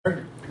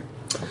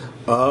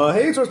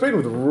Hey, it's Ross Payton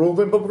with Rule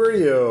Bin Public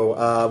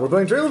Radio. We're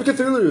playing Trail of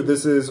Cthulhu.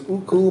 This is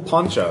Ukul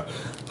Pancha,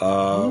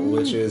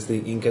 which is the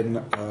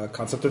Incan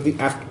concept of the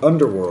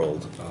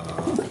underworld.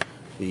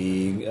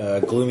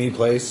 The gloomy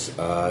place,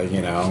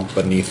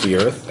 beneath the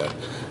earth that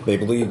they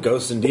believe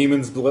ghosts and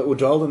demons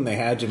dwelled in. They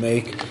had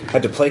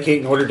to placate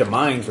in order to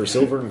mine for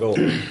silver and gold.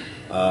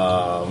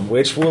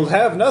 Which will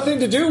have nothing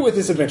to do with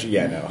this adventure.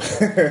 Yeah, no.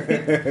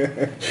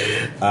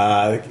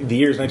 The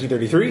year is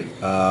 1933.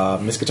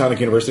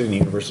 Miskatonic University and the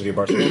University of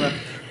Barcelona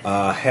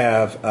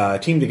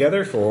have teamed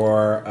together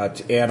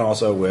and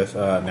also with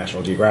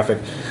National Geographic,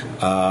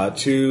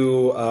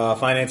 to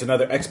finance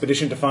another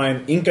expedition to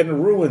find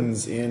Incan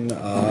ruins in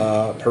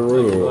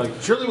Peru.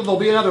 Surely there'll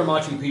be another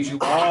Machu Picchu.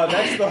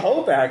 That's the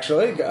hope,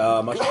 actually.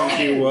 Machu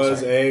Picchu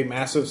was a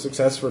massive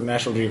success for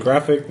National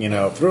Geographic.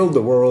 Thrilled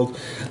the world.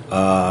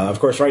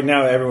 Of course, right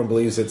now everyone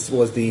believes it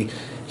was the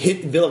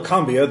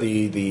Villacambia,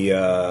 the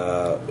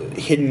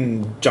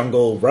hidden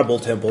jungle rebel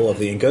temple of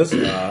the Incas.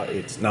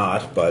 It's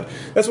not, but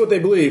that's what they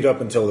believed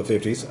up until the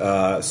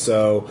 50s.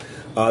 So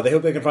they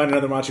hope they can find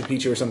another Machu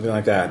Picchu or something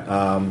like that.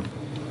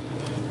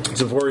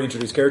 So before we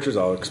introduce characters,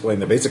 I'll explain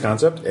the basic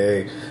concept.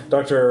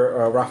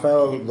 Dr.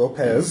 Rafael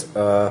Lopez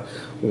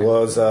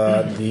was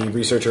the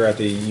researcher at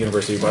the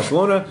University of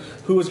Barcelona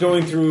who was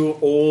going through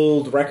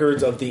old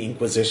records of the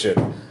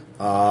Inquisition.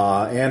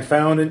 And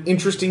found an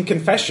interesting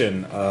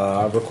confession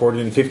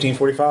recorded in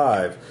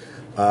 1545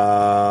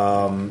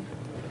 of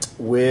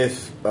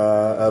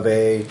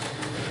a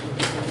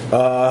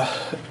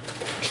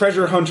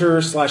treasure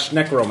hunter /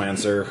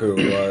 necromancer who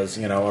was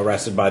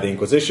arrested by the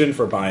Inquisition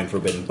for buying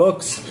forbidden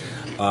books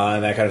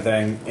and that kind of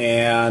thing,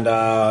 and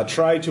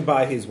tried to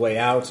buy his way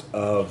out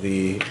of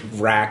the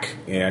rack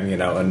and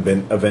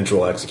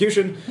eventual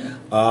execution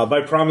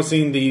by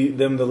promising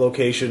them the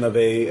location of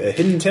a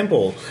hidden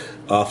temple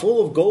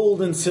full of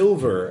gold and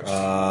silver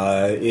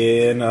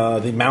in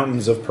the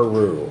mountains of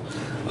Peru.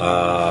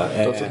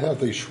 Does it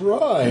have the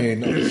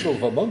shrine of the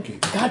silver monkey?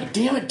 God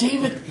damn it,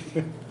 David!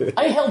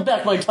 I held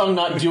back my tongue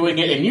not doing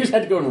it, and you just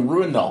had to go and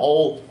ruin the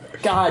whole...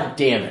 God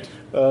damn it.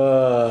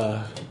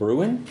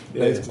 Ruin?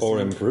 Or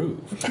improve.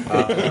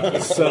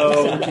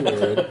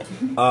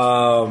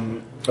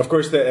 Of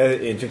course,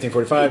 in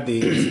 1545,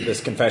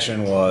 this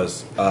confession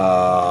was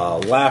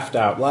laughed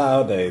out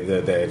loud.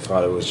 They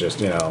thought it was just,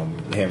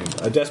 him,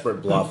 a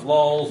desperate bluff.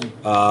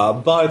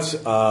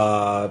 But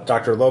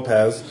Dr.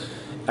 Lopez,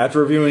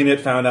 after reviewing it,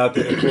 found out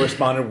that it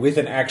corresponded with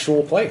an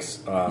actual place.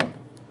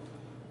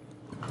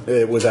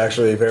 It was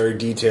actually a very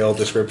detailed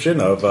description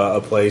of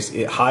a place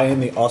high in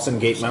the Austin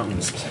Gate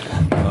Mountains.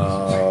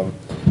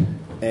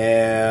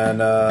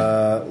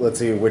 Let's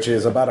see, which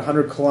is about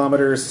 100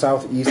 kilometers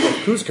southeast of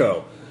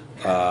Cusco,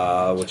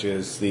 which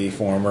is the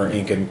former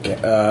Incan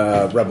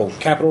rebel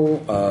capital.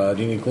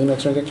 Do you need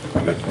Kleenex or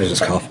anything? I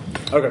just cough.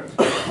 Okay.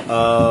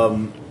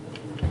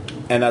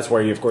 And that's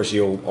where,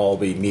 you'll all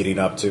be meeting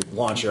up to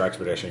launch your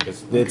expedition,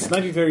 because it's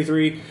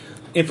 1933.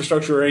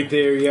 Infrastructure ain't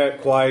there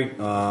yet, quite.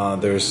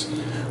 Peru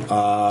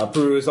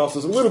is also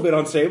a little bit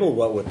unstable,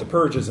 what with the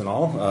purges and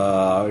all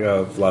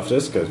of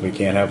leftists, because we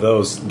can't have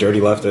those dirty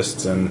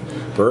leftists in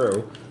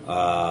Peru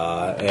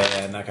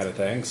and that kind of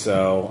thing.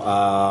 So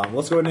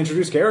let's go ahead and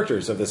introduce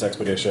characters of this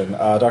expedition.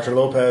 Dr.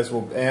 Lopez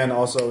and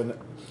also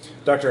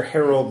Dr.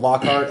 Harold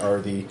Lockhart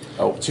are the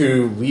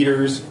two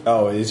leaders.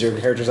 Oh, is your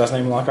character's last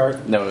name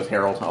Lockhart? No, it's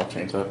Harold. I'll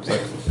change that.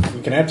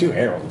 You can have two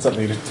Harold. It's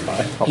something that's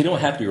fine. You don't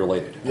have to be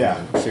related.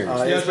 Yeah.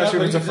 Seriously. Especially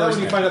when you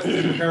find out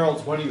the two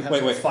Harolds, when do you have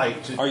to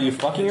fight? Are you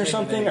fucking or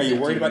something? Are you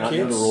worried about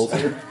kids? Know the rules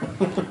here?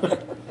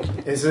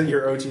 Is it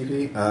your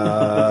OTP?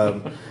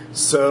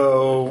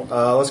 So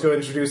let's go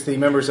introduce the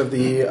members of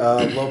the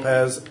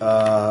Lopez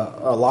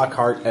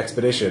Lockhart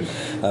expedition.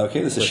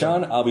 Okay, this is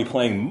Sean. I'll be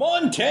playing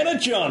Montana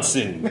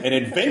Johnson, an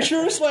adventurer /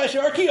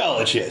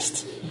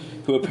 archaeologist,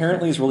 who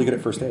apparently is really good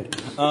at first aid.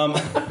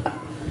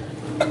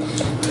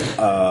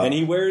 And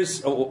he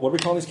wears... what are we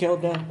calling these,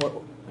 Caleb, now?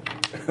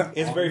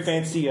 It's very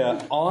fancy.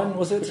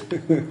 Was it?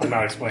 I'm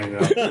not explaining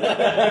that.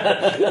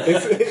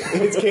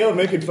 It's Caleb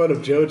making fun of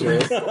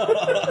JoJo.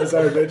 It's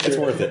our adventure. It's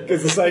worth it.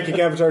 Because the psychic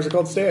avatars are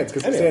called stands,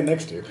 because they stand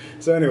next to you.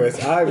 So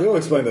anyways, I will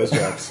explain those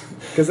jokes,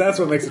 because that's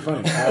what makes it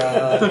funny.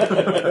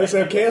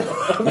 So Caleb,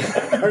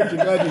 aren't you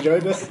glad you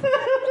joined us?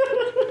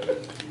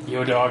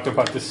 Yo talked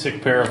about this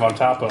sick pair of on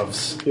top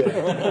ofs. Yeah.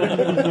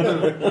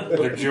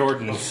 They're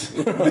Jordans.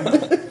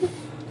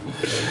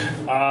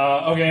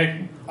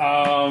 Okay.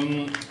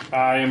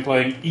 I am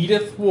playing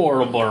Edith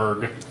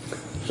Warlberg.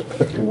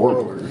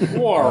 Warlberg.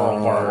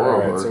 All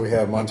right, so we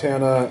have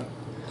Montana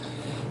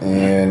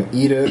and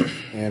Edith,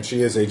 and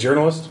she is a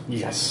journalist.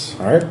 Yes.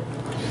 All right.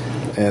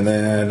 And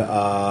then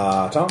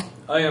Tom?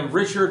 I am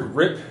Richard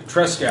Rip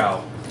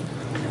Trescow.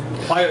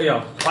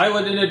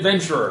 Pilot and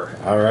adventurer.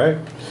 All right.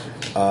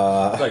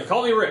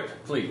 Call me Rip,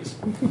 please.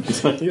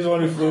 He's the one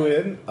who flew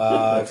you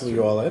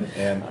all in.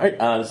 And All right,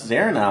 this is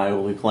Aaron. I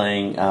will be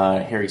playing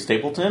Harry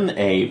Stapleton,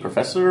 a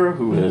professor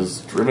who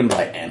is driven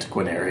by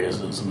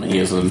antiquarianism. He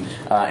is an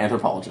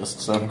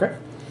anthropologist. So. Okay.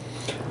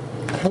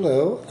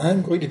 Hello,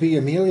 I'm going to be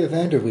Amelia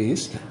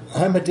Vanderwees.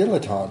 I'm a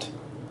dilettante.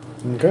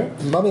 Okay.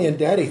 Mummy and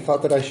Daddy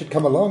thought that I should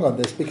come along on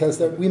this because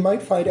we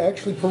might find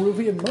actually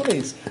Peruvian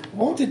mummies.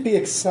 Won't it be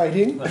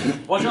exciting?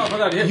 Watch out for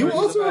that hit. You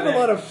also have a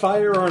lot of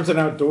firearms and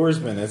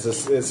outdoorsmen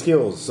as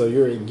skills, so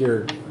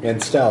you're in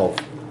stealth.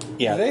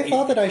 Yeah. They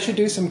thought that I should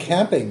do some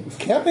camping.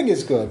 Camping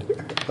is good.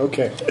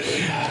 Okay.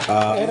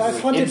 And I've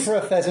hunted for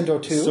a pheasant or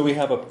two. So we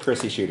have a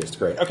prissy shootist.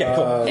 Great. Okay,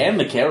 cool. And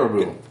the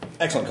caribou.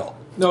 Excellent call.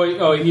 No,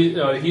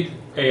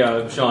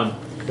 Sean.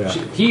 Yeah.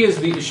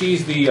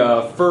 She's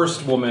the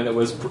first woman that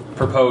was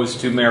proposed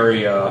to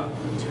marry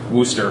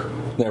Wooster.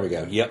 There we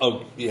go. Yeah.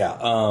 Oh, yeah.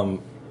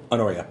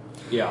 Honoria.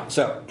 Yeah.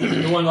 So,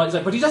 The one like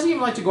that, but he doesn't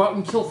even like to go out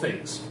and kill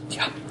things.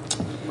 yeah.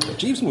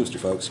 Jeeves and Wooster,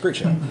 folks. Great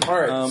show.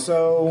 All right.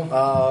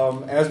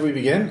 So as we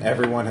begin,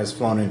 everyone has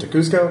flown into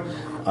Cusco,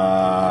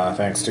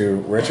 thanks to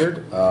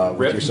Richard with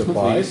Rip, your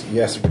supplies. please.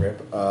 Yes,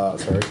 Rip.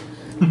 Sorry.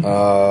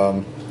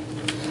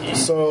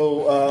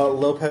 So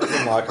Lopez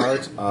and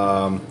Lockhart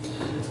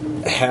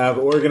have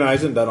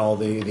organized and done all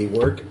the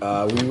work.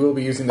 We will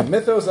be using the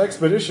Mythos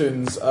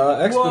Expeditions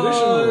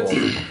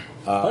expedition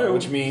rule,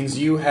 which means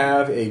you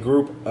have a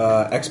group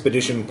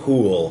expedition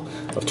pool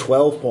of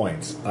 12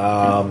 points.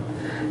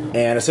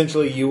 And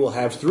essentially you will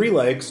have 3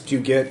 legs to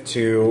get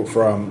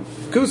from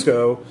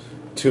Cusco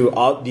to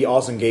the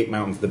Ausengate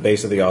Mountains, the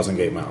base of the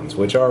Ausengate Mountains,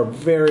 which are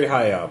very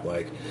high up.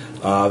 Like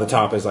the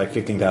top is like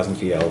 15,000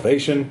 feet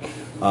elevation.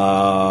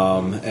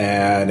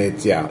 And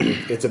it's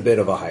a bit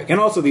of a hike. And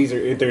also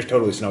there's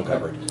totally snow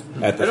covered.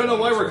 I don't know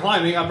why we're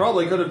climbing. I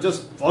probably could have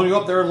just flown you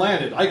up there and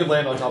landed. I could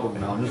land on top of a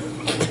mountain.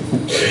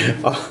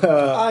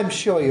 I'm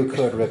sure you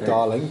could, Rip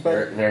Darling,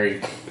 but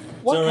Very.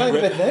 what So, kind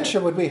of Rip- adventure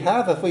would we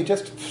have if we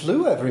just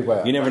flew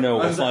everywhere? You never know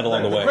what'll find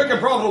along the way. Quick and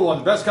profitable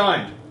one, best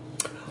kind.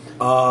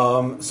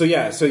 So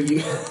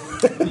you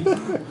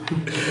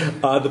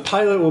the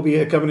pilot will be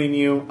accompanying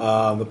you.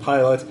 The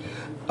pilot,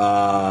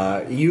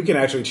 you can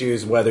actually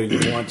choose whether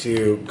you want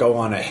to go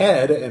on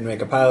ahead and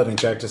make a piloting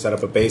check to set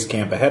up a base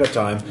camp ahead of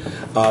time.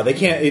 They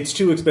can't. It's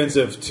too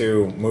expensive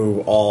to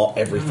move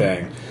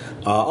everything.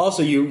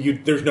 Also,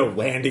 there's no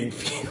landing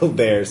field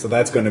there, so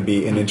that's going to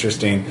be an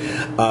interesting.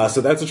 So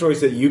that's a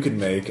choice that you can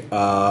make.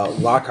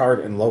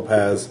 Lockhart and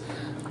Lopez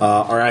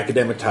are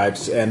academic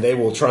types, and they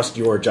will trust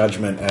your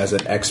judgment as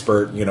an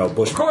expert,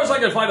 bush. Of course I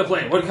can fly the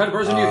plane. What kind of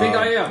person do you think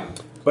I am?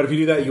 But if you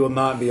do that, you will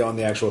not be on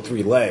the actual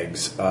 3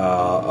 legs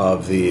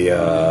of the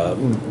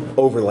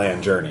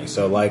overland journey.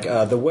 So,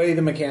 the way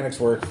the mechanics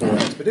work for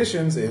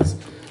expeditions is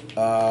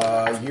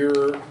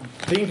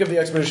think of the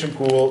expedition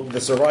pool,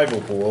 the survival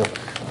pool,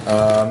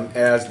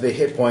 as the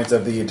hit points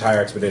of the entire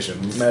expedition.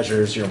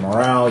 Measures your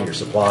morale, your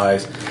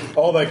supplies,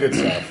 all that good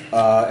stuff.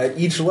 At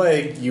each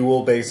leg, you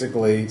will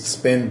basically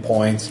spend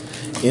points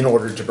in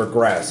order to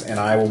progress, and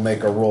I will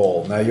make a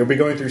roll. Now, you'll be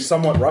going through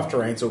somewhat rough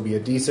terrain, so it'll be a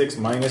d6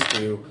 minus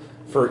 2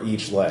 for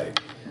each leg.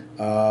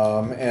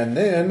 And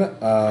then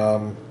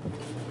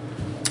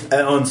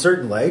on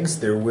certain legs,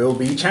 there will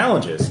be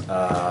challenges.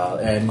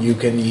 And you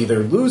can either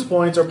lose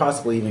points or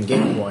possibly even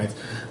gain points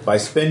by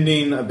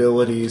spending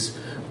abilities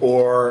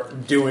or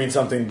doing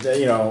something,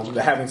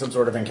 having some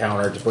sort of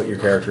encounter to put your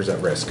characters at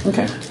risk.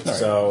 Okay.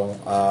 So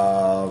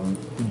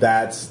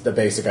that's the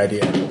basic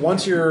idea.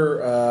 Once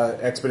your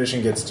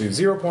expedition gets to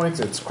 0 points,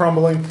 it's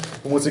crumbling.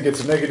 And once it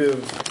gets to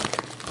negative,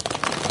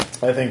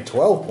 I think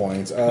 12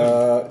 points,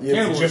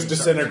 it's just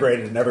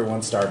disintegrated and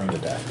everyone's starving to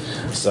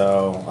death.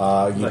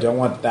 So you don't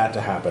want that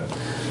to happen.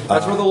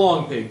 That's where the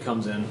long pig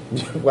comes in.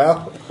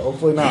 Well,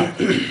 hopefully not.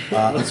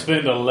 Let's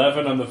spend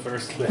 11 on the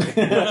first leg.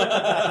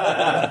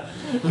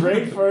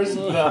 Great first.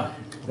 Yeah.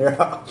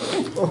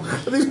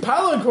 These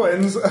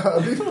palanquins,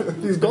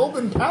 these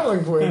golden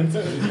palanquins,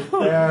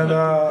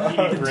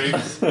 and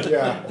Grapes.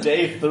 yeah,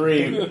 Day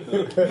 3.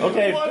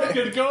 Okay. What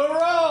could go wrong?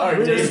 All right,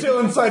 we're Dave. still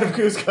inside of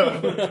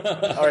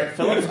Cusco. All right,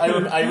 Phillips. I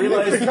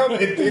realize.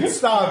 It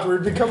stopped.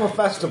 We've become a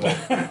festival.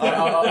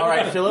 All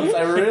right, Phillips.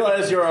 I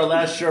realize you're our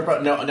last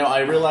Sherpa. No.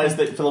 I realize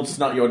that Phillips is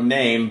not your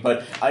name,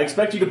 but I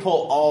expect you to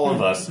pull all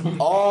of us.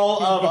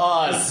 All of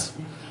us.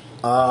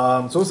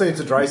 So we'll say it's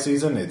a dry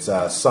season. It's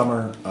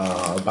summer,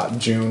 about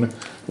June,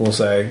 we'll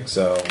say.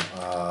 So,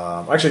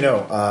 actually,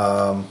 no.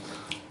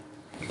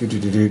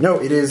 No,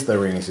 it is the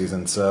rainy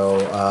season.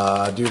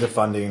 So, due to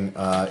funding,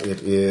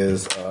 it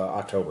is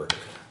October.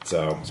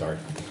 So, sorry.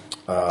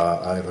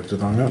 I looked at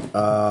the wrong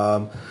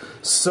note.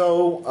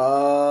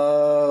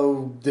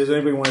 Does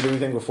anybody want to do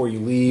anything before you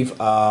leave?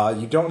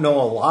 You don't know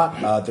a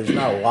lot. There's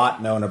not a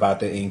lot known about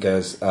the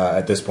Incas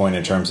at this point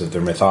in terms of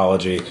their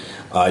mythology.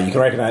 You can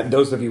recognize,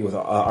 those of you with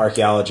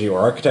archaeology or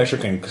architecture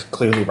can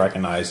clearly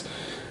recognize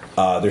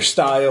their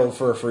style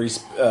for a free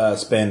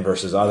spin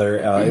versus other.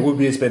 It would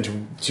be a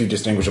spin to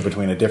distinguish it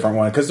between a different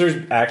one, because there's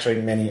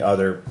actually many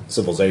other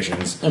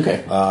civilizations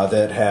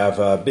that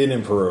have been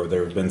in Peru.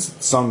 There has been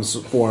some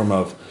form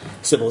of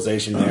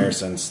civilization there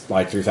since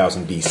like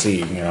 3000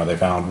 BC. They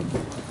found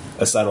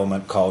a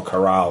settlement called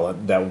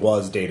Caral that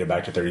was dated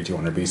back to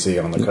 3200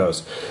 BC on the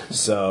coast.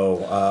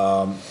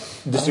 So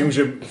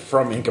distinguishing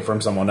from Inca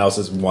from someone else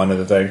is one of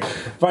the things.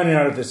 Finding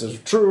out if this is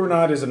true or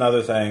not is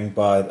another thing,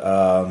 but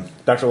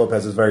Dr.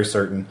 Lopez is very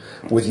certain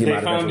with the They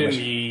amount of found in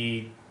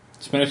information. the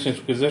Spanish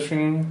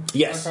Inquisition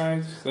Yes.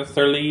 archives? That's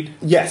their lead?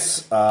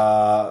 Yes,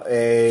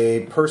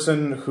 a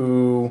person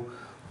who,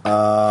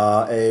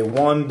 a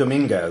Juan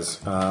Dominguez,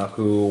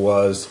 who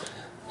was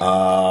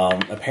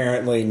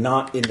apparently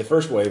not in the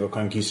first wave of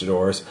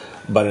conquistadors,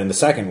 but in the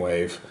second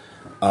wave.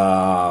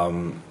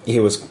 He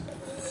was.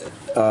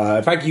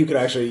 In fact, you could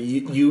actually,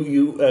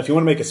 you if you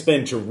want to make a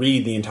spin to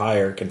read the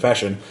entire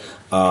confession,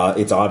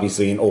 it's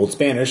obviously in Old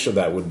Spanish, so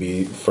that would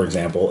be, for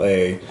example,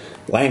 a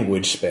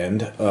language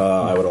spend.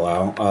 I would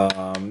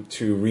allow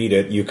to read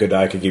it.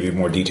 I could give you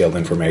more detailed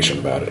information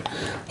about it.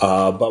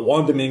 But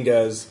Juan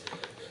Dominguez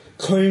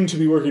claimed to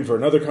be working for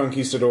another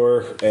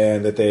conquistador,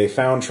 and that they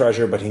found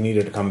treasure, but he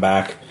needed to come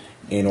back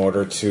in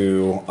order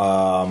to.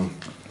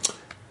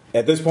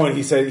 At this point,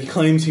 he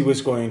claims he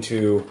was going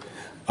to.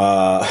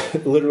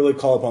 Literally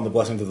call upon the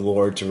blessings of the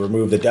Lord to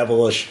remove the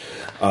devilish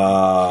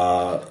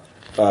guardians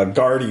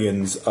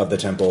of the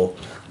temple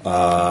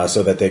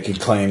so that they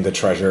could claim the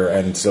treasure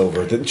and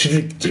silver to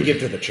give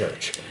to the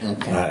church,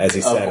 as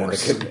he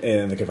said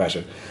in the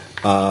confession.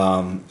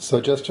 So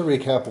just to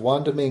recap,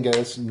 Juan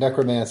Dominguez,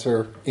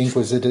 necromancer,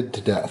 inquisited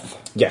to death.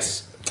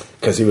 Yes,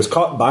 because he was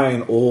caught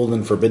buying old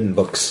and forbidden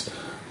books,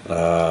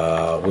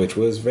 which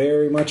was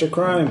very much a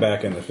crime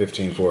back in the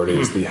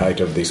 1540s, the height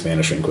of the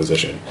Spanish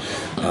Inquisition.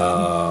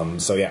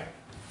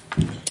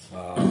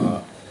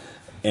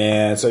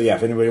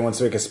 If anybody wants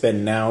to make a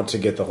spin now to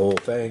get the whole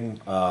thing,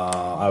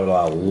 I would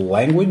allow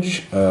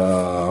language,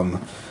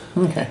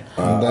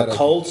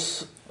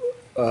 occult.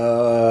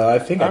 I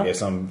think I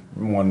guess I'm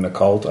one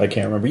occult. I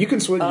can't remember. You can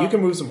you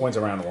can move some points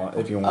around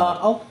if you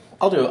want.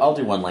 I'll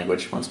do one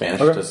language, one Spanish,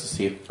 just to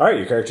see. All right,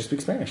 your character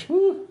speaks Spanish.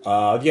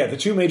 The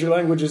two major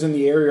languages in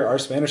the area are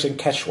Spanish and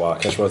Quechua.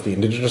 Quechua is the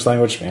indigenous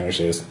language. Spanish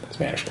is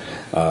Spanish.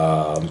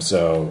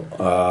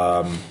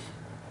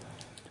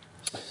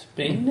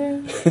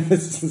 Spanish?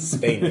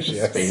 Spanish,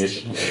 yes.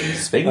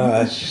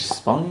 Spanish?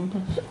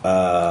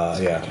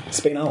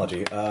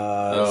 Spainology.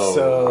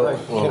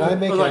 Can I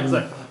make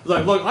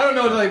Look, I don't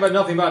know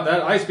nothing about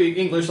that. I speak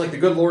English like the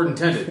good Lord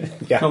intended.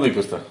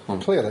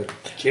 Clearly.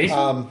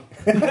 Jason?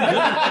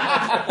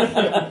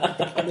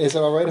 Is it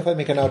all right if I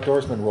make an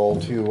outdoorsman roll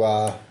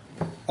to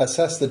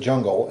assess the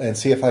jungle and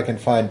see if I can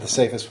find the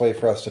safest way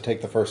for us to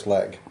take the first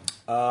leg?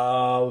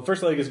 The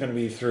first leg is going to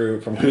be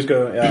from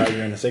Cusco.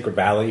 You're in the Sacred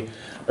Valley,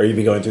 or you'd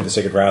be going through the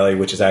Sacred Valley,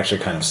 which is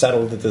actually kind of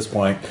settled at this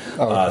point.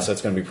 So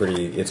it's going to be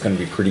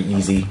pretty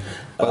easy.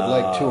 But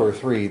leg 2 or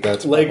 3,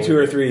 that's leg 2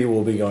 or 3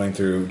 will be going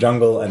through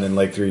jungle, and then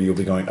leg 3 you'll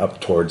be going up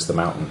towards the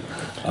mountain.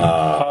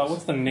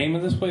 What's the name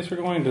of this place we're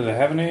going? Does it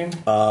have a name?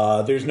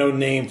 There's no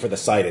name for the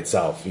site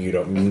itself.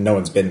 No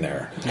one's been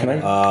there.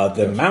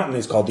 The mountain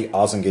is called the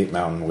Ausangate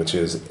Mountain, which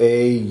is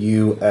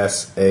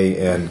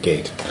Ausan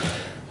Gate.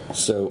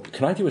 So,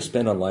 can I do a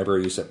spend on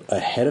library use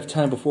ahead of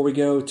time before we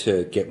go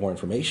to get more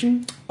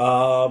information?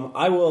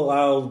 I will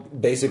allow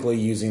basically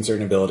using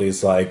certain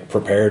abilities like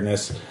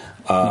preparedness.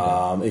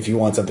 If you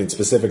want something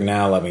specific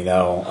now, let me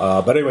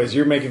know. But anyways,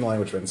 you're making the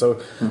language spend. So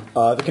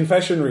the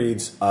confession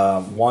reads,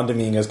 Juan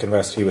Dominguez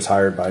confessed he was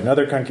hired by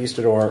another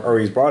conquistador, or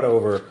he's brought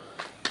over.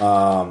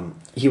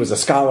 He was a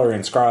scholar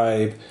and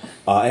scribe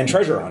and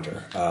treasure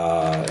hunter.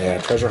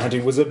 And treasure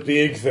hunting was a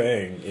big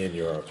thing in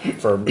Europe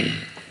for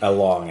a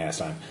long ass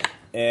time.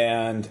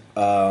 And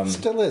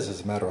still is,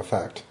 as a matter of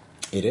fact.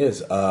 It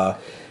is.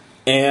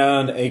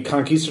 And a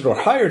conquistador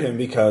hired him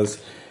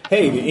because,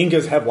 hey, the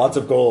Incas have lots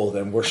of gold,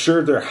 and we're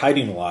sure they're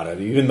hiding a lot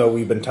of it, even though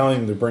we've been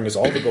telling them to bring us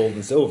all the gold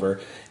and silver,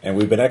 and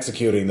we've been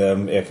executing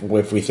them if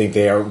we think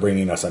they aren't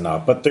bringing us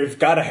enough. But they've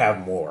got to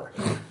have more.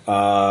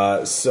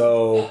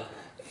 So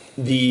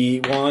the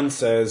Juan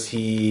says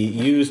he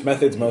used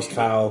methods most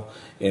foul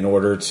in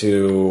order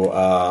to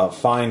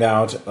find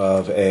out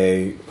of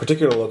a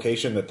particular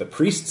location that the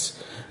priests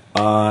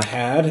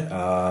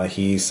had.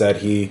 He said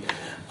he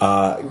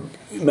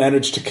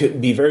managed to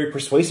be very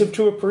persuasive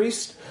to a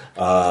priest,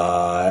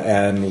 but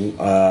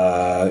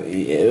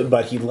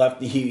he left.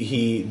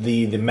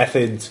 The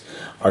methods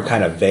are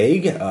kind of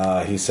vague.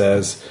 He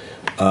says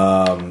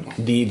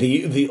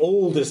the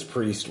oldest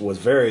priest was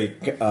very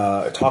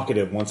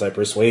talkative once I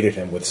persuaded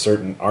him with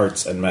certain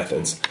arts and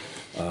methods.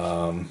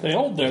 They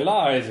hold their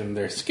lies in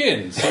their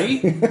skin,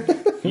 see?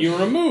 You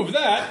remove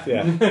that.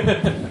 Yeah.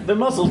 The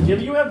muscles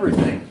give you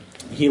everything.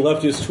 He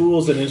left his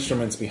tools and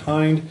instruments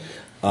behind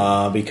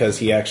because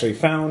he actually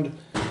found,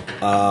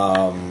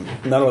 not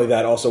only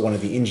that, also one of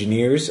the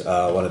engineers,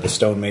 one of the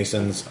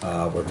stonemasons,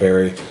 were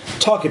very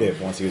talkative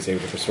once he was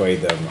able to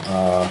persuade them.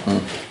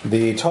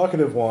 The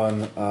talkative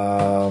one,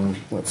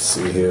 let's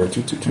see here,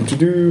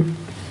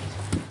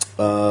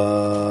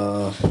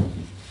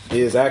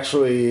 is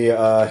actually,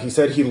 he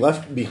said he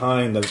left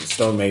behind the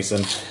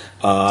stonemason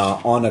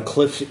on a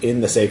cliff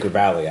in the Sacred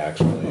Valley,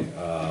 actually.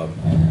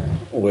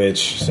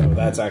 So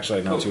that's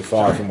actually not too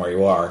far from where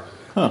you are.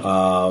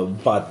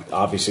 But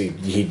obviously,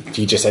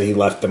 he just said he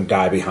left the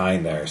guy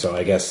behind there. So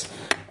I guess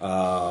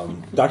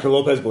Dr.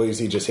 Lopez believes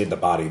he just hid the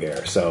body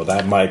there. So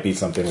that might be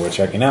something we're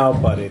checking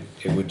out, but it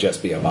would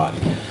just be a body.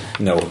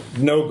 No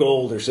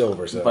gold or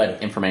silver. So.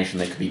 But information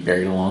that could be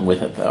buried along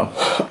with it, though.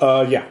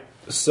 Yeah.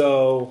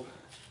 So,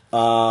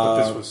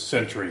 But this was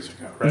centuries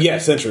ago, right? yeah,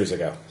 centuries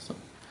ago.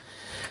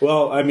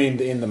 Well, I mean,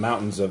 in the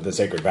mountains of the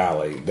Sacred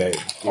Valley, it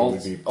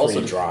would be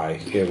pretty dry.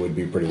 It would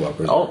be pretty well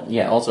preserved. Oh,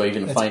 yeah. Also,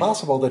 even It's find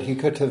possible that he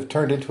could have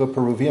turned into a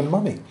Peruvian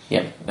mummy.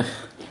 yeah.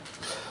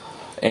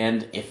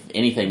 And if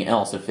anything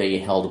else, if they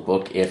held a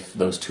book, if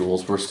those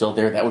tools were still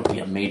there, that would be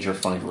a major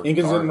find. Incans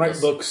didn't write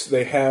regardless. books.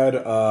 They had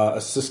a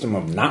system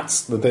of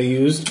knots that they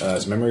used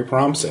as memory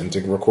prompts and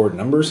to record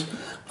numbers,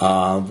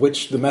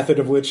 which the method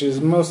of which has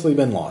mostly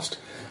been lost.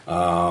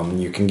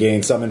 You can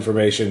gain some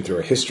information through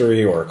a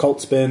history or a cult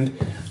spend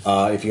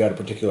if you had a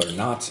particular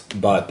knot,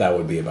 but that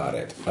would be about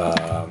it.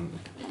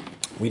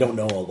 We don't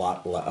know a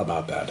lot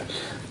about that.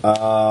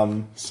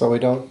 So we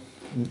don't,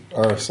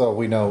 or so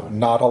we know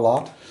not a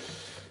lot.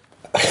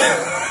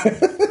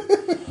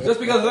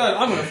 Just because of that,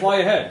 I'm going to fly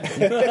ahead.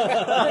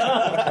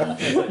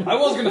 I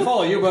was going to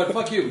follow you, but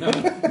fuck you. No.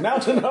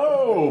 Mountain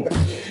Hope.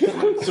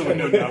 So we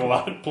know not a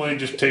lot. Plane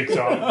just takes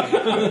off.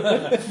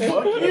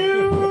 Fuck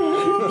you.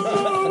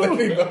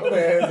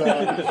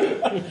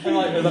 And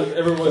like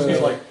everyone's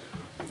just like,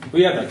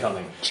 we had that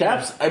coming.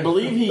 Chaps, I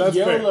believe he That's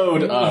fair.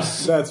 YOLO'd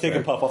us. That's Take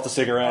fair. a puff off the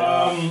cigarette.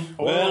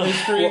 Oral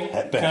history.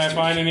 that Can I bastard.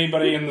 find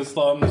anybody in the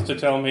slums to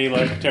tell me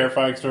like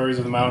terrifying stories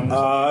of the mountains?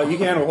 You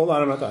can. Hold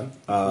on, I'm not done.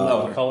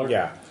 What color?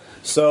 Yeah.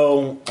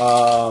 So,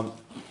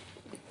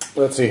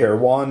 let's see here.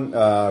 One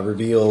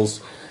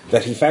reveals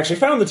that he actually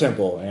found the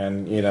temple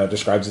and,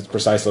 describes its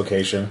precise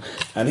location.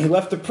 And he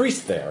left a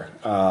priest there.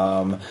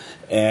 But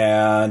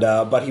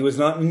he was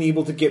not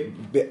able to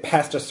get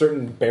past a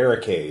certain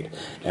barricade.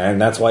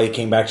 And that's why he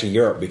came back to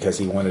Europe, because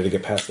he wanted to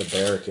get past the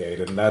barricade.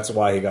 And that's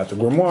why he got the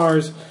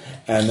grimoires.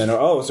 And then,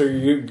 so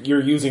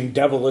you're using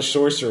devilish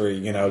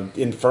sorcery,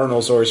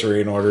 infernal sorcery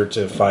in order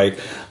to fight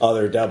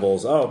other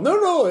devils. Oh,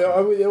 no,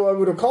 I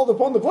would have called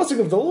upon the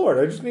blessing of the Lord.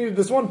 I just needed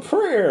this one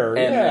prayer.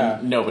 And yeah.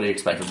 then nobody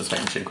expected the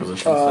Spanish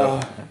Inquisition,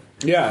 so...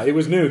 Yeah, it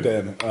was new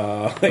then.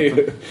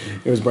 It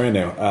was brand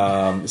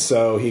new.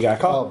 So he got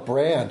Oh, caught.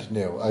 brand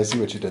new. I see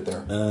what you did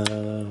there.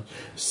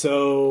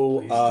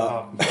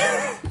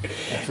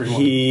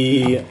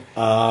 He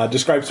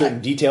describes certain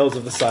details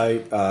of the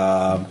site.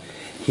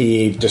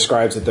 He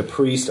describes that the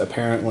priest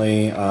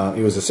apparently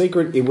it was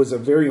a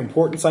very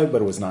important site,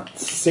 but it was not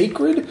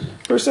sacred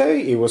per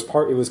se. It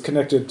was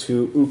connected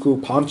to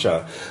Uku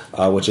Pancha,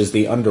 which is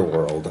the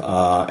underworld,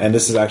 and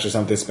this is actually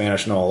something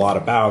Spanish know a lot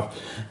about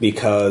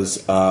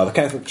because the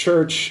Catholic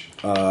Church.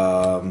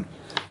 Well,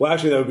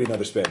 actually, that would be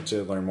another spin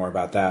to learn more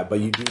about that.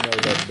 But you do know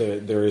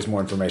that there is more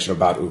information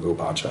about Uku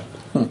Pancha.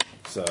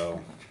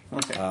 So.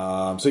 Okay.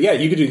 So yeah,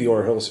 you could do the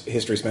oral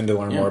history spin to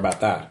learn more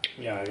about that.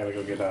 Yeah, I gotta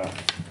go get a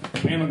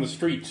man on the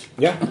street.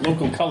 Yeah.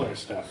 Local color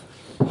stuff.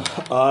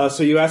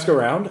 So you ask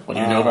around. What do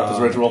you know about this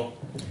ritual?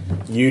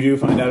 You do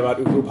find out about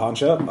Uku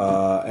Pancha,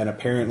 and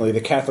apparently the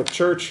Catholic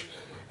Church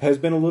has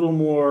been a little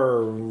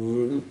more,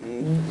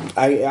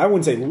 I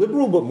wouldn't say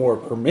liberal, but more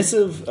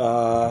permissive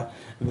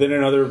than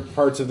in other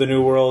parts of the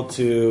New World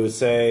to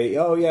say,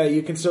 oh yeah,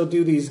 you can still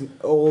do these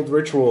old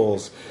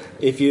rituals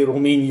if it'll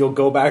mean you'll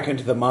go back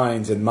into the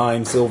mines and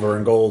mine silver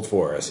and gold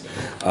for us.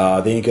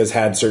 The Incas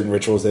had certain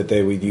rituals that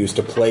they would use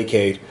to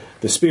placate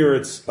the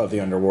spirits of the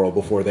underworld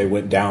before they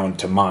went down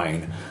to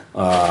mine.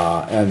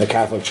 And the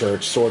Catholic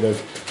Church sort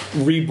of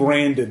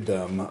rebranded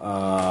them,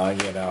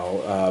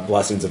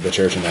 blessings of the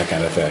church and that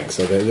kind of thing.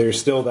 So there's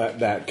still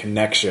that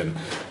connection,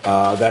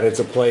 that it's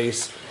a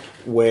place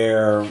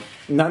where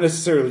not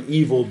necessarily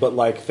evil, but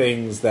like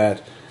things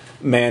that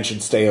man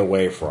should stay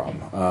away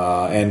from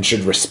and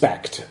should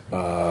respect,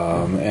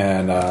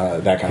 and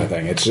that kind of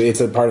thing. It's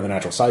a part of the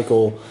natural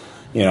cycle,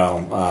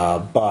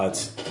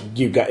 but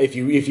if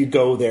you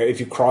go there, if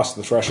you cross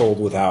the threshold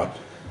without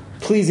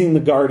pleasing the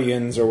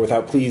guardians or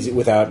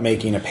without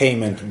making a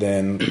payment,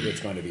 then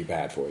it's going to be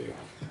bad for you.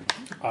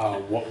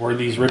 What were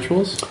these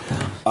rituals?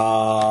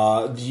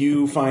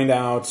 You find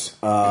out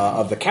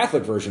of the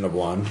Catholic version of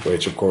one,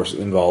 which of course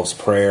involves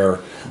prayer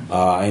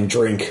and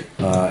drink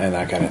and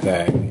that kind of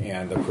thing,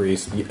 and the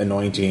priest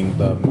anointing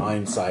the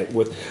mine site.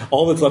 With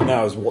all that's left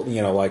now is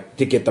like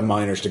to get the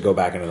miners to go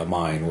back into the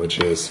mine, which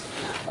is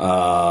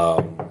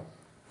the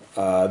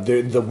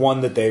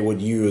one that they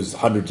would use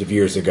hundreds of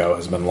years ago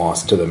has been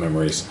lost to the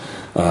memories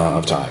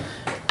of time.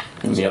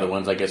 And the other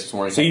ones, I guess, it's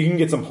more... So you can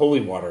get some holy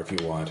water if you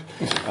want.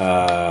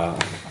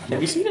 Have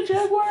you seen a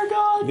jaguar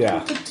god?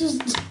 Yeah.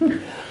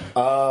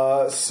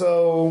 Well,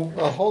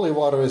 holy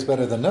water is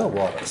better than no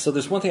water. So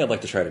there's one thing I'd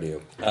like to try to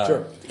do.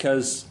 Sure.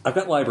 Because I've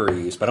got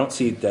library use, but I don't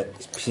see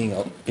that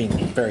being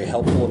very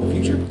helpful in the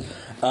future.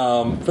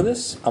 For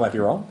this, I might be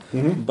wrong,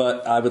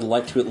 but I would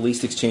like to at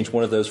least exchange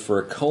one of those for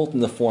a cult in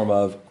the form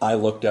of I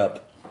looked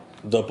up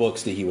the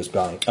books that he was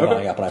buying up,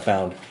 and I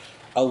found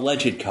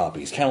alleged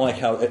copies. Kind of like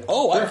how,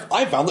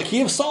 I found the Key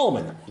of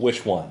Solomon.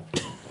 Which one?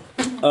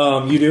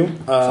 You do.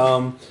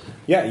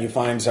 You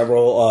find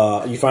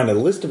several. You find a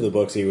list of the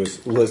books he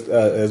was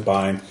as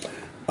buying.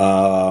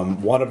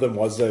 One of them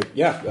was the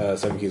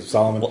Seven Keys of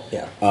Solomon. Well,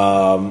 yeah.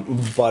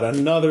 But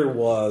another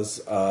was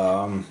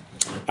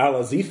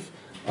Al-Azif,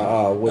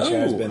 which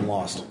has Oh. been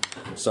lost.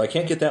 So I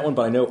can't get that one,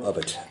 but I know of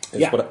it.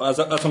 Yeah. That's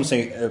what I'm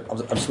saying.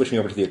 I'm switching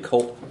over to the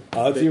occult.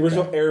 It's the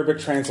original Arabic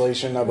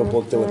translation of a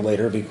book that would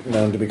later be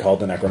known to be called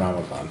the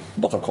Necronomicon.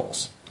 Both are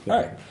calls. All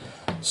right.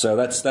 So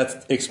that's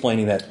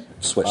explaining that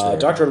switch there.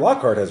 Dr.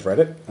 Lockhart has read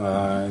it.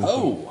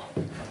 Oh.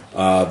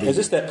 Is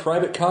this that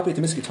private copy of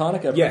the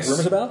Miskatonic I've Yes. heard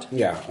rumors about?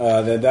 Yeah,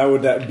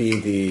 that be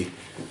the...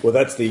 Well,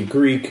 that's the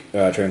Greek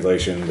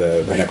translation,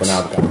 the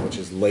Necronomicon, which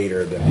is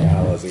later than the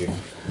Al-Azif.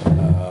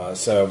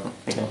 So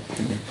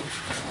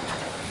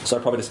I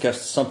probably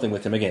discussed something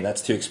with him again.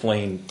 That's to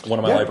explain one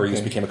of my Yeah, libraries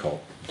okay. became a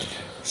cult.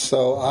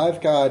 So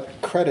I've got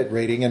credit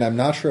rating, and I'm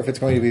not sure if it's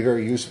going to be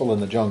very useful in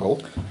the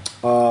jungle.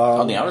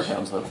 On the outer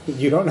towns, though.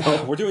 You don't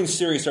know. We're doing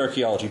serious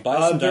archaeology.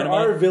 Buy some There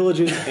dynamite. are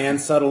villages and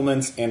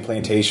settlements and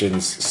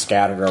plantations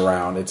scattered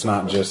around. It's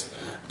not just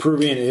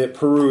Peruvian.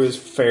 Peru is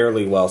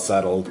fairly well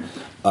settled,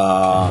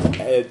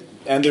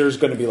 and there's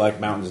going to be like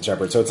mountains and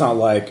shepherds. So it's not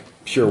like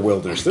pure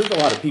wilderness. There's a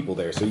lot of people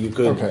there, so you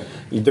could. Okay.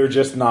 They're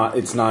just not.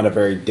 It's not a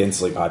very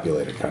densely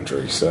populated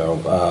country. So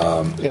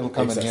It'll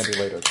come in handy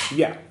later.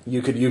 yeah,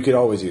 you could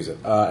always use it,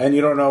 and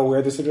you don't know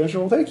where this adventure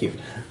will take you.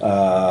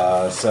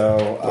 We're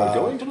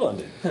going to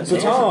London. So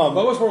Tom,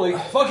 Lois Morley,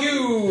 fuck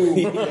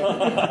you!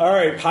 all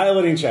right,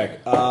 piloting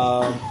check.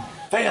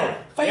 Fail!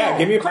 Yeah,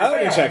 give me a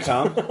piloting check,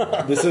 Tom.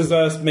 This is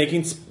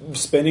making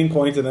spending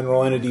points and then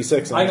rolling a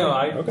d6. I know,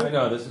 Okay. I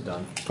know, this is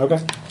done. Okay.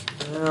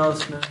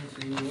 Let's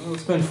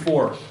spend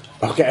 4.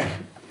 Okay.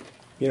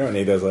 You don't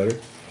need those later.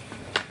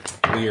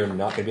 We are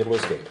not going to be able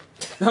to escape.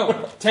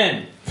 No,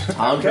 10.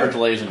 Tom Church,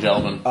 ladies and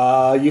gentlemen.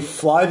 You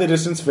fly the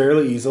distance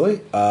fairly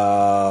easily.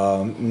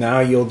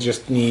 Now you'll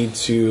just need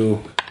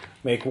to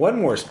make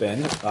one more spin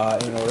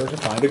in order to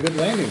find a good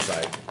landing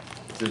site.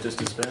 Is it just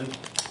a spin?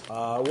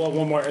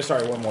 One more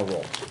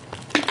roll.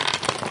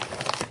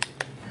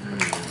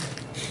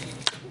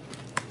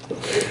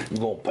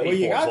 Well,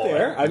 you got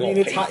there. I mean,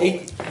 it's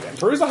high.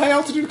 Peru's a high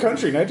altitude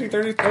country.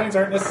 1930s planes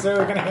aren't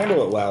necessarily going to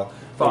handle it well.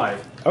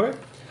 5. Okay.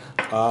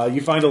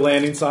 You find a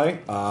landing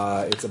site.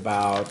 It's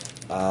about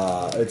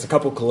it's a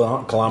couple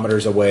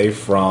kilometers away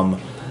from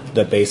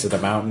the base of the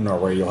mountain, or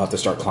where you'll have to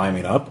start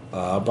climbing up.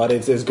 But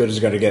it's as good as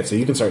it's going to get, so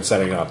you can start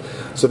setting up.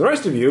 So the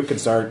rest of you can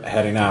start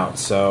heading out.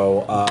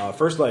 So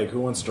first leg,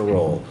 who wants to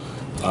roll?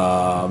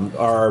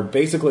 Or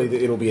basically,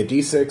 it'll be a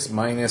d6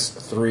 minus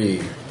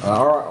 3.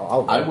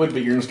 I would,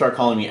 but you're going to start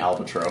calling me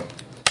Albatro.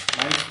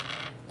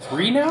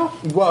 3 now?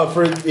 Well,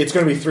 it's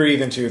going to be 3,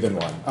 then 2, then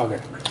 1.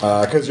 Okay.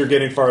 Because you're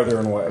getting farther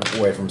and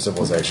away from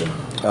civilization.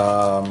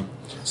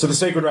 So the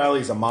Sacred Rally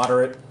is a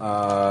moderate.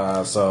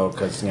 Because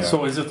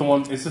So is it the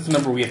one? Is it the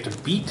number we have to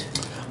beat?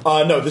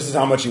 no, this is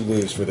how much you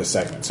lose for this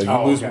segment. So you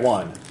lose okay.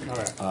 1.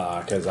 Okay.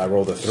 Because I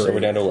rolled a 3. So we're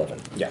down to 11.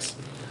 Yes.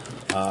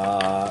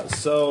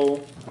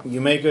 So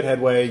you make good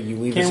headway. You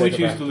leave Can the we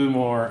Sacred choose to do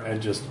more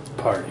and just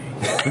party?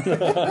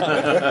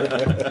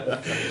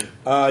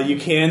 You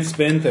can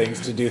spin things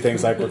to do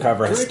things like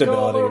recover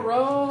stability.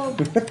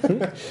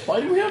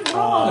 Why do we have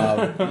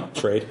Ron?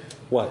 Trade.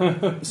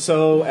 What?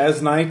 So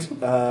as night,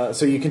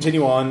 so you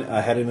continue on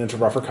heading into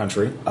rougher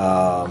country,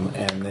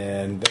 and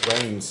then the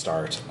rains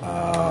start.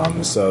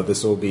 So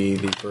this will be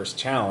the first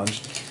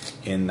challenge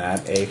in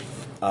that.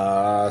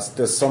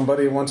 Does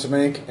somebody want to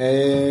make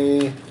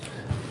a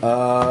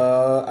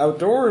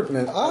outdoor?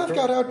 I've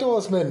got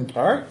outdoorsman.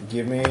 All right,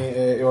 give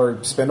me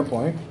or spend a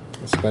point.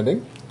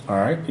 Spending. All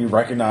right, you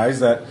recognize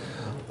that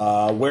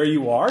where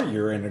you are,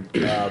 you're in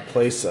a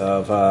place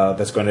of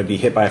that's going to be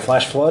hit by a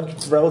flash flood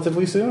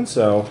relatively soon.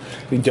 So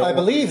we don't. I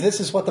believe this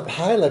is what the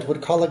pilot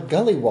would call a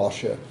gully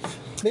washer.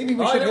 Maybe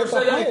we I should never hit the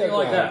said higher anything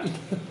like ground.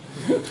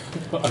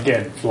 that.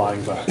 Again,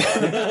 flying by.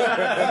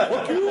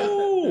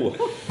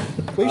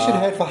 We should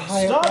head for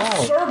higher Stop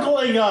ground.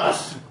 circling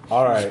us!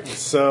 All right,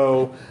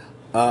 so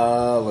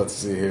let's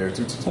see here.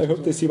 I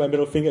hope they see my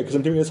middle finger because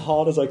I'm doing as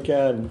hard as I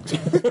can.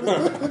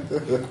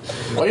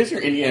 Why does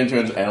your Indiana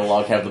Jones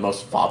analog have the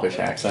most foppish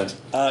accent?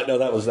 No,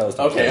 that was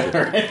Okay,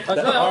 alright. That's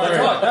not how I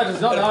talk. That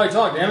is not how I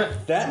talk, damn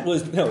it. That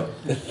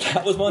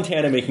was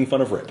Montana making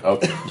fun of Rip.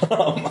 Okay.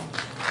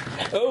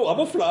 Oh, I'm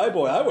a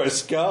flyboy. I wear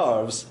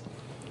scarves.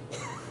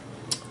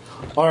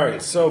 All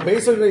right, so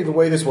basically the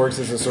way this works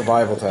is a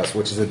survival test,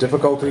 which is a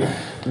difficulty.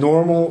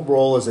 Normal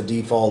roll is a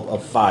default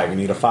of 5. You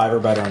need a 5 or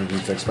better on a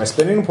d6. By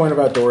spending a point of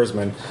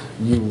outdoorsman,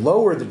 you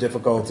lower the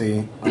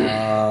difficulty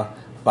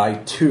by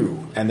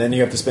 2, and then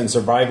you have to spend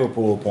survival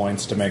pool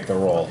points to make the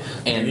roll.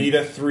 And you need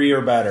a 3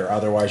 or better,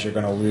 otherwise you're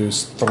going to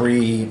lose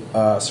 3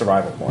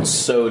 survival points.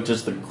 So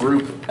does the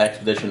group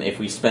expedition, if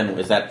we spend,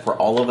 is that for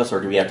all of us,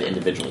 or do we have to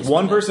individually spend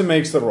One it? person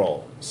makes the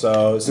roll.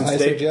 So since I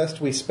they... suggest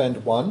we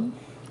spend 1.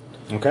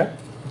 Okay.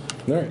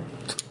 All right.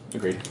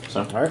 Agreed.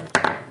 So, All right.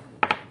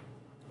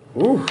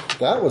 Ooh.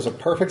 That was a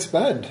perfect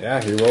spend.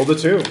 Yeah, he rolled a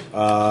 2.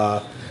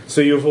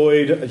 So you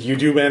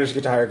do manage to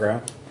get to higher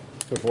ground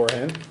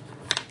beforehand.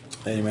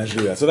 And you manage to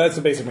do that. So that's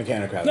the basic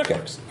mechanic of how that Okay.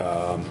 works.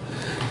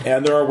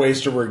 And there are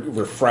ways to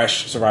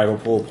refresh survival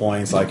pool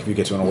points. Like if you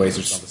get to an oasis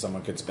or something,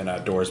 someone could spin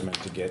outdoorsman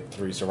to get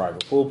 3 survival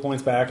pool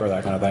points back or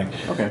that kind of thing.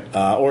 Okay.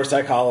 Or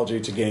psychology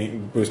to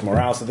boost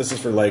morale. So this is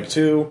for leg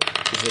 2.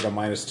 This is like a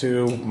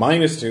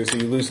 -2. So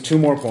you lose 2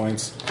 more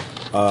points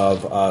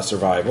of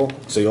survival.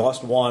 So you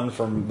lost 1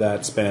 from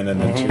that spin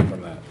and then 2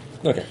 from that.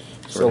 Okay.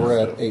 So we're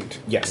at 8.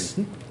 Yes.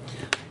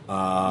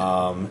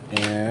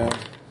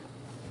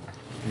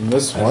 And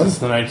this Since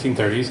one. the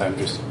 1930s, I'm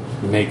just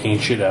making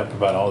shit up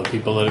about all the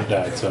people that have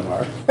died so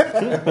far.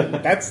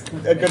 That's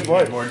a good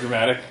point. More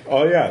dramatic.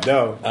 Oh yeah,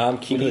 no. I'm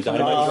keeping the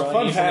dynamite drawing.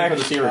 Fun He's in it for fact: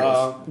 the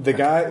cereals.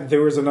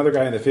 there was another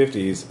guy in the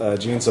 '50s,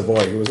 Gene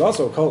Savoy, who was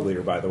also a cult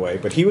leader, by the way.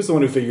 But he was the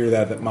one who figured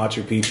out that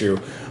Machu Picchu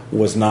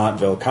was not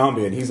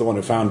Vilcambia, and he's the one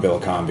who found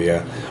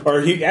Vilcambia.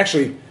 Or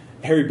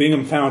Harry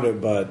Bingham found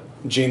it, but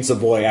Gene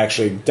Savoy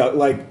actually, in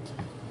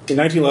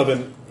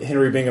 1911,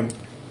 Henry Bingham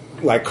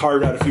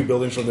carved out a few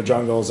buildings from the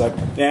jungle. It's like,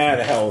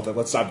 the hell with it.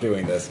 Let's stop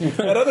doing this.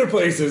 At other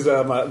places,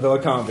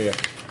 Vilcambia.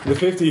 In the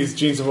 50s,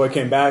 Gene Savoy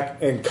came back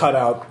and cut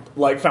out,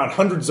 found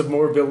hundreds of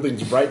more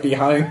buildings right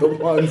behind the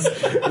ones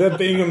that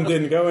Bingham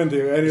didn't go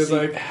into. And he was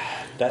like,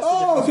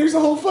 That's there's a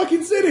whole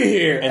fucking city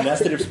here. And that's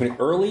the difference between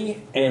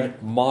early and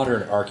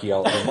modern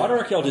archaeology. Modern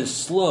archaeology is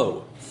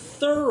slow,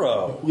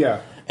 thorough, Yeah.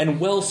 and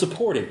well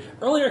supported.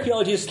 Early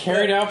archaeology is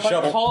Carried out by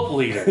shovel. cult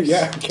leaders.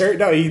 Yeah,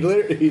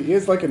 he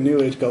is like a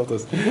new age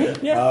cultist.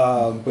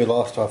 Yeah. We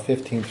lost our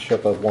 15th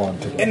ship of 1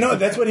 today. And no,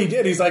 that's what he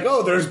did. He's like,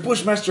 there's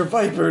Bushmaster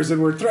vipers,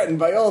 and we're threatened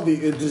by all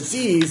the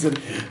disease and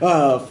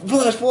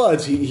flash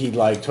floods. He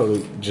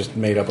totally just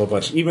made up a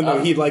bunch. Even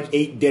though he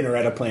ate dinner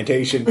at a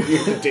plantation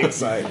near the dig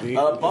site.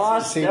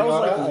 Boss, that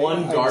was like Senora,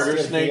 one I'm garter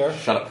still snake. here.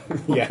 Shut up.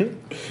 Yeah.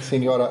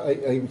 Senora,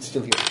 I'm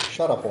still here.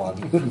 Shut up,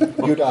 Juan.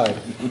 You died.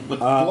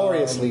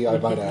 Gloriously, I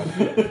might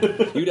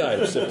add. You died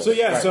of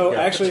syphilis. So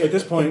actually, at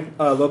this point,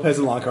 Lopez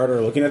and Lockhart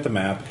are looking at the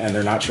map, and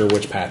they're not sure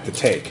which path to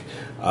take.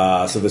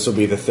 So this will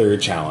be the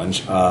third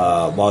challenge.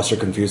 Lost or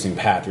confusing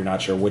path. You're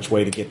not sure which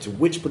way to get to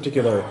which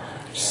particular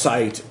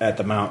site at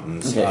the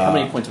mountains. Okay, how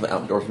many points of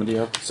outdoorsman do you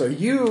have? So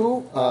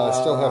you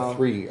Still have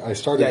 3. I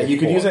started. Yeah, with you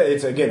could 4. use it.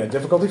 It's again a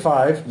difficulty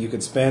 5. You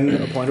could spend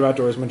a point of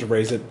outdoorsman to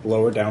raise it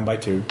lower down by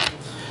 2.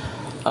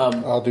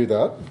 I'll do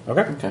that.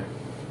 Okay. Okay.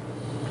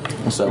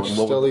 So Which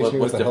still leaves me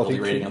what's with a difficulty healthy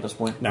rating two. at this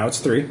point? Now it's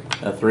 3.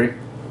 3.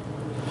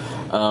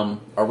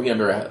 Are we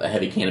under a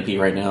heavy canopy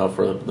right now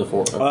for the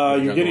 4?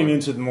 You're getting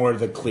into more of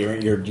the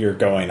clearing. You're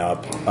going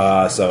up,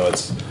 so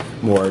it's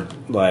more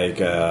like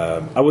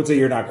I would say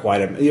you're not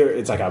quite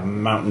it's like a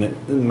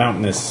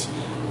mountainous,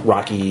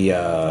 rocky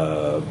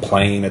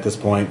plain at this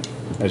point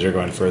as you're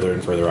going further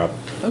and further up.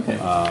 Okay.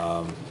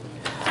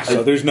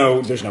 So there's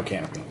no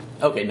canopy.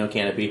 Okay, no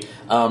canopy.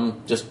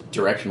 Just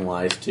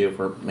direction-wise, too,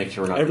 for make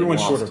sure we're not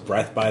Everyone's getting short lost. of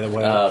breath, by the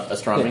way.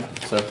 Astronomy,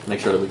 so make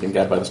sure that we can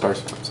guide by the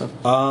stars. So.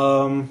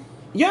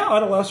 Yeah,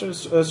 I'd allow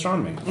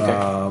astronomy.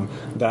 Okay.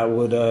 That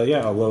would,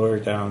 I'll lower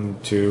it down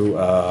to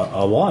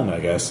a 1, I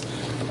guess.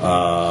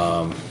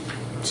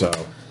 So.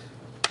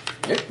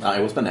 Yeah, I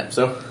will spend that.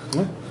 So.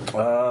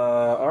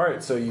 All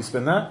right, so you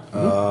spin that.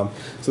 So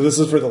this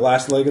is for the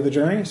last leg of the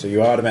journey, so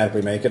you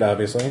automatically make it,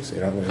 obviously, so you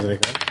don't lose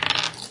anything.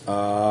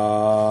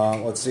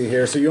 Let's see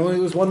here. So you only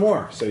lose 1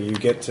 more, so you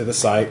get to the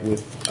site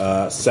with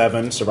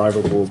 7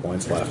 survival pool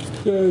points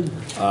left. And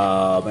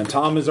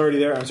Tom is already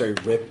there. I'm sorry,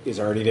 Rip is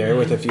already there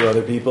with a few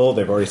other people.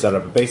 They've already set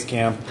up a base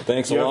camp.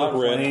 Thanks a You have lot,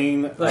 Rip.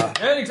 plane.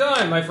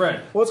 Anytime, my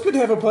friend. Well, it's good to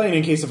have a plane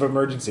in case of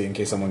emergency, in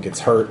case someone gets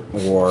hurt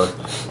or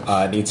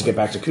needs to get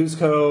back to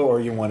Cuzco, or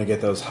you want to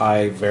get those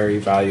high, very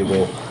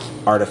valuable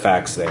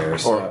artifacts there.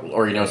 So,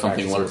 Or something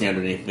practices. lurking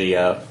underneath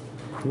the.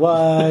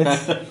 What?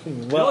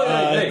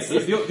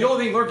 The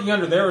only thing lurking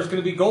under there is going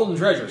to be golden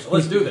treasure, so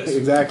let's do this.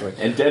 Exactly.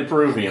 And dead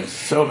Peruvians.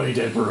 So many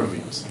dead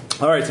Peruvians.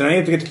 All right, so now you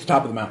have to get to the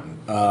top of the mountain.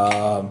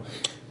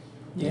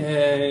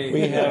 Yay.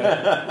 We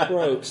have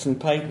ropes and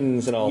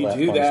pythons and all You that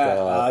do fun that.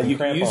 stuff. and You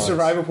can use crampons.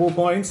 survival pool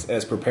points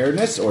as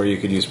preparedness, or you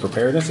could use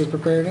preparedness as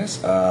preparedness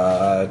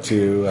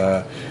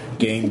to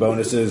gain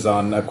bonuses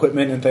on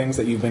equipment and things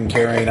that you've been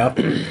carrying up.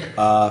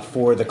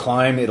 For the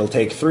climb, it'll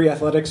take 3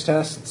 athletics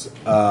tests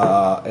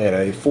at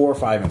a 4,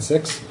 5, and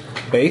 6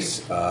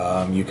 base.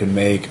 You can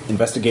make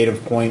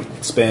investigative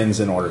point spins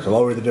in order to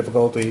lower the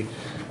difficulty.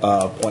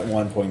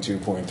 0.1, 0.2,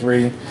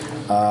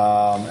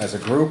 0.3 as a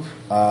group.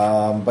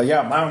 But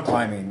yeah, mountain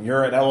climbing,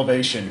 you're at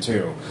elevation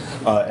too.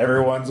 A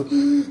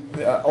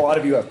lot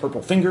of you have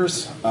purple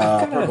fingers,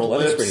 got an purple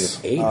athletics lips.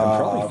 rating of 8. I'm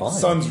probably fine. The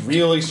sun's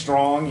really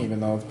strong,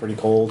 even though it's pretty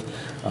cold.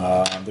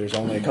 There's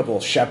only a couple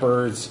of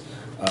shepherds,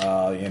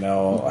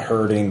 a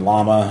herding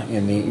llama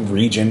in the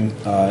region,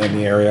 in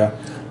the area.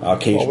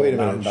 Occasional Oh, wait a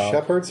mountain minute. dog.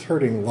 Shepherds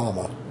herding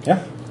llama.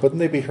 Yeah. Wouldn't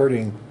they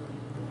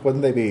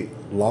be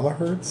llama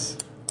herds?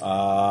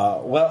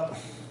 Well,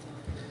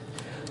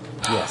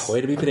 yes.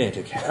 Way to be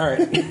pedantic. All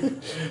right.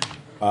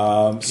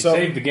 You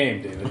saved the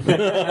game, David.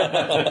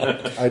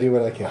 I do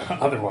what I can.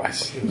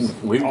 Otherwise, it was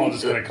We- all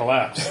just going to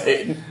collapse.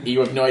 You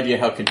have no idea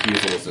how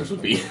confused the listeners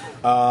would be.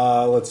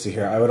 Let's see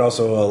here. I would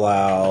also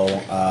allow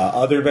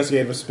other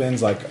investigative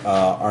spins like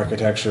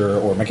architecture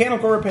or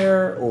mechanical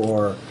repair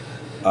or.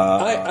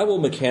 I will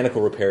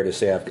mechanical repair to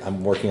say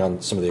I'm working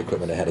on some of the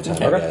equipment ahead of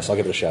time. I guess I'll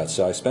give it a shot.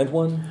 So I spend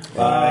one.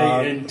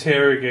 I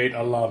interrogate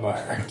a llama.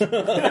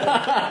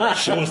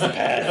 Show us the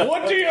pad.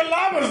 What do your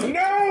llamas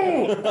know?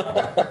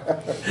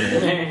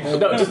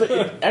 No,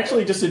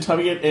 just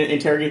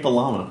interrogate the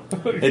llama.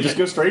 And just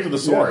go straight to the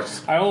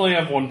source. I only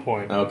have 1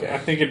 point. Okay. I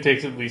think it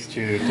takes at least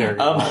 2 to interrogate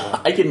a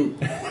llama. I can.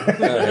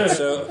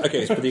 So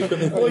for the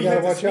equipment. You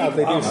gotta watch out.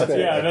 They do spin.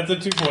 Yeah, that's a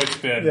 2-point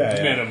spin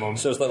minimum.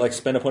 So it's like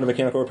spend a point of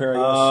mechanical repair.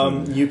 I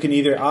guess. You can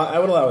either. I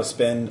would allow a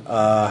spend.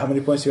 How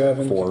many points do you have?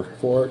 In 4.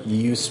 4.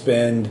 You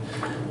spend.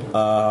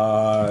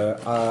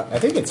 I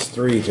think it's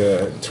 3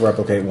 to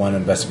replicate 1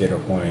 investigator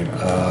point.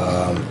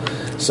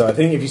 So I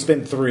think if you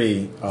spend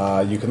 3,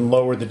 you can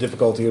lower the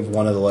difficulty of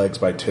one of the legs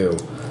by 2.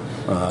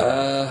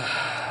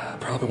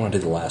 Probably want to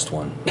do the last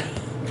one.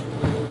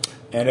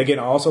 And again,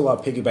 I also allow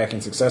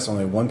piggybacking success.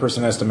 Only one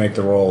person has to make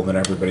the roll, and then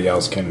everybody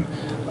else can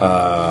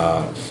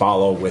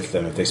follow with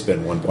them if they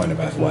spend 1 point of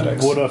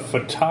athletics. Would a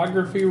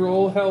photography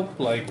roll help?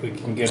 Like, we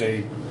can get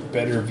a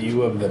better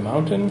view of the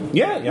mountain?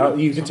 Yeah,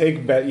 you can take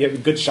you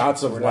have good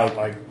shots of We're not,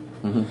 like,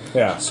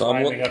 yeah. So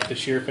I'm climbing up the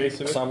sheer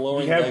face of it? So I'm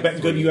lowering. You have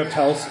like good. 3.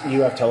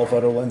 You have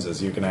telephoto lenses.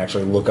 You can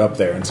actually look up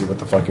there and see what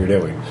the fuck you're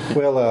doing.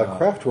 Will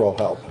craft roll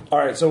help? All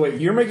right. So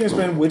wait, you're making a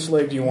spin. Which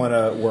leg do you want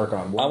to work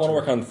on? I want to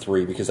work on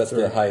 3 because that's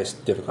the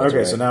highest difficulty.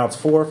 Okay, so now it's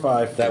 4,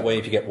 5. that way,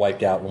 if you get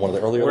wiped out in one of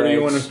the earlier Where do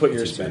you legs, want to put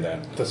your it's easier. spin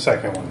at? The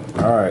second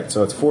one. All right.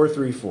 So it's 4,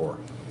 3, 4.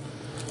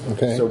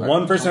 Okay. So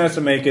one person has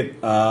to make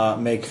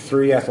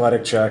 3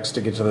 athletic checks to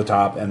get to the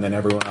top, and then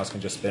everyone else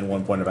can just spend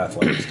 1 point of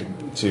athletics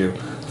to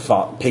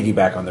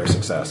piggyback on their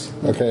success.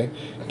 Okay.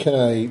 Can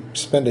I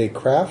spend a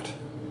craft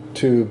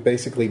to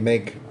basically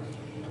make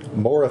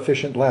more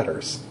efficient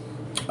ladders?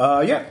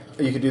 Yeah,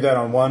 you could do that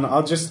on 1.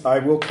 I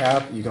will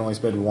cap. You can only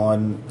spend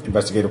 1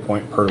 investigative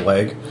point per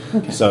leg.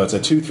 So it's a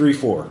 2, 3,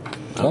 4.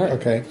 All right.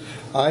 Okay.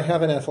 I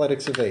have an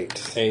athletics of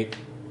 8. 8.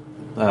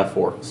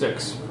 4.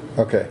 6.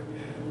 Okay.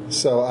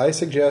 So I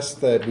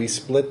suggest that we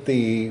split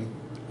the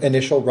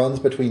initial runs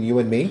between you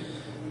and me.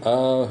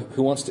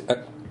 Who wants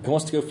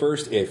to go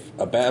first? If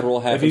a bad roll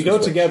happens, If you go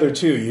we switch. together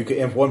too, you can,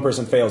 if one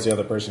person fails, the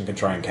other person can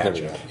try and catch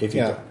There we it. go. If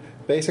you Yeah.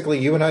 Basically,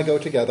 you and I go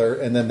together,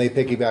 and then they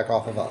piggyback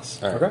off of us.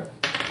 Okay.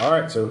 All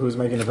right. So who's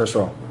making the first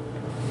roll?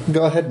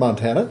 Go ahead,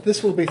 Montana.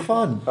 This will be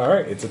fun. All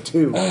right. It's a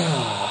 2.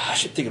 I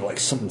should think of like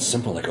something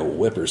simple like a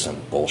whip or some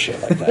bullshit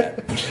like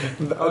that.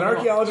 An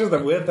archaeologist with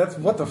a whip? That's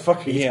what the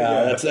fuck are you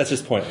yeah, doing? that's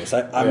just pointless.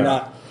 I'm Yeah.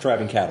 not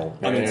driving cattle.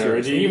 I mean,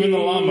 seriously. Even the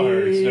llama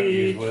herds don't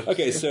use whips.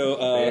 Okay, so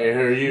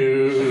There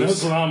you.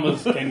 Those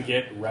llamas can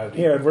get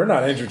rowdy. Yeah, we're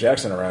not Andrew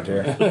Jackson around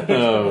here.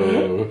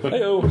 hey-o.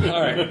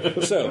 All right. It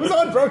was So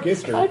on Broke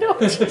History.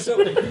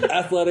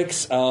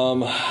 athletics.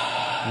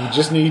 You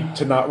just need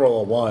to not roll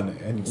a 1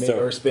 and make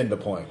or spend a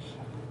point.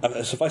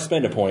 So if I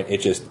spend a point,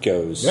 it just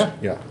goes. Yeah.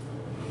 Yeah.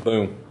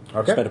 Boom.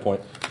 Okay. Spend a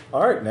point.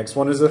 All right. Next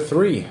one is a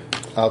 3.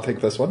 I'll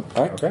take this one.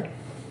 All right. Okay.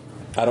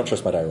 I don't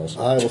trust my die rolls.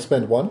 I will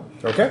spend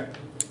 1. Okay.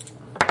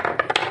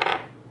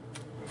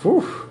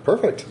 Whew.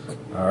 Perfect.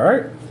 All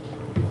right.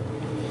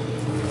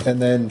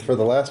 And then for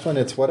the last one,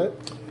 it's what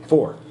it?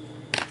 4.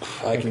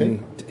 I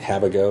can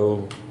have a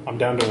go. I'm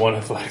down to 1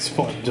 athletics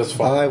point. Just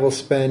fine. I will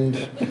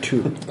spend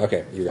 2.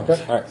 Okay, you're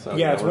going. All right.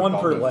 Yeah, it's 1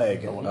 per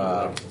leg.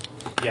 Yeah,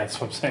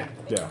 that's what I'm saying.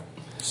 Yeah.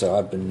 So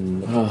I've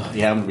been.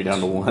 Yeah, I'm gonna be down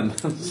to 1.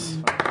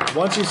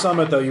 Once you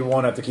summit, though, you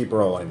won't have to keep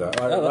rolling, though.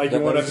 Like you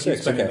that won't have was to keep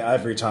 6, spending okay.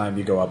 every time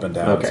you go up and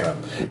down. Okay. So.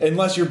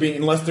 Unless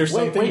there's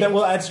something wait. that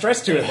will add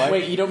stress to it. Like,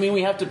 Wait, you don't mean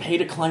we have to pay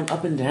to climb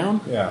up and down?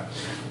 Yeah.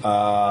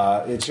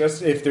 It's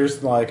just if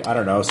there's like, I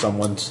don't know,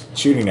 someone's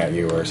shooting at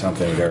you or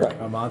something, or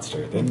a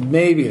monster, then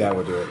maybe that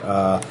would do it.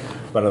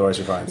 But otherwise,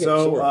 you're fine.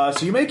 So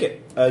you make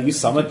it. You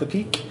summit the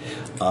peak,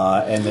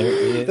 and there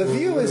is The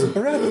view is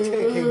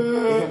breathtaking.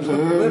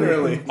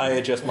 literally I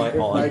adjust my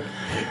on. like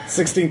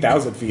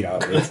 16,000 feet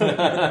up.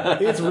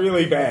 It's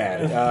really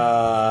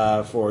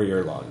bad for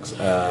your lungs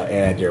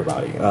and your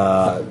body.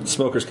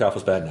 Smoker's cough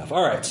was bad enough.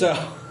 All right, so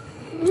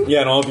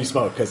Yeah, and all of you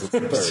smoke because it's the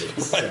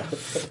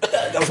 30s.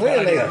 that was a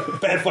bad idea.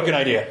 Bad fucking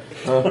idea.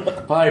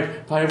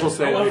 Pipe will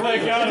say. Oh my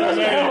god,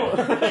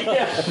 man.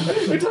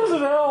 It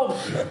doesn't help.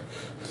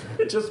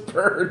 It just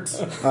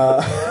burns.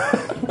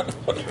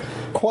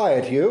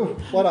 Quiet, you.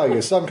 What are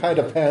you, some kind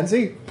of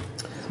pansy?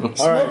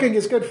 Smoking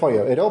is good for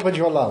you. It opens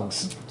your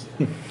lungs.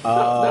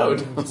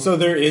 So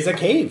there is a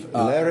cave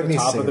at Laramie the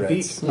top of the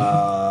peak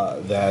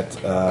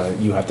that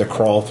you have to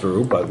crawl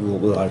through. But we'll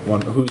like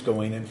one. Who's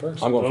going in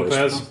first? I'm going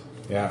Lopez. first.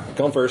 Yeah.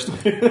 Going first.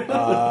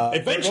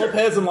 Adventure.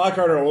 Lopez and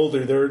Lockhart are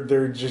older.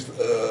 They're just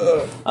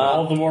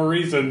All the more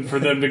reason for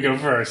them to go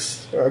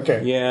first.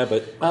 okay. Yeah,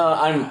 but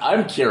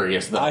I'm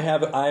curious though. I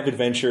have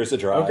adventures to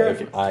drive.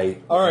 Okay.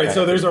 All right,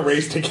 so there's a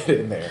race to get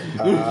in there.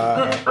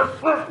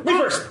 me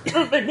first.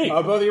 me.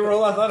 Both of you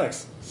roll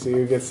athletics. See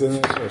who gets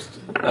in there first.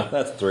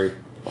 That's 3.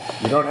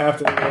 You don't have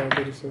to.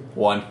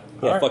 One.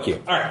 Yeah, fuck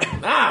you. All right.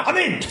 I'm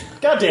in.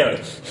 God damn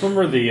it.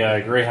 Remember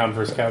the Greyhound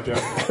versus cow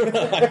joke?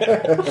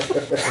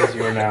 Because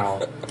you are now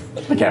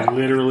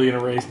literally in a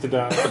race to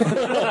die.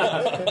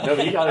 No,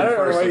 but you got I it don't know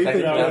first. why So you think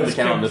technically That I'm was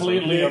the count on this one.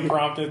 completely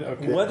unprompted.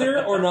 Okay.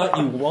 Whether or not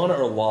you won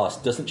or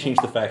lost doesn't change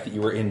the fact that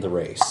you were in the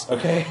race.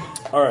 Okay.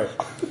 All right.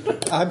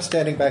 I'm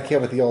standing back here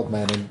with the old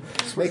men and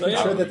making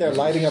sure that they're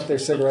lighting up their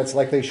cigarettes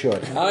like they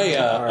should.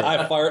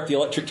 I fire up the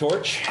electric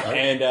torch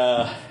and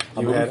I'm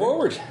moving had it?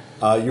 forward.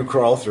 You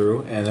crawl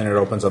through, and then it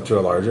opens up to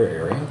a larger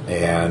area.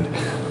 And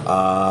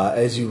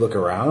as you look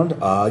around,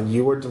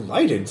 you are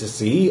delighted to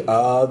see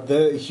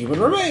the human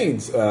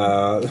remains. So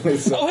Oh,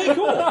 hey,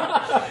 cool.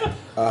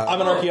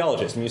 I'm an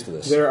archaeologist. I'm used to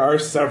this. there are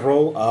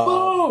several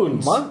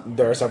Bones!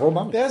 there are several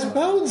mummies There's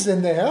bones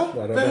in there.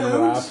 that have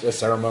been wrapped as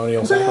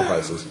ceremonial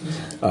sacrifices.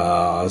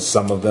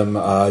 Some of them,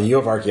 you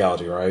have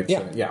archaeology, right?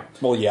 Yeah. So, yeah.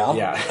 Well, yeah.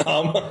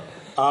 Yeah.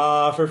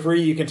 For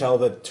free, you can tell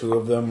that 2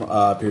 of them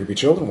appear to be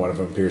children. One of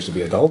them appears to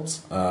be an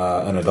adult.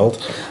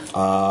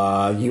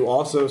 You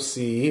also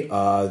see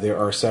there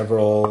are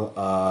several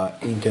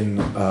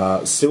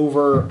Incan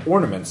silver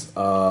ornaments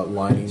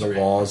lining the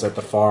walls at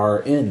the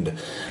far end.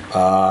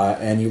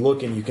 And you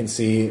look and you can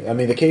see, I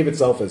mean, the cave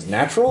itself is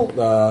natural.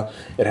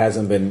 It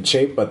hasn't been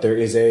shaped, but there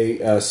is a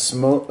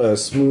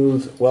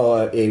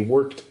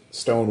worked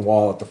stone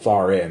wall at the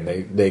far end.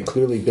 They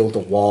clearly built a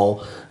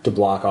wall to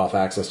block off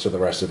access to the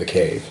rest of the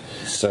cave.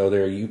 So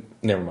there you.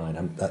 Never mind.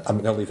 I'm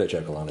going to leave that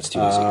joke alone. It's too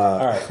easy.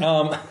 All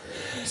right.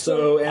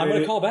 So I'm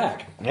going to call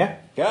back. Yeah.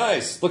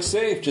 Guys, look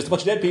safe. Just a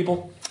bunch of dead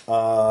people.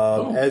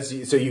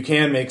 So you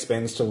can make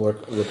spins to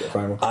look at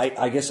find one.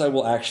 I guess I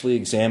will actually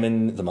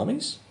examine the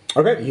mummies.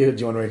 Okay, do you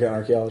want to make an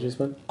archaeology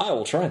spin? I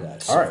will try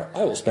that. So All right.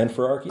 I will spend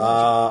for archaeology.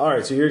 All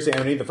right, so you're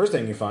examining. The first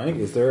thing you find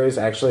is there is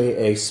actually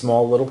a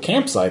small little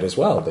campsite as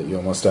well that you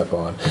almost step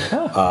on,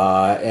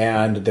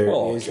 and there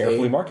is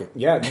carefully mark it.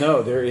 Yeah,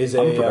 no, there is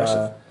I'm a.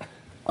 progressive.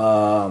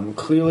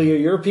 Clearly, a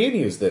European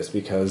used this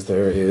because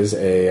there is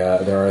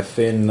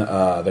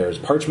there's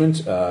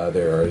parchment,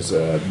 there is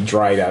a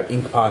dried out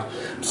ink pot.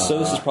 So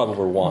this is probably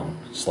where one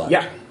slept.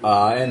 Yeah,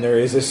 and there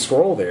is a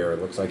scroll there.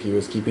 It looks like he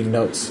was keeping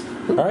notes.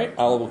 All right.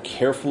 I will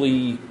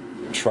carefully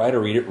try to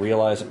read it.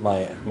 Realize that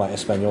my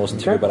Espanol isn't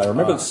too good, but I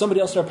remember that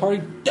somebody else in our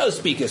party does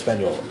speak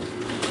Espanol.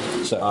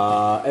 So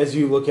As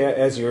you're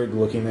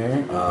looking there,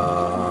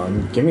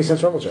 give me a sense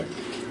trouble check.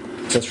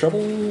 sense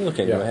trouble.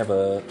 Okay. Yeah. Do I have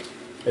a?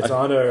 It's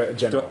on a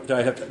general. Do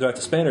I have to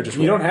spend or just?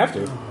 You roll? don't have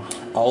to.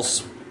 I'll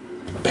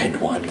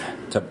spend one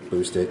to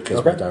boost it because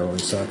Okay. my die rolling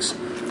sucks.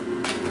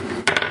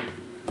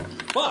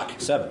 Fuck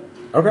 7.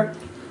 Okay.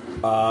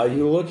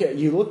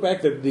 You look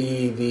back at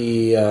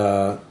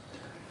the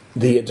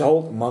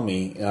adult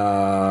mummy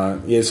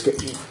is.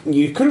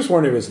 You could have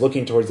sworn it was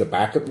looking towards the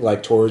back,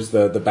 like towards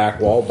the back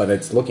wall, but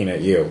it's looking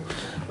at you.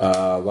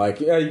 But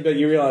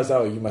you realize,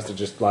 you must have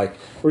just or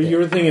you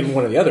were thinking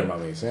one of the other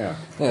mummies. Yeah.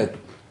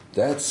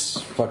 That's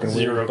fucking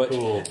Zero weird. But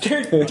cool.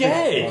 they're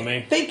dead.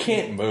 Mummy. They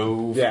can't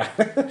move. Yeah.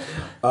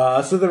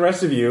 So the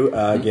rest of you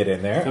get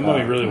in there.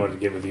 Somebody really wanted to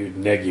get with you,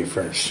 neg you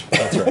first.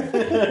 That's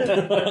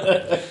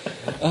right.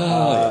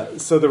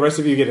 So the rest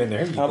of you get in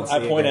there. You can I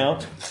see point it.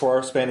 out for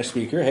our Spanish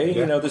speaker, hey,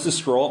 Yeah. this is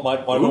scroll. It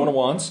might one of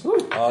wands.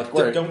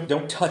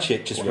 Don't touch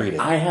it. Just read it.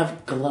 I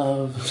have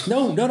gloves.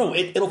 No.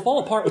 It'll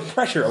fall apart with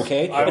pressure.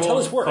 Okay, I that's how will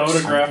this works.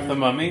 photograph the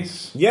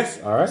mummies.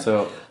 Yes. All right.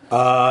 So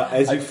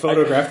As you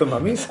photograph the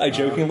mummies, I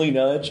jokingly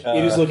nudge.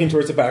 it is looking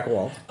towards the back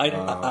wall. I'm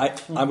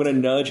going to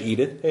nudge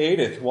Edith. Hey,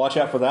 Edith, watch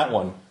out for that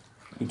one.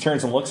 He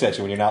turns and looks at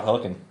you when you're not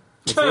looking.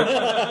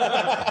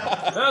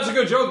 That's a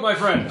good joke, my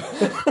friend.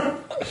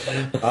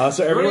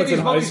 So everyone's in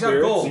high mummies have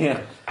spirits. gold?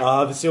 yeah.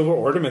 The silver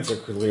ornaments are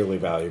clearly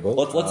valuable.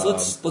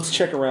 Let's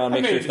check around,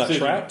 make sure it's not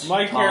trapped.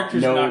 My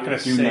character's no, not going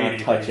to do say not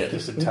anything touch it.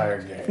 this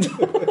entire game.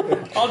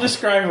 I'll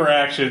describe her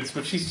actions,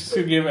 but she's just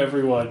going to give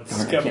everyone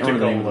skeptical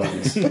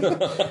looks.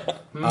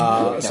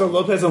 So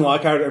Lopez and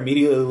Lockhart are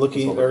immediately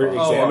looking or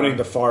examining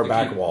the far the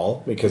back key.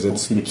 wall because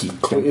it's see the key.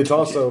 it's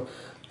also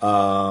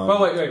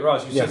Oh, wait,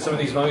 Ross, you Yeah. said some of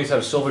these mummies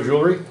have silver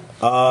jewelry?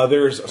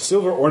 there's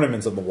silver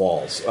ornaments on the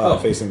walls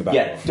facing the back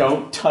Yeah,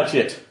 don't touch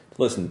it.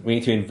 Listen, we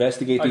need to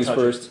investigate I these touch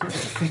first.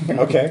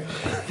 wall. Okay.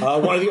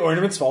 One of the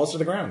ornaments falls to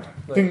the ground.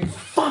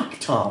 Fuck,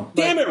 Tom.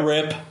 Damn it,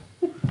 Rip!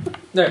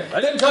 There, I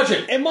didn't touch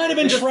it. It might have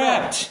been just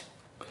trapped.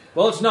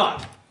 Well, it's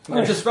not.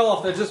 It just fell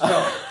off. It just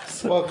fell.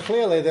 Well,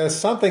 clearly there's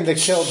something that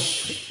killed.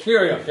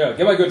 Here we go. Yeah,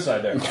 get my good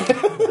side there.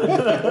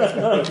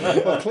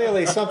 Well,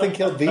 clearly something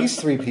killed these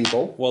 3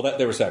 people. Well,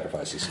 there were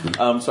sacrifices.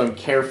 So I'm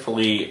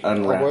carefully were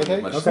unwrapping they?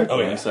 as much as Okay. I can. Oh,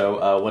 yeah.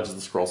 So what does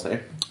the scroll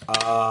say?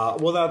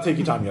 Well, that'll take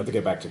you time. You have to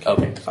get back to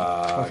Okay.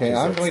 Okay,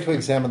 I'm going to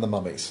examine the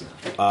mummies.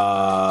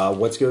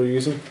 What skill are you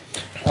using?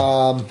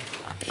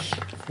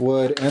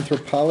 Would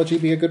anthropology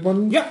be a good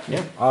one? Yeah. You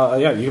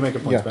can make a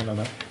point Yeah. spend on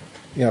that.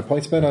 Yeah,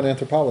 point spent on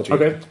anthropology.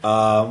 Okay.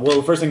 Well,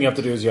 the first thing you have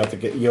to do is you have to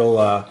get you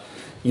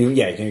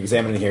can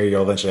examine it here.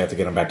 You'll eventually have to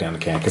get them back down to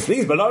camp because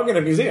these belong in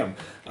a museum.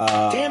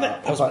 Damn it!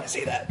 I was going to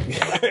say that.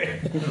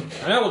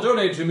 And I will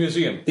donate to a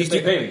museum. These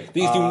These they pay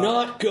me. do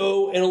not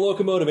go in a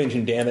locomotive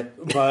engine. Damn it!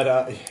 But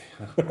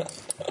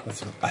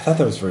I thought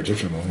that was for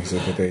Egyptian mummies.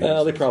 But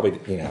They probably,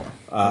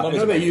 I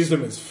know they used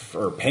them as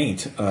for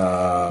paint.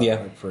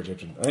 Yeah. For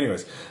Egyptian.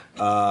 Anyways,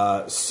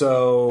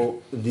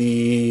 so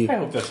the I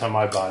hope that's how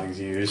my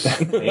body's used.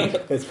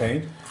 it's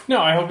paint.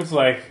 No, I hope it's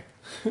like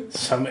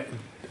some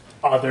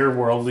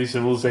otherworldly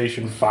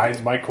civilization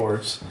finds my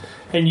corpse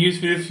and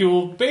uses it to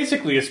fuel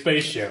basically a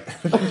spaceship,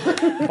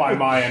 by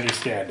my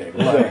understanding.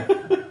 Like,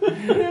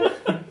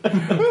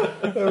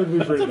 That would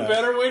be pretty a nice.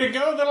 better way to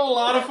go than a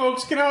lot of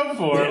folks can hope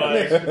for.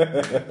 Like,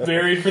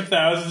 buried for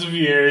thousands of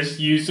years,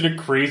 used in a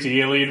crazy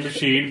alien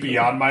machine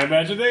beyond my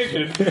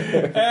imagination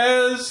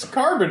as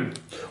carbon.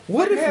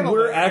 What if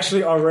we're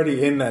actually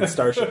already in that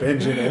Starship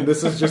engine and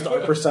this is just our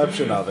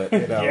perception of it?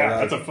 You know, Yeah,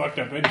 like- that's a fucked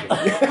up engine.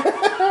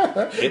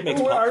 It makes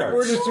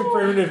we're just too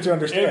primitive to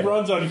understand. It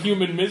runs on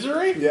human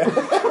misery? Yeah,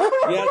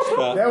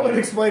 that would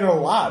explain a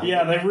lot.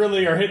 Yeah, they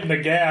really are hitting the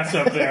gas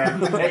up there.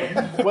 Hey,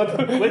 what's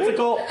it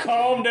called?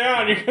 Calm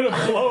down, you're going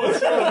to blow a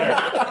cylinder.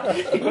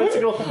 What's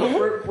it called?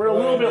 We're a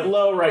little bit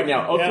low right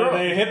now. Oh, Yeah,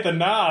 they hit the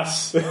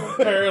NOS,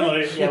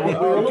 apparently. yeah, we're a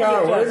Oh little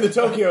God, bit we're in the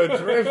Tokyo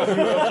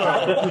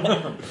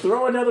Drift.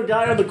 Throw another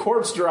guy on the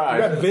corpse We drive.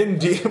 got Vin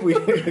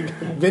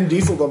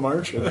Diesel the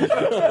Martian.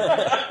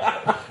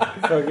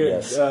 Fucking,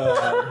 Yes.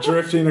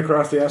 drifting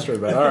across the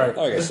asteroid belt. All right.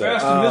 Okay, so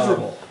Fast and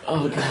miserable.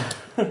 Oh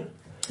god.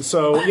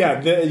 So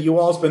yeah, you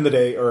all spend the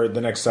day or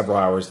the next several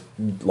hours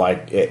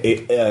like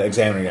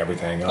examining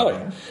everything.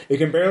 yeah. It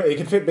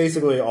can fit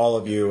basically all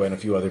of you and a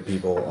few other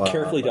people.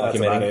 carefully That's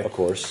about documenting, it. of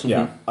course.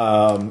 Yeah,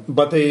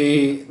 but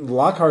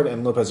Lockhart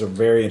and Lopez are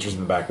very interested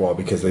in the back wall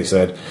because they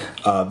said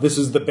this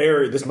is the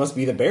barrier. This must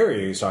be the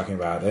barrier he's talking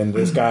about. And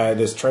this guy,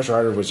 this treasure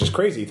hunter, was just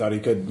crazy. He thought he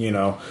could,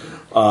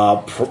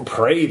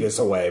 pray this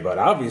away. But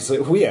obviously,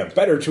 we have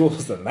better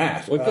tools than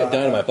that. We've got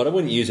dynamite, but I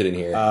wouldn't use it in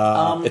here.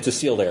 It's a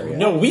sealed area.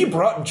 No, we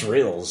brought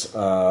drills.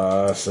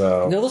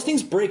 So No, those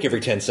things break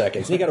every 10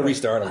 seconds. You got to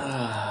restart them.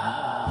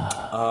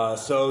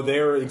 so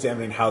they're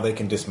examining how they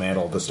can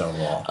dismantle the stone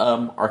wall.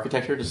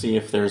 Architecture to see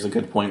if there's a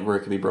good point where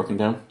it could be broken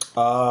down.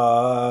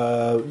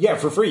 Yeah,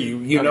 for free.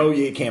 You know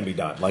it can be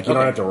done. Like you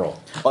don't have to roll.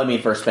 Well, I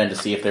mean, first spend to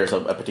see if there's a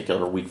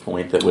particular weak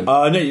point that would.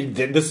 No,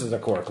 this is a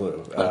core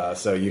clue,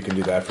 so you can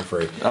do that for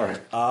free. All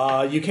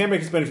right. You can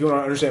make a spend if you want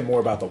to understand more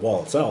about the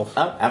wall itself.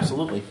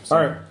 Absolutely. So,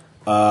 All right.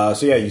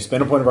 So yeah, you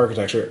spend a point of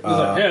architecture.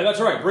 Yeah, that's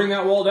right. Bring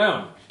that wall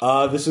down.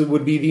 This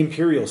would be the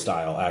imperial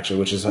style, actually,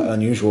 which is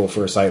unusual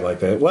for a site like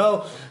that.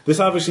 Well,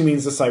 this obviously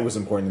means the site was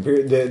important.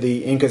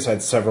 The Incas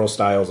had several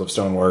styles of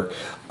stonework,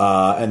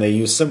 and they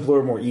used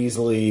simpler, more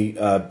easily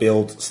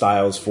built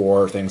styles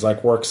for things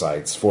like work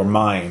sites, for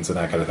mines, and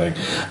that kind of thing.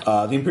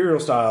 The imperial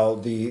style,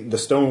 the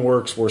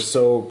stoneworks were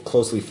so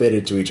closely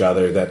fitted to each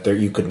other that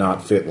you could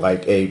not fit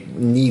like a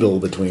needle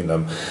between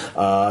them.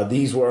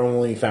 These were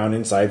only found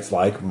in sites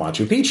like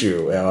Machu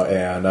Picchu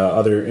and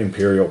other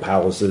imperial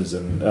palaces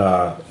and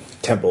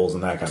temples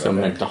and that kind so of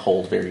thing. meant to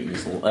hold very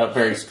easily,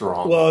 very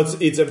strong. Well,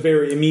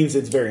 it means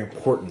it's very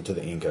important to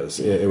the Incas.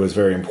 It was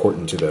very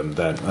important to them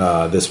that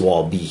this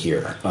wall be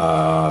here,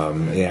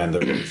 and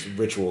there was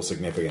ritual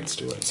significance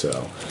to it.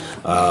 So,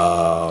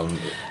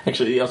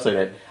 Actually, I'll say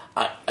that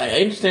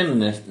I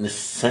understand the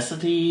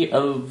necessity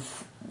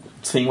of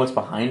seeing what's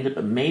behind it,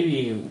 but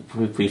maybe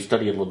if we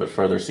study it a little bit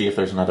further, see if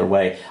there's another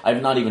way.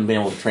 I've not even been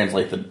able to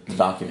translate the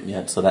document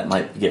yet, so that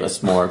might give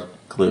us more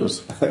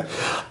clues.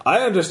 I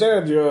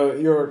understand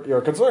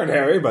your concern,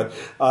 Harry, but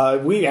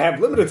we have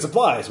limited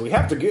supplies. We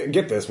have to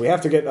get this. We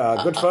have to get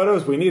good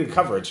photos. We need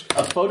coverage.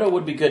 A photo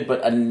would be good,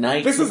 but a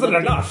night... This isn't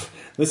enough.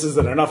 This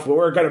isn't enough.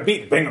 We're going to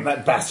beat Bingham,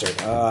 that bastard.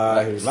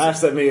 He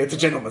laughs at me at the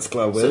gentleman's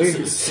club, will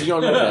he? So you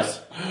don't know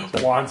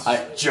this. Wants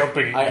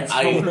jumping against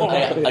the wall.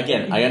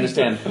 Again, I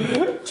understand.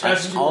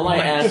 All I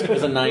ask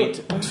is a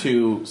night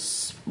to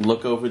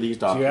look over these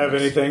Do you documents. have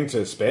anything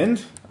to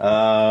spend?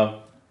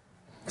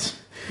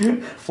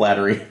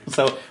 Flattery.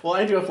 So, well,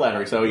 I do have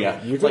flattery, so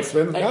yeah. You can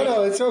spend-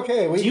 No, it's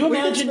okay. Do you we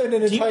can imagine? spend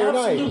an Do you entire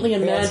night. absolutely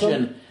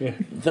imagine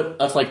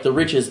the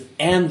riches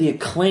and the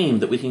acclaim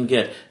that we can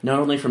get not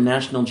only from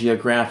National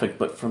Geographic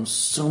but from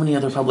so many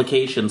other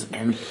publications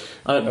and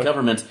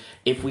governments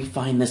if we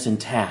find this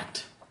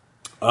intact?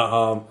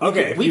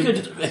 Okay. We could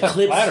eclipse.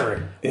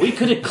 Flattery. We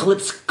could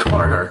eclipse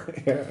Carter.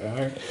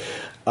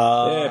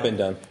 Yeah, been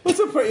done.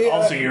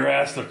 Also, your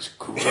ass looks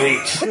great.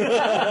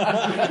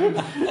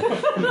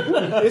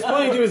 It's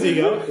playing to his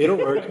ego. It'll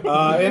work,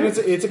 and it's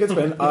a good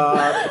spin.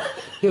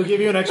 He'll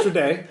give you an extra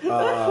day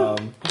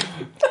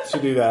to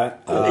do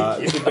that.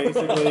 To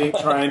basically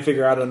try and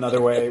figure out another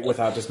way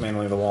without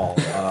dismantling the wall.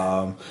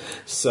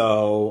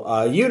 So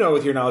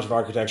with your knowledge of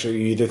architecture,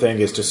 you either think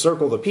is to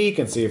circle the peak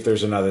and see if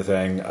there's another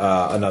thing,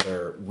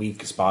 another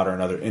weak spot or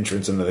another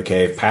entrance into the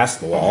cave past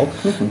the wall,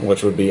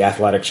 which would be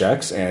athletic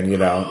checks, and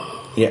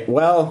Yeah,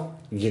 well,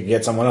 you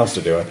get someone else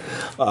to do it.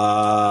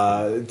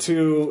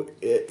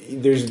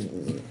 There's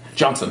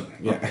Johnson.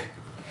 yeah,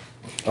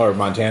 or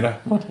Montana.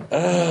 We're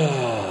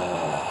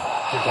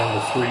down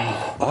to 3.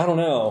 I don't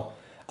know.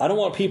 I don't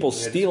want people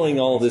stealing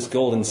all this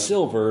gold and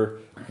silver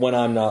when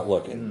I'm not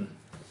looking.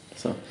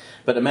 So,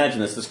 but imagine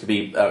this could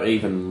be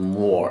even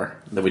more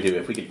than we do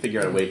if we could figure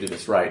out a way to do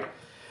this right.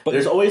 But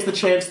there's always the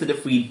chance that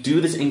if we do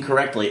this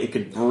incorrectly, it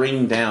could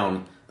bring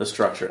down the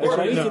structure. What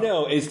I need to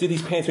know is, do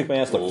these pants make my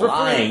ass look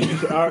Lying.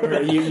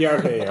 Okay, you're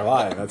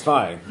lying. That's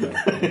fine.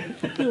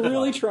 You're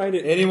really trying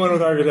to... Anyone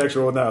with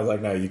architecture will know.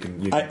 Like, no, you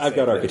can. I've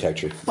got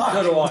architecture.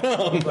 No, do I.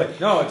 Like,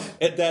 no, it's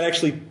That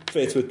actually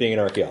fits with being an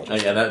archaeologist. Oh,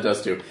 yeah, that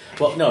does too.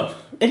 Well, no.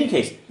 In any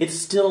case, it's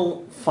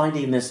still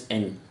finding this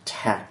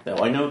intact, though.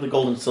 I know the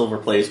gold and silver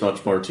plays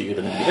much more to you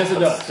than it does. Yes, it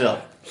does. Still.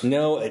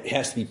 No, it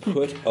has to be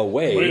put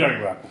away. What are you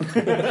talking about?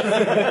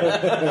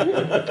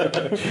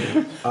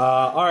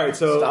 All right,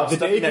 so Stop the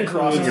day stuffing that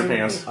cross in your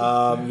concludes.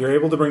 pants. You're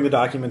able to bring the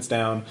documents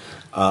down.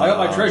 I got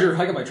my treasure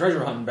hunting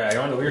bag. I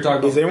don't know what you're talking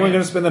about. Is anyone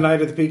going to spend the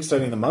night at the peak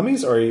studying the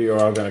mummies, or are you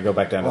all going to go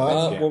back down to the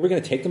base camp? Well, we're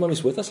going to take the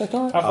mummies with us, I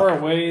thought? How far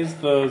away is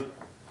this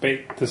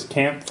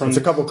camp from? It's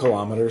a couple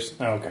kilometers.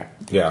 Oh, okay.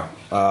 Yeah.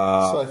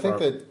 So I think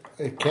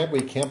that can't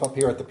we camp up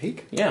here at the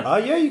peak? Yeah.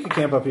 Yeah, you could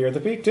camp up here at the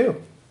peak too.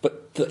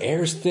 But the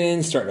air's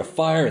thin, starting to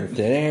fire in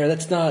thin air.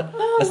 That's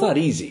not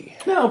easy.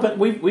 No, but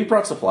we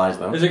brought supplies,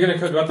 though. Is it going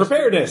to come?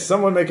 Preparedness.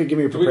 Someone give me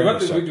a Do we have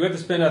preparedness.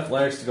 to spend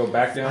athletics to go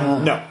back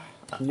down? No.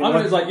 I'm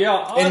just like,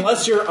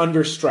 Unless you're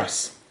under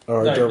stress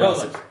or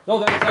duress.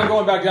 No, I'm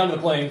going back down to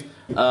the plane.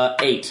 8.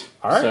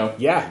 All right. So,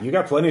 Yeah, you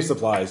got plenty of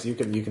supplies. You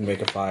can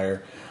make a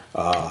fire.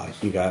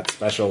 You got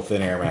special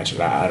thin air match.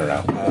 I don't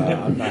know.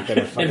 I'm not going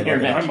to fucking. Air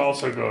match. I'm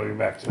also going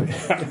back to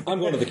the I'm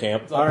going to the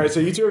camp. All right,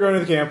 so you two are going to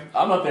the camp.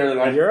 I'm up there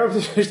tonight. You're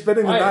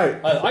spending the night.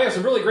 I have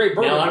some really great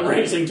bourbon. Now I'm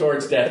racing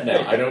towards death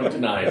now. I don't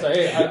deny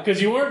it.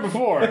 because you weren't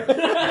before.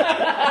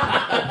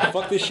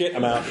 Fuck this shit,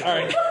 I'm out. All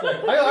right.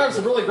 I have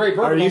some really great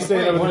bourbon. Are you on the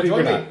staying plane. up at the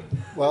Wanna peak or join not? me?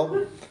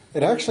 Well,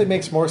 it actually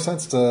makes more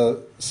sense to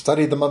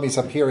study the mummies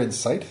up here in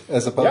sight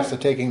as opposed to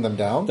taking them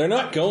down. They're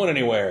not going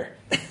anywhere.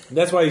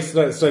 That's why you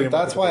studying.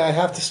 That's why I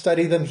have to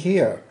study them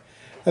here.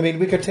 I mean,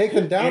 we could take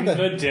them down In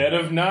the dead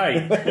of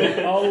night,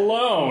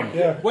 alone.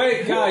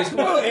 Wait, guys.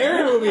 No,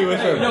 Aaron will be with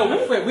him. No,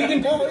 wait. We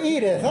can No,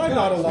 Edith, I'm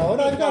not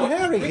alone. I've got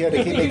Harry here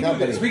to keep me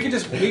company. We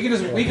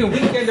can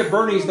weekend at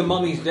Bernie's the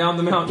mummies down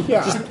the mountain.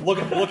 Yeah. Look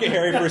at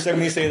Harry for a second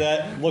when you say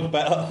that. Look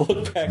back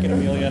at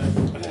Amelia.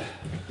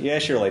 Yeah,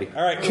 sure, lady.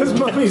 All right. Because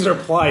mummies are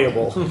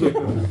pliable.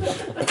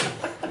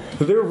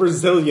 They're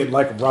resilient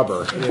like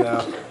rubber. You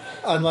know.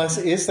 Unless,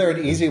 is there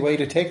an easy way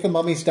to take the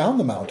mummies down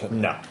the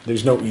mountain? No,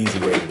 there's no easy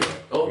way to do it.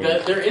 Oh,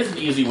 there is an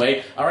easy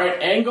way. All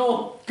right,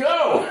 angle,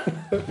 go!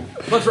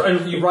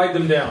 And you ride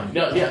them down.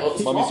 No, yeah,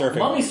 Mummy surfing.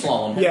 Mummy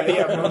slalom.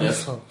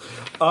 Yeah.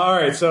 All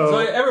right, So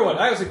everyone,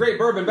 I have some great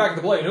bourbon back at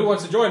the plane. Who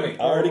wants to join me?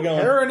 Already going.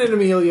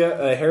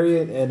 Harry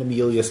and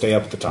Amelia stay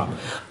up at the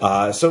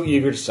top. So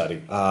eager to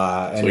study,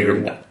 and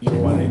eager. you're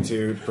wanting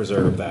to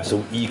preserve that.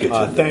 So eager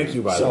to thank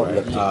you, by the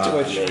way.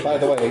 Which, by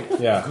the way,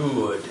 Yeah.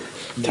 Good.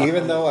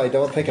 even though I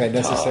don't think I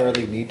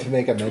necessarily need to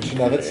make a mention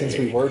of it, since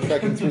we were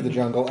trekking through the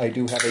jungle, I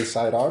do have a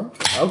sidearm.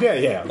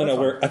 Okay. Yeah. Oh,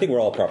 no, I think we're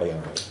all probably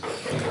armed.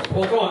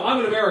 Well, go on. I'm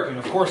an American.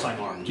 Of course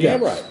I'm armed. Yeah.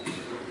 right.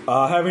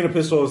 Having a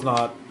pistol is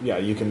not. Yeah,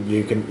 you can.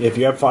 If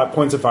you have 5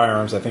 points of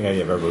firearms, I think I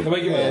have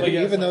everybody. And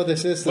even though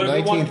this is the But if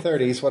we want-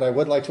 1930s, what I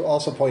would like to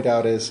also point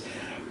out is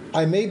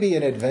I may be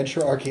an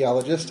adventure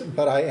archaeologist,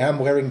 but I am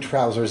wearing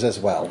trousers as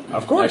well.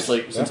 Of course.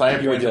 Actually, since I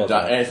have You're a points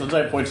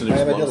of I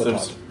am a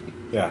explosives, dilettante.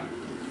 Yeah.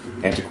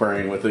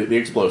 antiquarian with the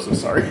explosives,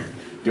 sorry.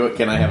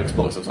 Can I have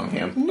explosives on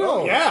hand?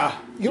 No. Yeah.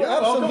 You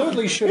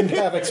absolutely shouldn't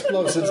have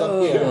explosives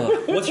up here.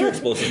 What's your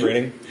explosive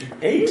rating?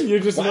 8. You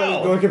just want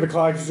to look at the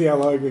clock to see how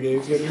long the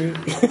game's going to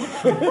be.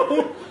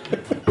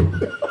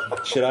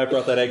 Should I have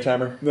brought that egg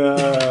timer?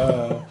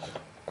 No.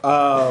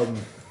 All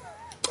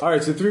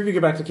right, so 3 of you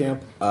get back to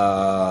camp.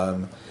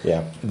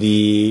 Yeah.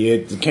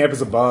 The camp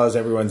is a buzz.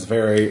 Everyone's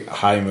very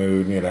high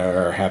mood,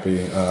 or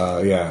happy.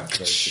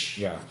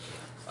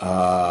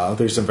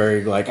 There's some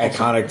very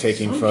iconic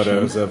taking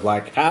photos of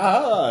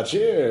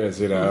cheers,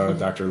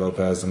 Dr.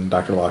 Lopez and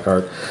Dr.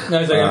 Lockhart.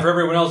 And for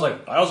everyone else,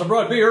 I also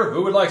brought beer.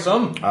 Who would like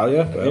some? Oh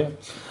yeah, well,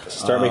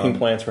 Start making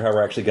plans for how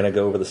we're actually going to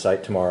go over the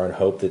site tomorrow and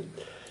hope that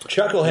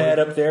Chucklehead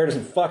up there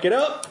doesn't fuck it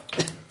up.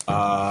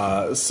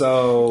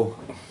 So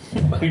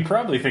You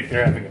probably think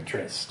they're having a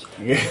tryst.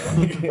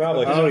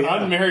 Probably. An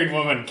unmarried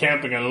woman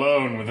camping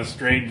alone with a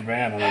strange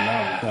man on a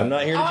mountain. I'm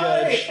not here to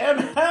judge. I am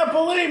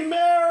happily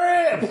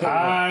married!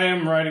 I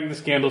am writing the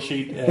scandal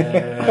sheet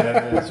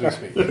as we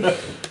speak.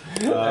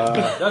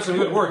 That's some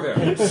good work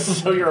there.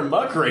 So you're a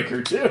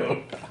muckraker,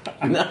 too.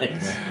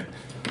 Nice.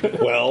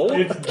 Well,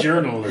 It's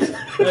journalism.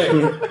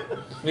 Hey,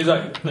 he's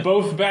like,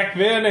 Both back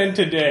then and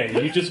today.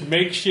 You just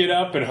make shit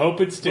up and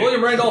hope it sticks.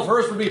 William Randolph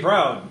Hearst would be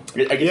proud.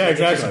 I guess Yeah, it's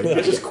just- exactly.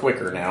 It's just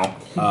quicker now.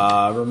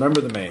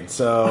 remember the main.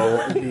 So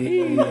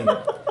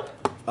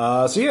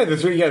So the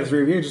three of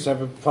you just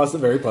have a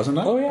very pleasant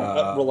night. Oh,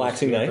 yeah.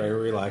 Relaxing night. Very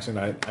relaxing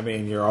night. I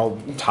mean, you're all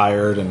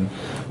tired and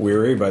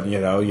weary, but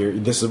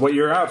this is what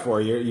you're out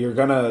for.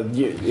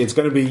 It's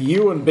gonna be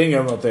you and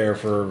Bingham up there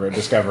for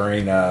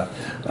discovering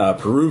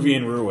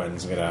Peruvian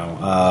ruins. And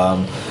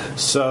I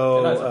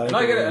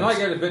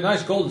get a bit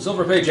nice gold and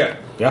silver paycheck.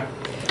 Yeah.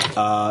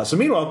 So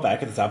meanwhile,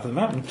 back at the top of the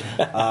mountain,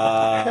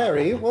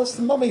 Harry, was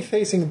the mummy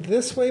facing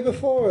this way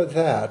before or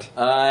that?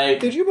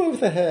 Did you move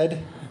the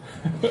head?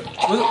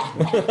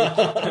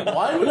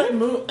 Why would I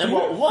move?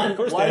 Well,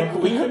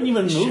 we couldn't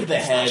even move the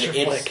head.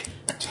 Its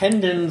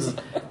tendons,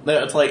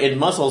 its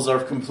muscles are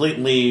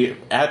completely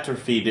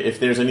atrophied if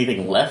there's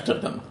anything left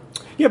of them.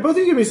 Yeah, both of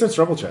you give me sense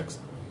trouble checks.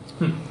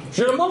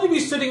 Should a mummy be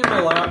sitting in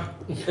my lap?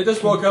 It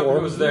just woke up and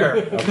it was there.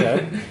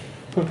 Okay.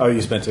 Oh,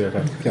 you spent 2.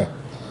 Okay. Yeah.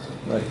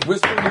 Like,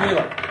 whispering to me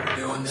like, we're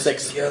doing this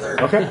 6 together.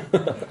 Okay.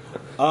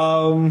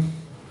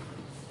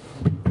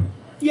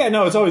 Yeah,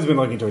 no, it's always been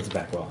looking towards the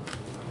back wall.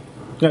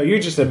 No, you're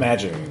just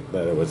imagining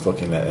that it was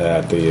looking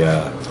at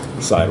the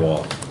side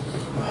wall.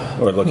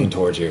 Or looking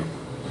towards you.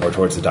 Or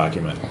towards the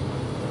document.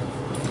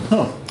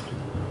 Oh.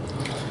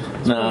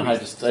 No, I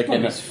just...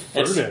 Again, It's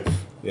furtive.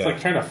 Yeah. It's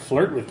like trying to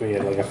flirt with me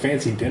at like a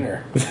fancy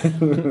dinner.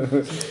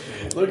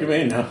 Look at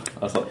me now.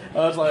 I was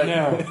like,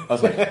 No.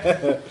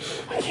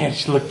 I can't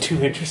just look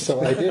too interested.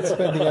 So I did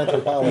spend the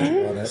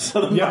anthropology on it.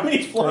 so the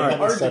mummy's For flying the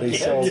hard to study.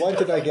 get. So what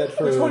did I get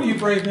for? Which one are you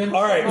brave men?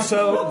 All right,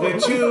 so the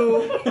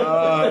two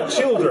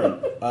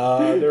children,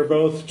 they're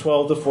both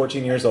 12 to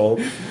 14 years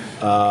old.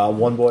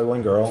 One boy,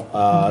 one girl.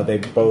 They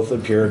both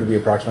appear to be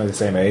approximately the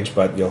same age,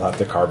 but you'll have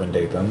to carbon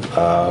date them.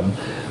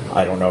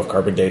 I don't know if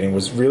carbon dating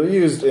was really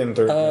used in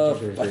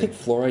 13th I think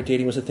fluoride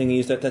dating was a thing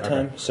used at that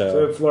time.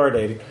 So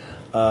fluoridating.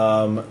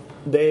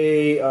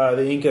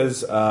 The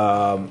Incas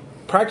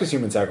practice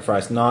human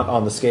sacrifice not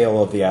on the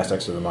scale of the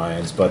Aztecs or the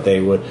Mayans, but they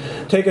would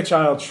take a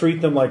child, treat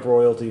them like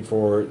royalty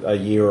for a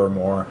year or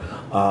more,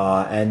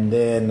 and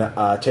then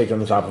take them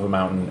to the top of a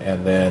mountain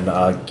and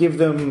then give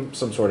them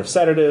some sort of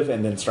sedative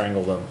and then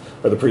strangle them,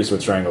 or the priest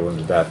would strangle them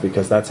to death,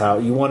 because that's how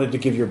you wanted to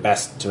give your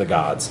best to the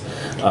gods.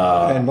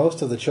 And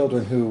most of the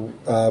children who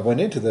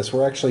went into this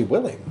were actually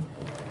willing.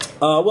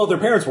 Well, their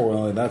parents were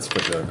willing, that's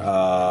for sure.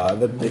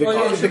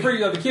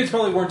 The kids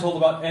probably weren't told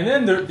about, and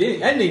then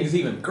the ending is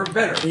even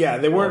better. Yeah,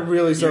 they weren't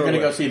really so... You're going to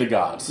go see the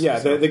gods. Yeah,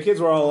 the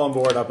kids were all on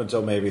board up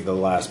until maybe the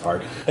last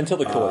part. Until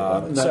the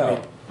Kool-Aid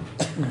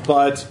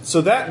moment. So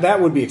that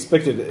would be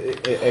expected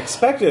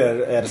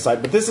at a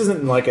site, but this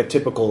isn't like a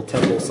typical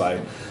temple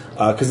site,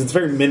 because it's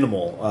very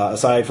minimal,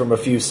 aside from a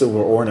few silver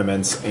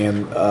ornaments, and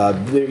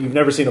you've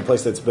never seen a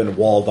place that's been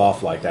walled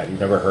off like that. You've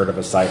never heard of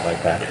a site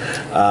like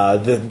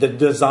that. The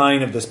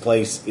design of this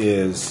place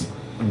is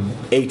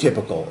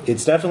atypical.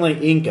 It's definitely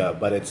Inca,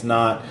 but it's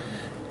not.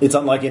 It's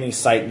unlike any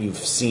site you've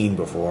seen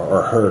before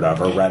or heard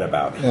of or read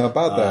about. Now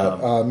about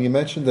that, you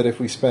mentioned that if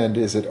we spend,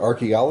 is it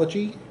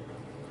archaeology?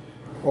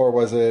 Or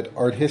was it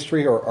art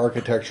history or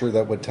architecture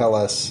that would tell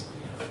us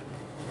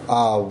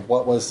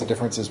what was the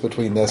differences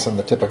between this and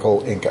the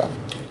typical Inca?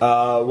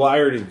 Well, I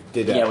already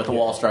did that. Yeah, with the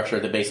wall structure,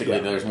 that basically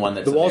there's one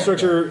that's... The wall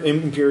structure,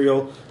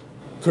 imperial,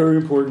 very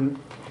important.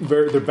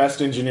 The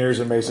best engineers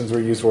and masons were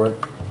used for it.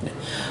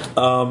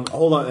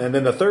 Hold on, and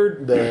then the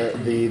third,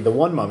 the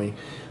one mummy,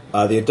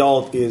 the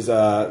adult is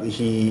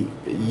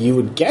you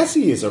would guess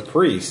he is a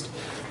priest.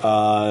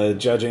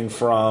 Judging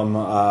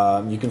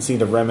from, you can see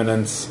the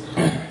remnants.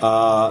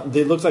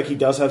 It looks like he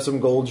does have some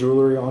gold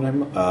jewelry on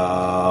him.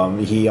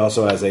 He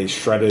also has a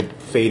shredded,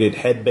 faded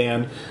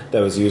headband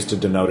that was used to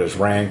denote his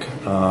rank.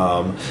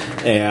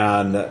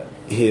 And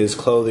his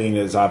clothing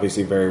is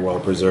obviously very well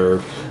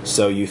preserved,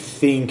 so you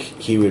think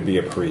he would be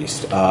a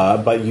priest.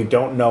 But you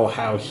don't know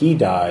how he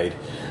died.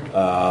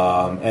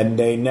 And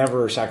they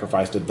never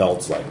sacrificed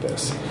adults like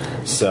this.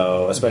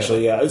 So,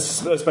 especially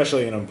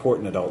an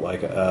important adult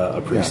like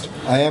a priest.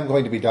 Yeah. I am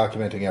going to be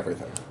documenting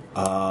everything.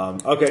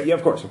 Okay, yeah,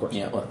 of course.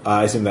 Yeah, well,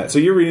 I assume that. So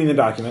you're reading the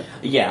document.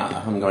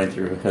 yeah, I'm going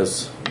through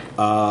because...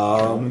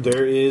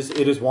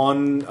 It is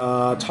one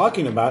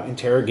talking about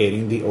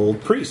interrogating the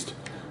old priest.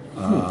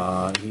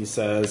 He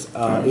says,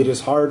 it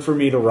is hard for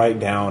me to write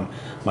down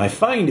my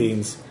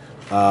findings,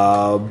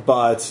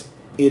 but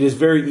it is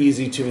very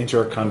easy to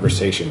enter a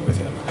conversation with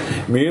him.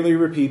 Merely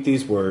repeat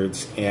these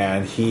words,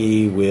 and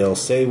he will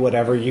say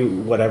whatever you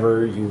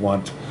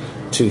want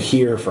to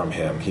hear from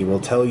him. He will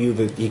tell you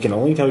that he can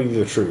only tell you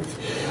the truth.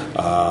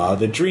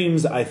 The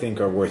dreams, I think,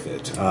 are worth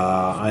it.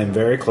 I'm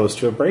very close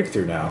to a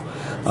breakthrough now.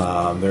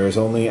 There is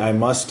only I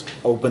must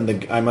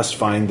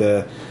find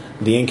the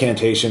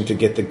incantation to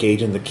get the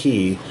gate and the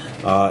key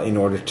in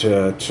order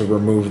to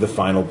remove the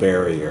final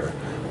barrier.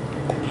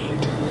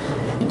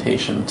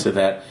 Incantation to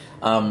that.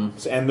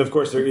 And of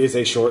course, there is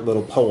a short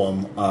little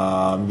poem.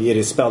 It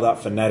is spelled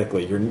out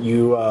phonetically.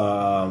 You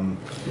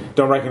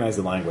don't recognize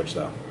the language,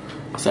 though.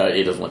 So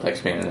it doesn't look like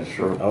Spanish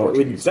or Oh,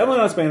 Portuguese. it's definitely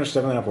not Spanish,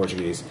 definitely not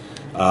Portuguese,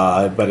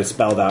 but it's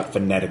spelled out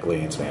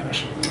phonetically in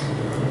Spanish.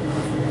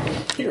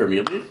 Here,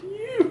 Amelia.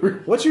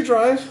 What's your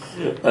drive?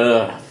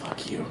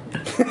 fuck you.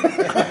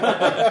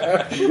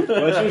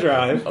 What's your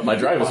drive? My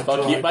drive is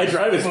fuck you. My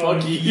drive is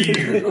fuck you.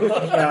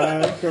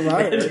 Come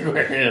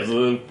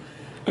on.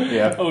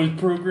 Yeah. I was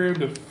programmed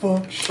to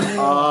fuck shit.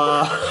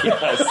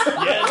 Yes.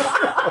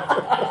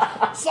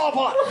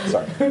 Sawpot!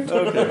 Sorry.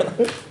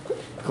 Okay.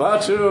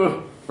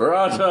 Klaatu,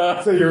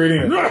 Barata. So you're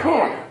reading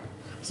it.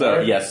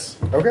 So, yes.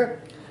 Okay.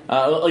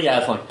 Yeah,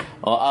 that's fine.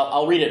 Well,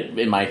 I'll read it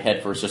in my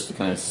head first just to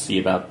kind of see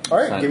about... All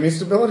right, give me a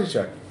stability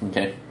check.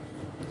 Okay.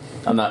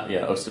 I'm not...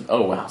 Yeah,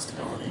 oh wow,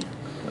 stability.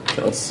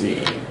 Okay, let's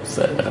see.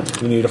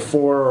 You need a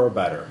 4 or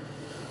better.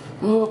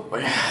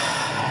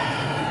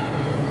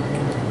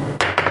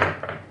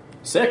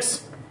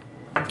 6.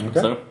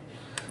 Okay.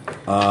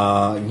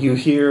 So, You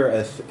hear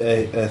a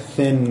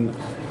thin,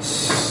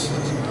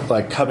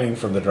 like coming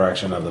from the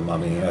direction of the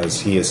mummy as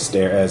he is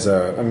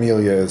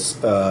Amelia is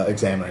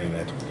examining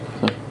it,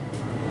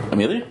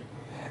 Amelia?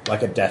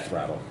 like a death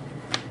rattle.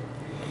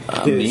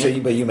 Amelia?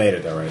 But you made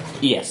it though, right?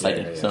 Yes, I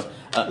did. yeah, So,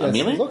 Yes,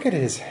 Amelia? look at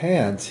his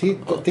hands.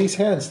 These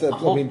hands,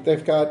 I mean,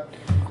 they've got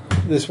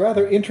this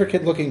rather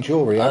intricate-looking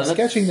jewelry. I'm that's-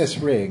 sketching this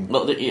ring.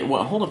 Well,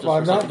 hold up just Well, for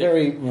I'm a not second.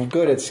 very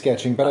good at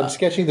sketching, but I'm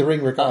sketching the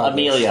ring regardless.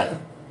 Amelia.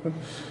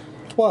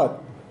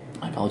 What?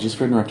 My apologies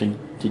for interrupting.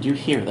 Did you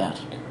hear that?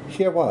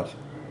 Hear what?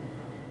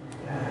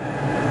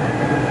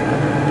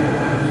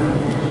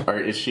 Or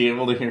is she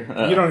able to hear?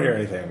 You don't hear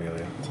anything,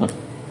 Amelia.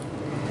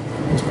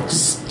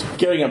 Just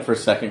going up for a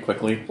second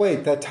quickly.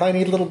 Wait, that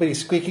tiny little bitty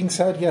squeaking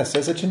sound? Yes,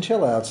 there's a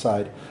chinchilla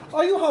outside.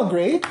 Are you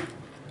hungry?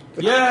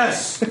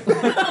 Yes!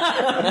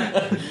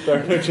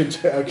 Okay.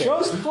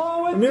 Just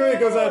blow it Amelia down.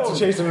 goes out to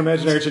chase an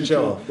imaginary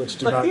chinchilla, which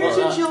do not. here's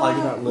a I do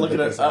not live Look at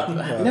at it.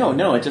 this.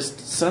 No, it just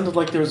sounded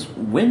like there was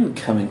wind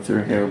coming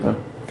through here, but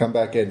Come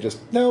back in. Just,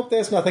 nope,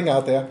 there's nothing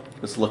out there.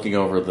 just looking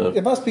over the.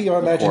 It must be your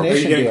Are you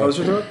imagination. getting dear.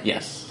 closer to it?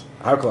 Yes.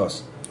 How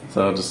close?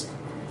 So just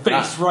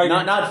Face right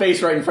in- not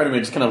face right in front of me,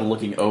 just kind of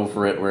looking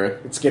over it where.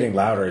 It's getting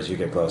louder as you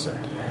get closer.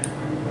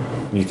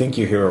 You think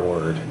you hear a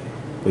word,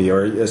 but you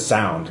hear a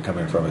sound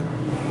coming from it.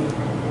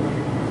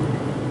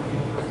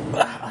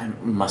 I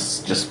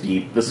must just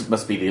be. This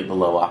must be the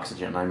low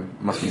oxygen. I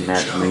must be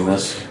imagining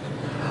this.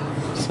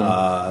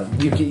 So,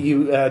 Do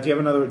you have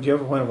another? Do you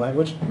have a point of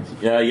language?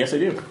 yes, I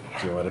do.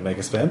 Do you want to make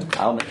a spin?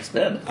 I'll make a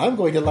spin. I'm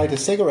going to light a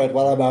cigarette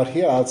while I'm out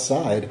here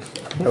outside.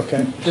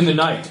 Okay. In the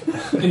night.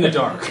 In the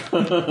dark.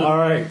 All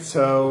right.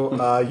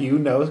 So you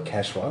know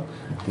Quechua,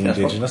 the Quechua.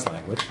 indigenous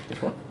language,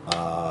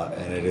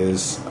 and it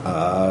is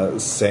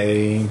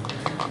saying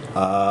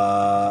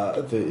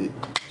the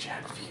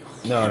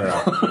Jackview.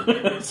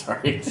 no.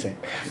 Sorry. It's saying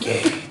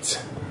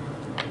gate.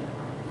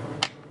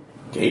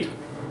 Gate.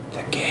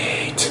 The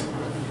gate.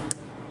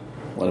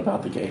 What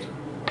about the gate?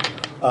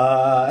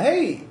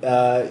 Hey,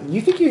 you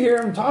think you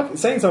hear him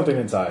saying something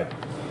inside?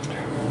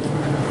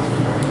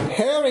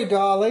 Harry,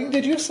 darling,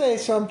 did you say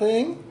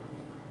something?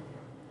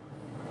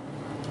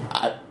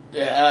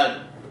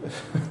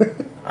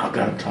 Oh God,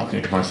 I'm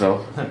talking to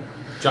myself.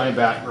 Giant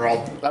bat.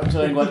 I'm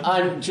telling you what,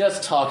 I'm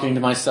just talking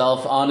to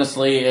myself.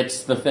 Honestly,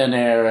 it's the thin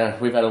air.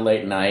 We've had a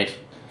late night.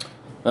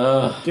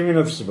 Give me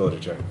another stability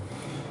check.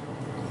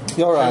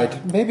 You're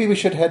right. Maybe we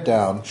should head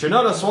down. Should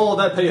not have swallowed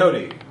that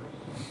peyote.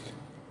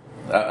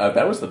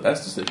 That was the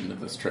best decision of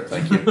this trip.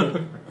 Thank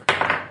you.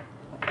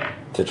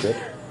 To trip.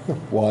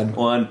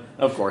 One,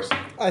 of course.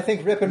 I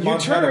think Rip and You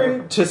Montana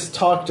turn to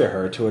talk to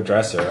her, to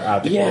address her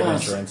at the cave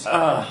Yes. entrance,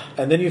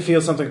 and then you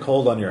feel something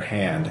cold on your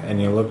hand,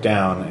 and you look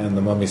down, and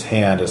the mummy's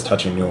hand is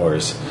touching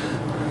yours.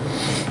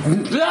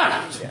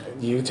 Ah!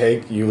 You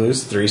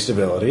lose 3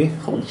 stability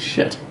Holy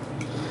shit.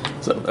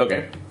 So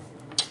okay.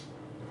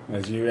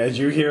 as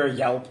you hear a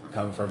yelp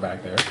come from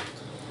back there.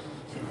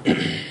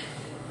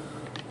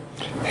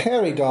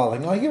 Harry,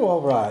 darling, are you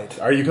all right?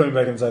 Are you coming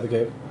back inside the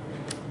cave?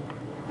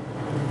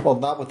 Well,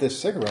 not with this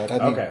cigarette. I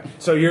mean, Okay,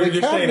 so you're we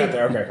can't staying be- up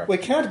there. Okay. We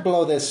can't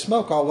blow this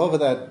smoke all over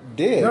that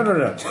dig. No.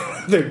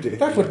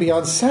 That would be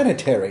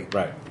unsanitary.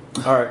 Right.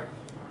 All right.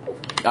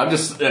 I'm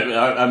just.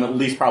 I'm at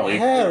least probably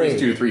Harry. at least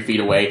 2 or 3 feet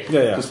away.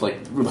 Yeah. Just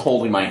like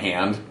holding my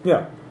hand.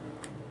 Yeah.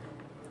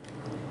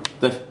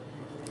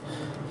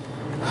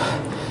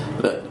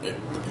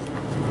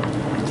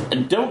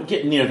 And don't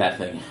get near that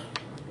thing.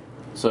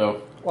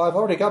 So Well, I've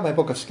already got my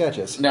book of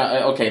sketches.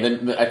 now, okay,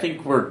 then I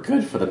think we're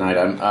good for the night.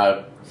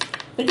 I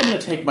think I'm going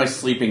to take my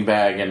sleeping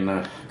bag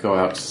and go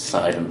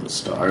outside into the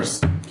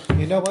stars.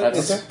 You know what?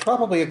 That's- It's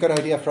probably a good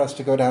idea for us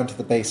to go down to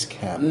the base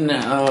camp.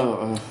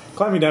 No,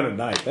 Climbing down at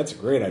night. That's a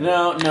great idea.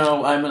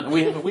 no.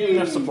 We have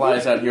enough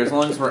supplies out here as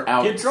long as we're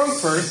out. Get drunk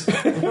first.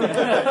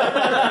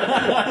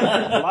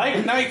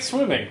 Like night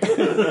swimming.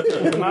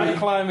 Night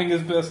climbing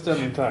is best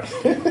done in time.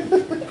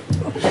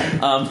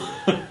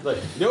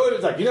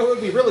 You know, it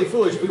would be really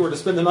foolish if we were to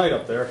spend the night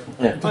up there.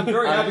 Yeah. I'm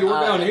very happy we're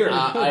down here.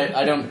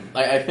 I don't.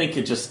 I think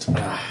it just.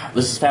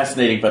 This is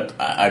fascinating, but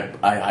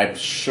I'm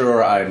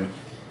sure I'm.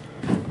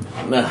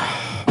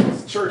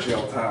 It's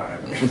Churchill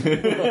time.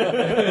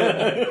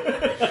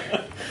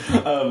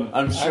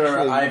 I'm sure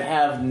Actually- I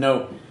have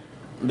no.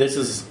 This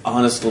is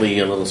honestly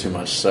a little too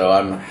much. So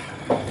I'm.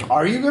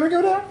 Are you going to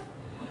go down?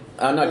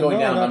 I'm not going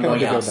No, down. I'm not I'm going going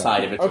to go outside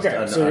down. of it.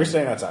 Okay, so you're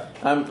staying outside.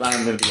 I'm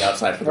going to be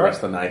outside for the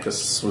rest of the night.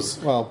 This was.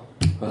 Well,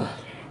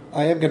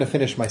 I am going to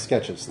finish my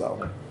sketches,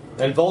 though.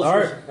 And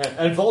vultures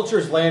and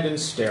vultures land and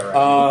stare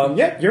at you.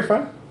 Yeah, you're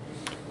fine.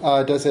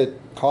 Does it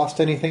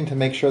cost anything to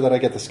make sure that I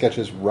get the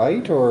sketches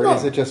right, or No.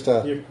 is it just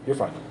a... You're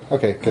fine.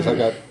 Okay, because I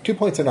got 2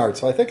 points in art,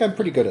 so I think I'm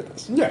pretty good at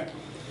this. Yeah.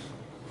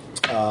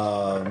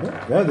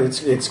 Yeah,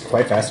 it's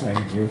quite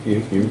fascinating.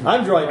 You.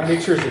 I'm drawing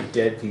pictures of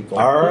dead people.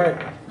 All right.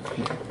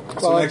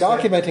 Well, I'm next time-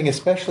 documenting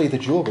especially the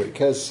jewelry,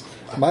 because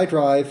my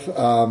drive,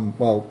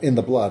 in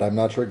the blood, I'm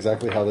not sure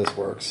exactly how this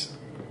works,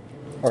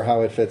 or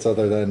how it fits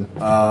other than...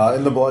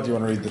 In the blood, do you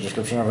want to read the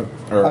description of it?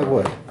 Or, I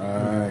would.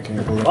 Can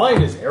you believe it?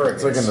 Mine is It's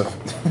arrogance. like in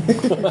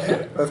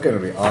the. That's going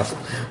to be awesome.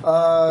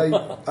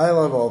 I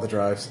love all the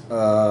drives.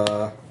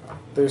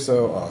 They're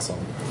so awesome.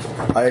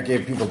 I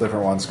gave people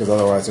different ones because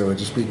otherwise it would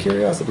just be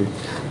curiosity.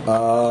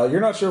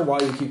 You're not sure why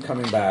you keep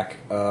coming back,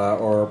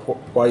 or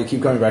why you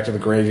keep coming back to the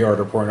graveyard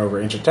or poring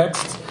over ancient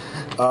texts.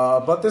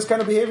 But this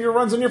kind of behavior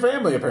runs in your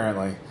family,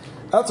 apparently.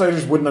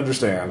 Outsiders wouldn't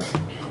understand.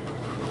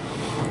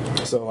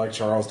 So, like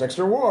Charles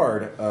Dexter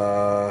Ward,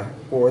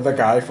 or the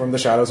guy from the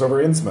Shadows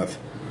over Innsmouth.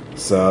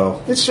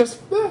 So it's just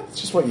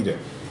what you do.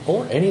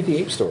 Or any of the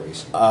ape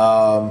stories.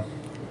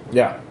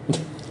 Yeah,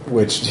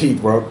 which he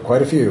wrote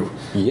quite a few.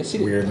 Yes, he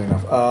did. Weirdly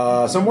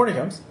enough. So morning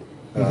comes.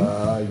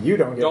 You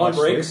don't get Dawn much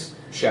breaks. sleep.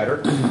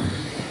 Shatter.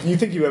 You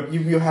think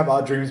you have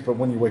odd dreams, but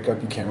when you wake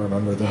up, you can't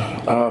remember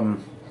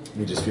them.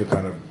 You just feel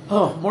kind of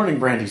Oh, morning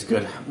brandy's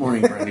good.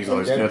 Morning brandy's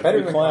always Yeah, good. better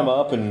We than climb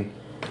coffee. up and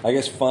I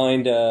guess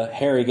find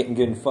Harry getting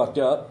good and fucked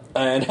up.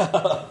 And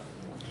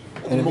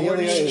And Amelia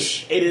Morning,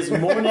 is... it is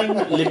morning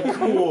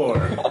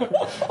liqueur.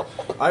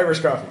 Irish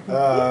coffee.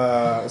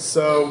 Now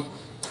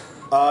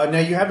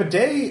you have a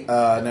day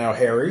now,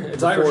 Harry,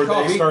 It's before Irish they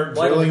coffee, start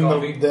light drilling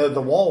coffee.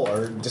 the wall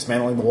or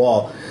dismantling the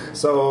wall.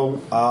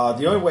 So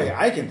the only way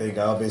I can think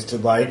of is to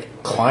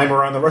like climb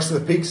around the rest of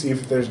the peak, see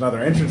if there's another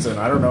entrance in.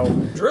 I don't know.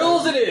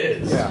 Drills it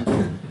is. Yeah,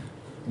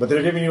 but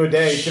they're giving you a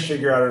day to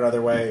figure out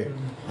another way.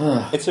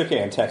 it's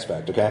okay, I'm text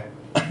backed, okay?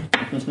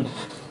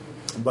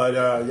 But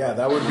yeah,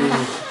 that would be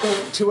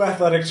 2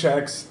 athletic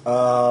checks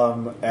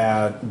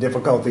at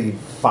difficulty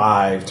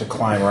 5 to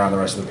climb around the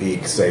rest of the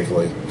peak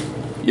safely.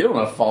 You don't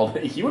want to fall.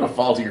 You want to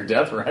fall to your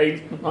death,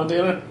 right,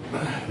 Montana?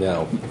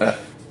 No.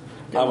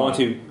 I want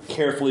to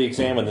carefully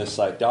examine this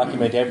site,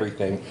 document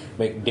everything,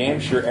 make damn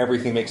sure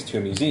everything makes it to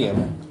a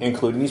museum,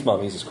 including these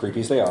mummies, as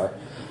creepy as they are.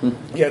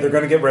 Yeah, they're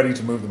going to get ready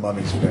to move the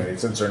mummies today,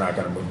 since they're not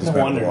going to move this No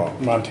back wonder wall.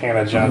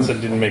 Montana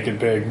Johnson didn't make it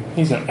big.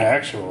 He's an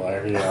actual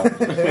area.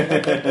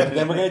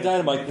 Then we're going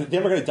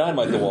to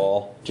dynamite the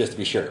wall, just to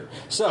be sure.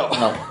 So,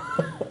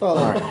 Well,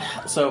 All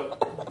right. So,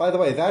 by the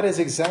way, that is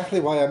exactly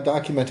why I'm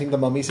documenting the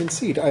mummies in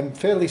seat. I'm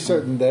fairly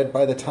certain that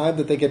by the time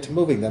that they get to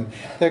moving them,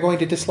 they're going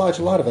to dislodge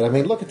a lot of it. I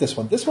mean, look at this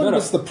one. This one No.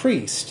 was the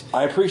priest.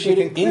 I appreciate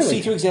You it. can In clearly-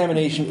 situ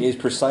examination is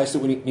precisely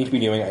what we need to be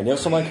doing. I know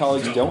some of my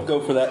colleagues don't go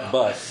for that,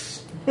 but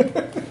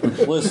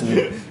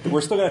listen,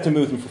 we're still going to have to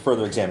move them for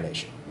further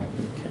examination.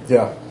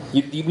 Yeah.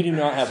 We do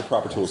not have the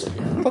proper tools up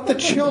here. But the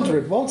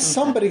children, won't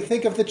somebody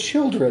think of the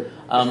children?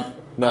 No.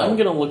 I'm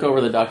going to look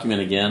over the document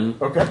again.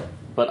 Okay.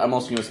 But I'm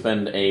also going to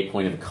spend a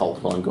point of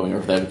occult while I'm going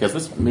over that because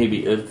this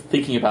maybe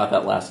thinking about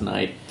that last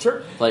night.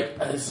 Sure. Like,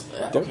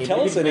 Don't tell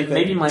us anything.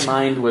 Maybe my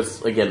mind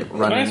was again Can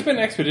running. I spend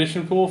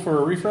Expedition Pool for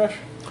a refresh?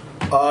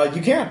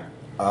 You can.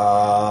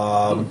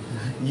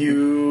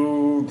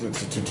 You.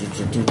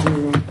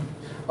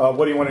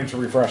 What are you wanting to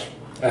refresh?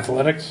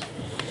 Athletics?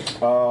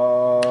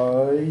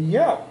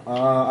 Yeah.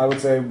 I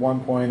would say 1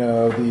 point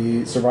of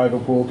the survival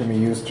pool can be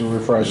used to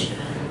refresh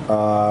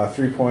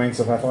 3 points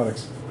of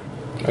athletics.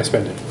 I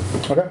spend it.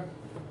 Okay.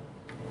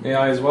 May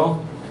I as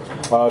well?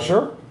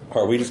 Sure.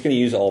 Are we just going to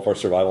use all of our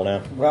survival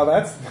now? Well,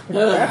 that's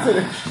an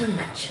interesting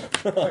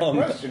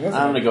question, isn't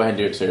I'm going it? to go ahead and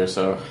do it too.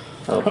 So,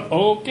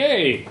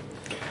 Okay.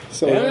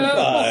 So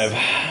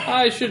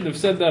I shouldn't have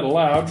said that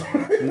aloud.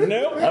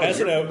 Nope.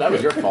 that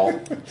was your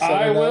fault.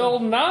 I will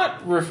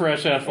not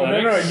refresh No,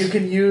 athletics. you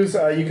can use.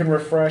 You can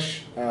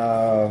refresh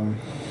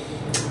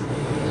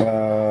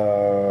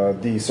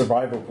the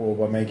survival pool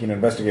by making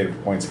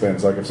investigative point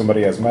spins. Like if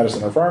somebody has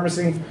medicine or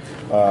pharmacy,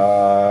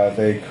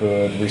 they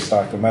could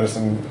restock the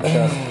medicine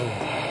chest.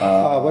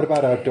 what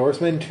about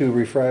outdoorsmen to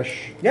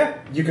refresh? Yeah,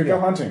 you could go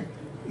hunting.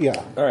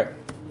 Yeah. All right.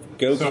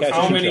 Go So catch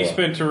how a many chinchilla.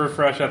 spent to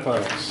refresh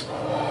athletics?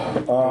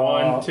 1, 2,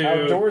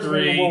 Outdoorsman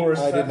 3. will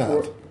I did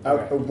not.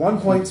 a 1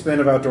 point spin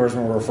of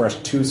outdoorsman will refresh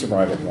 2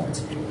 survival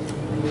points.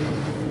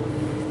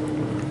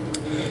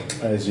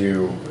 As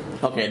you.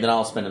 Okay, then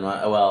I'll spend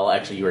my. Well,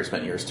 actually, you already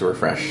spent yours to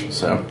refresh.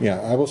 So, Yeah,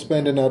 I will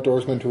spend an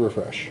outdoorsman to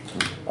refresh.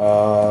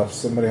 If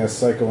somebody has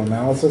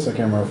psychoanalysis, I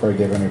can't remember if I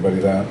gave anybody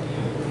that.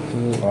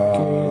 You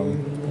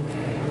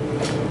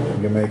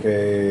can make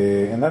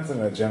and that's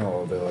in a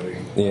general ability.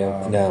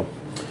 Yeah, no.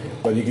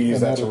 But you can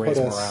use And that to that'll raise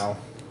put us- morale.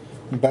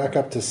 Back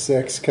up to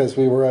 6 because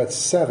we were at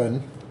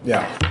 7.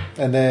 Yeah.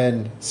 And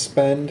then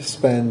spend. I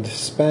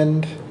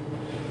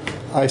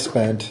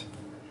spent.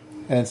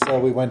 And so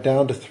we went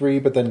down to 3,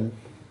 but then.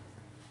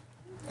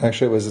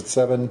 Actually, it was at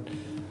 7.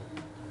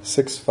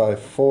 6, 5,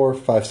 4,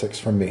 5, 6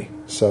 from me.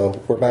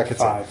 So we're back at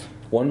 5.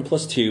 1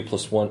 plus 2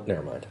 plus 1.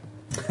 Never mind.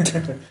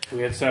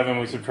 We had 7,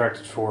 we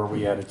subtracted 4,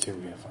 we added 2,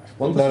 we have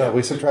 5. No,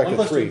 we subtracted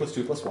 1 plus 3. 2 plus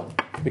 2 plus 1.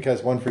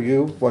 Because 1 for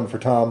you, 1 for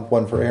Tom,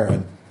 1 for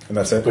Aaron. And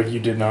that's it. But you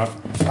did not.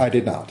 I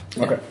did not.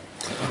 Okay.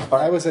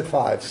 I was at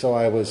 5, so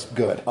I was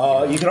good.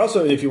 You could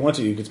also, if you want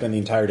to, you could spend the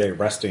entire day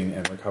resting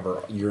and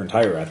recover your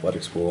entire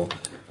athletics pool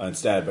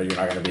instead, but you're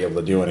not going to be able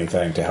to do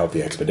anything to help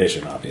the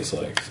expedition,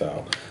 obviously.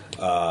 So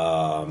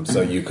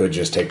you could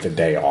just take the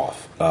day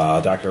off.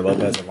 Dr.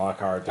 Lopez and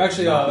Lockhart.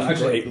 Actually,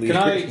 can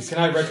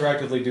I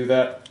retroactively do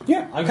that?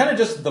 Yeah. I'm kind of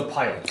just the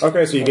pilot.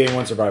 Okay, so you gain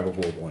 1 survival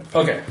pool point.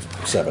 Okay.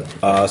 7.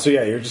 So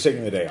yeah, you're just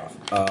taking the day off.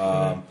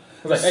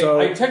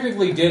 I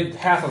technically did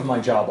half of my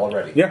job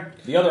already. Yeah.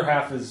 The other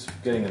half is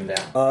getting them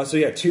down. So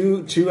yeah,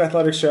 two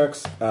athletics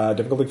checks,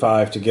 difficulty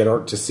 5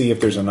 to see if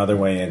there's another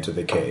way into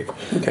the cave,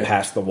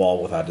 past the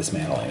wall without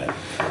dismantling it.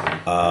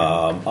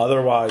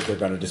 Otherwise, they're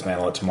going to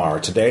dismantle it tomorrow.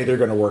 Today, they're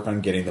going to work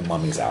on getting the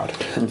mummies out.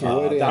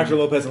 Dr.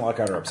 Lopez and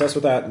Lockhart are obsessed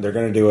with that. They're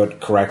going to do it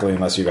correctly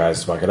unless you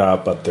guys fuck it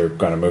up, but they're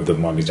going to move the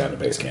mummies down to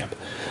base camp.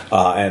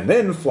 And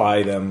then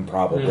fly them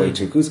probably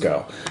to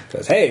Cusco.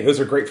 Because, hey, those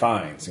are great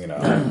finds, you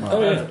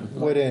know.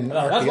 Would in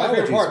That's my favorite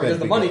archaeology part, spend because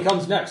the money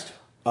comes next.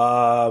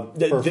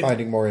 for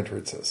finding more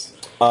entrances.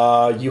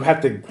 You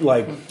have to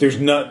there's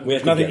nothing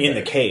get in there.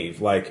 the cave.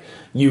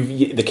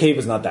 The cave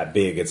is not that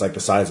big. It's like the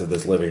size of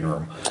this living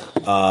room.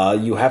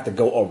 You have to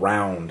go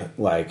around.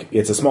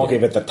 It's a small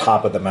cave at the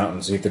top of the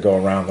mountain, so you have to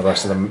go around the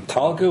rest of them.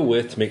 I'll go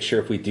with to make sure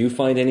if we do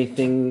find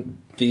anything,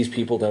 these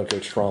people don't go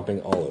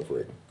tromping all over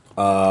it.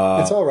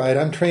 It's all right.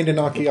 I'm trained in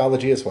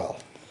archaeology as well.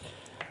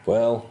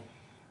 Well,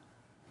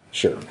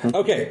 sure.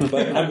 Okay,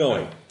 but I'm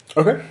going.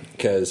 Okay.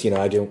 Because,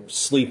 I don't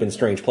sleep in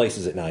strange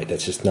places at night.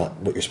 That's just not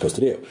what you're supposed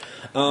to do.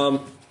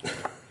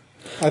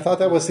 I thought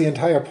that was the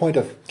entire point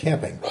of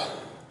camping.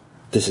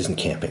 This isn't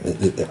camping.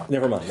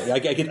 Never mind. I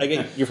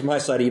get you're from my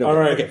side. You don't. All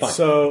right. Okay, fine.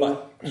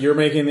 So you're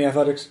making the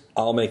athletics.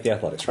 I'll make the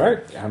athletics. All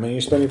right. How many are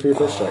you spending for your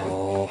first check?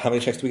 How many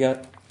checks do we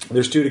got?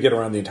 There's 2 to get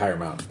around the entire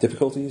mountain.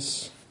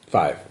 Difficulties?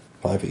 5.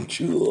 5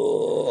 each. Ugh.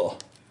 So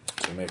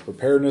make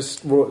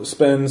preparedness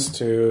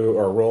spends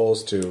or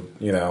rolls to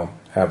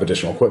have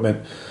additional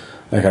equipment,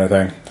 that kind of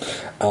thing.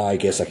 I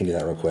guess I can do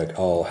that real quick.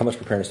 Oh, how much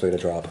preparedness do I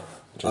get to drop?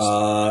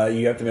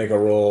 You have to make a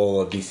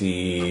roll of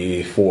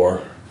DC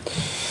 4.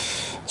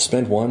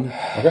 Spend 1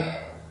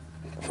 Okay.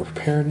 for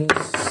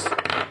preparedness.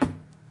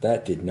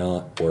 That did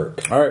not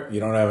work. All right. You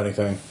don't have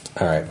anything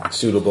All right.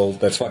 suitable.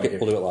 That's Fuck it.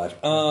 We'll do it live.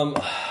 All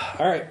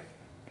right.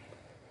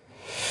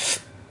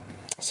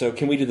 So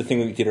can we do the thing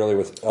we did earlier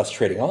with us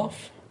trading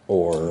off?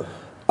 Or...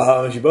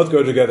 if you both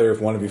go together,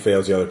 if one of you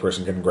fails, the other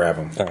person can grab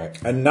them. All right.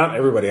 And not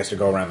everybody has to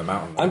go around the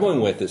mountain. I'm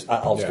going with this.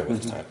 I'll just go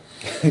with this time.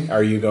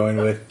 Are you going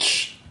with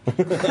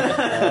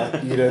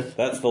Edith?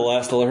 That's the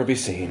last I'll ever be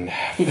seen.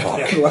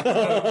 Fuck.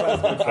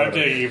 I'm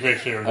taking a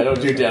picture. I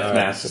don't do death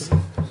masks.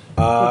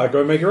 go ahead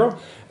and make your roll.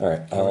 All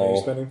right. How many are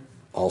you spending?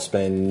 I'll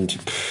spend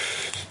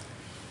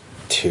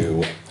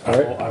 2.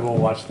 I will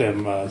watch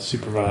them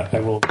supervise. I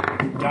will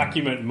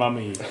document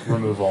mummy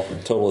removal.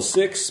 Total is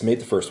 6. Made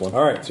the first one.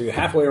 All right, so you're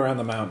halfway around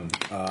the mountain,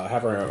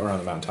 halfway around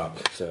the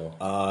mountaintop.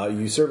 So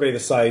you survey the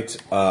site.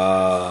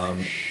 Yeah,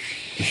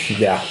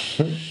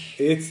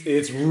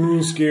 it's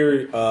real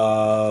scary.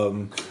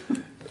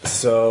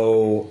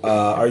 So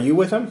are you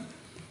with him?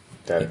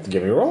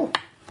 Give me a roll.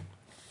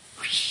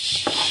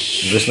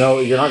 Just know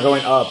you're not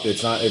going up.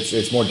 It's not.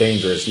 It's more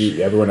dangerous.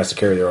 Everyone has to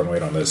carry their own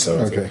weight on this. So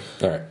Okay.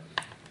 all right.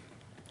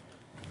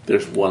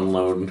 There's one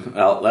lone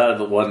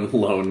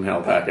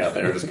alpaca out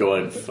there just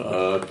going,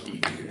 fuck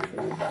you.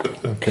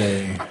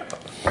 Okay.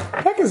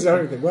 Heck is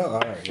everything. Well, all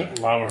right. Yeah.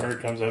 Llama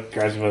herd comes up,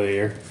 grabs him by the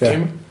ear.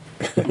 Yeah.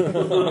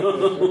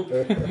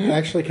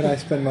 Actually, can I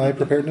spend my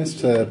preparedness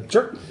to...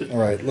 Sure. All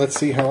right, let's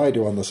see how I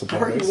do on the How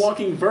are supplies. you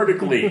walking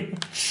vertically?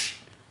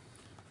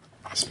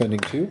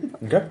 Spending 2.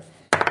 Okay.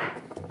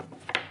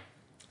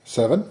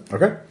 7.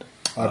 Okay.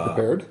 I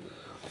prepared.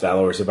 That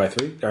lowers it by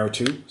 3 or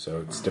 2,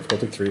 so it's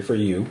difficulty 3 for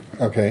you.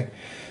 Okay.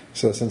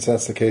 So since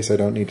that's the case, I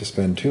don't need to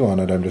spend 2 on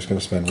it. I'm just going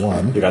to spend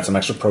 1. You got some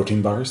extra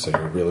protein bars, so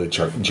you're really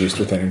juiced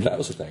with energy. That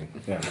was the thing.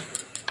 Yeah.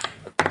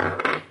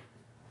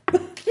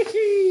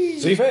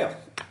 So you fail.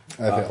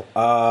 I failed.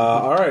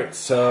 All right.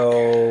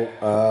 So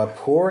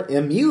poor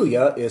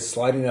Emilia is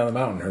sliding down the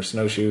mountain. Her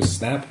snowshoes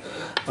snap.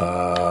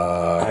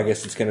 I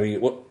guess it's going to be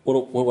what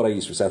would I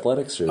use for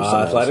athletics or something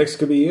Athletics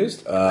could be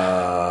used.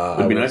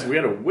 It'd be nice if we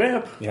had a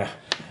whip. Yeah.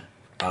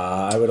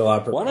 I would allow.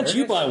 Else? Why don't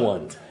you buy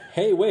one?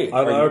 Hey, wait.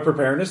 I would allow Are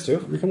preparedness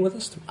too. you coming with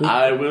us?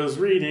 I was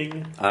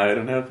reading. I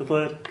don't have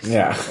athletics.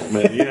 Yeah.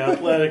 Many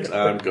athletics.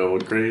 I'm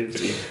going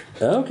crazy.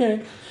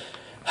 Okay.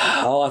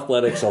 All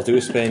athletics. I'll do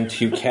a spend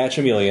to catch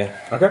Amelia.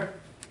 Okay.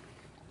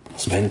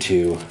 Spend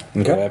 2.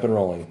 Okay. Go up and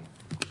rolling.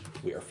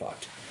 We are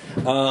fucked.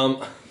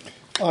 Oh,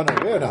 no,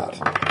 we're not.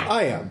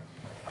 I am.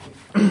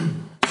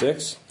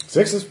 6.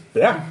 6 is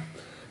yeah.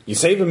 You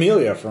save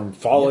Amelia from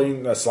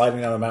falling,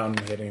 sliding down the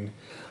mountain, hitting.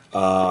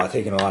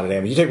 taking a lot of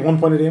damage. You take 1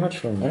 point of damage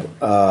from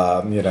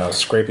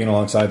scraping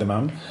alongside the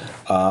mountain,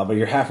 but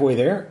you're halfway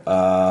there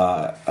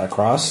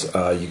across.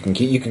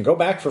 You can go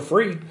back for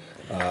free,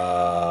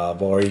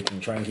 or you can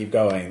try and keep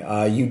going.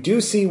 You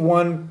do see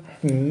one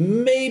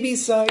maybe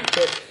sight,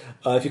 but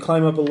if you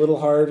climb up a little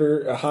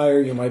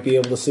higher, you might be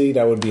able to see.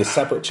 That would be a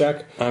separate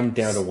check. I'm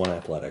down to 1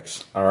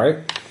 athletics. All right.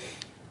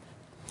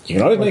 You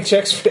can always make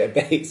checks for at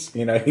base.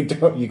 You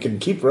can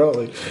keep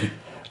rolling.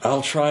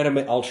 I'll try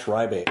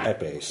at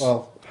base.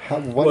 Well,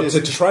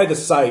 to try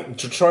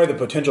the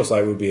potential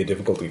site would be a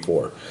difficulty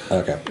 4.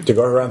 Okay. To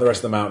go around the rest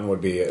of the mountain would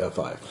be a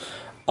 5.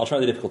 I'll try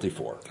the difficulty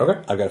 4.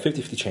 Okay. I've got a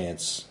 50-50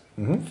 chance.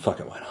 Mm-hmm. Fuck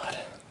it, why not?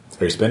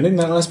 Are you spending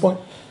that last point?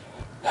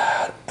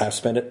 I've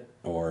spent it,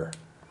 or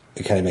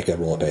can I make a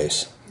roll at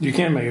base? You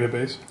can make it a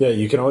base. Yeah,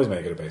 you can always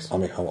make it a base.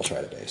 I'll try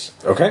it at base.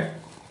 Okay.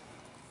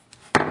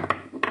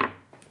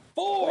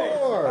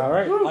 4! All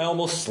right. I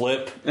almost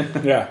slip.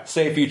 Yeah.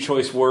 Say a few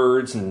choice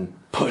words and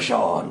push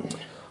on.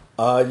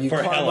 You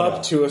For climb Helena.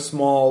 up to a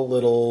small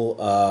little,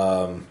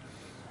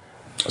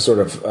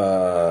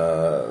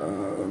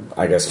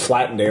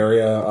 flattened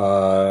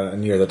area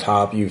near the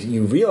top.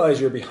 You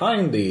realize you're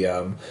behind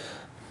the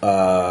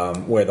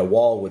where the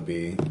wall would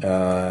be,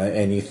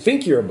 and you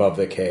think you're above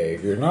the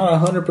cave. You're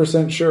not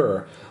 100%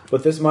 sure,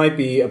 but this might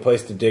be a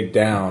place to dig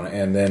down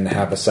and then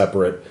have a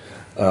separate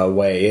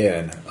way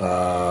in.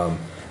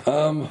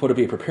 Would it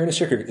be a preparedness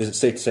check, or is it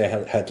safe to say I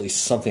had at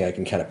least something I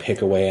can kind of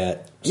pick away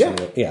at? Yeah.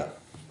 Yeah.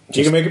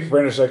 You can make a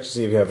preparedness check to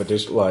see if you have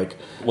additional,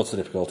 What's the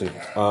difficulty?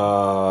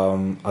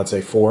 I'd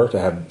say 4 to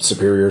have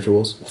superior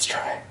tools. Let's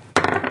try.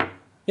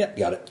 Yeah,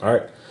 got it. All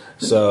right.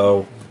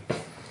 So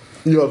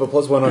you'll have a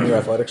 +1 on your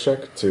athletics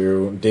check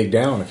to dig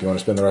down if you want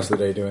to spend the rest of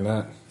the day doing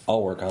that.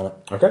 I'll work on it.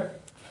 Okay.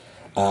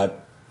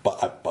 But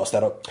I bust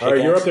that up. All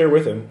right, you're up there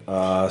with him,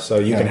 so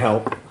you can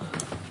help.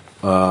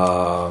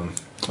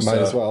 Might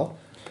as well.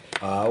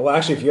 Well,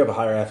 actually, if you have a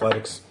higher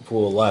athletics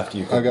pool left,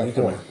 you can. I got you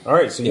can 4. All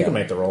right, so you Yeah. can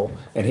make the roll,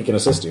 and he can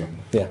assist you.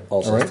 Yeah,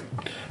 also. All right.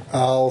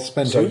 I'll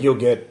spend So 2. you'll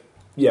get,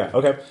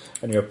 okay,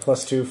 and you have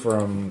 +2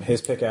 from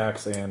his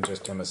pickaxe and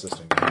just him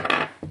assisting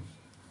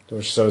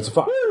you. So it's a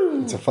 5.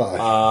 It's a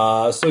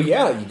 5. So you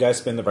guys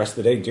spend the rest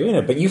of the day doing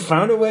it, but you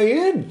found a way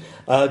in.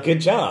 Good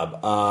job.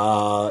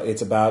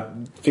 It's about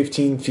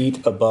 15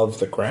 feet above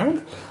the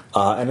ground,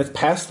 and it's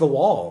past the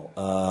wall,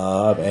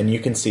 and you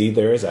can see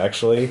there is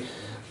actually.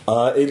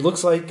 It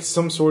looks like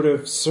some sort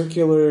of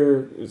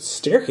circular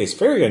staircase,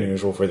 very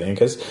unusual for the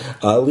Incas,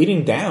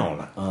 leading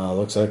down.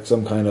 Looks like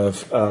some kind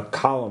of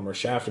column or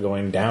shaft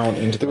going down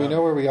into the Do we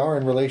know where we are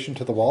in relation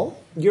to the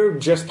wall? You're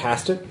just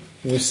past it.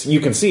 You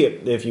can see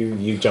it if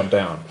you jump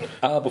down.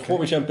 Before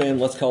we jump in,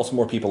 let's call some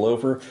more people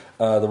over.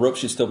 The rope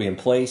should still be in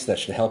place. That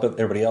should help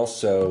everybody else.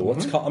 So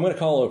I'm going to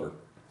call over.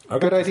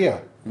 Good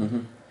idea. Mm-hmm.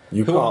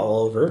 You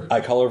call over.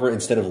 I call over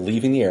instead of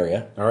leaving the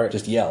area. All right.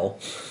 Just yell.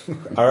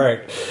 All right.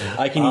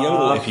 I can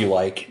yodel if you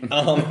like.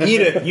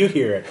 Eat it. You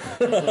hear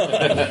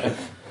it.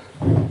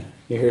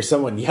 You hear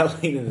someone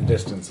yelling in the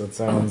distance. It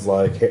sounds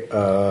like,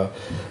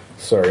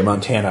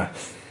 Montana.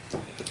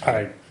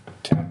 I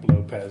tap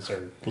Lopez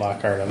or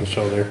Lockhart on the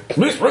shoulder.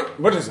 Miss,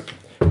 what is it?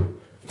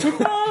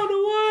 Found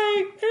a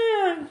way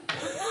in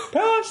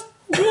past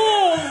the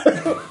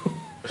wall.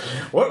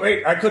 What?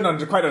 Wait, I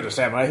couldn't quite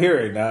understand my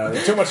hearing.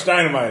 Too much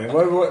dynamite.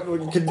 What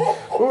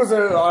was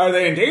it? Are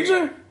they in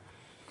danger?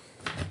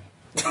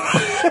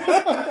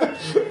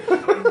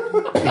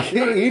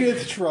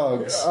 Edith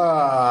shrugs.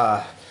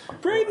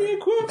 Bring the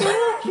equipment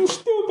up, you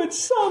stupid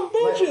son of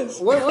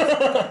bitches.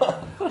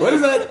 What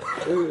is that?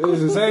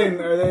 Is it saying?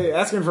 Are they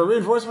asking for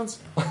reinforcements?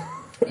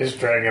 Just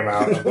drag him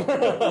out.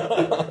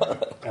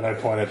 And I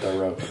point at the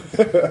rope.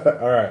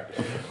 All right.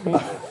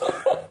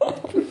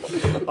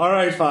 All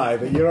right,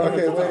 5. You're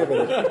Okay, wait a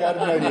minute. I got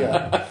an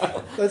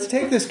idea. Let's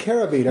take this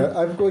carabiner.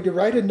 I'm going to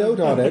write a note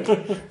on it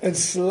and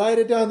slide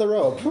it down the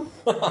rope.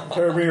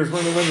 Carabiners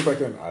when back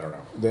then? I don't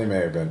know. They may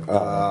have been.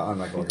 I'm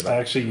not going to look at I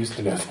that. actually used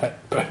to know that.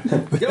 But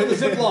Go the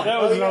zip line.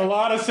 that was in a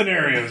lot of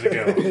scenarios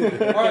ago.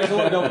 All right,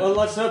 so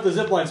let's set up the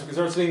zip line so we can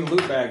start seeing the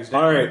loot bags.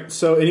 down. All right.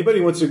 So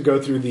anybody wants to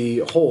go through the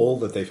hole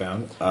that they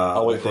found?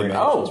 I'll wait that for they you. made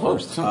Oh,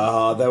 first.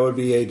 well, That would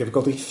be a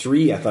difficulty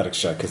 3 athletics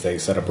check because they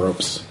set up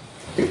ropes.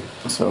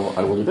 so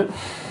I will do that.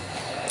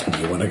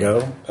 You want to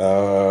go?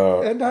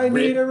 And I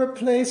need a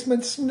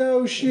replacement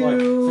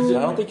snowshoe.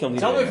 I don't think you'll need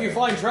Tell me it. if you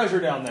find treasure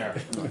down there.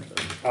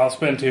 I'll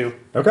spend 2.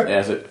 Okay.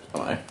 As it.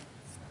 Am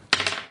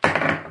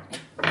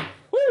I?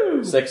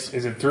 Woo! 6.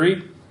 Is it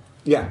 3?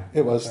 Yeah.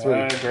 It was 3.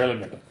 I barely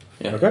made it.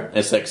 Yeah. Okay.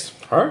 It's 6.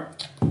 All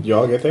right. You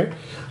all get there.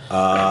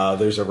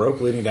 There's a rope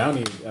leading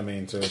down.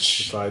 To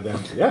slide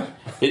down. Yeah.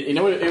 You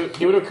know, it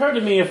would occur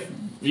to me if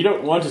you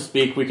don't want to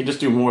speak, we could just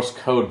do Morse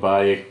code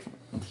by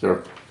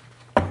your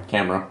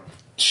camera.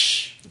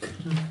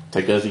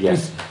 Take that as a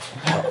yes.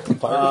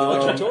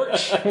 Electric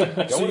torch.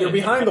 So you're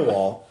behind the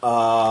wall,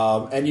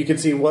 and you can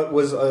see what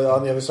was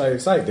on the other side of the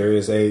site. There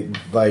is a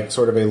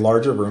sort of a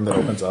larger room that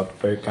opens up,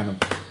 very kind of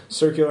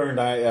circular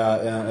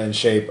in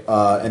shape,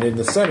 and in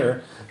the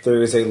center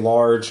there is a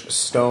large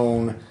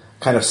stone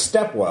kind of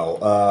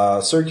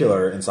stepwell,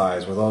 circular in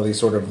size, with all these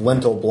sort of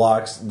lintel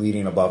blocks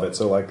leading above it.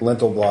 So like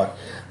lintel block.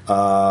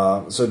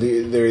 So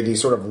there are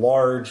these sort of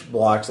large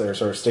blocks that are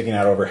sort of sticking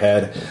out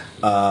overhead,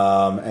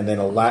 and then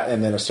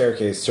a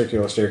staircase,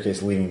 circular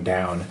staircase leading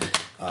down.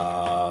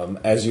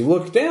 As you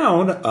look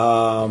down,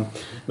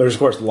 there's of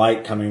course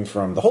light coming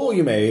from the hole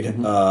you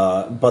made,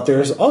 but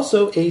there's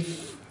also a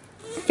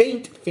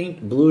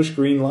faint bluish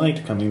green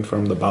light coming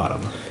from the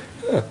bottom.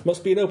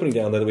 Must be an opening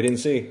down there that we didn't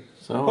see.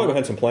 So, Probably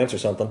behind some plants or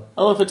something.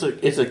 Oh, if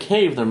it's a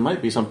cave, there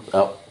might be some.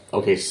 Oh,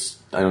 okay.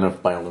 I don't know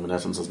if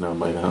bioluminescence is known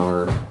by now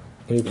or.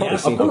 You've probably Yeah,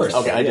 seen of course.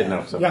 Okay, I didn't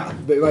know. So. Yeah,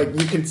 like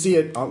you can see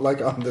it on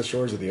the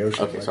shores of the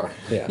ocean. Okay, like, sorry.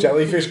 Yeah.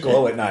 Jellyfish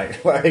glow at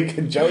night.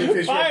 Like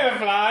jellyfish.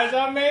 Fireflies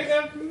are made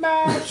of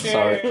magic.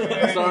 Sorry.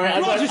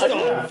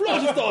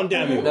 Phlogiston,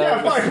 damn you.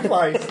 Yeah,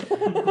 fireflies.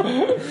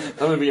 I'm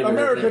gonna be under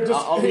America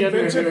just I'll be under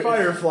invented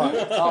fireflies.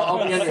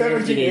 I'll be under here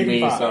if you need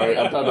me. 1785. Sorry,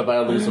 I'm talking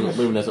about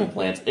bioluminescent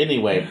plants.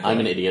 Anyway, I'm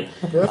an idiot.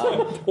 I'm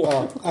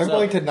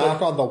going to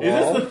knock on the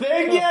wall.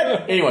 Thing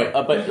yet? Anyway,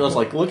 but it was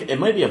like, look, it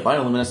might be a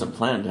bioluminescent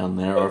plant down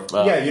there. Or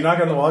Yeah, you knock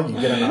on the wall, you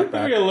get a It'd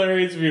knockback. be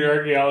hilarious to be an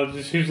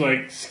archaeologist who's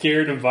like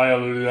scared of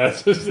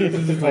bioluminescence. This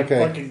is like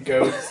Okay. fucking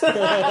ghosts.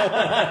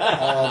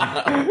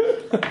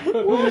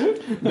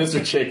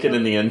 Mr. Chicken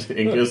in the end,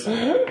 Ingus.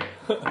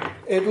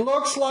 It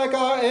looks like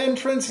our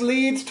entrance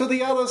leads to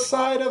the other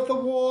side of the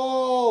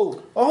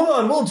wall. Oh, hold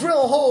on, we'll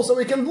drill a hole so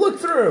we can look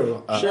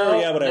through. Sure,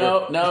 yeah,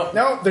 whatever. No.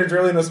 No, they're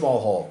drilling a small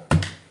hole.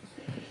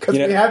 Because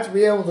You know- we have to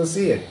be able to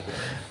see it.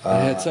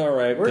 It's all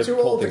right. We're The too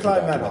whole old to thing's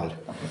climb that documented.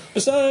 hole.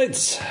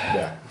 Besides,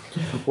 Yeah.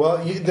 Well,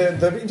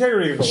 the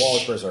integrity of the wall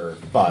is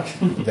preserved, but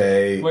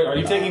Wait, are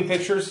you taking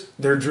pictures?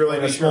 they're drilling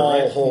a Are you sure, small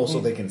right? hole so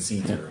they can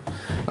see through.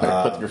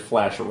 Put your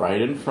flash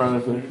right in front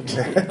of it.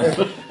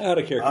 out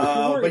of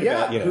character. We're But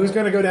yeah, about, you know. who's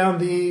going to go down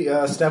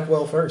the step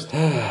well first?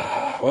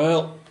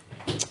 Well,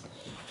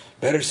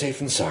 better safe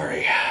than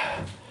sorry.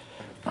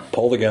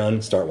 Pull the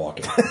gun, start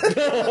walking.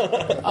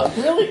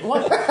 Really?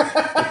 What?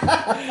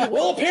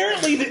 Well,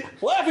 apparently the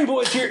Laughing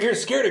Boys here are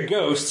scared of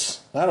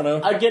ghosts. I don't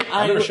know. Again,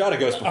 I've never shot a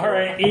ghost before. All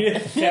right,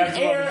 Edith taps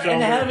him on air the shoulder.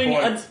 and having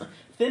Point.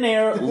 Thin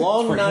air,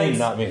 long For him, nights.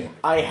 not me.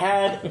 I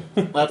had.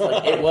 That's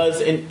like it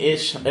was an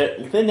ish.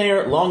 Thin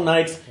air, long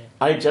nights.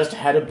 I just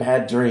had a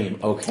bad dream.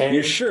 Okay.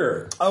 You're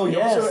sure? Oh, you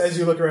Yes. also, as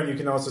you look around, you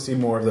can also see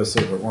more of those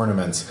silver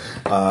ornaments.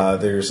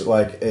 There's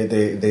like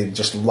they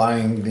just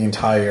line the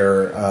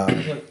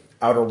entire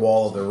outer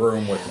wall of the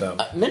room with them.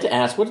 I meant to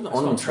ask, what did the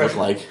ornaments look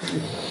like?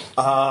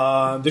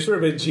 They're sort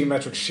of a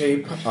geometric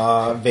shape,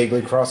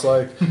 vaguely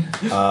cross-like.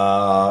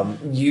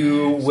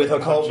 You, with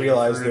occult,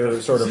 realize they're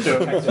sort of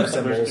protective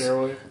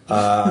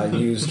symbols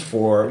used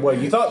for what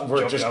you thought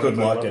were just good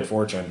luck and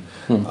fortune.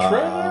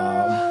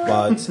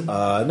 But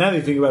now that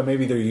you think about it,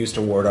 maybe they're used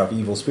to ward off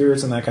evil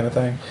spirits and that kind of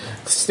thing.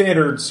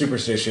 Standard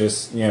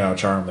superstitious,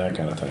 charm, that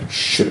kind of thing.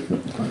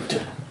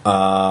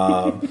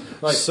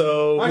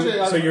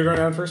 So you're going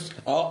down first?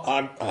 Oh,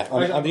 I'm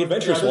the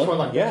adventurous this one. one,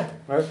 like- Yeah.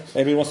 Right.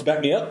 Anybody wants to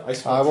back me up?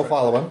 I will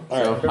follow him.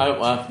 So,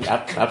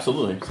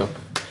 absolutely. So,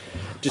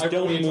 Just I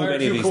don't the move entire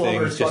any of these 2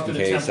 kilometers things just up in to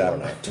the case. I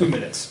don't temple know. in 2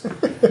 minutes.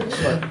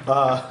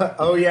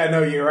 Oh yeah,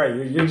 no, you're right.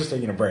 You're just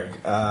taking a break.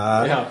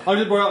 Yeah, I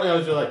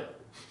was just like,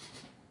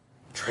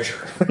 Treasure.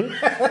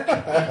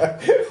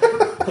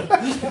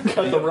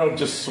 cut the rope,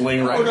 just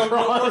swing right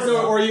across.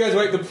 or you guys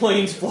like the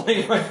planes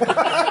flying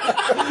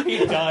right.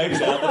 He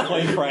dives out, the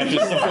plane crashes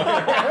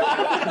somewhere.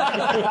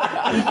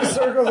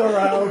 Circles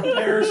around,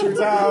 parachutes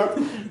out.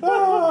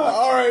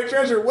 All right,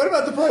 treasure. What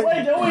about the plane?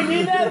 Wait, don't we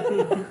need that?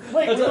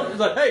 Wait, It's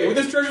like, hey, with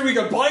this treasure we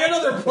can buy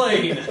another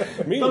plane.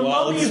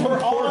 Meanwhile, mummies it's were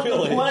a all poor on the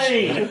village.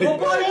 plane. We'll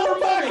buy more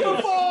mummies.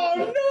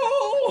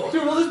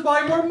 Dude, we'll just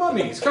buy more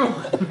mummies. Come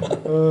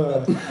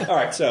on. All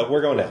right, so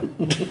we're going down.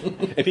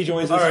 If he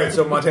joins All us, right,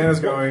 so Montana's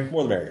going.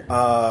 more the merrier.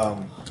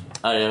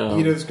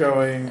 Edith's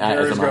going. As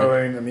Harry's am I.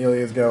 going.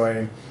 Amelia's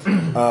going.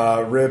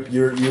 Rip,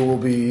 you will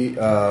be.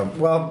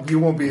 You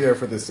won't be there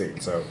for this scene,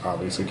 so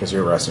obviously because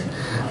you're resting.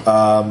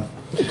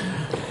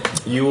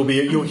 You will be.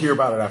 You'll hear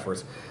about it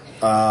afterwards.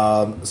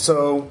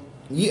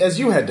 As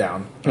you head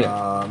down,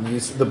 you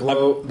see the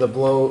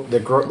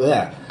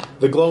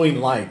glowing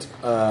light.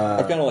 I've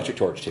got an electric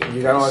torch too.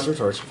 You got an electric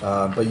torch,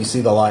 but you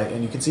see the light,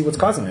 and you can see what's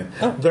causing it.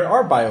 There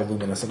are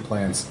bioluminescent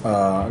plants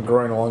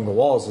growing along the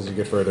walls as you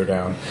get further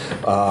down,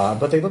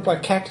 but they look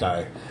like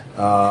cacti,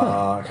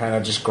 kind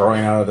of just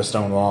growing out of the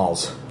stone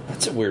walls.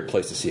 That's a weird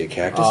place to see a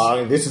cactus.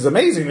 This is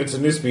amazing. It's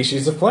a new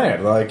species of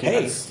plant. Like,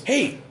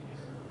 hey,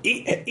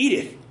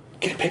 Edith,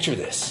 get a picture of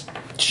this.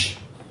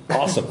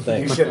 Awesome,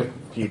 thanks.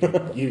 you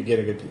get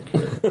a good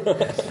picture.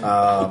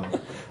 I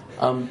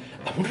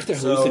wonder if they're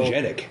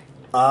hallucinogenic.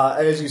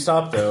 As you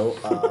stop, though,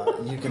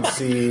 you can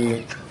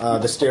see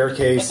the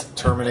staircase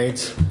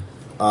terminates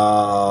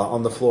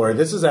on the floor.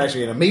 This is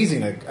actually an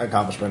amazing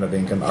accomplishment of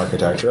Incan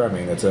architecture. I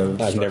mean, it's a.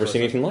 I've never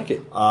seen anything like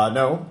it.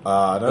 No.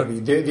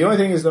 The only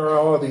thing is there are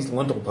all these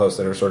lintel posts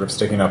that are sort of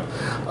sticking up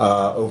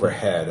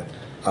overhead.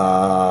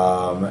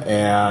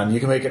 And you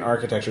can make an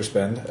architecture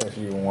spend if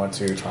you want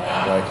to try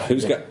and like.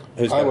 Who's got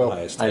I the will.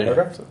 highest? I did.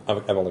 Okay.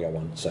 I've only got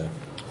one, so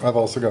I've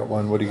also got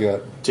one. What do you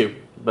got? 2,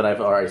 but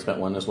I've already spent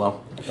 1 as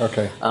well.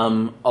 Okay.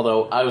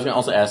 Although I was going to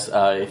also ask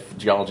if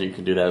geology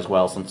could do that as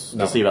well, since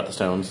No. to see about the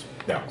stones.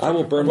 No. I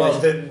will burn Well, my.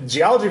 the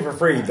geology for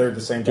free, they're the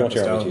same type of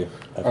Don't share it stone. with you.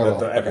 Oh,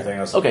 But everything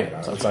else. Okay.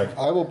 Is it's like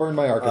I will burn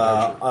my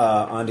architecture.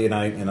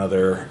 Andinite and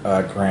other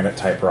granite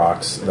type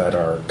rocks that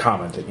are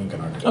common to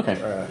Incan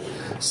architecture. Okay.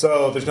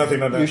 So there's nothing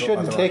unnatural You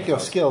shouldn't about take the your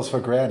rocks. skills for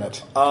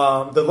granite.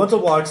 The lintel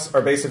blocks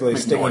are basically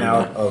sticking Ignoring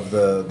out that.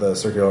 of the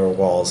circular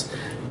walls,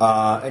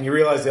 and you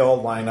realize they all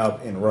line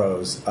up in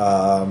rows.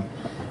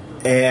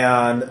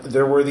 And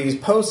there were these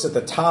posts at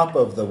the top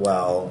of the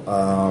well,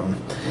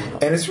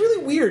 and it's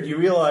really weird. You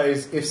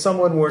realize if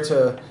someone were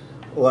to,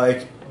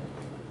 like,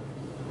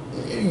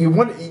 you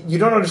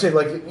don't understand.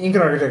 Like,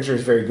 Incan architecture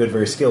is very good,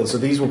 very skilled. So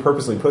these were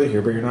purposely put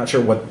here, but you're not sure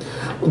what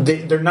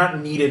they're not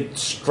needed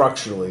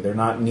structurally. They're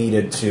not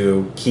needed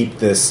to keep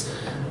this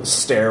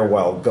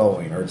stairwell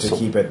going or to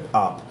keep it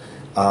up.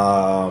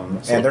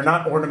 And they're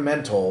not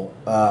ornamental,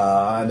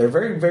 and they're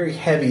very, very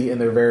heavy, and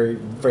they're very,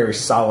 very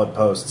solid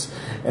posts,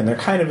 and they're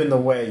kind of in the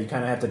way. You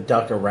kind of have to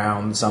duck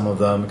around some of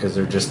them because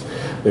they're just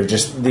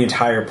the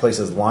entire place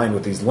is lined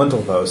with these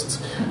lintel posts.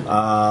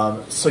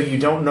 So you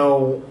don't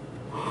know.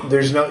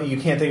 You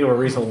can't think of a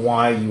reason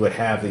why you would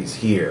have these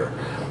here.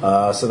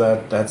 So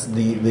that's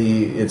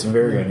it's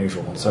very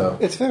unusual. So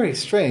It's very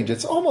strange.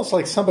 It's almost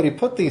like somebody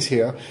put these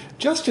here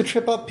just to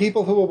trip up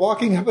people who were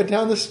walking up and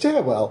down the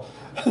stairwell.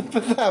 But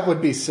that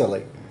would be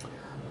silly.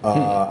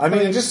 I mean,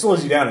 it just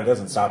slows you down. It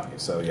doesn't stop you.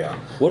 So yeah.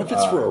 What if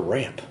it's for a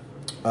ramp?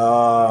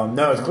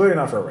 No, it's clearly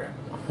not for a ramp.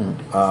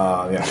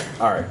 Yeah.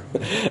 All right.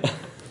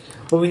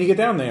 But when you get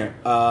down there,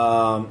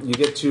 you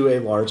get to a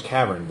large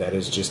cavern that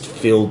is just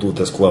filled with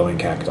this glowing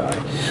cacti,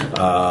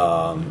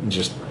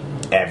 just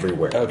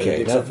everywhere. Okay,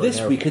 now Except for this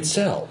narrow- we could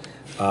sell.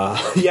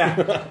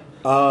 Yeah.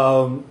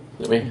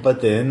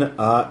 But then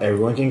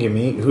everyone can give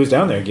me who's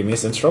down there. Give me a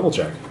sense trouble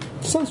check.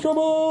 Sense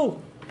trouble.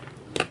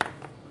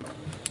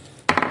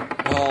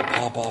 I'll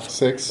pop off.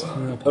 6.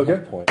 Okay.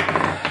 Point.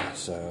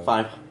 So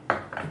 5.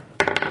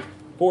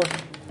 4.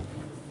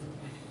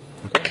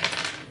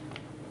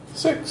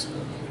 6.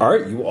 All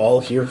right. You all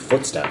hear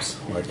footsteps,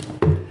 like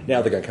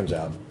Now the gun comes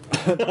out.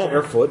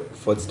 barefoot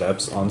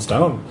footsteps on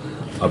stone,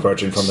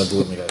 approaching from the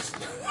gloominess.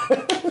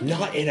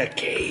 Not in a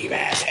cave,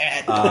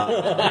 asshat.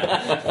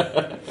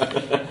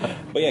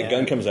 But yeah,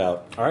 gun comes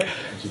out. All right.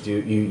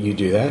 You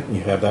do that.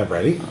 You have that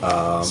ready.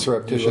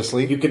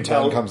 Surreptitiously, You can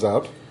tell gun comes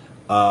out.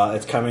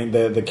 It's coming.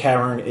 The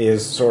cavern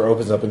is sort of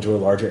opens up into a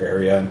larger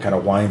area and kind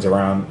of winds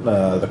around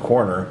the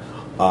corner,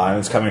 and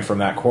it's coming from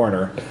that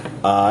corner.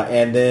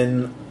 And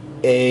then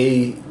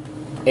a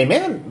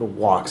man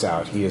walks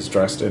out. He is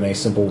dressed in a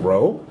simple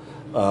robe,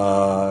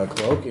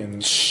 cloak,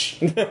 and he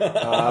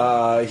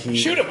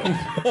Shoot him!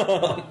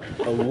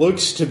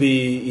 looks to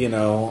be,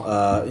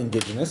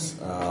 indigenous.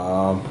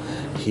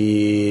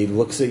 He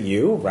looks at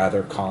you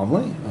rather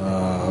calmly,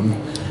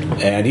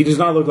 and he does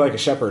not look like a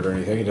shepherd or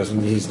anything. He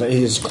doesn't.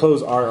 His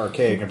clothes are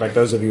archaic. In fact,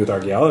 those of you with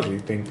archaeology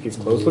think his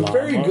clothes look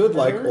very good,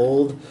 like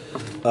old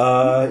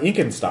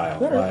Incan style,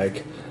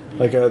 like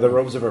the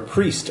robes of a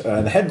priest,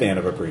 the headband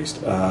of a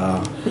priest.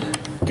 I'm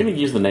going to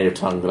use the native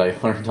tongue that I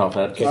learned off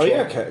that. Oh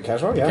yeah,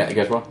 Quechua, yeah.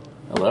 Guess what?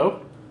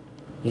 Hello?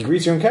 He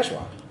greets you in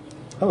Quechua.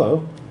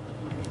 Hello.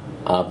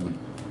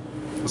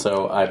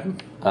 So I'm.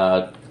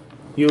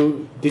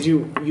 You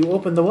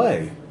opened the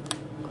way?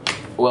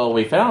 Well,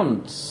 we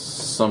found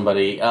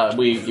somebody.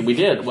 We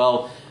did.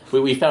 Well,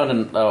 we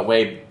found a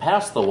way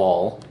past the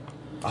wall.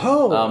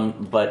 Oh,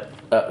 But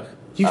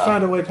you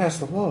found a way past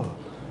the wall.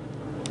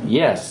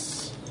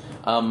 yes.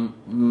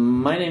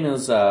 My name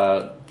is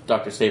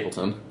Dr.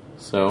 Stapleton.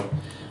 So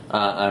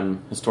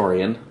I'm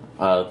historian.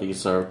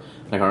 These are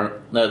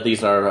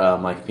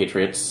my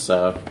compatriots.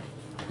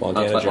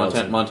 Montana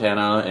Johnson.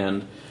 Montana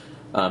and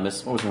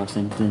Miss. What was your last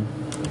name?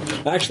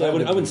 Actually, I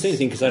wouldn't say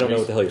anything because I don't know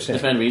what the hell you're saying.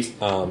 Miss Van Rees.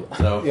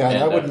 So Yeah, and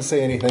I and, wouldn't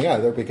say anything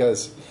either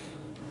because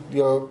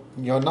you're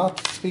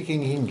not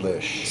speaking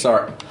English.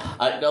 Sorry,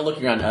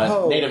 looking around.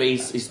 Oh. Native.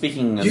 He's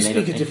speaking. You native,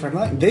 speak a different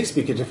language. They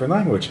speak a different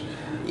language.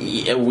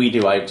 Yeah, we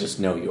do. I just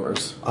know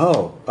yours.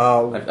 Oh,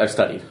 I've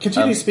studied.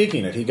 continue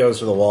speaking it. He goes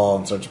to the wall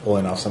and starts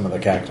pulling off some of the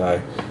cacti.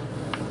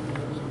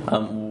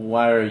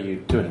 Why are you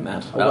doing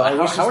that? Well, I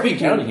wish to how are you speak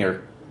to you. down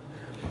here?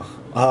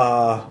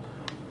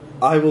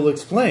 I will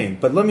explain,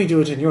 but let me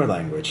do it in your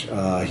language.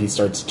 He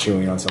starts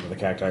chewing on some of the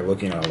cacti,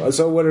 looking at it.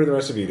 So, what are the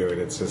rest of you doing?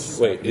 It's just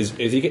Wait, is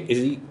he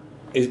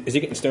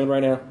getting stoned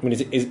right now? I mean, is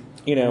he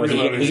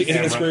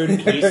getting screwed?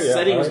 He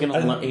said he was all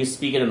going to. He's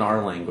speaking in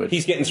our language.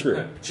 He's getting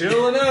screwed.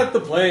 Chilling at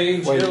the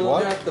plane, Wait, chilling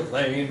what? at the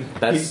plane.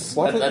 That's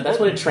What? that's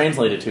what it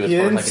translated to. As He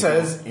far then as I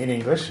can says in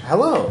English,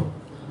 "Hello,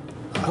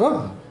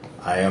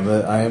 I am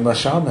a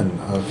shaman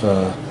of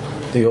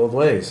the old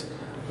ways."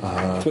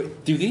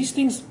 Wait, do these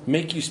things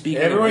make you speak?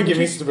 Everyone, other give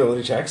me languages?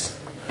 stability checks.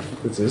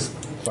 This is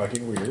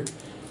fucking weird.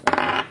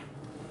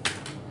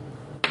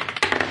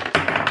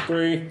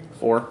 3.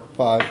 4.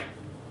 5.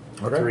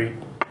 Okay. 3.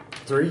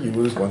 3, you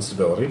lose 1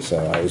 stability. So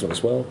I lose one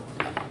as well.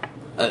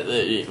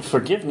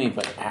 Forgive me,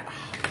 but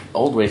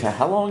Old Ways,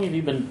 how long have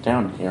you been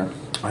down here?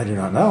 I do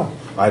not know.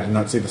 I do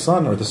not see the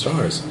sun or the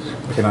stars.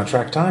 I cannot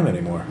track time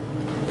anymore.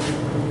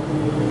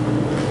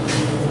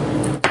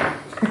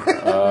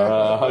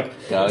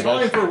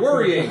 Time for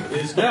worrying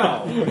is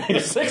now. A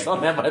 6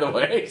 on that, by the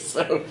way.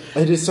 So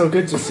It is so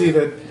good to see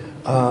that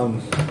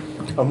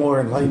a more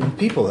enlightened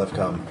people have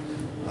come.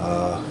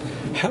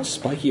 How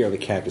spiky are the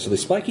cactus? Are they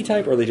spiky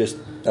type, or are they just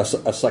a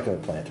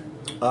succulent plant?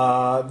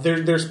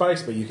 They're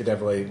spikes, but you could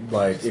definitely,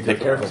 like, if you're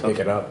careful, pick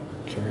it up.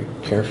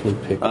 Carefully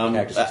pick the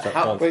cactus and start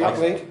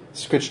falling. Wait.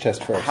 Scritch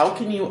test first. how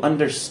can you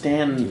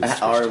understand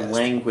our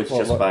language Well,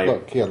 just look- by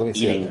look, here, let me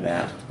see eating it.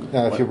 that?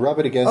 Now, if you rub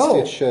it against, Oh.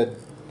 it should.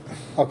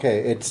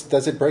 Okay,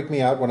 does it break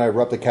me out when I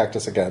rub the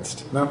cactus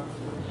against? No?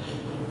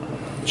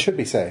 It should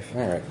be safe.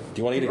 All right. Do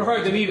you want to eat it? All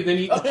right, then eat it. Then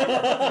eat.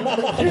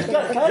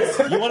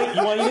 You want to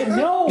eat it?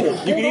 No.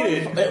 You can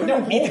eat it.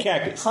 No, eat the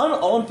cactus.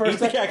 All in Eat first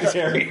the cactus,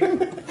 Harry.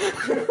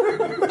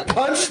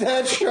 Punch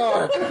that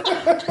shark!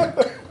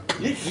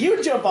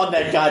 You jump on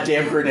that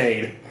goddamn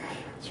grenade.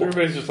 So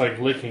everybody's just like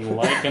licking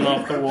lichen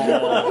off the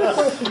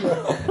walls.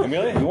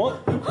 Amelia, you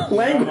want?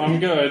 I'm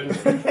good.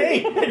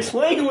 Hey, it's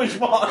language,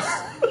 boss.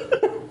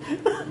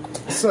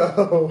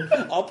 So,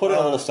 I'll put it in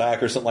a little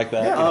sack or something like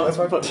that. Yeah. That's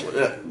fine. But,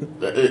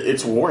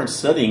 it's warrant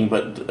studying,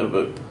 but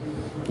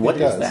what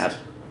It is does. that?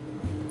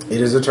 it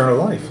is eternal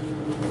life.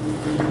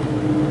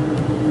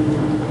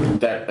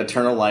 That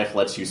eternal life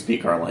lets you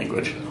speak our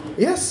language.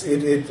 Yes,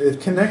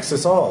 it connects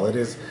us all. It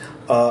is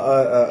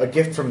a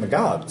gift from the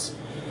gods.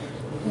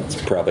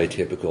 It's probably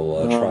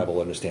typical tribal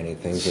understanding of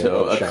things.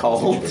 So in a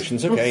cult.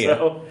 situations. Okay, yeah.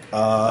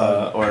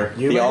 So, or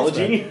You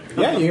theology. make a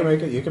spin. Yeah,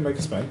 you can make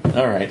a spin.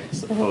 All right.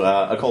 So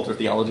occult or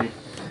theology.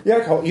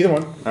 Yeah, call either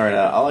one. All right.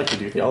 I'll like to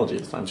do theology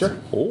this time. Sure.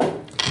 Oh.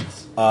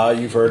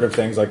 You've heard of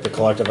things like the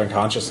collective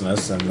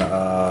unconsciousness and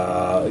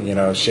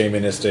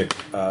shamanistic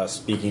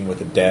speaking with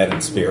the dead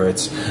and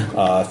spirits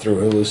through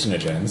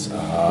hallucinogens.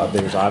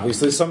 There's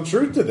obviously some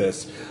truth to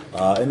this.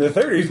 In the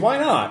 30s, why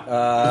not?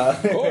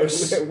 Of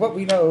course. What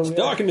we know,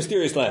 Dark and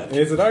mysterious land.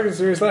 it's a dark and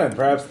serious land.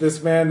 Perhaps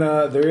this man,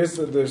 there is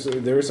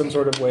some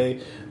sort of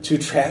way to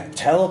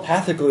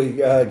telepathically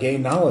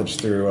gain knowledge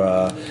through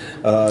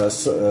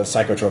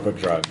psychotropic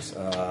drugs.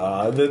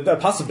 The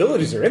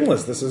possibilities are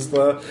endless. This is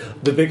the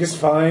biggest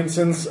find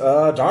since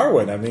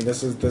Darwin. I mean,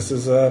 this is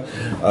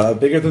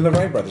bigger than the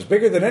Wright brothers,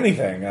 bigger than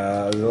anything.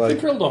 They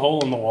drilled a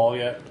hole in the wall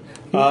yet?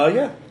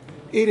 Yeah.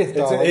 Edith,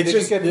 darling, it's did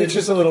just- you get it's pictures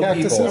just a of little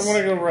cactuses? people. I want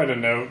to go write a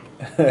note.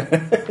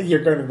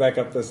 You're going back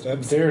up the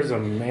steps. There's a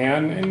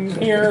man in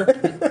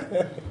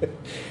here.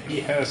 He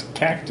has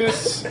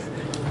cactus.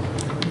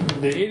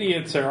 The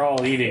idiots are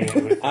all eating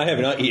it. I have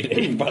not eaten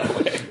it, by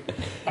the way.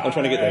 I'm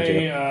trying to get there,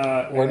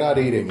 Jacob. We're not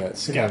eating it.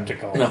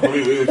 Skeptical. No,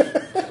 we would.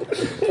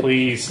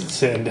 Please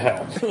send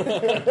help.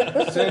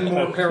 Send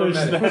more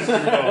paramedics.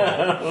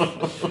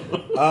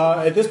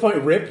 At this point,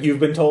 Rip, you've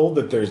been told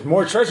that there's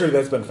more treasure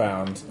that's been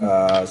found.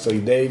 So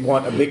they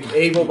want a big,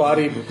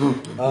 able-bodied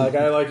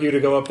guy like you to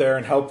go up there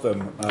and help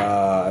them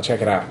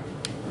check it out.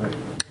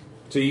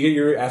 So you get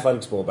your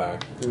athletics pool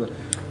back.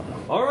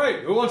 All right,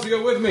 who wants to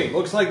go with me?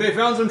 Looks like they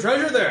found some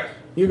treasure there.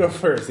 You go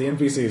first. The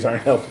NPCs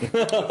aren't helping.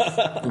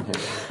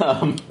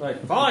 Right,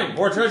 fine,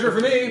 more treasure for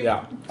me.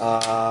 Yeah.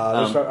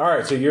 All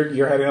right. So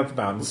you're heading up the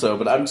mountain. So,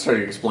 but I'm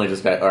starting to explain to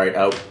this guy. All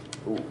right.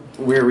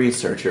 We're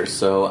researchers,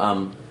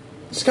 so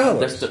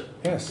Scholars. There's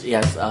Yes.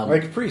 yes.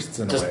 Like priests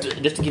in a way.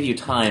 Just to give you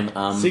time.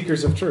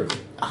 Seekers of truth.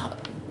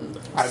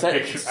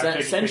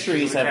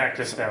 Centuries have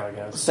cactus now, I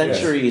guess.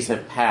 Centuries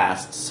have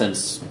passed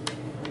since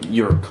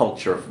your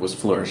culture was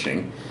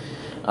flourishing.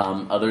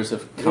 Others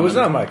have come. It was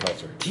not my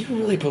culture. Do you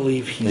really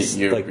believe he's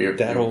You're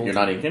that old? You're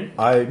not Incan?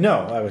 I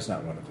was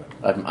not one of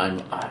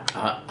them.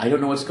 I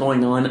don't know what's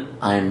going on.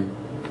 I'm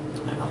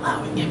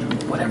allowing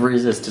him, whatever it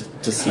is,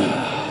 to see.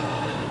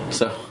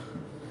 So,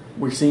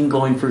 we're seeing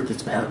glowing fruit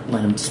that's bad.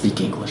 Let him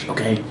speak English,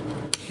 okay?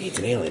 He's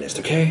an alienist,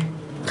 okay?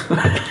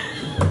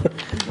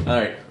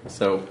 Alright,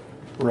 so...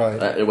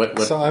 Right. What,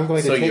 So I'm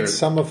going to so take you're-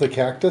 some of the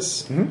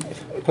cactus,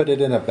 put it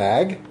in a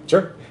bag,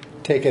 Sure.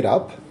 take it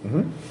up,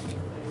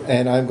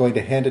 and I'm going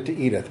to hand it to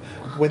Edith.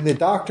 When the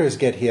doctors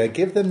get here,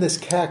 give them this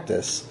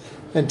cactus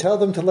and tell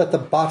them to let the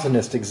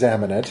botanist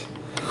examine it.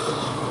 Did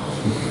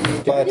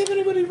I But give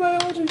anybody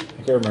biology?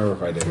 I can't remember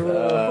if I did.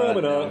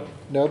 Probably not.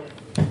 nope.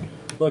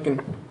 Looking.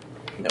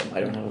 No,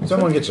 I don't know.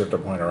 Someone get shifter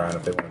point around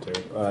if they want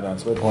to. No,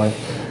 split point.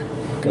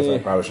 Because I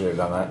probably should have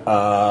done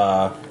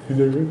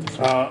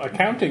that.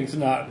 Accounting's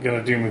not going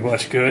to do me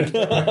much good.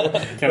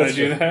 Can I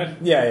do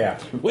that? Yeah.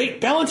 Wait,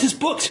 balance his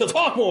books. He'll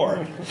talk more.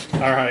 All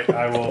right,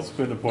 I will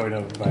split the point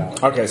of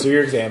balance. Okay, so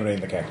you're examining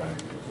the cacti.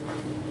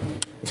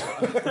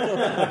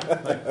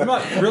 I'm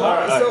not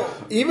really. So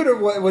even if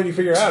when you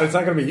figure out it's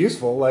not going to be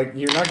useful, like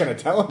you're not going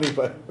to tell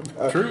anybody.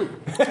 True.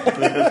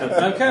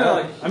 I'm kind of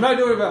like I'm not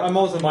doing it. But I'm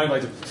also in mind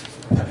like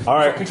All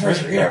right.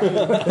 treasure here.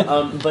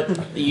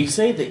 But you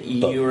say that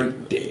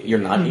you're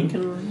not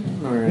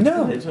Incan? Or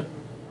No. is it?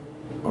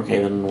 Okay,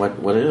 then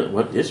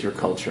what is your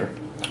culture?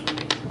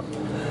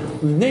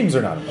 Names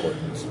are not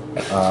important.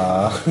 That's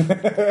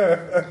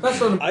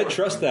not I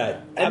trust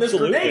that. And this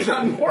Absolutely. grenade's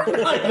not important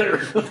either.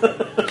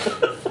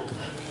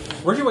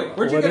 Where'd you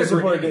What get a is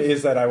important grenade?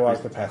 is that I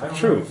walk the path of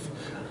truth.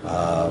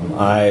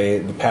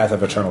 The path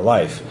of eternal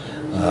life.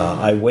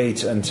 I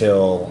wait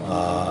until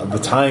the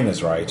time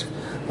is right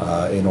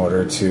in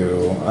order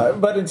to,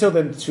 but until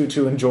then,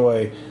 to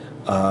enjoy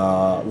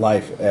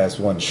life as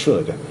one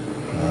should,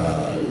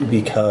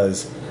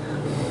 because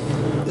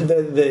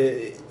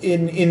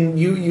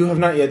you have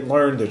not yet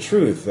learned the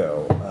truth,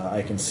 though.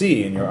 I can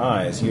see in your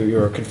eyes.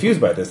 You're confused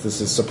by this. This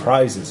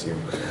surprises you.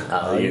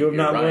 You have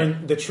not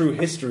learned the true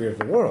history of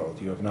the world.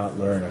 You have not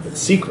learned of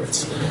its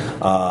secrets,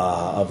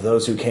 of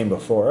those who came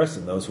before us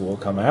and those who will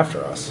come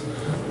after us.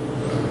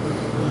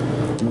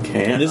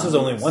 Okay. And this is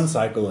only one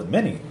cycle in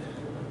many.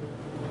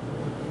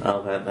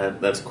 Oh,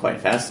 that's quite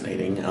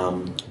fascinating. I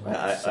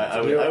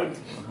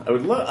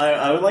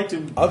would like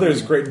to.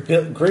 Others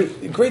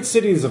great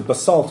cities of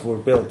basalt were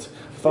built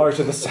far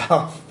to the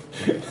south.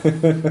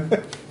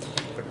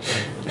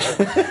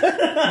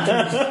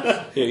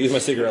 Here, use my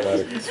cigarette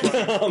lighter.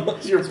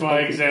 It's my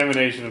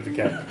examination of the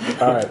cat.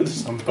 All right.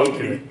 I'm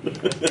poking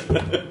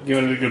it.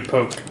 Giving it a good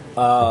poke.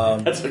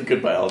 That's a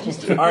good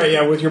biologist. All right,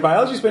 yeah. With your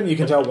biology spin, you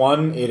can tell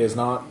one, it is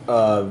not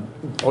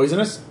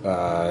poisonous.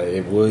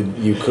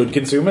 You could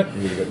consume it.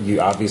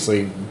 You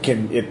obviously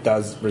can. It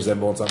does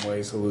resemble in some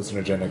ways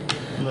hallucinogenic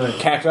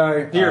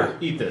cacti. Here,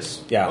 eat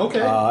this. Yeah.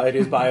 Okay. It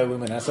is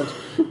bioluminescent.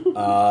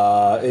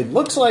 It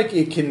looks like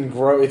it can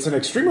grow. It's an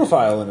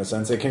extremophile in a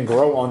sense. It can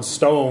grow on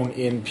stone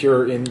in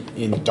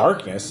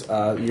darkness.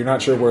 You're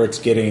not sure where it's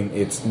getting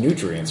its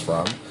nutrients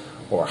from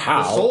or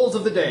how. The souls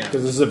of the damned.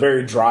 Because this is a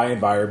very dry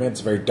environment.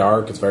 It's very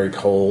dark. It's very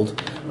cold.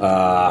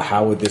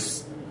 How would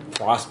this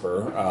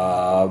prosper?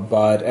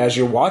 But as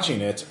you're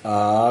watching it,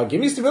 give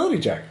me a stability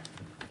check.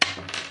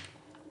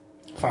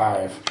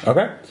 5.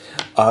 Okay.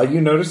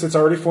 You notice it's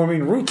already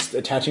forming roots,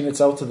 attaching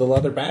itself to the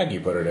leather bag you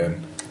put it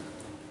in.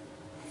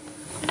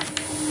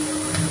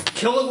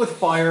 Kill it with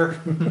fire.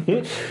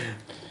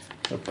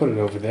 I'll put it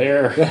over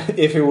there.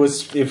 If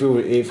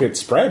it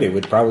spread, it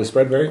would probably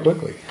spread very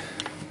quickly.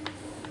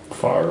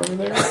 Far over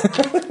there?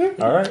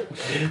 All right.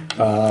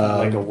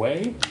 Like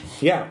away?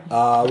 Yeah.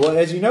 Well,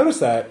 as you notice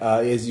that,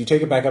 as you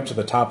take it back up to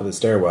the top of the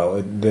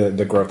stairwell,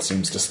 the growth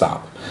seems to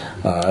stop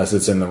as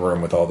it's in the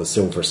room with all the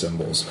silver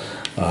symbols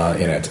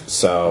in it.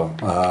 So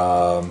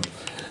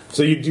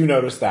you do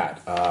notice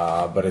that,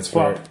 but it's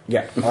very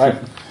yeah. All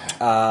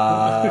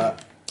right.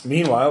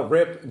 Meanwhile,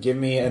 Rip, give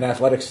me an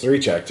athletics 3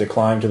 check to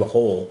climb to the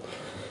hole.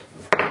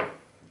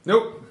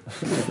 Nope.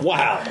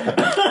 Wow.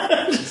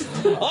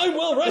 I'm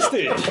well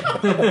rested.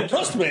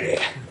 Trust me.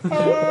 I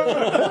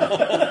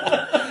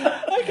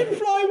can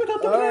fly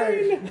without the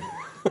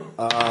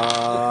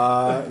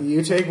plane.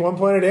 You take 1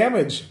 point of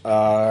damage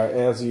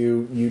as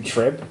you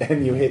trip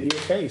and you hit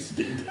your face.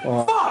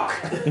 Fuck!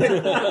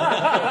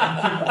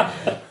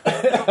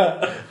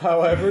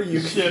 However,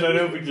 you Shit, I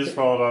hope we just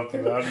fallen off the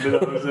mountain.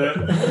 That was it.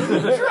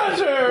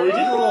 Treasure! We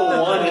did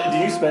roll 1. Do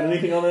you spend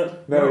anything on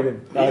it? No, we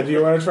didn't. Do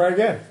you want to try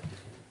again?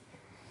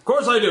 Of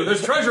course I do.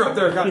 There's treasure up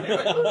there. God damn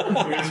it.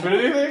 We didn't spend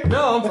anything?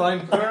 No, I'm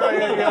fine.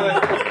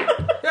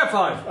 Yeah,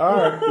 5. All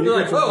right. You're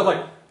like, oh,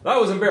 like, that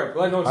was embarrassing.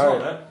 Glad no one saw All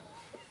right.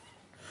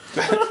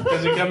 that.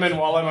 Does he come in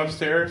while I'm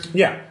upstairs?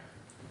 Yeah.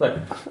 Like,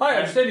 I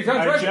understand you found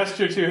I treasure.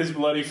 gesture to his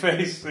bloody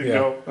face and Yeah.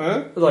 go,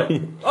 huh?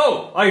 Like,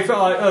 oh, I was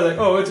like,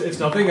 oh, it's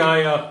nothing.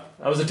 I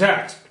was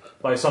attacked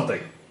by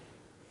something.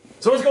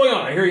 So what's going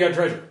on? I hear you got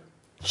treasure.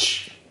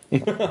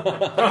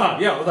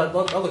 Yeah, well, that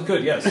looked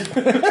good. Yes.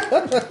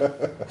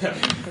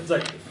 It's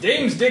like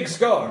dames dig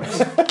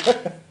scars.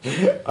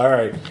 All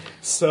right.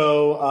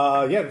 So,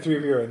 the 3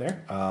 of you are in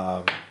there.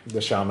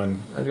 The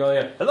shaman. I go,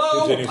 yeah.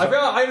 Hello. Continue.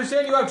 I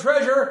understand you have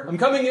treasure. I'm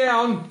coming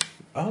down.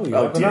 Oh, you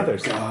have another.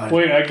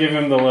 Wait, I give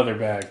him the leather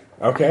bag.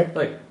 Okay.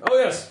 Like, oh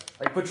yes,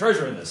 I put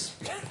treasure in this.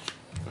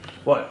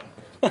 What?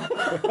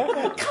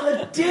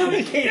 God damn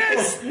it,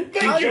 yes!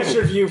 I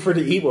gestured you to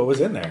eat what was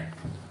in there.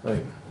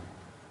 Like,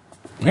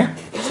 Yeah.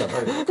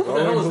 what the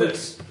hell is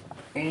this?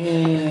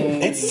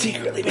 It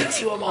secretly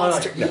makes you a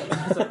monster. Is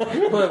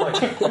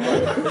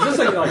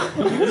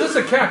this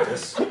a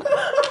cactus?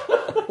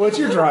 What's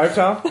your drive,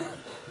 Tom?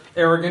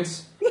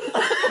 Arrogance.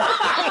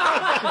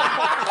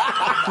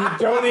 If you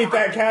don't eat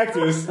that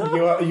cactus,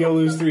 you'll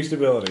lose 3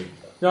 stability.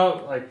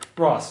 No, like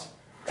Ross.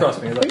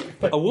 Trust me. Like,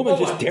 A woman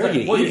just dared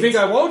you to what, eat you think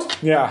it. I won't?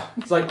 Yeah.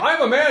 It's like,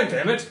 I'm a man,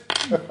 damn it.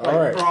 All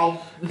right. Bro.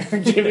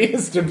 Give me a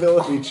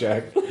stability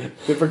check.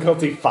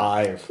 Difficulty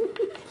 5.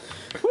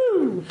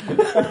 Woo.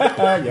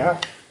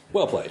 Yeah.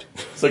 Well played.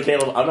 So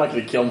Caleb, I'm not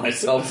going to kill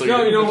myself. So No,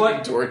 you're you know moving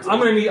what? towards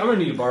I'm it. gonna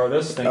need to borrow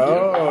this. Thank you.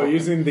 Oh,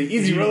 using the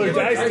easy roller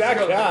Dice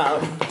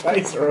dice.com.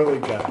 Dice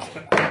rolling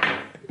die.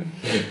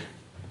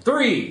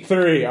 3.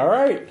 3. All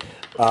right.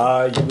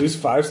 You lose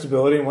 5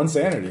 stability and 1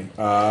 sanity.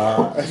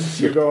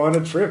 You go on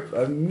a trip,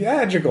 a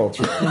magical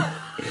trip.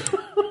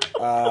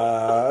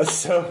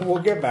 So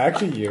we'll get back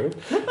to you.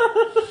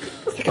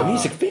 It's like a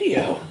music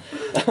video.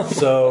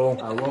 So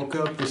I woke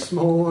up this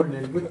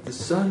morning with the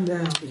sun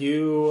down.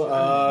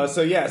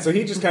 so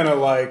he just kind of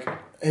like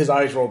his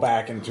eyes roll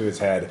back into his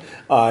head,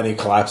 and he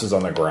collapses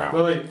on the ground.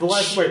 The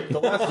last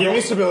Give me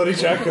a stability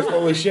check, because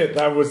holy shit,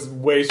 that was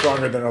way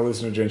stronger than a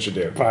hallucinogen should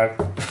do. 5.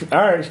 All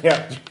right,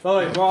 yeah.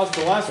 Ross,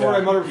 the last word I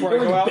mutter before I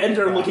go out.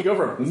 Bender looking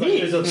over.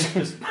 Me.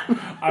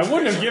 I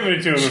wouldn't have given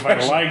it to him if I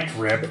liked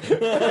Rip.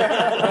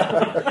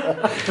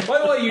 By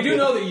the way, you do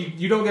know that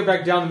you don't get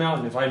back down the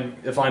mountain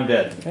if I'm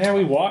dead. And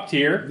we walked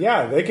here.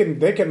 Yeah, they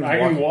can. I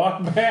can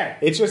walk back.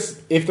 It's just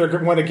if they're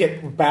going to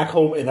get back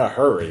home in a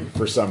hurry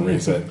for some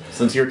reason,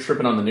 Since you're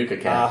tripping on the Nuka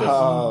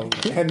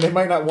cactus. and they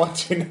might not want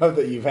to know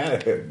that you've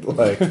had it.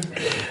 Like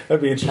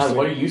that'd be interesting. God,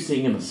 what are you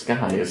seeing in the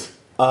skies?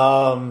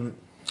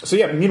 So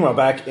yeah. Meanwhile,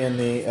 back in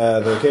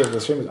the cave of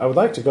the streamers, I would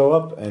like to go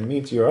up and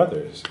meet your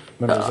others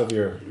members of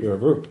your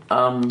group.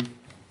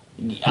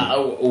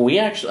 We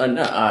actually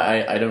no,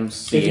 I don't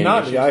see. If any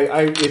not,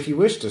 issues. if you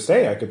wish to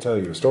stay, I could tell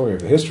you a story of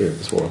the history of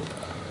this world.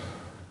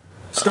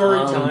 Story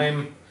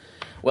time.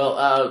 Well,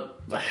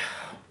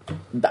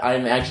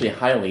 I'm actually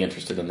highly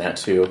interested in that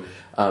too,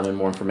 and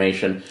more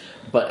information.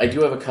 But I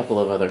do have a couple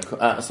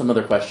of some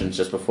other questions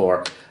just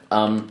before.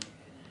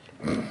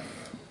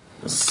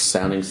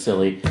 Sounding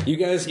silly. You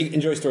guys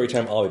enjoy story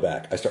time. I'll be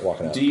back. I start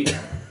walking out. Do you?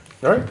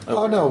 All right.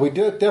 Oh no, we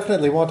do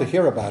definitely want to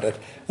hear about it.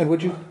 And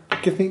would you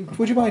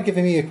mind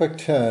giving me a quick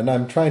turn?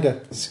 I'm trying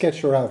to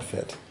sketch your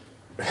outfit.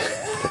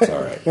 That's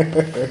all right.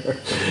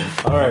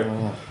 All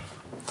right.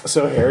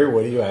 So Harry,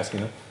 what are you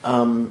asking him?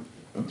 I'm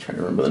trying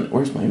to remember.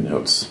 Where's my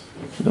notes?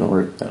 I don't know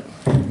where that.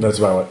 That's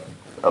about what.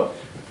 Oh,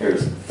 here it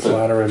is.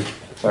 Flattering.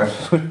 Sorry.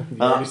 You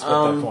already spent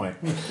that point.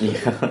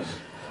 Yeah.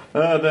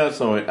 That's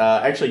the way.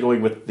 Actually,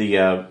 going with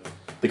the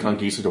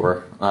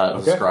conquistador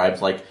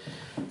scribes, like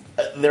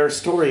there are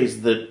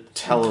stories that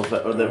tell of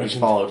that we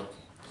followed.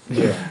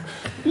 Yeah.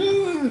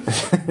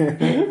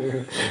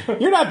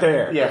 You're not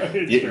there. Yeah,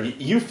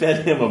 you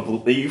fed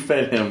him you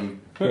fed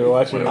him. You're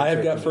watching. I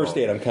have got first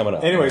aid. I'm coming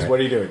up. Anyways, what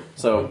are you doing?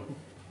 So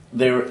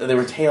there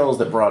were tales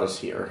that brought us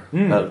here.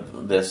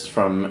 This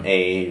from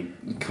a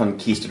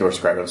conquistador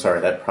scribe. I'm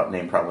sorry, that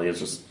name probably is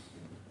just.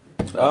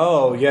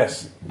 Oh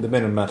yes, the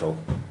men in metal.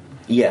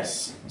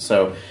 Yes.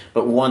 So,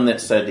 but one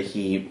that said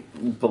he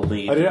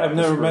believed. I've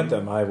never met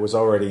them. I was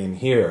already in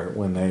here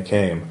when they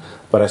came,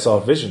 but I saw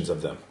visions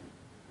of them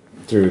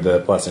through the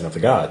blessing of the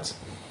gods.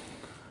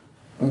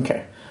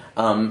 Okay.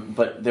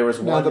 But there was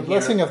one. Now, the here-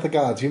 blessing of the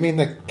gods. You mean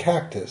the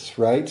cactus,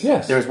 right?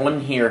 Yes. There's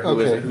one here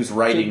whose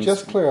writings.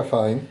 Just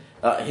clarifying.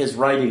 His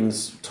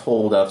writings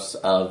told us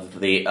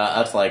of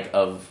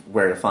of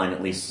where to find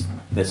at least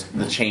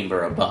the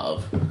chamber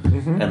above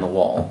and the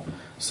wall.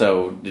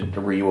 So,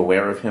 were you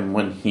aware of him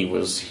when he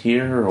was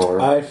here, or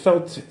I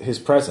felt his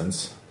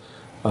presence,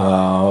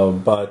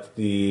 but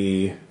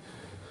the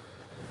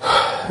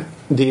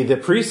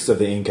priests of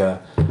the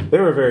Inca, they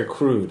were very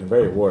crude and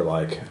very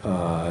warlike.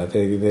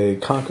 They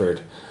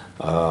conquered.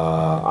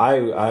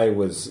 I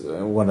was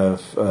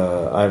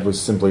I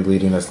was simply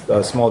leading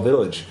a small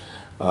village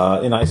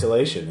in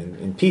isolation,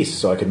 in peace,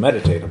 so I could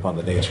meditate upon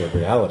the nature of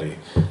reality.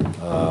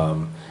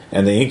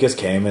 And the Incas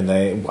came, and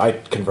I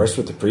conversed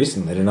with the priests,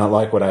 and they did not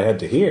like what I had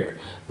to hear.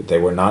 That they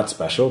were not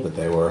special, that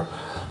they were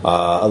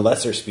a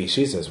lesser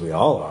species, as we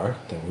all are,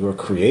 that we were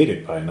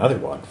created by another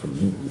one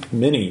from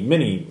many,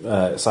 many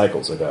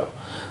cycles ago.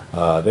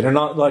 They did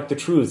not like the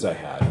truths I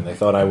had, and they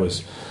thought I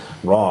was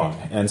wrong.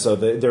 And so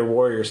their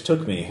warriors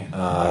took me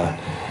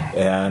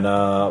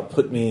and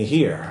put me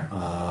here.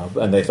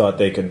 And they thought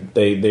they could,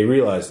 they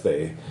realized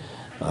they...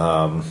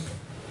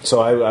 So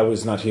I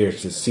was not here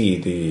to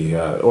see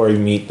or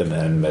meet the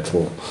men in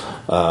metal.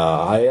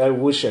 I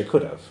wish I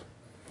could have.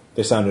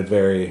 They sounded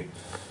very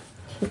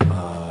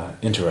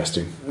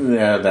interesting.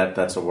 yeah,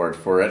 that's a word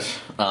for it.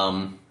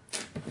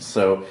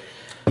 So,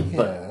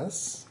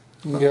 Yes.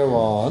 Go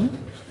on.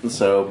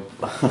 so,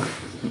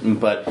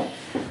 but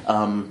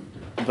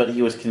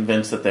he was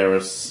convinced that there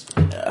was.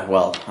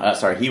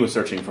 He was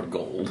searching for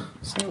gold.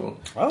 So,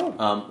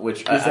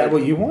 which Is that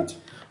what you want?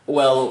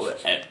 Well,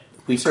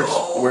 we search.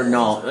 We're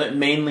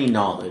mainly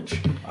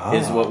knowledge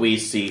is what we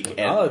seek,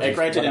 Knowledge and is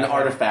granted, what in I have.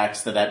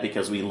 artifacts that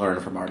because we learn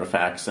from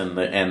artifacts and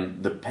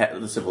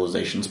the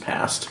civilizations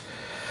past.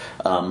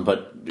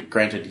 But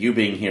granted, you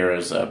being here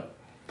is a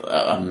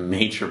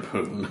major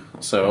boon.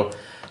 So,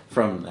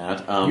 from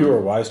that, You were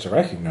wise to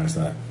recognize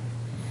that.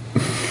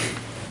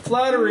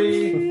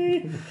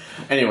 Flattery.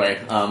 Anyway,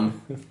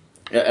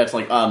 it's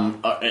like,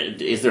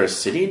 is there a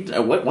city?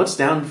 What's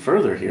down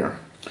further here?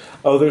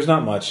 Oh, there's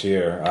not much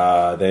here.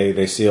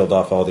 They sealed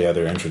off all the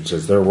other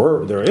entrances.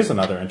 There is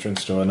another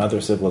entrance to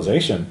another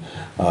civilization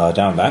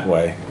down that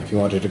way. If you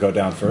wanted to go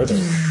down further,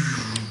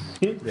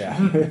 yeah.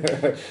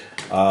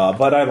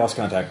 But I lost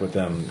contact with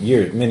them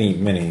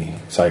many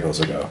cycles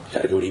ago.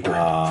 Gotta go deeper.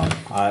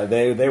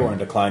 They were in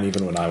decline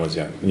even when I was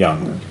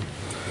young.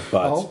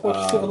 But which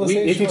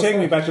civilization if you was take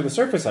me that? back to the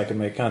surface, I can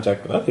make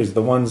contact with others.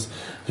 The ones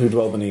who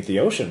dwell beneath the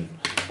ocean,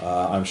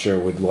 I'm sure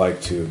would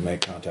like to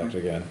make contact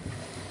again.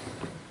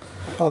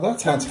 Oh, that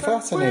sounds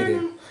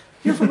fascinating.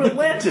 You're from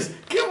Atlantis.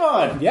 Come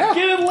Come on. Yeah.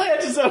 Get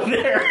Atlantis up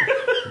there.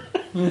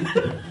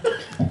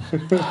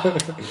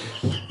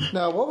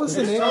 Now, what was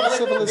the name of the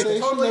totally- civilization it's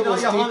totally that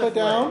was not deeper Johannes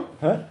down?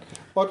 Huh?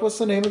 What was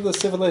the name of the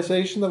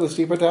civilization that was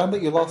deeper down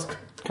that you lost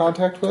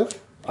contact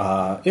with?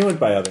 It went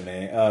by other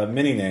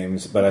many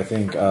names, but I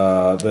think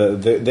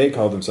they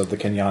called themselves the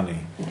Kenyani.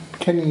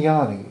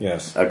 Kenyani.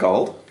 Yes. A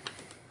gold?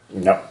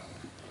 No.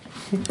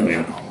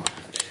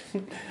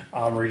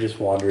 Omri just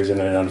wanders in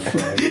an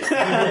unfriend.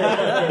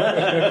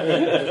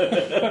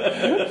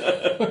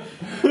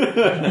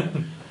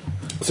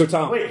 So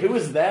Tom, Wait, who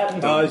is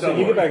that? so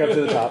you get back up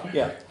to the top.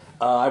 Yeah.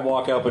 I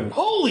walk up and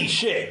holy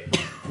shit!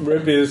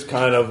 Rip is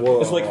kind of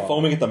It's like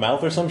foaming at the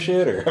mouth or some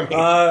shit, or I mean,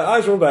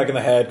 eyes roll back in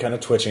the head, kind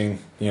of twitching.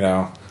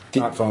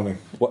 Not foaming.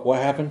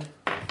 what happened?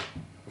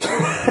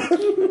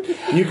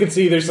 You can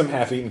see there's some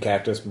half-eaten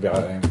cactus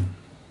behind him.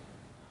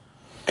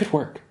 Good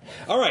work.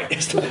 All right.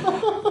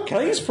 Can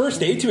I use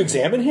first aid to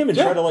examine him and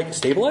try to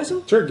stabilize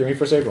him? Sure, give me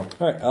first aid roll.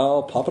 All right,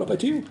 I'll pop it up by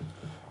 2. Do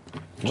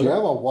you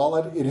have a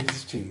wallet in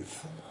his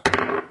teeth?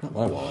 Not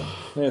my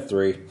wallet.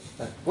 3.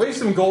 Wave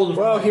some gold.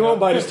 Well, he won't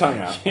bite his tongue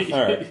out. All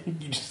right. You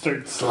just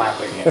start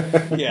slapping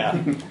it.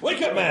 Yeah.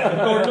 Wake up,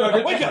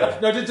 man. Wake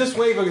up. No, just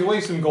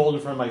wave some gold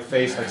in front of my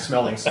face like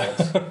smelling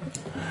salts.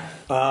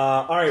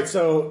 All right,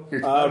 so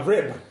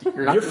Rip,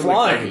 You're you're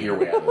flying. Your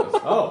way out of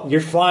this. Oh.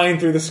 You're flying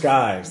through the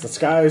skies. The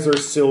skies are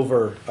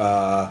silver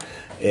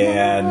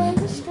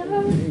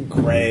and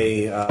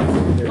gray.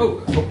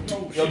 You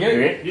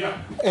okay?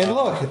 Yeah. And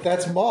look,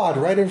 that's Maud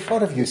right in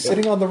front of you,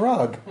 sitting on the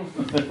rug.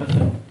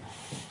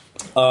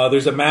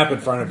 There's a map in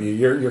front of you.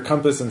 Your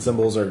compass and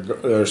symbols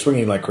are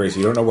swinging like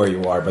crazy. You don't know where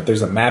you are, but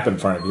there's a map in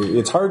front of you.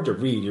 It's hard to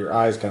read. Your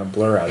eyes kind of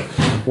blur out.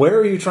 Where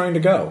are you trying to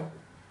go?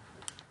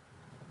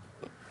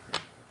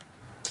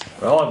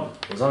 Well,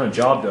 I was on a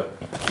job to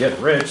get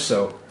rich,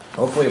 so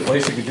hopefully a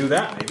place that could do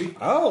that, maybe.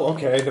 Oh,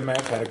 okay. The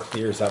map kind of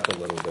clears up a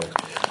little bit,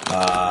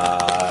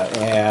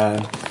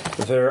 and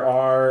there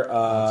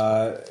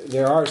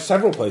are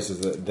several places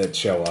that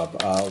show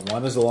up.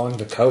 One is along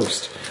the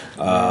coast.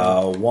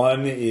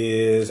 One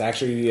is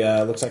actually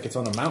looks like it's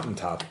on a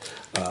mountaintop,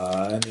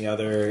 and the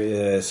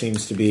other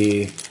seems to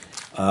be.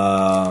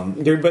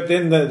 But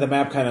then the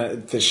map kind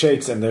of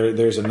shakes, and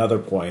there's another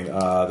point.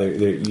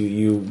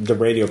 The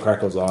radio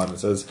crackles on and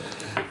says,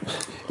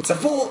 "It's a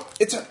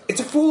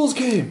fool's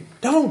game.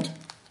 Don't."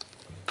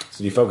 So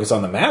do you focus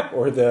on the map,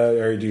 or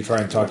do you try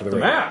and talk to the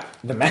radio? map.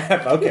 The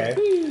map. Okay.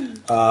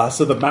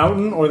 So the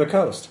mountain or the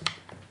coast?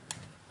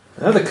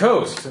 The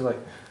coast. So like,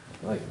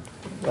 I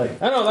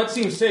don't know. That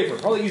seems safer.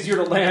 Probably easier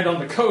to land on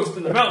the coast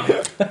than the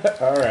mountain.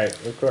 All right,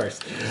 of course.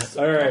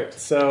 All right.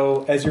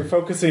 So as you're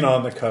focusing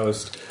on the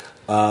coast,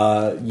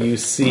 you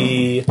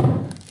see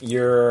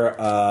you're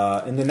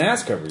in the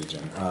Nazca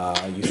region.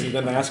 You see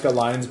the Nazca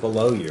lines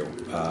below you,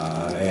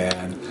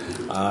 and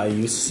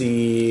you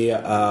see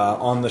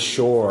on the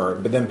shore,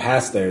 but then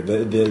past there,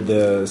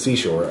 the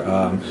seashore,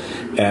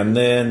 and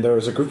then there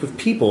was a group of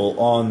people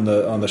on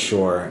the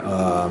shore,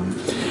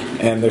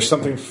 and there's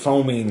something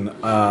foaming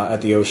at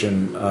the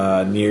ocean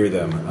near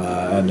them,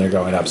 and they're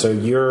going up. So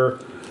you're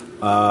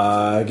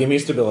give me a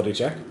stability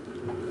check.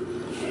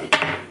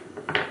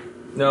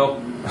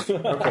 No.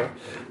 Okay.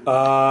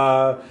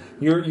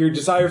 Your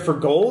desire for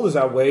gold is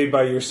outweighed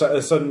by your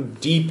sudden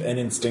deep and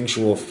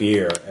instinctual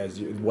fear as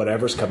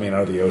whatever's coming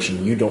out of the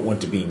ocean you don't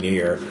want to be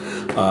near,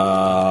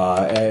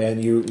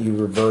 and you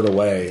revert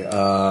away,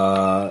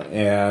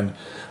 and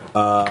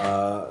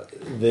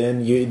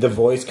then the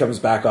voice comes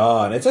back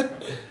on. It's just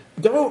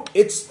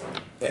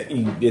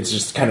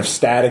kind of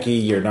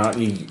staticky. You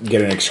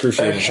get an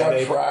excruciating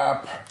headache,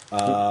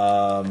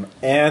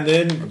 and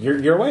then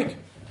you're awake.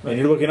 And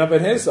you're looking up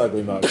at his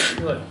ugly mug.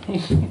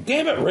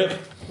 Damn it, Rip.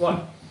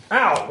 What?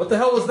 Ow! What the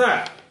hell was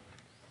that?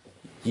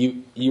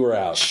 You were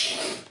out.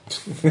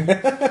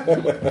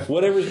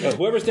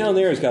 Whoever's down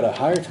there has got a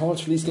higher tolerance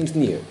for these things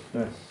than you.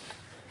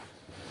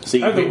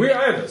 See, I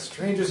have the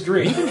strangest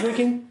dream.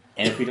 Drinking?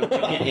 and if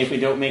we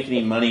don't make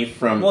any money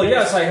from Well, this,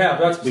 yes, I have.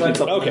 That's we can besides-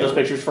 supplement those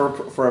pictures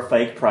for a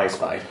fake prize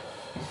fight.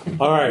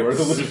 All right,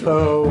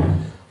 so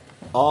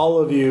all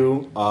of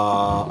you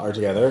are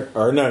together,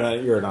 or no,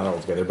 you're not all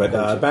together.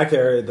 But back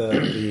there,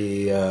 are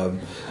you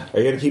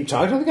going to keep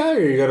talking to the guy, or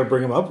are you going to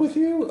bring him up with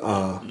you?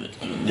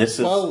 This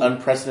is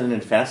unprecedented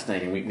and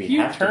fascinating. We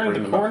You have to turned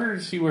bring the him up. corner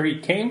to see where he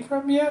came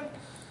from yet?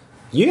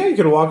 Yeah, you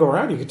can walk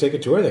around. You can take a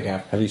tour of the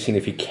camp. Have you seen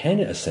if you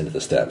can ascend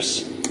the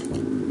steps?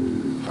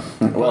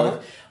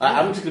 Well,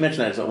 I'm just going to mention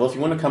that. So, well, if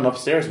you want to come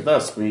upstairs with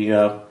us, we.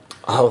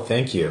 Oh,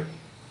 thank you.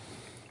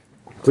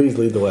 Please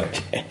lead the way.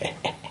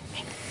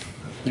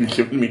 You're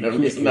giving me no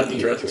reason not to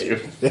trust you.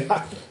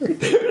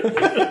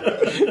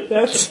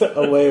 That's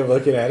a way of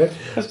looking at it.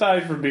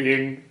 Aside from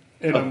being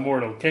an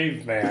immortal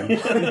caveman.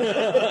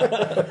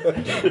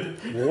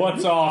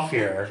 What's off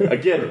here?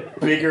 Again,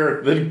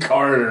 bigger than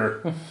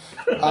Carter.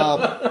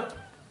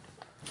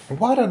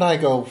 Why don't I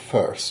go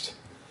first?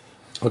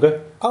 Okay.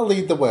 I'll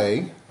lead the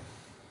way.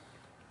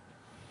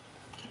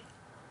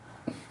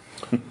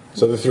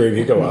 So the three of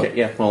you go up. Okay,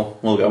 yeah, well,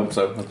 we'll go.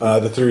 So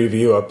The three of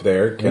you up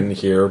there can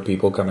hear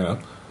people coming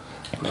up.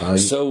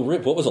 So,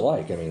 Rip, what was it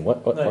like? I mean,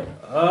 what?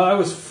 I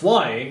was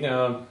flying.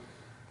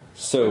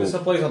 So,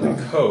 Someplace on the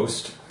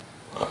coast.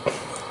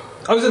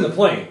 I was in the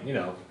plane,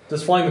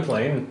 just flying the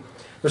plane.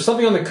 There's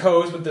something on the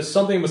coast, but there's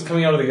something was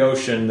coming out of the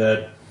ocean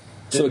that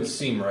didn't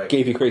seem right.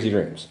 Gave you crazy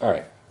dreams. All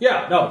right.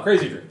 Yeah, no,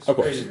 crazy dreams. Of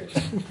course. Crazy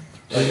dreams.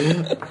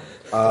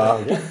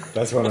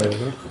 That's one of them.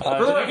 Did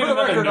I get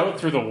another note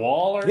through the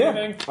wall or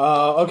anything?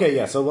 Okay,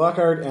 yeah. So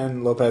Lockhart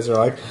and Lopez are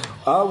like,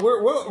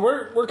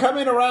 we're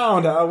coming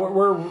around.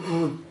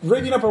 We're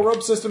rigging up a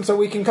rope system so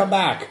we can come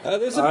back.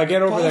 There's a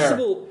get over there.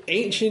 possible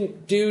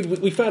ancient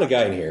dude. We found a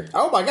guy in here.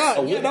 Oh my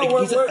God! He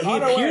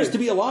appears to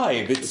be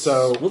alive. It's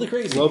really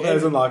crazy.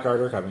 Lopez and Lockhart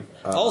are coming.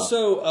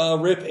 Also,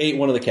 Rip ate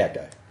one of the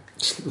cacti.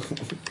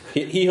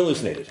 he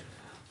hallucinated.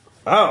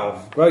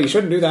 Oh, well, you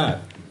shouldn't do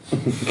that.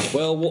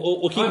 Well,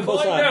 we'll keep I'm a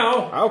close fine eye.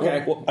 now.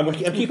 Okay. Well, I'm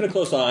keeping a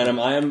close eye on him.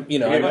 I am,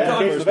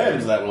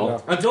 That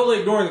will. I'm totally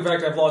ignoring the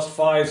fact I've lost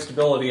 5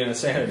 stability and a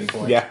sanity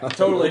point. Yeah.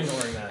 Totally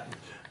ignoring that.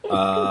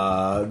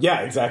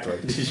 Yeah, exactly.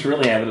 Did you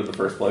really have it in the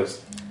first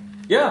place?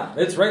 Yeah,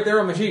 it's right there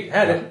on my sheet.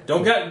 Had it.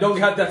 Don't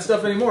got that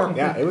stuff anymore.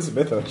 Yeah, it was a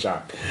bit of a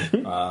shock.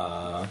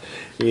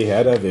 He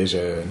had a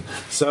vision.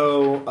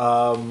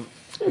 So,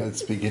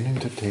 it's beginning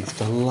to taste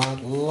a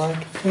lot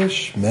like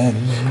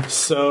fishmen.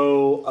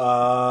 So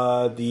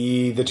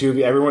the two of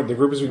you, everyone, the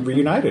group is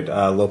reunited.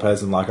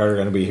 Lopez and Lockhart are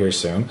going to be here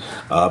soon,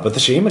 but the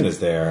shaman is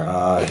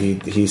there.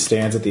 He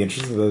stands at the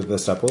entrance of the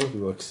sepulchre. He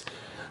looks.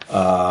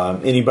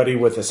 Anybody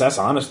with assess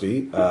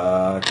honesty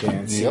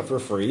can see for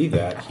free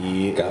that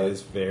he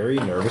is very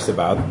nervous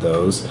about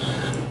those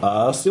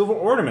silver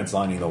ornaments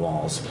lining the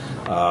walls.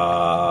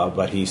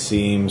 But he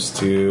seems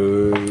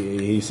to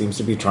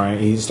be trying.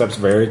 He steps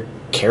very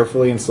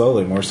carefully and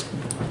slowly, more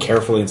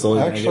carefully and slowly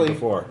than he did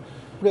before.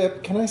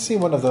 Rip, can I see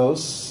one of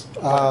those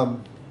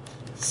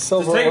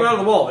silver? Just take them out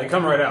of the wall. They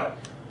come right out.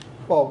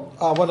 Well,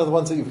 one of the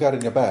ones that you've got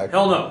in your bag.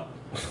 Hell no.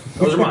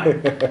 Those are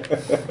mine.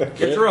 Get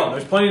your own.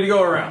 There's plenty to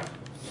go around.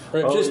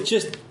 Right,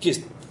 just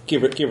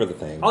give her the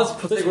thing. I'll just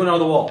take one out of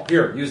the wall.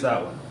 Here, use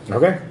that one.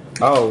 Okay.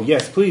 Oh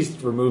yes, please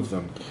remove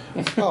them.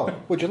 Oh,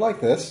 would you like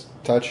this?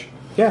 Touch.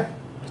 Yeah,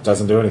 it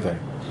doesn't do anything.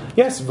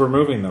 Yes,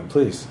 removing them,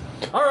 please.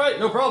 All right,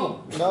 no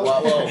problem. No.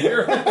 Whoa.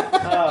 Here.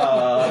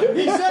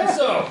 He said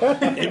so.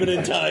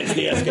 Imminent ties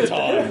the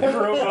eschaton.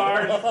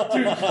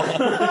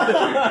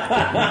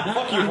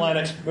 Fuck you,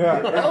 planet.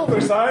 Yeah,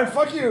 elder sign.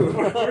 Fuck you.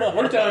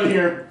 We're down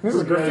here. This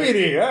is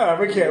graffiti. Yeah,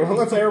 we can't. Well,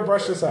 let's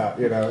airbrush this out.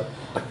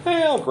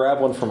 Hey, I'll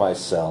grab one for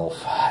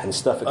myself and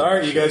stuff it. All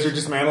right, you guys are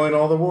dismantling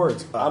all the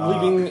wards. I'm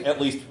leaving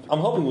at least. I'm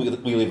hoping we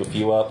leave a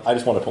few up. I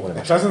just want to put one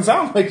in. Doesn't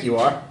sound like you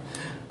are.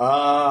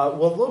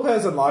 Well,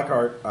 Lopez and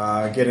Lockhart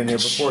get in here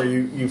before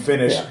you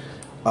finish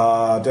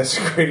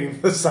desecrating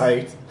the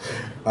site,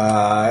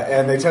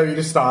 and they tell you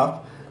to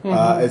stop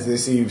as they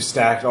see you've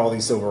stacked all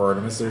these silver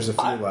ornaments. There's a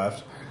few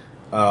left.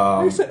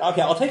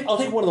 Okay, I'll take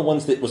one of the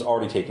ones that was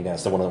already taken down,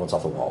 so one of the ones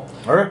off the wall.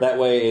 All right. That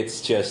way, it's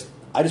just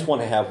I just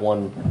want to have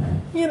one.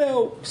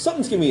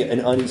 Something's giving me an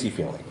uneasy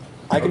feeling.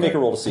 I can make a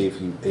roll to see if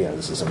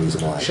this is a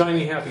reasonable action.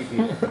 Shiny, happy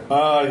people.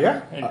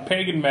 Yeah. And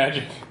pagan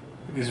magic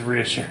is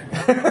reassuring.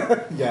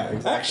 Yeah,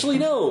 exactly. Actually,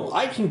 no.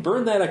 I can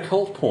burn that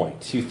occult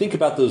point. You think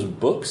about those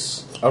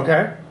books.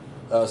 Okay.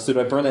 So do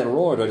I burn that in a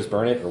roll, or do I just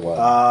burn it, or what?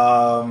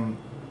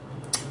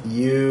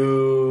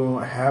 You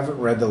haven't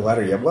read the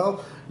letter yet.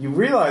 Well, you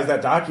realize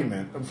that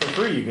document for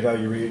free. You could tell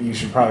you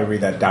should probably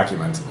read that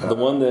document. The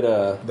one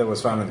that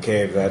was found in the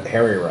cave that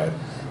Harry read.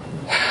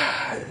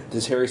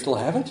 Does Harry still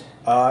have it?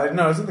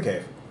 No, it's in the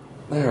cave.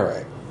 All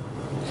right.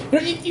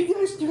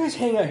 You guys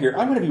hang out here.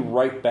 I'm going to be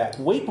right back.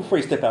 Wait before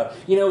you step out.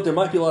 There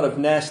might be a lot of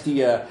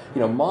nasty,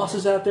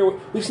 mosses out there.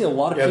 We've seen a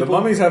lot of people. Yeah, the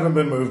mummies haven't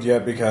been moved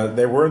yet because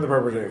they were in the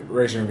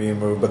preparation of being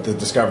moved, but the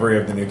discovery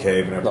of the new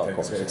cave and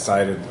everything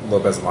excited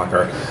Lopez and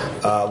Lockhart.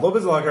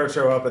 Lopez and Lockhart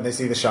show up and they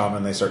see the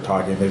shaman. They start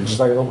talking. They're just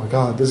like, "Oh my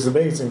god, this is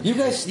amazing! You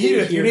guys stay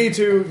here. You need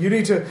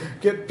to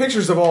get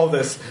pictures of all of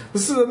this.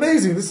 This is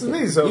amazing. This is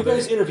amazing." So you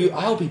guys interview.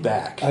 I'll be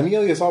back.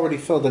 Amelia's already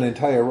filled an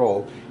entire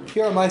roll.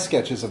 Here are my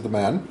sketches of the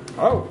man.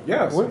 Oh,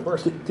 yes, of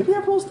course. Did we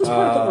have rolls this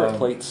part? I thought we were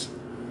plates.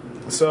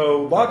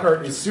 So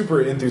Lockhart is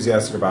super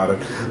enthusiastic about it,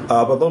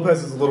 but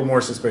Lopez is a little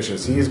more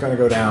suspicious. He is going to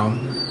go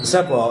down the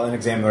stepwell and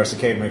examine the rest of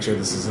the cave, make sure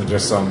this isn't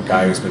just some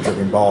guy who's been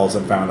tripping balls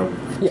and found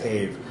a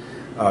cave.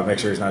 Make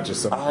sure he's not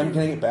just some... I'm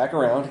going to get back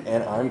around,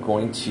 and I'm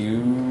going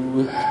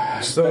to...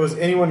 So is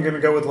anyone going to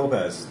go with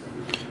Lopez?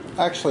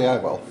 Actually, I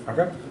will.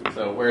 Okay.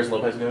 So where's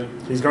Lopez going?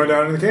 He's going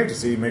down in the cave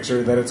to make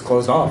sure that it's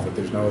closed off, that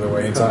there's no other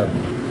way inside.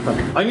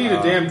 I need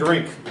a damn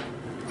drink.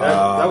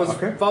 That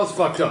was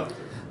fucked up.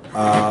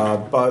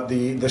 But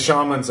the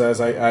shaman says,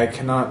 I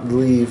cannot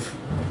leave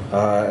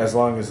as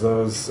long as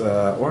those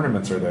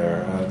ornaments are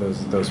there,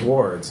 those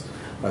wards.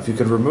 If you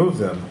could remove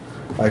them,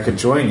 I could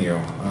join you,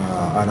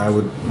 and I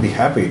would be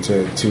happy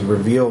to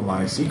reveal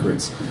my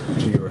secrets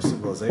to your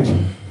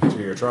civilization, to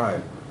your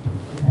tribe.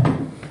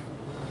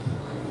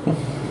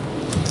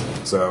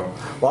 So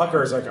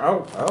Lockhart's like,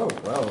 well,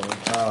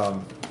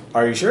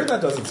 Are you sure?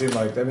 That doesn't seem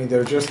like. I mean,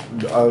 they're just.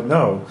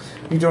 No,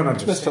 you don't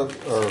understand.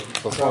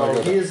 Before I So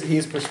go there.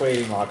 he's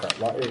persuading Lockhart.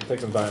 It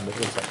takes some time, but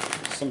it's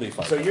fine. Somebody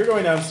find So you're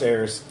going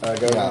downstairs.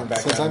 Yeah,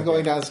 Back since down I'm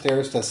going again.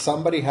 downstairs, does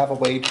somebody have a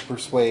way to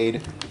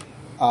persuade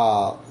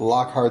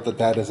Lockhart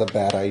that is a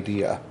bad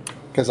idea?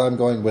 Because I'm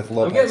going with I'm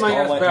Lopez. getting my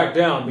ass my- back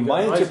down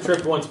because my I've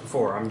tripped once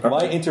before.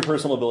 My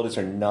interpersonal abilities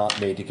are not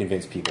made to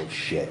convince people of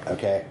shit,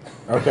 okay?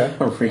 Okay.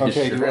 Okay, do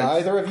Reassurance.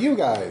 either of you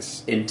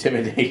guys?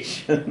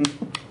 Intimidation.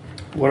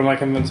 What am I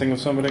convincing of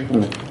somebody?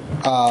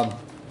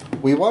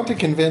 We want to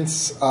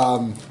convince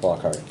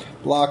Lockhart.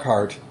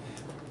 Lockhart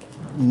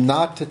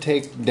not to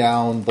take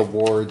down the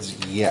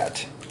wards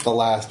yet, the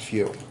last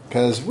few.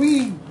 Because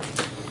do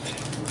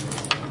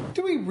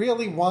we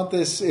really want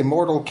this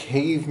immortal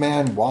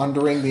caveman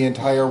wandering the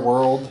entire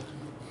world?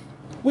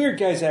 Weird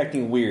guy's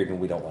acting weird and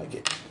we don't like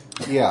it.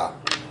 Yeah.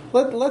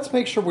 Let's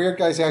make sure Weird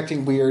Guy's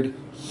acting weird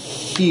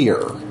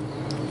here.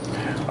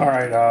 All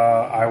right,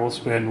 I will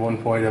spend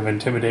 1 point of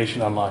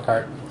intimidation on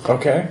Lockhart.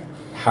 Okay.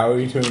 How are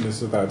you doing this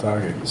without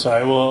talking? So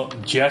I will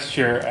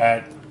gesture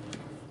at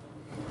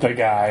the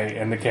guy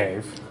in the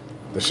cave.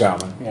 The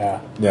shaman. Yeah.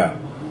 Yeah.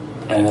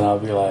 And then I'll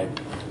be like,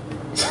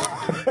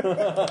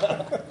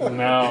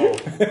 no.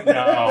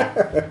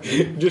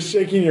 Just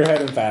shaking your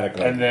head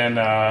emphatically. And then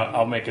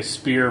I'll make a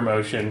spear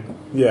motion,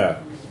 Yeah.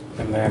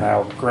 and then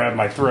I'll grab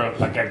my throat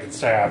like I could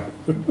stab.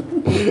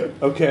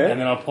 Okay. And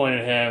then I'll point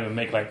at him and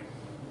make like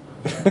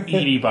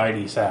eaty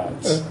bitey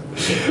sounds.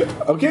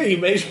 Okay, you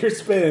made your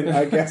spin.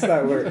 I guess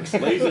that works.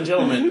 Ladies and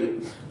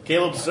gentlemen,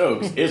 Caleb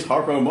Stokes is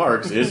Harpo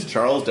Marx, is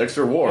Charles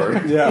Dexter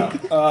Ward. Yeah.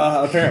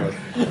 Apparently.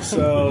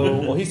 So.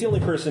 Well, he's the only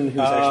person who's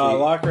actually...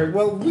 Lockhart.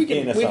 Well, we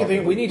In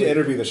need to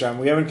interview the shaman.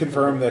 We haven't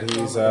confirmed that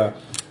he's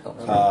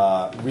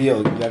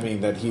real. I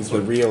mean, that he's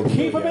the real.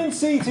 Keep him in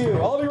C2.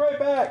 I'll be right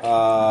back.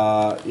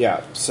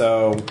 Yeah.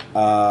 So,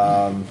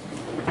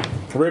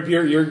 Rip,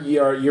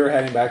 you're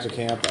heading back to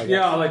camp. I guess.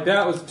 Yeah, like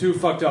that was too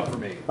fucked up for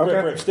me.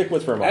 Okay. Rip, stick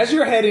with for a moment. As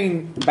you're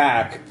heading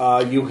back,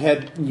 you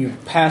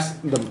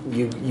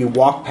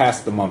walk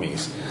past the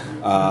mummies,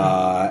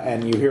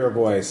 and you hear a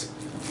voice.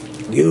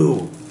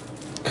 You,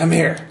 come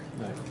here.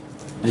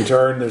 You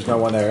turn. There's no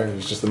one there.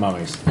 It's just the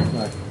mummies.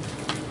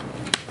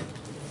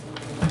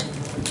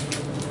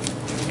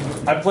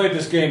 I played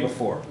this game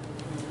before.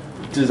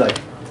 This is like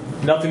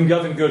nothing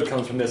good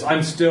comes from this.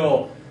 I'm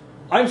still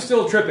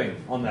tripping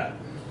on that.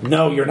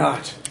 No, you're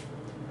not.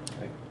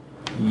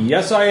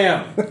 Yes, I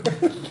am.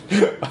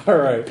 All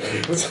right.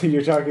 So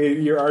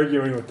you're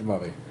arguing with the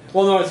mummy.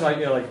 Well, no, it's like,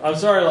 you know, like I'm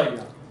sorry, like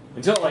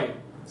until like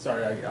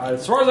sorry.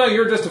 As far as I know,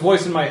 you're just a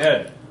voice in my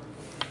head.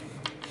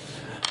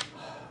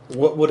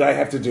 What would I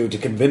have to do to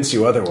convince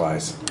you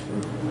otherwise?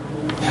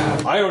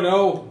 I don't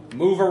know.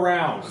 Move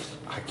around.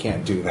 I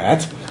can't do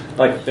that.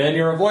 Like then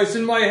you're a voice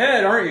in my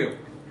head, aren't you?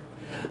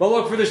 But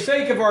look, for the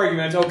sake of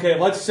argument, okay,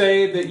 let's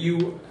say that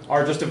you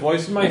are just a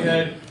voice in my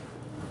head.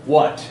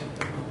 What?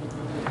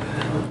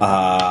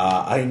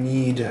 I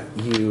need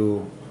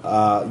you.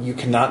 You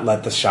cannot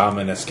let the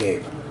shaman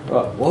escape.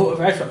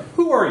 Well, actually,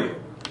 who are you?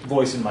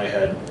 Voice in my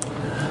head.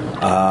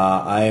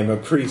 I am a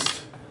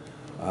priest.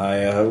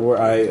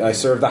 I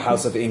serve the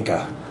House of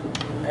Inca.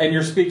 And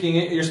you're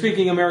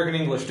speaking American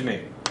English to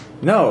me.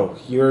 No,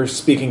 you're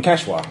speaking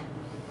Quechua.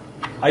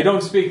 I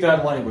don't speak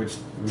that language.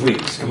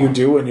 Please, come You on.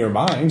 do in your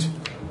mind.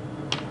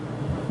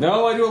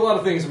 No, I do a lot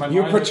of things in my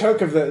You mind. partook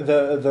of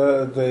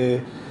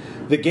the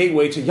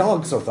gateway to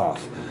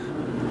Yog-Sothoth.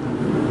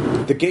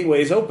 The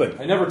gateway is open.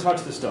 I never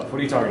touched this stuff. What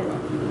are you talking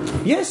about?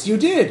 Yes, you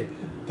did.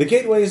 The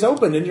gateway is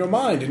open in your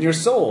mind, in your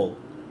soul.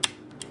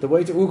 The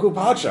way to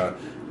Ukupacha.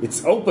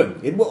 It's open.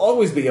 It will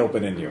always be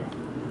open in you.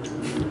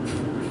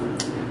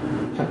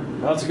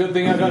 That's a good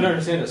thing I don't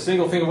understand a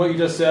single thing of what you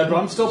just said, but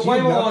I'm still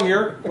playing along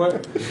here.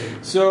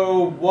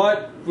 So,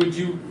 what would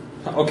you...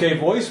 Okay,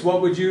 voice,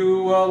 what would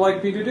you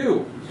like me to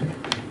do?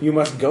 You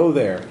must go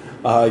there.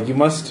 You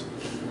must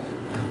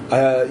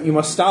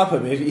stop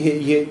him.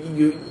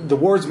 The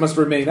wards must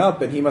remain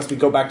up, and he must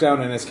go back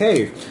down in his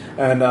cave.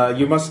 And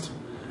you must...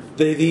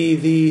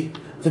 The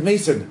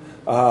Mason,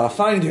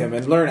 find him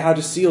and learn how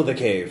to seal the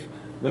cave.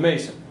 The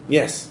Mason.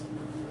 Yes.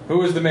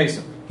 Who is the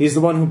Mason? He's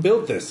the one who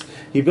built this.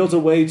 He built a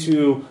way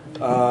to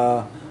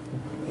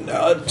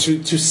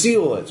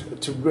seal it,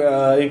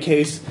 in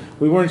case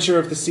we weren't sure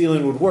if the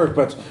sealing would work.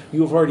 But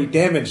you have already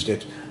damaged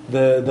it.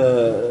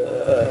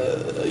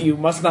 You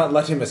must not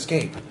let him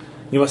escape.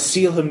 You must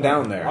seal him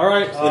down there. All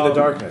right. in the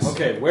darkness.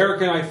 Okay, where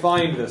can I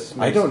find this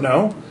Mason? I don't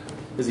know.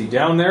 Is he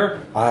down there?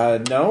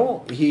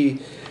 No. The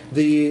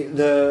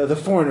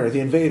foreigner, the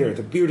invader,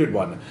 the bearded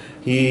one.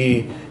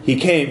 He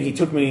came. He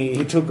took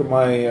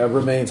my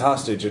remains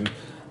hostage and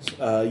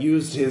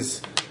used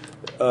his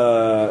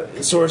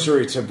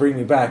sorcery to bring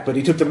me back. But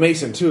he took the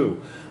Mason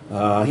too.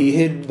 He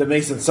hid the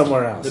Mason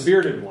somewhere else. The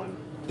bearded one.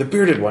 The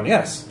bearded one,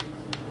 yes.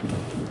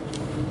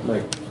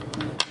 Like,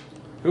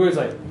 who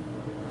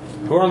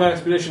on that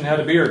expedition had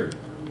a beard?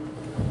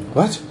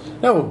 What?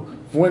 No.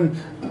 When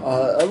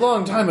a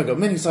long time ago,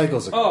 many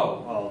cycles ago.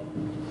 Oh, well,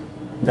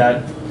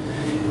 that.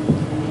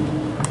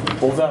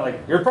 Well, that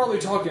like you're probably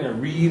talking a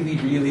really,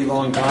 really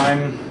long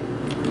time.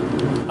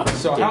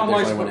 So how am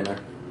I? There's one in there.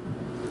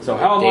 So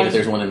how am David, I?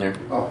 there's one in there.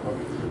 Oh,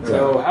 okay.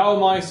 So how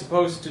am I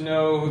supposed to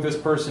know who this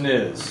person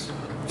is?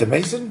 The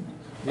Mason?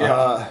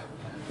 Yeah.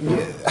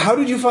 How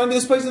did you find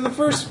this place in the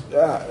first?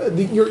 The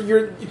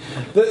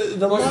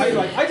Look, line.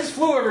 I just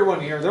flew everyone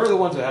here. They're the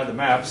ones that had the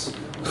maps.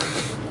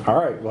 All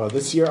right. Well,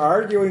 you're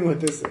arguing with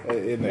this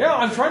in there. Yeah,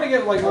 I'm trying to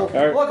get like. Well,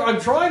 right. Look, I'm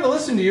trying to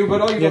listen to you,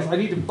 but all you Yeah. I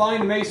need to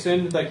find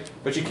Mason. Like,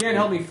 but you can't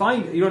help me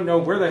find. You don't know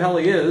where the hell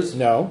he is.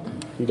 No,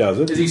 he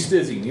doesn't.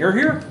 Is he near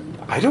here?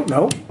 I don't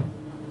know.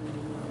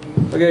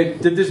 Okay.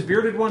 Did this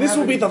bearded one? This have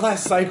will be any- the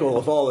last cycle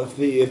of all if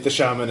the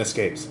shaman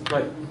escapes.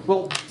 Right.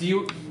 Well,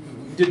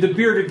 did the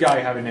bearded guy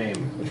have a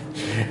name?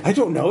 I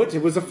don't know it.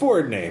 It was a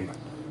Ford name.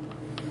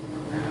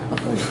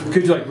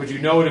 Would you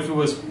know it if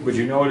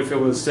it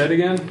was said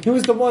again? He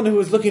was the one who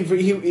was looking for.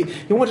 He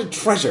wanted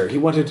treasure. He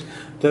wanted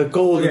the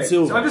gold Okay, and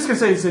silver. so I'm just gonna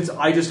say since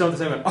I just don't the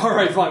same. All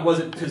right, fine. Was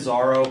it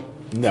Pizarro?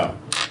 No,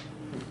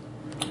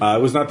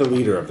 it was not the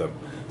leader of them.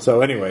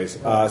 So, anyways,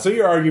 so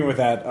you're arguing with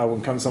that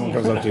when someone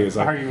comes up to you. It's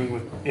like, Arguing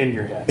with in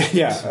your head.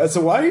 yeah.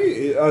 So why?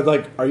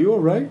 Are you all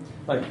right?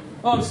 Like,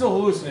 oh, I'm still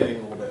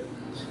hallucinating a little bit.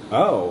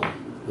 Oh,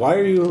 why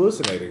are you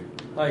hallucinating?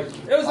 Like,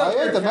 it was. I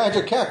ate the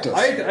magic cactus.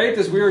 I ate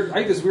this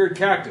weird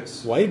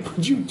cactus. Why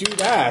would you do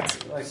that?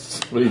 Like,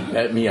 Well, you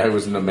bet me I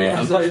wasn't a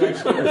man.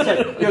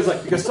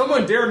 because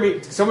someone dared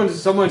me. Someone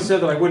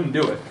said that I wouldn't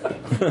do it.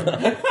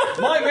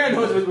 My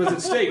manhood was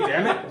at stake.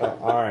 Damn it!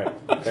 All right,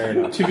 fair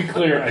enough. To be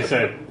clear, I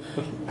said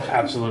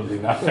absolutely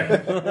nothing.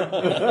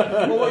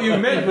 Well, what you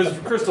meant was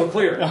crystal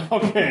clear.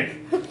 Okay.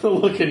 The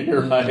look in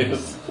your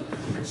eyes.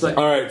 It's like,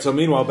 All right. So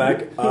meanwhile,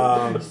 back.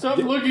 Stop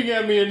looking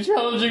at me and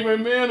challenging my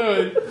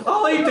manhood.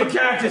 I'll eat the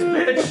cactus,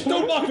 bitch.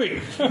 Don't mock me!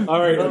 All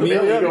right, There you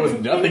Amelia. go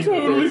with nothing.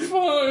 Totally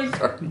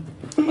fine.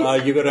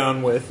 You go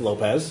down with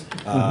Lopez,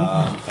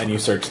 and you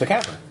search the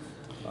cavern.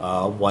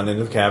 One end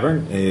of the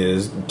cavern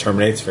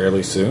terminates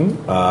fairly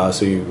soon,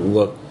 so you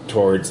look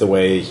towards the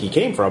way he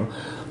came from,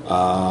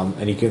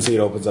 and you can see it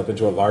opens up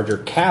into a larger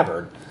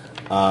cavern.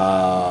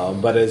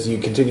 But as you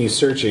continue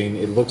searching,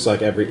 it looks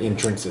like every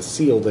entrance is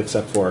sealed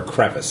except for a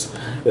crevice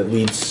that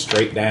leads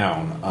straight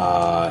down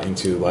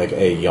into like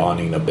a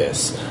yawning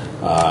abyss,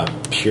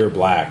 pure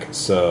black.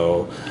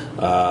 So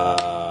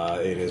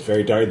it is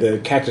very dark. The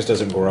cactus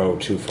doesn't grow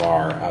too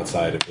far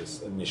outside of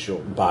this initial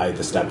by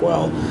the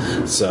stepwell.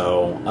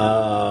 So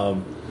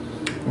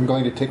I'm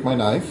going to take my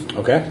knife,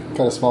 okay,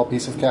 cut a small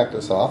piece of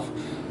cactus off,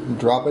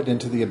 drop it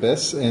into the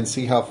abyss, and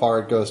see how far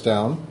it goes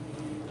down.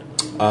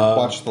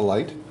 Watch the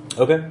light.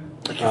 okay.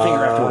 Your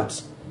finger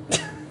afterwards.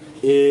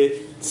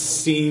 It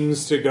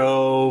seems to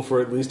go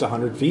for at least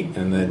 100 feet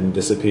and then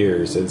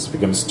disappears. It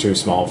becomes too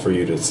small for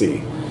you to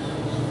see.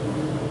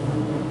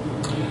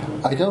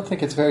 I don't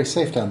think it's very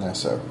safe down there,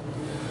 sir.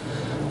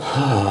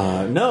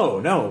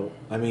 No.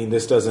 I mean,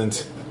 this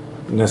doesn't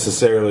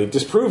necessarily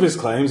disprove his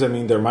claims. I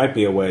mean, there might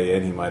be a way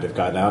in. He might have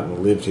gotten out and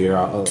lived here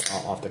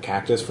off the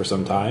cactus for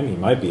some time. He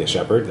might be a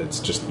shepherd that's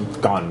just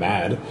gone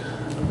mad.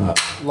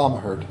 Llama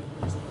herd.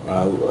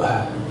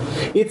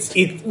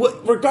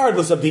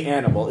 Regardless of the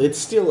animal, it's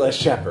still a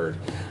shepherd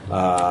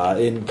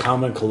in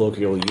common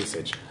colloquial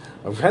usage.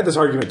 I've had this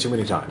argument too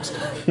many times.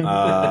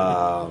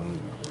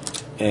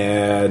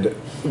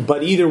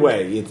 But either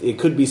way, it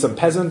could be some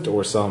peasant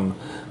or some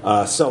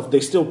they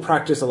still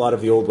practice a lot of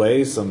the old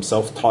ways, some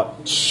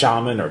self-taught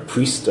shaman or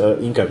priest,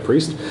 Inca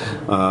priest.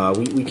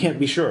 We can't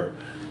be sure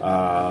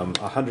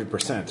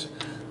 100%.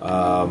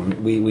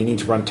 We need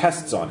to run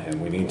tests on him.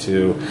 We need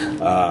to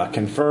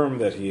confirm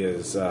that he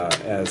is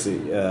as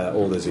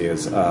old as he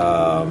is.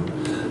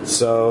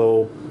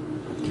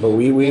 But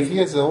we If he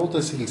is as old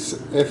as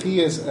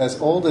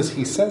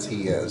he says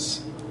he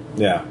is,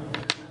 yeah.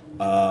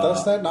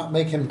 does that not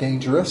make him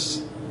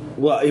dangerous?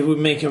 Well, it would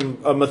make him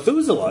a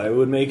Methuselah. It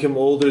would make him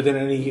older than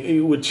any.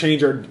 It would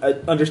change our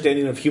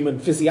understanding of human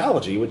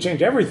physiology. It would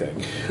change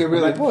everything. It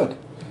really would.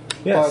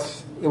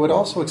 Yes. But it would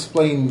also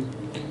explain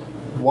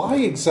why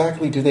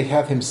exactly do they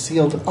have him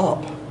sealed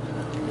up?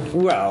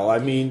 Well, I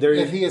mean, there.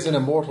 If he is an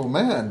immortal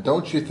man,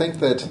 don't you think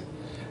that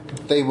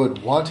they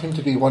would want him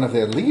to be one of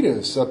their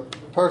leaders, a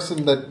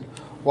person that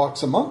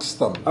walks amongst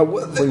them?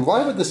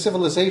 Why would the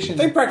civilization...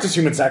 They practice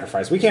human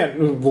sacrifice. We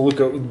can't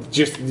look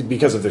just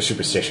because of their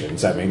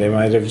superstitions. I mean, they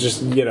might have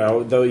just,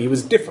 though he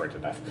was different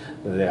enough.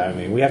 I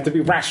mean, we have to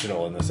be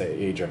rational in this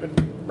age of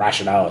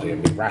rationality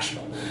and be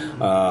rational.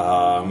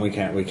 We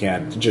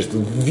can't just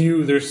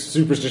view their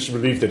superstitious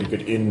belief that he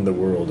could end the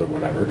world or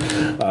whatever.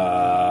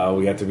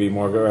 We have to be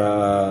more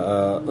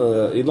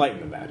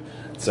enlightened than that.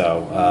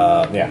 So,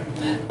 yeah.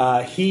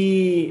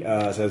 He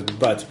says,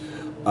 but...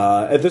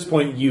 at this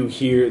point, you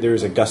hear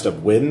there's a gust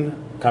of wind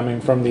coming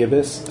from the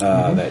abyss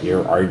that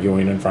you're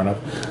arguing in front of.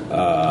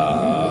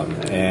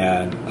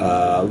 And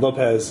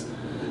Lopez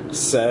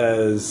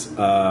says,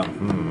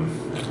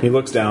 he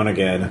looks down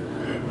again,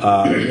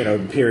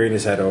 peering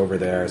his head over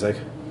there. He's like,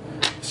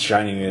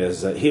 shining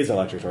his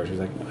electric torch. He's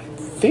like, I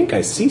think I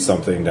see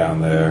something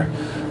down there.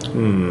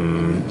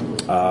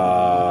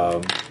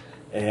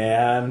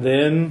 And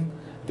then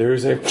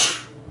there's a,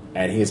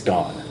 and he is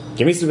gone.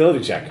 Give me a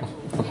stability check.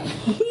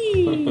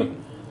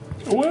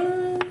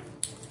 What?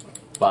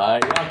 Bye,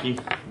 Rocky.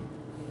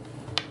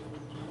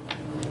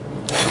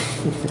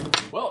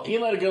 Well, he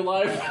led a good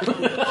life.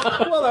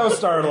 Well, that was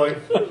startling.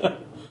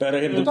 Better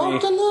him than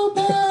Dr. me.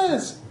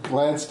 Lopez!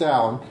 Glance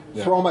down,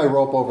 throw my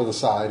rope over the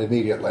side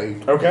immediately.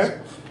 Okay.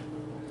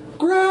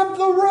 Grab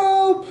the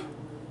rope!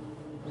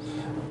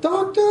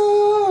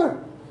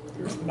 Doctor!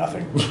 There's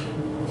nothing.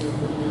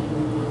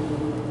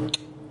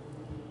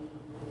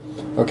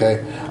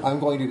 Okay, I'm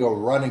going to go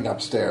running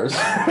upstairs.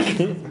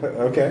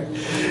 Okay.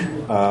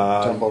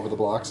 Jump over the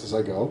blocks as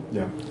I go.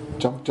 Yeah.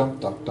 Jump, jump,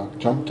 duck, duck,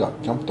 jump,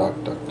 duck, jump, duck,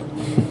 duck,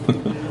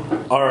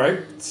 duck. All right.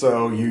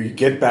 So you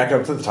get back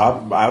up to the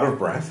top, out of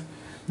breath.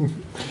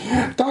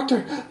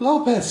 Dr.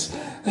 Lopez!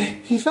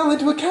 He fell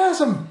into a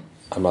chasm!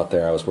 I'm not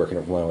there. I was working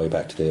my way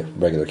back to the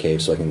regular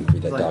cave so I can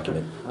read that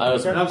document. I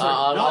was, I'm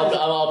sorry.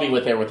 I'll be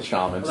with there with the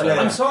shaman. So.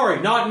 I'm sorry,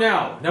 not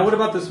now. Now what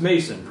about this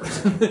mason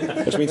person?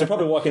 Which means I'm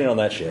probably walking in on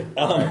that shit.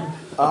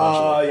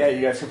 Yeah,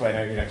 you guys can play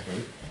your next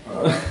move.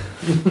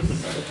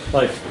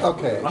 Like,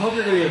 Okay. I hope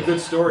you're getting a good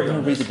story I'm on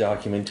going to read this. the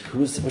document.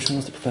 Which one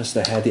was the professor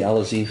that had the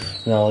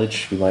Al-Azif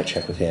knowledge? We might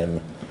check with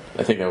him.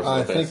 I think that was. I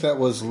Lopez. think that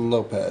was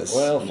Lopez.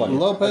 Well, fuck it.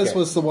 Lopez Okay.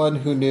 was the one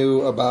who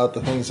knew about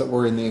the things that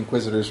were in the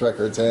Inquisitor's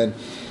records, and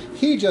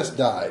he just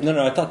died.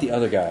 No, I thought the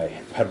other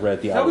guy had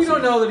read the Now Al-Azif. we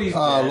don't know that he's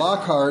dead.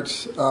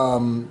 Lockhart,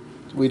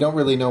 we don't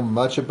really know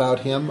much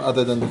about him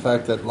other than the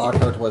fact that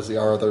Lockhart was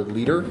our other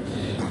leader,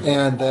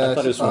 and that I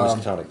thought it was from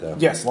Miskatonic, though.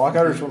 Yes,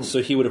 Lockhart is from. So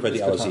he would have read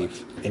the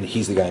Al-Azif, and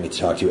he's the guy I need to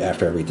talk to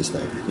after I read this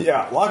thing.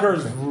 Yeah,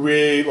 Lockhart's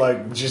really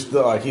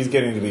he's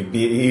getting to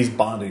be he's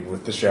bonding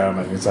with the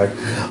shaman. He's like,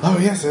 oh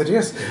yes,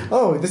 yes.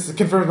 Oh, this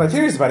confirms my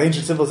theories about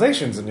ancient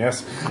civilizations, and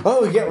yes.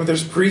 Oh yeah, well,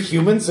 there's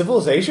pre-human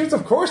civilizations.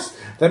 Of course,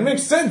 that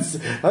makes sense.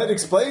 It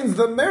explains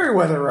the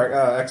Meriwether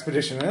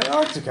expedition in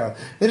Antarctica.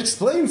 It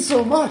explains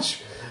so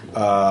much.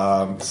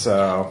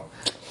 So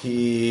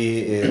he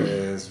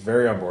is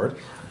very on board.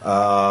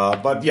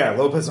 But yeah,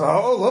 Lopez.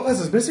 Oh, Lopez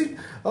is missing.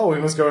 Oh, we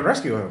must go and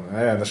rescue him.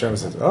 And the shaman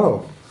says,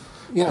 oh.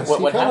 yes, What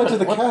he fell happened? into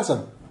the What-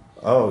 chasm.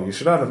 Oh, you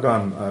should not have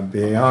gone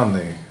beyond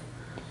the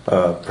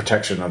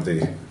protection of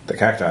the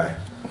cacti.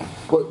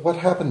 What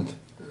happened?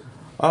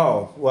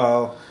 Oh,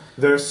 well,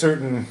 there are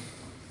certain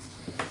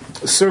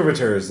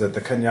servitors that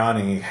the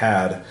Kenyani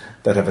had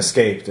that have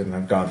escaped and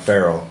have gone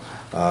feral.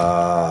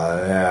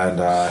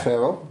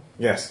 Feral?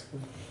 Yes.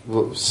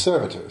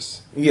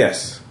 Servitors.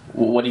 Yes.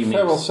 What do you mean?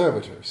 Feral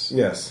servitors.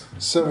 Yes.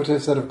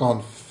 Servitors that have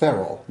gone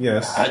feral.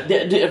 Yes.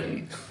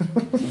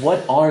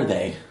 What are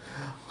they?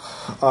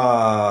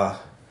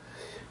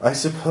 I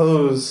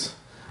suppose.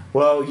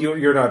 Well,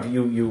 you're not.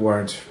 You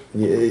weren't.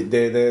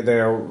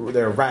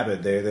 They're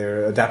rabid.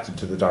 They're adapted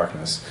to the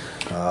darkness.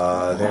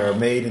 They're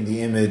made in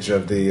the image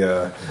of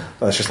the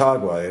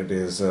Chautauqua. It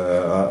is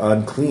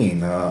unclean.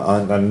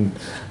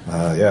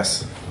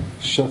 Yes.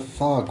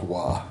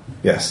 Chautauqua.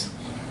 Yes.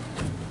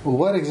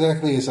 What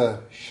exactly is a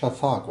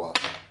Chautauqua?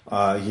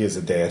 He is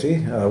a deity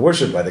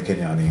worshipped by the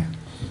Kenyani.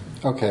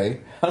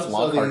 Okay. How's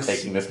Lockhart these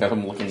taking this? Because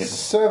I'm looking at.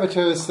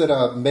 servitors that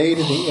are made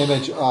in the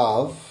image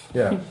of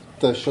Yeah.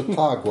 the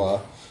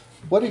Chautauqua.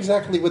 What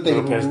exactly would they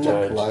Lopez look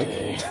died like?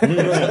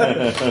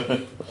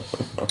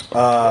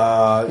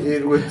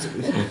 It would.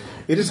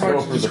 It is hard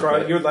to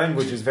describe. Your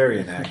language is very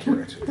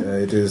inaccurate.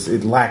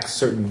 It lacks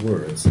certain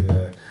words. It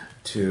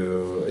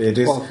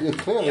is. Well, it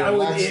clearly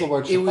lacks the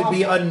word it would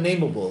be Chautauqua.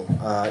 unnameable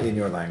in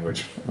your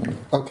language.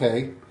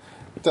 Okay.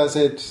 Is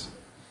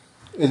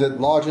it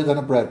larger than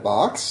a bread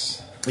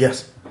box?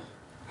 Yes.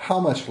 How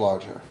much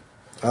larger?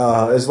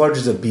 As large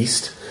as a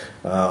beast,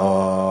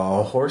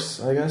 a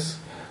horse, I guess.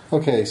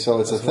 Okay, so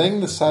it's a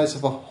thing the size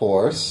of a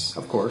horse.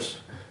 Of course.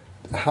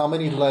 How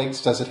many legs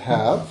does it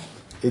have?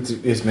 It's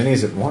as many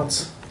as it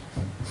wants.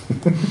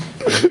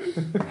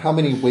 How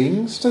many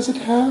wings does it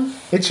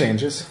have? It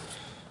changes.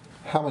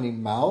 How many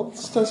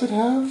mouths does it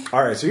have?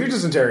 All right, so you're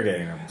just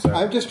interrogating him. So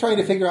I'm just trying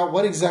to figure out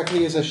what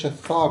exactly is a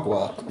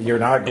Chautauqua. you're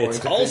not going It's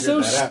to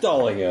also figure that out.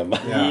 stalling him.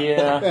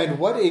 Yeah. And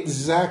what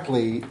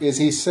exactly is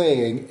he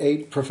saying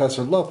ate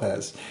Professor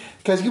Lopez?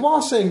 Because you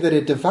are saying that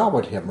it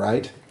devoured him,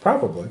 right?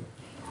 Probably.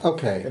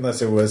 Okay.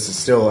 Unless it was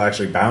still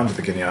actually bound to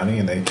the Kenyani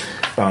and they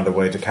found a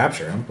way to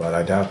capture him, but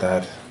I doubt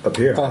that up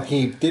here. Well,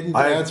 he didn't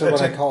I answer when I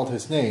checked- called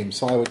his name,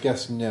 so I would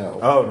guess no.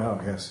 Oh, no,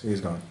 yes, he's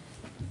gone.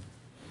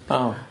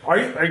 Oh. Are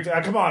you?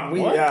 Come on, we.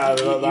 No,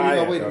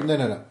 wait,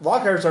 no.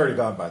 Lockhart's already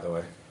gone, by the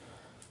way.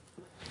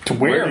 To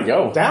Where'd he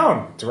go?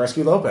 Down to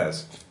rescue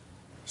Lopez.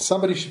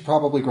 Somebody should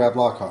probably grab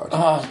Lockhart.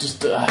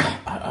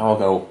 I'll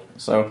go.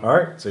 So. All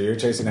right, so you're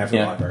chasing after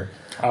Yeah. Lockhart.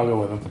 I'll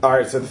go with him. All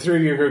right, so the three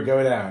of you are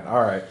go down.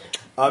 All right.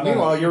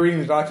 Meanwhile, you're reading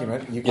the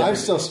document. You I'm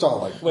still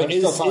stalling. Wait, I'm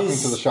still is- talking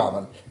is- to the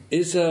shaman.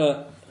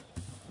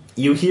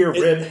 You hear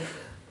Rip,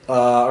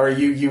 or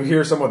you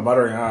hear someone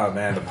muttering, "Oh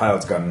man, the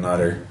pilot's gone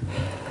nutter."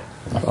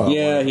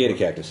 Yeah, he had a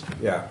cactus.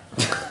 Yeah.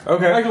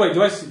 Okay. Actually,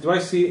 wait, do I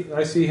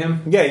see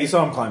him? Yeah, you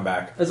saw him climb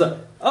back. As a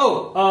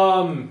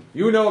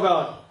you know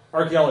about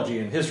archaeology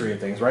and history and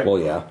things, right? Well,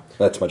 yeah,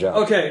 that's my job.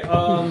 Okay,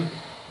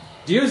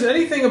 Do you know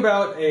anything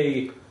about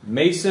a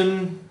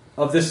mason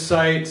of this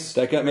site?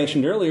 That got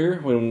mentioned earlier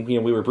when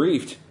we were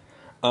briefed.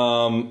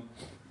 I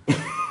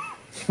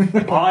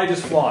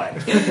just fly.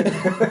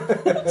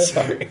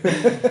 Sorry.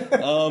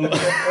 And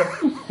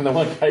the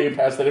one guy who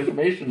passed that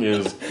information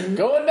is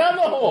going down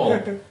the hole.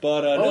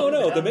 But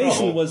no, the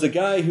Mason was a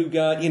guy who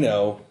got, he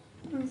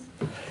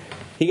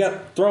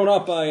got thrown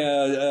up by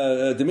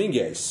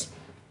Dominguez.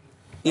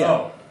 Yeah.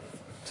 Oh.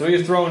 So he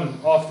was thrown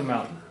off the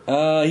mountain.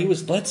 He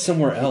was led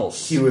somewhere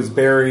else. He was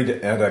buried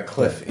at a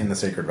cliff in the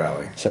Sacred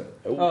Valley. So,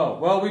 Oh,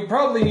 well, we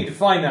probably need to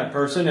find that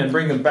person and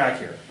bring them back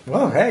here.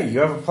 Well, hey, you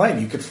have a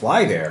plane. You could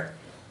fly there.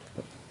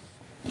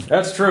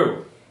 That's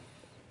true.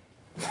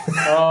 we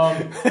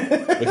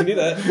can do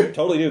that.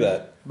 Totally do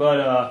that.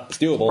 But, It's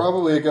doable.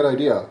 Probably a good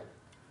idea.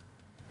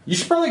 you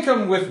should probably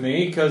come with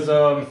me, because,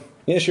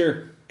 Yeah,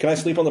 sure. Can I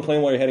sleep on the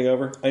plane while you're heading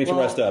over? I need to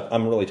Well- rest up.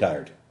 I'm really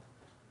tired.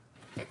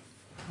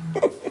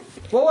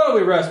 well, why don't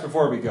we rest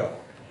before we go?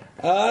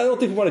 I don't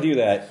think we want to do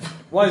that.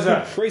 Why is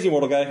that? Crazy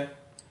mortal guy.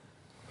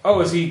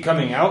 Oh, is he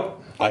coming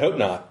out? I hope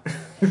not.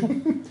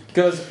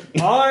 Because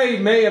I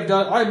may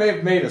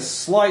have made a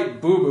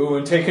slight boo-boo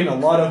and taken a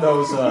lot of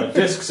those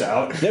discs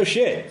out. No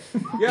shit.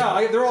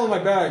 Yeah, they're all in my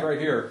bag right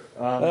here.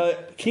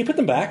 Can you put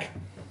them back?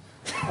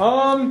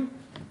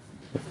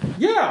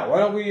 Yeah, why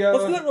don't we...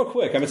 Let's do that real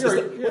quick. I mean,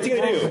 what's he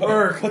going to do?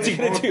 What's he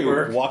going to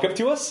do? Walk up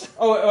to us?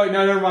 Oh,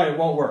 no, never mind. It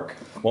won't work.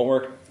 Won't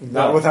work.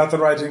 Not without the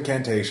right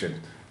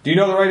incantation. Do you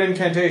know the right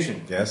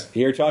incantation? Yes?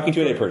 You're talking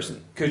to a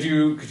person. Could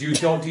you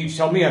tell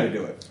me how to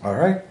do it? All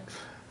right.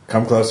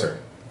 Come closer.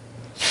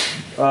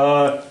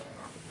 Closer.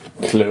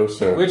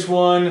 Which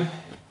one?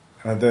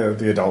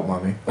 The adult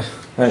mummy.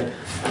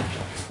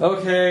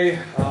 Okay.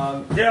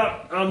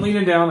 Yeah, I'm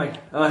leaning down. Like,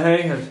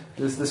 hey,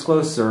 this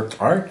close, sir.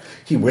 All right.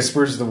 He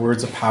whispers the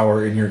words of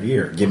power in your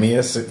ear. Give me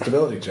a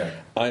stability check.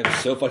 I am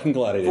so fucking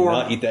glad I did 4.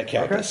 not eat that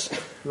cactus.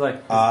 Like,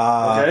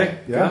 okay.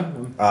 Yeah.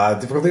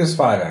 Difficulty is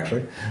 5,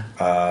 actually.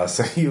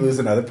 So you lose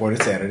another point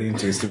of sanity and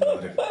 2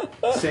 stability.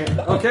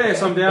 Okay,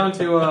 so I'm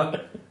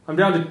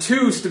down to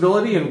 2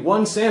 stability and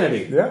 1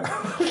 sanity. Yeah.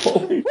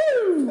 Woo!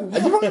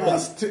 You only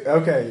lost 2.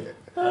 Okay.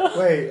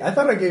 Wait, I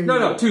thought I gave you...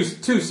 No, 2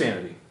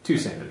 sanity. 2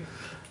 sanity.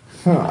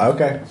 Huh,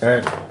 okay. All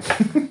right.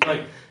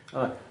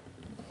 Like,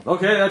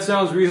 okay, that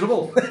sounds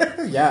reasonable.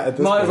 Yeah, at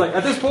this point.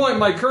 At this point,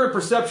 my current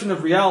perception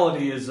of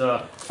reality is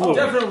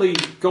definitely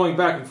going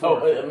back and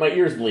forth. Oh, my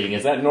ear's bleeding.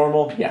 Is that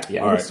normal? Yeah,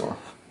 All it's right. normal.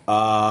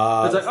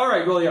 It's like, all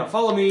right, well, yeah,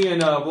 follow me,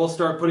 and we'll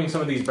start putting some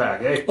of these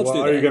back, eh? Let's do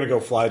Are that. you going to go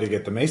fly to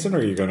get the mason, or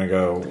are you going to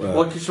go...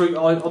 Well,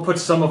 I'll put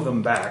some of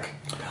them back.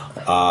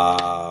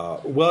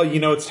 well,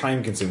 it's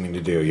time-consuming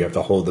to do. You have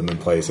to hold them in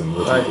place and...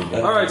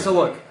 All right, so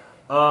look.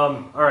 All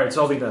right,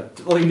 so I'll leave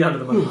down to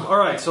the moon. All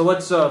right, so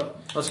let's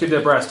get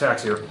to brass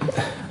tacks here.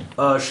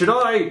 Should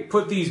I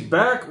put these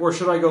back, or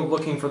should I go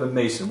looking for the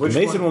mason? The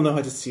mason will know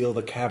how to seal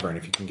the cavern.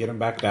 If you can get him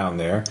back down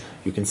there,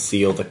 you can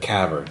seal the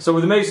cavern. So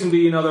would the mason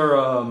be another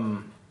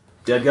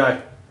dead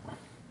guy?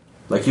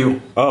 Like you?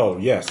 Oh,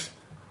 yes.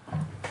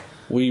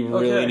 We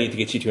really Okay. need to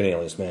get you to an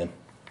alias, man.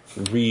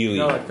 Really.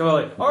 Come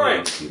on. All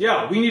right,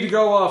 yeah, we need to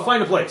go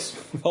find a place.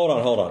 Hold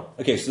on.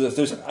 Okay, so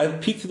there's I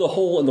peeked through the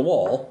hole in the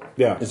wall.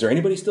 Yeah. Is there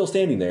anybody still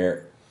standing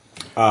there?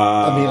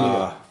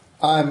 Amelia.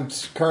 I'm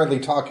currently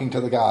talking to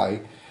the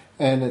guy,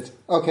 and it's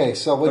okay.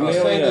 So when you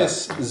say Amelia.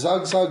 this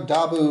Zug Zug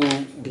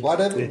Dabu,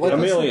 what is the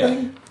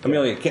thing?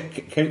 Amelia,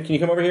 can you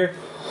come over here?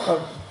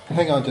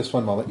 Hang on, just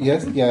one moment.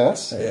 Yes. Yeah,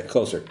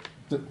 closer.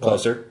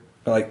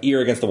 Like ear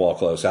against the wall,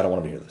 close. I don't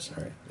want to hear this.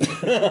 All right.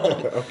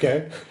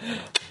 Okay.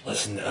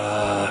 Listen,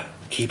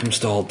 keep him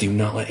stalled. Do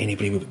not let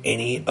anybody move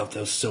any of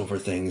those silver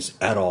things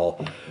at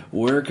all.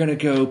 We're gonna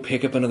go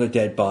pick up another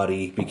dead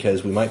body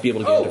because we might be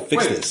able to get him to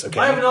fix wait, this. Okay.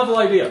 I have a novel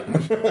idea.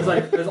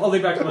 I'll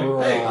leave back to my.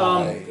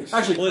 Hey,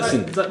 actually,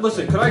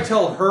 Listen. Could I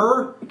tell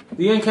her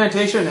the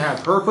incantation and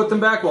have her put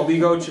them back while we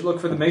go look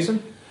for the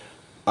mason?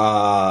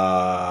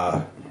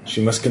 She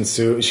must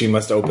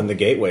open the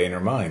gateway in her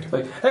mind.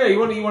 Like, hey, you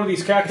want to eat one of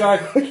these cacti?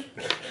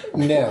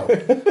 No.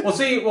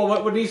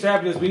 What needs to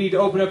happen is we need to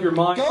open up your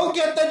mind. Go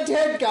get the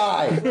dead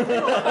guy.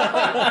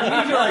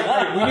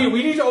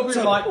 We need to open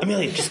your mind.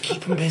 Amelia, just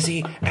keep him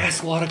busy.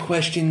 Ask a lot of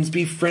questions.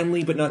 Be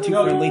friendly, but not too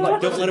friendly.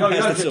 Don't let him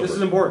pass the silver. This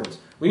is important.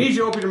 We need you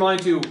to open your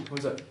mind to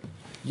what's that?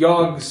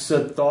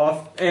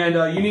 Yog-Sothoth, and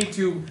you need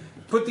to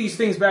put these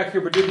things back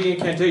here, but do the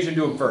incantation.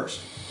 Do them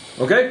first.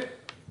 Okay?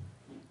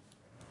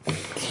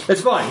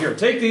 It's fine. Here,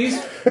 take these.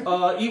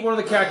 Eat one of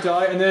the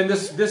cacti, and then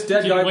this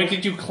dead guy.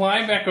 Did you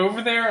climb back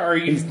over there? Or are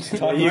you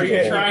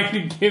trying to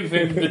give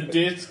him the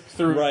disc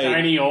through a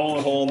tiny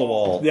hole in the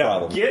wall? Yeah.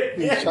 Problem.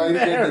 He's trying to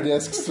get the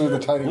discs through the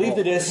tiny hole. Leave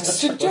the discs.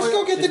 Just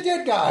go get the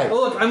dead guy. Oh,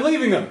 look, I'm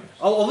leaving them.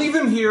 I'll leave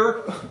them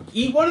here.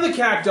 Eat one of the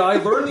cacti.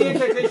 Learn the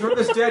incantation from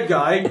this dead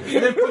guy, and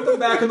then put them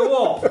back in the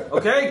wall.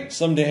 Okay?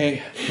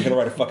 Someday, I'm gonna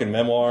write a fucking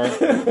memoir.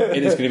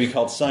 It is gonna be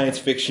called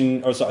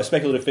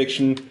speculative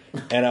fiction,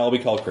 and I'll be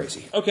called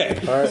crazy. Okay.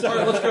 All right,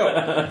 let's go.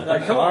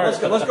 come on, let's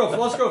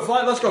go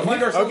find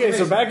ourselves. Okay,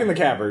 so back in the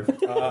cavern,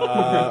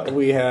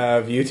 we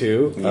have you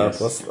two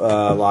plus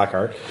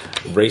Lockhart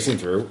racing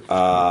through,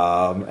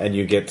 and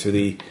you get to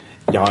the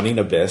yawning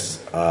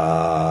abyss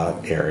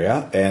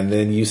area, and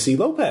then you see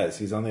Lopez.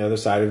 He's on the other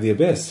side of the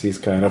abyss. He's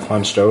kind of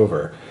hunched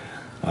over.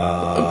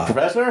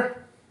 Professor?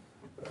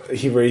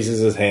 He raises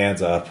his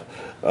hands up,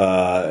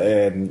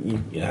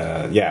 and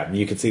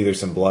you can see there's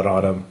some blood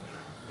on him.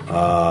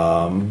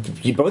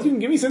 You both can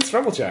give me sense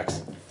trouble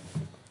checks.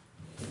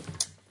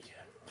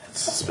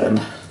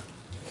 Spend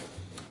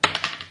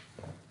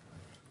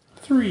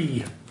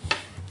 3.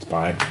 It's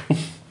fine.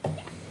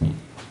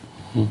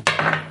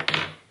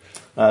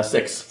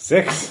 6.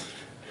 6.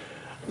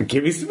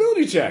 Give me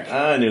stability check.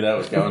 I knew that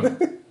was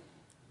going.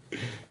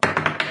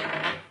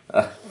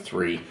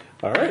 3.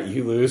 All right,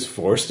 you lose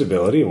 4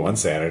 stability and 1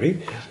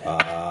 sanity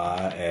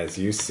as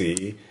you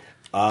see.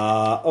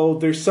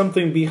 There's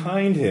something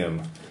behind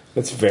him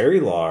that's very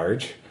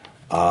large,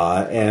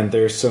 and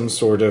there's some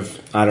sort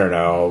of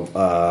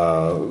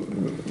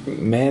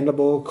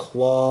mandible,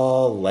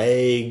 claw,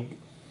 leg,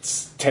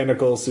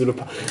 tentacle,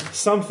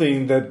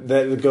 something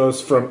that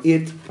goes from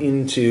it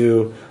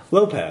into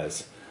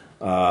Lopez.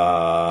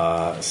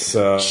 I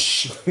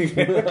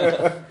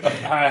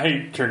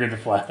triggered the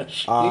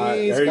flash. Are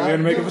you going to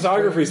make a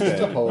photography spin?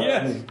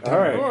 Yes, All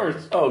right. of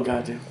course. Oh,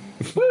 goddamn.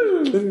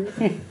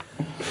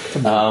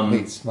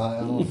 Big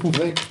smile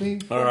makes me.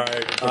 All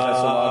right. Professor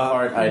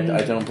Lockhart,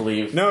 I don't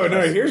believe. No.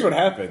 Here's what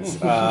happens.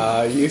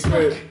 You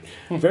spit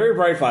very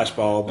bright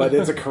flashball, but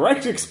it's a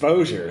correct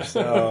exposure.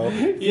 So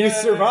if you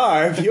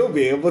survive, you'll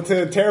be able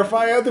to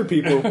terrify other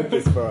people with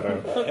this photo.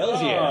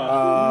 Hells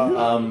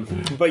yeah.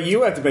 But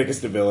you have to make a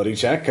stability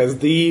check because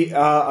the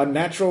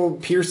unnatural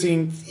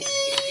piercing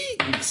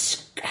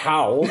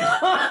howl.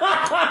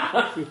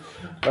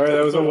 All right,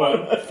 that was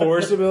a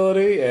 4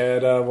 stability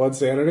and 1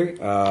 sanity.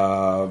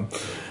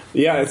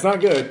 Yeah, it's not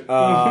good.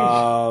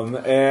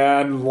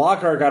 And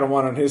Lockhart got a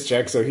 1 on his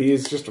check, so he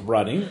is just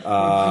running.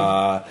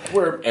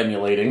 We're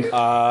emulating.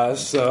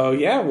 So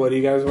yeah, what do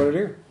you guys want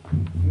to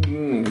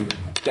do?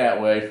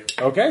 That way.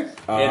 Okay.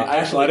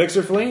 Athletics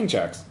or fleeing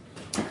checks.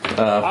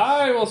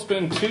 I will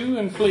spend 2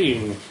 in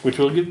fleeing, which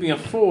will give me a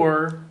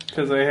 4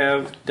 because I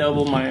have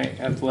double my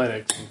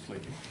athletics in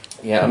fleeing.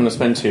 Yeah, I'm going to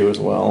spend 2 as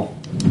well.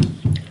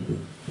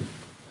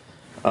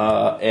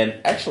 And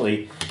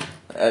actually,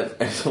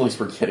 at least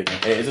we're kidding.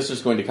 Is this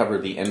just going to cover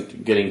the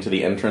getting to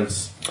the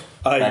entrance?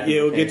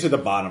 You'll get to the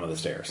bottom of the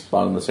stairs.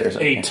 Bottom of the stairs.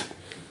 8.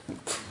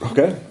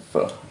 Okay.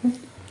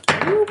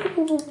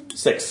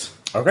 6.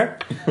 Okay.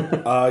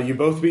 You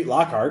both beat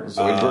Lockhart.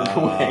 Zoidberg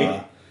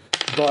away.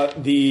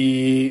 But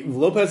the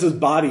Lopez's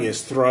body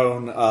is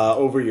thrown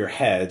over your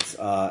heads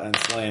and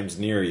slams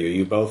near you.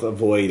 You both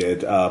avoid it,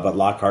 but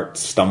Lockhart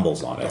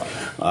stumbles on it.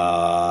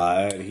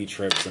 He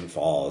trips and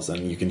falls,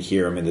 and you can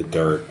hear him in the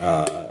dirt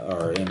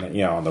or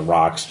on the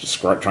rocks, just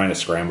trying to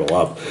scramble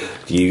up.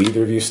 Do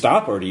either of you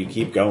stop, or do you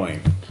keep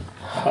going?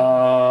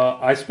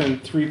 I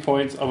spend 3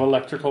 points of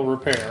electrical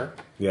repair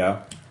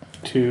Yeah.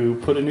 to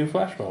put a new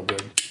flashbulb in.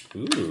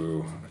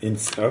 Ooh.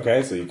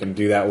 Okay, so you can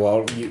do that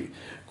while you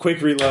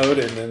quick reload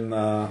and then. So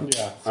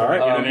all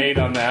right. I get an 8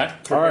 on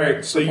that. All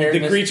right. So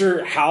the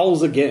creature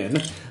howls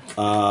again.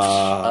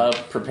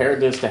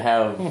 Preparedness to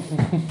have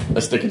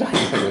a stick of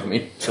dynamite with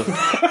me.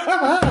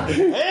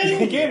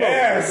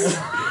 Yes.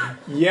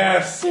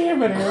 Yes.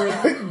 Damn it,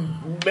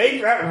 Aaron.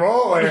 Make that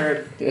roll,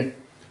 Aaron.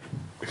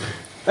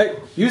 Hey,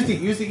 use the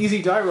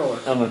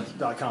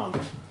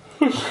easydieroller.com.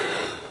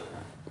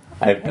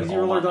 I've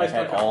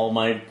had all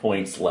my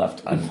points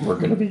left. We're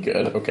going to be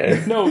good,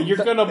 okay? No, you're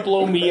going to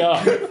blow me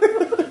up.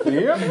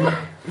 Yep.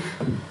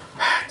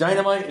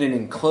 Dynamite in an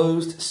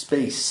enclosed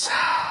space.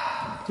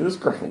 It was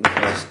great.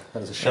 That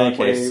was a shockwave.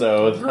 Okay,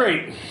 so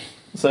Great.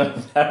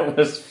 that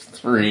was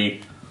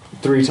 3.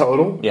 3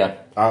 total? Yeah.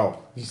 Oh,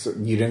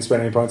 you didn't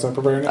spend any points on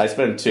preparing it? I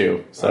spent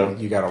 2, so...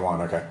 you got a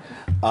 1, okay.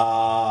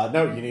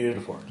 No, you needed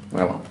a 4. Oh,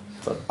 well.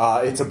 So.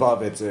 It's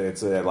above, it's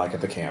like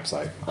at the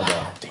campsite.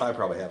 I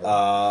probably have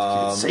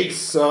that. Safe.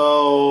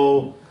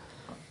 So...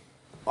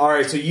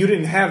 Alright, so you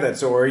didn't have that,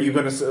 so are you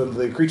going to...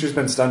 the creature's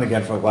been stunned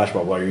again from the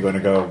flashbulb. Are you going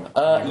to go...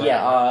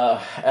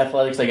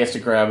 athletics, I guess, to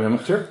grab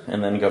him. Sure.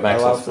 And then go back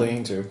allow to...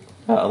 fleeing, too.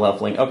 Allow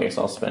fleeing. Okay,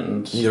 so I'll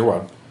spend... Either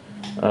one.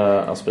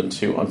 I'll spend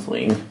 2 on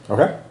fleeing.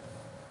 Okay.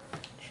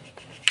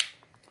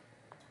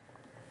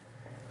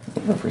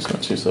 First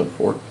spent 2, so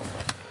 4.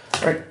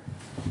 Alright.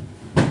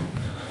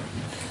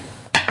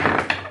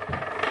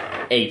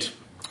 8.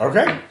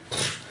 Okay.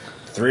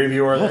 3 of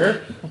you are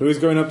there. Who's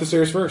going up the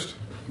stairs first?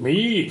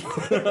 Me.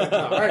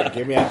 Alright,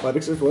 give me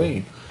athletics or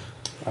fleeing.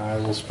 I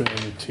will spend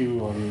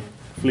 2 on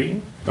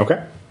fleeing.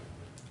 Okay.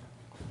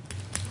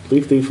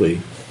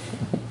 Flee.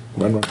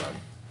 Run.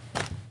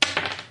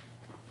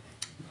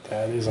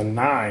 That is a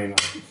 9.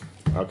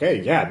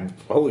 Okay, yeah.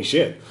 Holy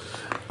shit.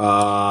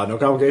 No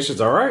complications.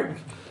 All right.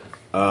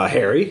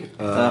 Harry,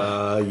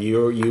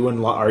 you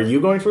and are you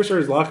going first, or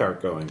is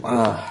Lockhart going?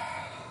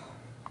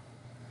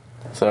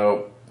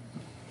 So,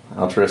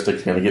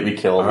 Altruistic's going to get me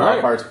killed. All right.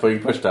 Lockhart's being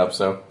pushed up,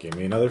 so. Give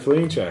me another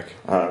fleeing check.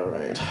 All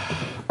right.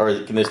 Or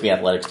can this be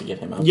athletics to get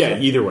him up? Yeah,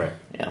 So- either way.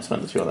 Yeah, I'll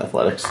spend the 2 on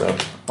athletics, so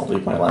I'll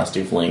leave my last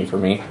 2 fleeing for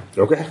me.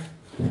 Okay.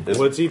 This-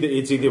 Well, it's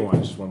either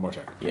one. Just one more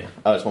check. Yeah.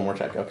 Oh, it's one more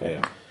check.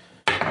 Okay.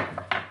 Yeah.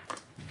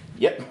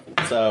 Yep.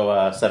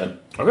 So, 7.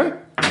 Okay.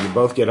 You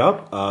both get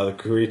up. The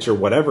creature,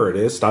 whatever it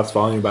is, stops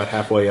following you about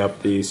halfway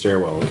up the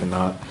stairwell. It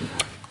cannot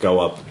go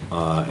up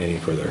any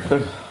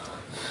further.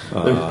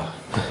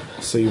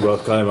 So you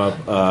both climb up,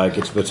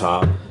 get to the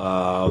top.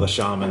 The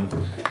shaman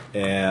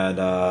and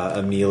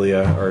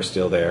Amelia are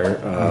still there.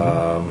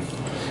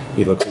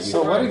 He looks at you.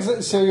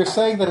 So so you're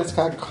saying that it's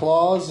got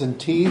claws and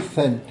teeth,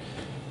 and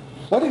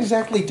what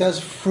exactly does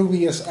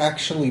frumious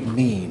actually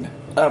mean?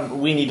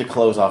 We need to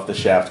close off the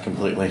shaft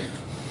completely.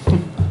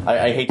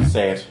 I hate to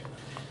say it.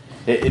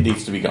 It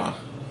needs to be gone.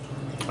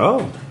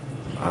 Oh,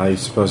 I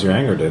suppose you're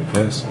angered at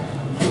this.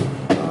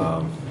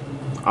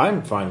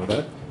 I'm fine with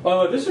that.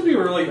 This would be a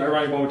really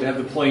ironic moment to have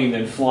the plane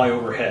then fly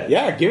overhead.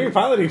 Yeah, give me a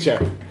piloting check.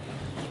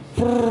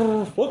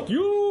 Fuck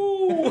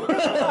you!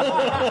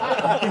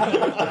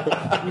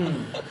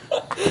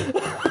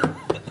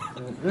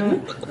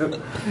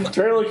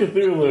 Trail of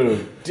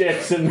Cthulhu.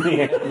 Dicks in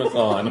the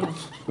Amazon.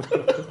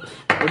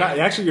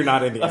 You're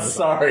not in the Amazon.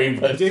 Sorry,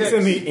 but Dicks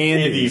in the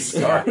Andes.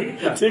 Sorry.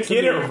 Dicks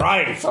Get in it the-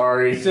 right.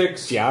 Sorry.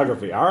 6.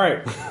 Geography. All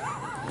right.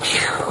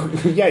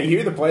 Yeah, you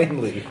hear the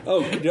plane leave.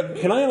 Oh,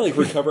 can I like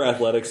recover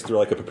athletics through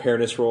like a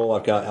preparedness roll?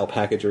 I've got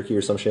alpaca jerky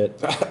or some shit.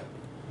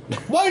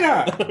 Why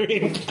not? I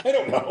mean, I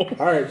don't know.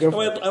 All right, go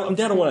for it. I'm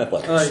down to 1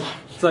 athletics.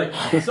 So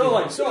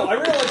I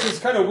realize it's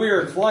kind of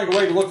weird flying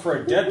away to look for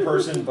a dead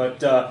person,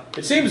 but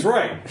it seems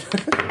right.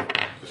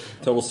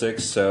 Total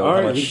 6. So All how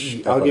right,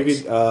 much I'll give you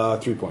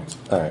athletics? 3 points.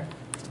 All right.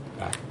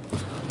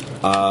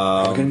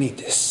 I'm gonna need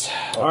this.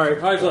 All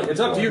right. I was like, it's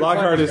up to you. to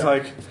Lockhart find is this guy.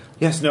 like,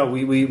 yes, no,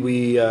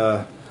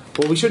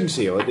 well, we shouldn't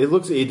seal it.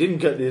 It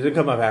didn't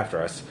come up after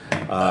us.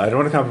 I don't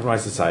want to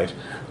compromise the site.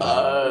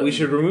 We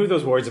should remove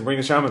those wards and bring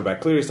the shaman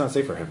back. Clearly, it's not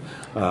safe for him.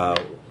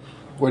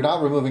 We're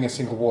not removing a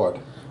single ward.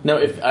 No,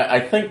 I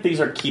think these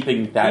are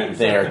keeping that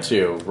there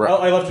too. Right.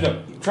 I left it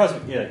up. Trust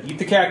me. Yeah, eat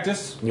the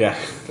cactus. Yeah.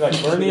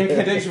 Like, learn the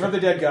incantation from the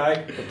dead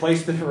guy.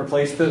 Replace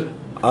the.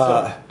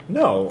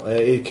 No,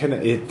 it can.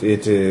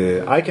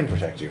 I can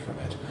protect you from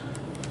it.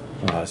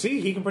 See,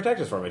 he can protect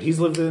us from it. He's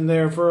lived in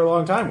there for a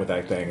long time with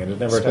that thing, and it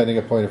never. Spending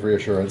a point of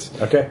reassurance.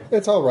 Okay.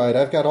 It's all right.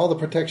 I've got all the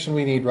protection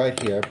we need right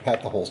here.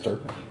 Pat the holster.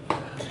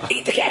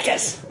 Eat the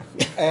cactus.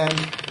 And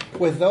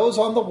with those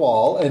on the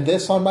wall and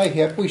this on my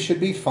hip, we should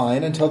be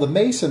fine until the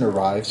mason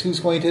arrives, who's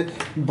going to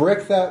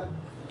brick that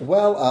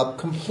well up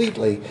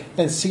completely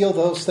and seal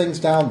those things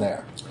down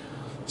there.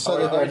 So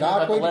that they're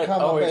not going to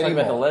come up you're talking about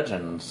the anymore.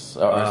 legends.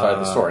 Or sorry,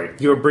 the story.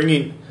 You're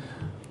bringing.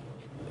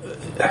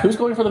 Who's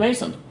going for the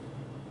mason?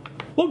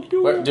 Look,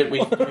 you. Where, did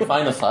we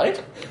find the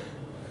site?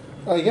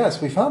 Yes,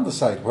 we found the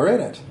site. We're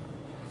in it.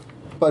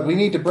 But we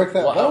need to brick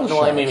that well No,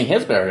 I shut. mean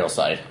his burial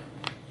site.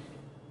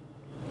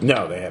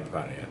 No, they haven't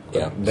found it yet.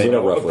 Yeah, They so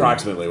know roughly.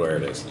 approximately where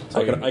it is.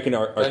 I can.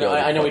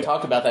 I know we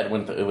talked about that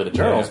with the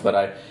journals, Yeah. but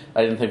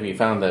I didn't think we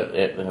found that.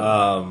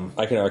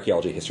 I can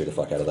archaeology history the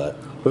fuck out of that.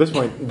 At this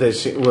point,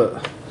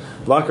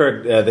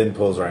 Lockhart then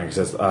pulls around and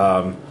says,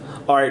 "All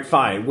right,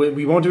 fine.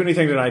 We won't do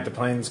anything tonight. The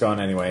plane's gone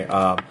anyway.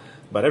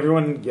 But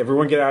everyone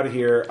get out of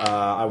here.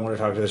 I want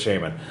to talk to the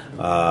shaman."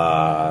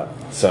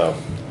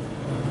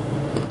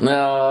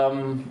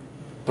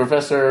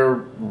 Professor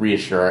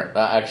Reassurance.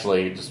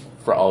 Actually, just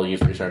for all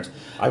use reassurance.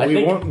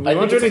 We won't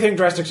do anything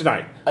drastic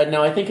tonight.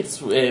 No, I think it's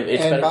better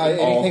And by if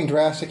all- anything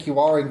drastic, you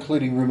are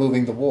including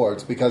removing the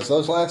wards, because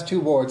those last 2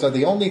 wards are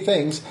the only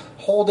things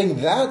holding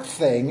that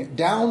thing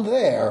down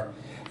there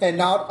and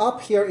not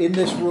up here in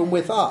this room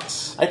with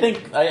us. I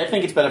think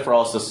it's better for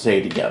us to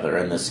stay together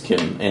in this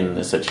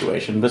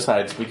situation.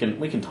 Besides, we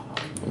can talk.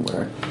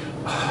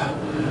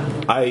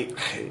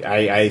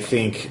 I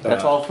think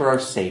That's all for our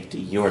safety,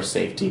 your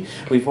safety.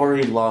 We've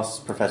already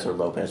lost Professor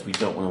Lopez. We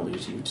don't want to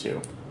lose you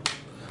too.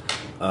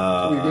 We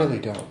really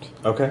don't.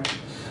 Okay.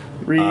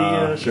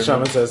 The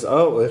shaman says,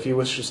 "Oh, if you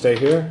wish to stay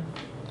here,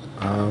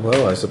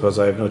 well, I suppose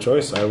I have no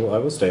choice. I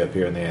will stay up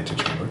here in the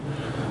antechamber."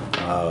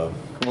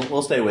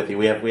 We'll stay with you.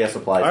 We have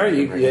supplies. All right.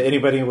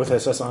 Anybody with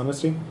SS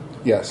honesty?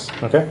 Yes,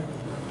 Okay.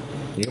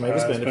 You can make a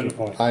spin Spend if a you.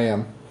 point. I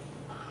am.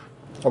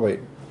 Oh, wait.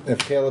 If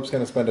Caleb's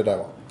going to spend it, I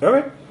won't. All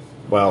right.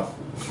 Well,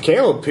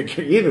 Caleb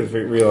either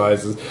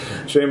realizes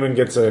Shaman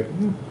gets a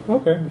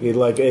okay. He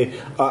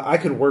I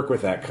could work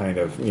with that kind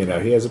of.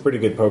 He has a pretty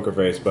good poker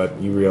face, but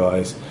you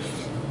realize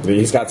that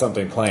he's got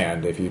something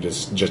planned if you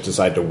just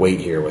decide to wait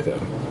here with him.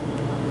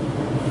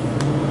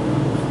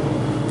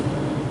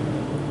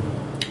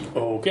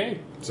 Okay.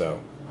 So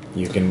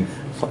you can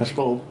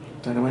Flashbulb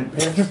dynamite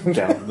pants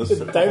down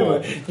the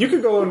dynamite. You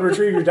could go and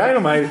retrieve your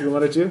dynamite if you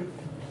wanted to.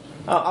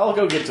 I'll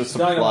go get the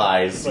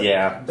supplies.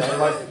 Yeah,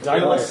 Dynamite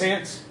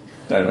pants.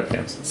 dynamite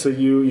pants. So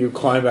you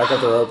climb back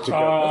up the rope to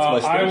go.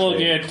 That's my I will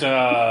stage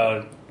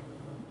get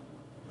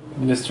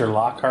Mr.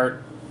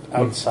 Lockhart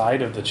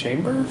outside of the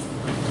chamber.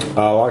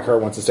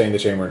 Lockhart wants to stay in the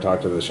chamber and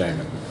talk to the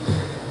shaman.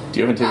 Do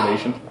you have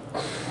intimidation?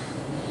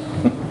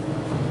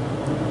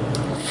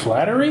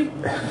 Flattery?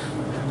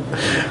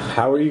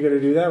 How are you going to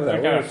do that I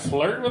without gotta words?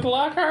 flirt with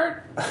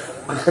Lockhart?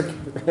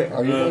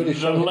 Are you going to The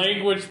show?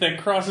 language that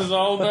crosses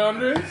all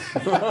boundaries?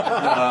 Are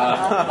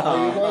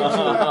you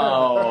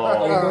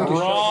going to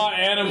Raw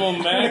animal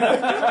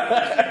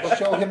magnet?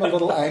 show him a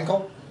little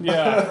ankle?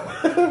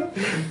 Yeah.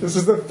 This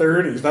is the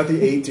 30s, not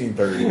the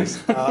 1830s.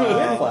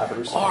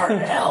 Flappers.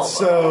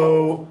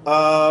 So,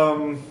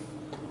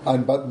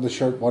 Unbutton the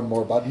shirt one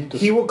more button.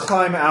 he will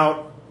climb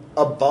out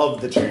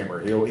above the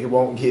chamber. He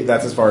won't.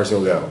 That's as far as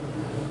he'll go.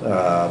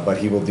 But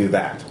he will do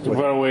that.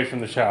 Run away from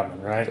the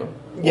shaman, right?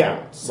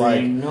 Yeah, like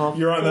enough.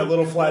 you're on that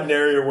little flattened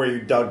area where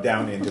you dug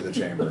down into the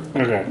chamber.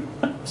 Okay.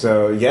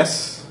 So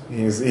yes,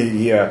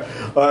 here.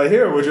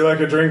 Would you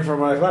like a drink from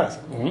my flask?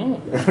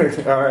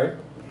 All right.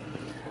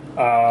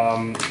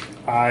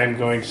 I'm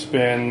going to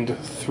spend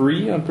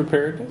 3 on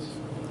preparedness.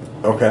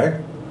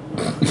 Okay.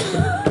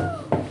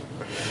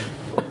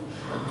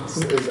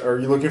 Are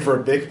you looking for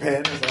a big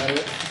pen? Is that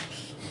it?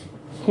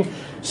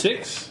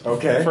 6.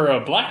 Okay. For a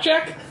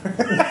blackjack?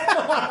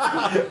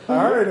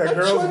 All right.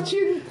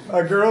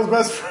 A girl's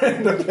best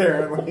friend,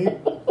 apparently.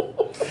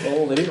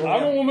 Oh, they didn't.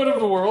 I'm a woman of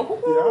the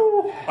world.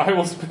 Yeah. I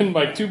will spend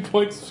my 2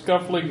 points of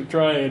scuffling to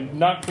try and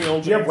knock the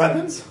old Do you have man.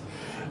 weapons?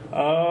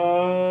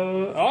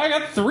 I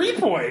got 3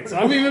 points.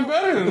 I'm even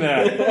better than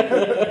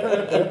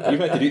that.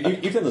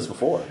 You've done this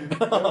before.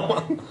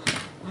 Come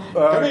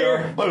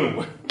here.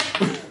 Boom.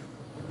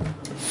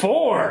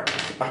 4.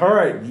 All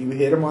right. You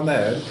hit him on the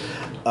head.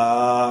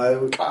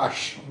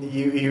 Gosh.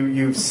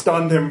 You've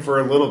stunned him for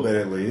a little bit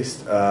at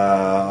least.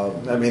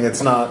 I mean,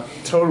 it's not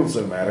total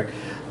cinematic,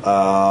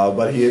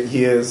 but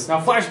he is. Now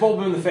flashbulb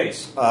him in the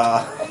face. You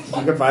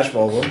can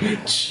flashbulb him,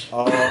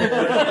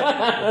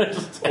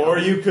 or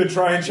you could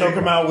try and choke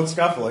him out with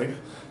scuffling.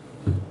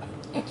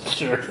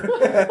 Sure.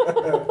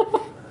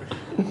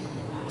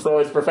 So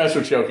it's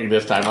Professor choking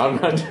this time. I'm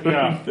not doing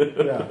Yeah.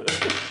 Yeah.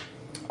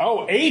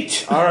 Oh,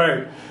 8. All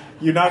right.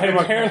 You knock I him.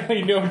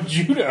 apparently know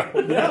judo.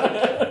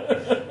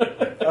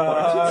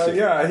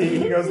 Yeah,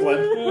 he goes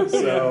limp.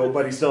 So,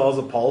 but he still has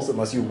a pulse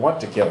unless you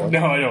want to kill him.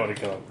 No, I don't want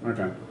to kill him.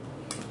 Okay.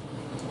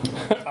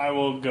 I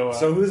will go out.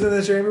 So who's in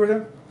the chamber with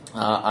him?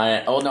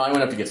 I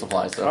went up to get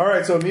supplies. So All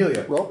right. So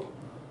Amelia. Rope.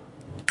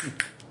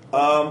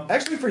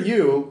 Actually, for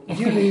you,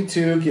 you need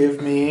to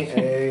give me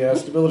a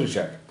stability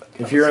check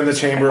if you're in the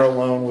chamber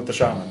alone with the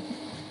shaman.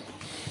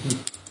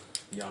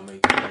 Yummy,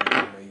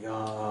 yummy,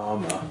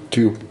 yummy.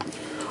 2.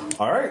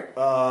 All right.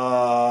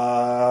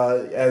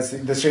 As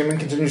the shaman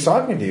continues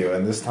talking to you,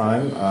 and this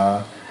time,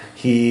 as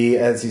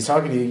he's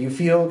talking to you, you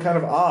feel kind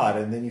of odd,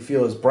 and then you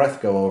feel his breath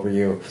go over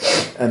you,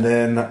 and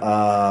then you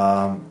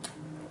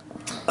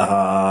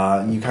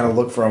kind of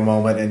look for a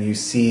moment, and you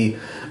see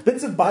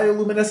bits of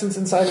bioluminescence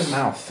inside his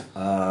mouth.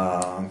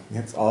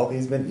 It's all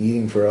he's been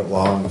eating for a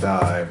long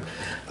time.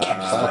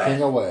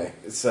 Backing away.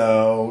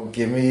 So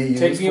give me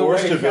Take me away,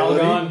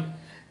 stability Calgon.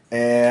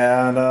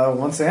 and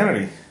 1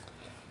 sanity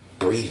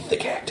Breathe the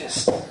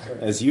cactus.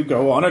 as you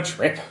go on a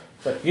trip.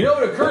 You know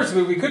what occurs to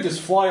me? We could just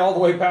fly all the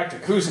way back to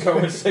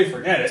Cusco and say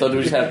forget it. do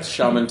we just have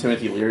Shaman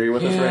Timothy Leary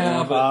with us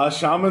right now?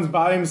 Shaman's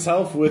by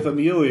himself with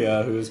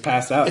Amelia, who's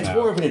passed out It's now.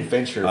 more of an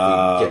adventure if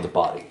we get the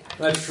body.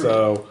 That's true.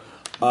 So,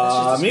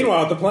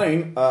 meanwhile, at the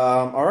plane,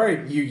 all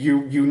right,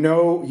 you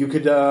know you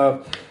could.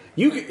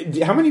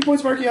 How many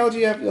points of archaeology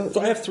you have? So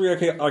I have 3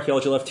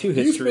 archaeology left, 2 You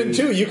history. spend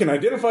 2. You can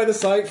identify the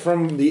site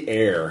from the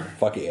air.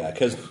 Fuck yeah,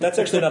 because that's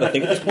actually not a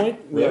thing at this point,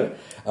 really.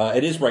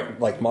 It is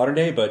like modern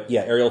day, but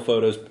yeah, aerial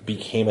photos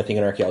became a thing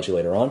in archaeology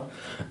later on.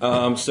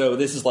 So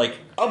this is like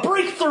a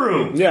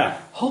breakthrough! Yeah.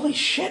 Holy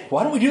shit,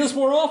 why don't we do this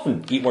more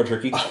often? Eat more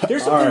turkey.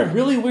 There's All something right.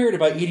 really weird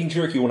about eating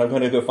turkey when I'm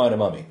going to go find a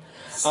mummy.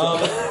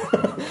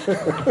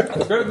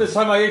 Remember this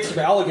time I ate some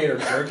alligator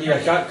jerky?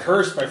 I got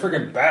cursed by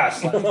friggin'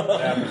 bass.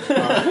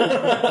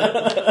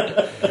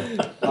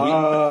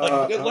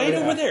 Like, Wait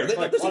over there.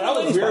 well,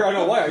 that was weird. I don't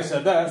know why I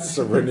said that.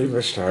 Serenity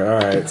Vishtar. All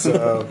right,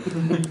 so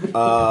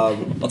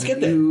Let's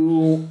get there.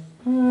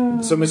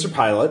 so Mr.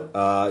 Pilot,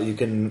 you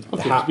can.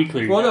 To be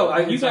clear, Well, no,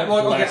 you it's got.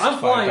 not Well, okay, last I'm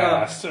flying by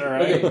up. fast, all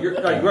right?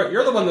 Okay,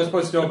 you're the one that's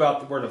supposed to know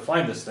about where to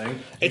find this thing.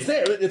 It's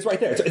there. It's right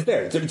there. It's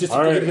there. It's just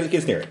All right.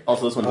 get near it.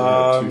 Also, this one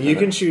doesn't have 2 You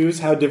can choose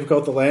how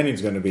difficult the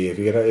landing's going to be. If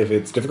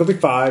it's difficulty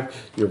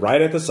 5, you're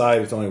right at the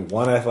side. It's only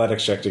 1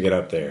 athletics check to get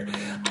up there.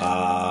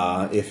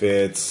 If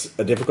it's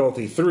a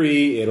difficulty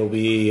 3, it'll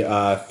be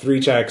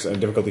 3 checks,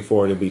 and difficulty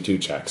 4, it'll be 2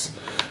 checks.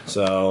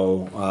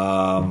 So,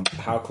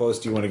 how close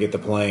do you want to get the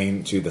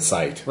plane to the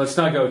site? Let's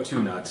not go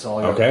too nuts.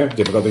 I'll go Okay,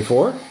 difficulty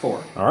 4.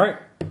 4. All right,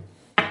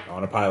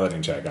 on a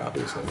piloting check,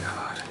 obviously.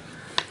 God,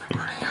 I'm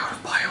running out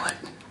of pilot.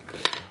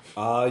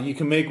 You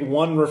can make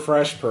 1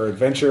 refresh per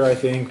adventure, I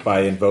think, by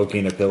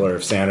invoking a pillar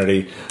of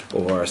sanity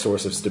or a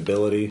source of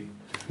stability.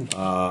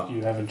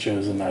 You haven't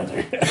chosen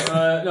either.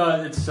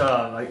 No, it's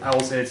I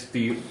will say it's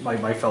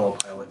my fellow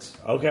pilots.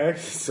 Okay,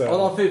 so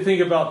Well, I'll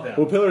think about that.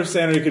 well, pillar of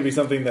sanity could be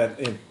something that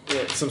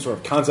some sort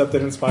of concept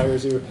that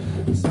inspires you.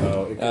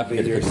 So it could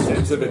be your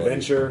sense of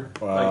adventure.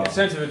 Like a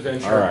sense of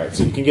adventure. All right,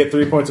 so you can get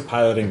 3 points of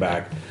piloting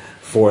back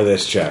for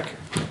this check,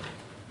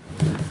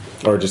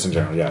 or just in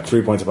general. Yeah,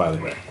 3 points of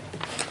piloting back.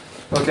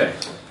 Okay.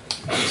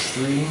 That's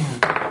 3.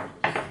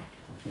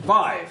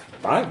 5.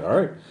 5. All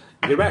right.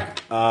 You get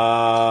back.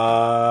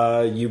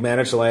 You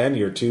manage to land.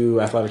 You're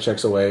 2 athletic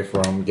checks away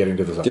from getting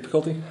to the sun.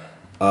 Difficulty?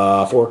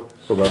 4 for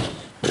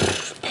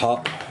both.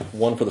 Pop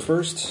 1 for the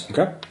first.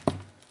 Okay.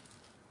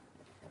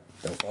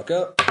 Don't fuck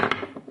up.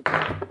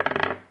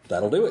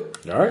 That'll do it.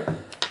 All right.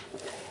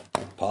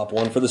 Pop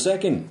 1 for the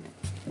second.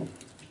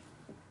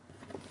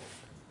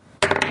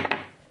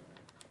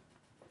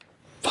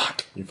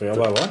 Fuck. You fail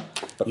by 1.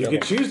 You fail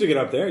can choose to get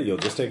up there. You'll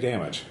just take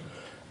damage.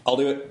 I'll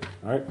do it.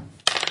 All right.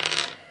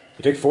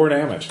 You take 4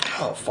 damage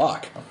Oh,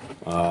 fuck.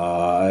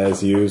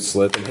 as you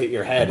slip and hit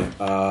your head.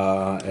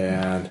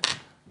 And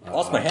I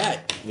lost my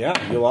hat.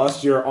 yeah, you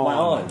lost your My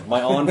on. on.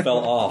 My on fell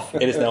off.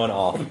 It is now an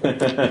off.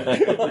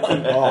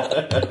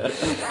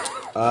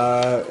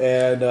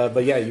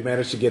 But yeah, you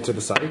managed to get to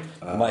the site.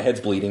 My head's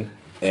bleeding.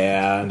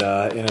 And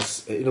in a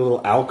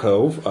little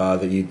alcove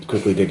that you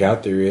quickly dig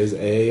out, there is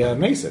a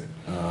mason.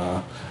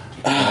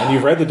 And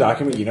you've read the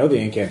document. You know the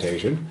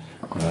incantation.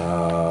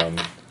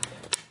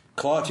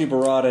 Klaatu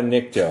Barada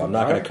Nikto. I'm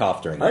not going to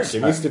cough during All right, this.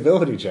 give me a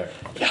stability check.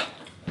 Yeah.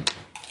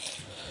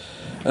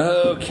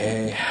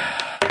 Okay.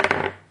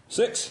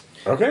 6.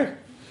 Okay.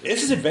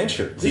 This is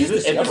adventure. At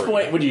this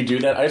point, would you do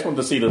that? I just want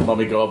to see the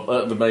mummy go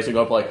up, the mason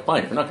go up. Like,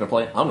 fine, you're not going to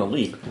play. I'm going to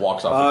leave.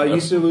 Walks off. You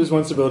still lose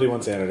 1 stability,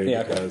 1 sanity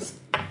Yeah, okay. because,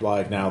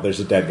 like, now there's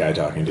a dead guy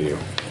talking to you.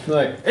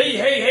 Like,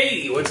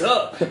 hey, what's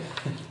up?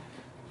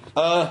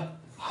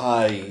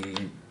 Hi.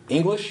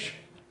 English?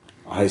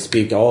 I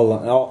speak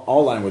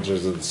all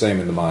languages are the same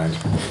in the mind.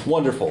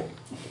 Wonderful.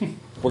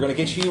 We're going to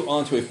get you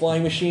onto a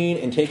flying machine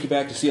and take you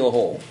back to Seal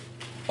Hole.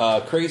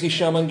 Crazy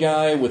shaman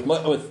guy with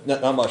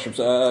not mushrooms,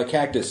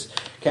 cacti.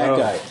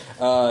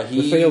 The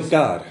He's failed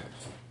god.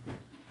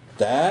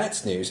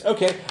 That's news.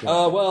 Okay.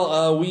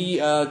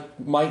 We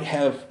might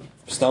have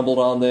stumbled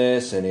on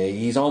this, and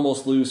he's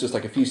almost loose. Just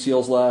like a few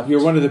seals left.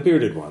 You're one of the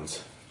bearded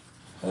ones.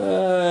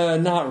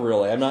 Not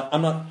really. I'm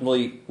not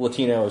really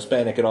Latino or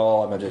Hispanic at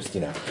all. I'm just,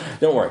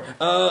 don't worry.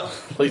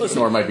 Please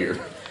ignore my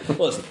beard.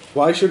 Listen.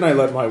 Why shouldn't I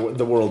let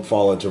the world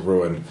fall into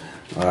ruin?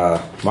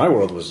 My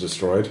world was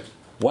destroyed.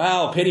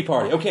 Wow, pity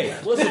party. Okay,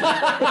 listen.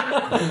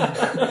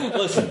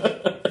 Listen.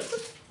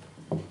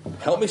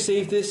 Help me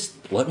save this.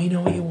 Let me know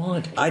what you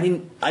want. I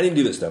didn't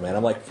do this though, man.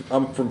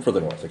 I'm from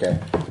further north. Okay,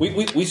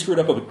 we screwed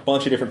up a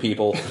bunch of different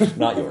people,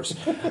 not yours.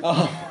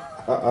 All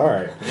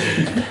right.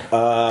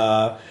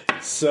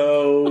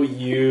 So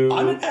you.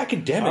 I'm an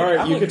academic. All right,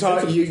 I'm you like can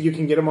talk. You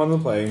can get him on the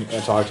plane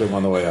and talk to him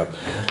on the way up.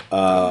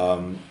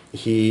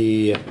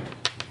 He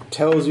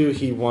tells you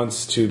he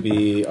wants to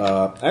be.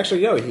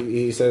 Actually, no.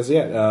 He says,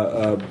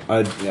 "Yeah,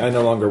 I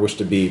no longer wish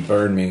to be.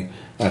 Burn me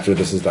after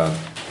this is done.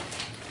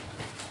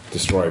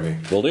 Destroy me."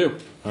 Will do.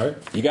 All right.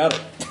 You got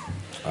it.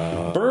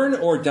 Burn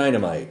or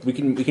dynamite. We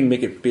can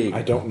make it big.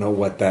 I don't know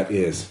what that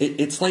is.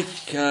 It's like.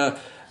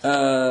 You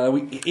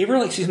ever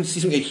like see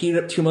something get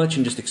heated up too much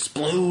and just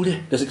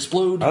explode? Does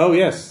explode? Oh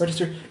yes.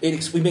 Register.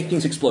 We make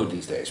things explode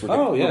these days.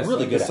 We're Yes.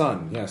 really like good the at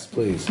sun. Yes,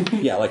 please. it.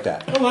 Yeah, like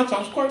that. Oh, that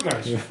sounds quite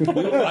nice.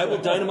 I will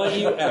dynamite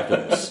you after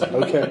this.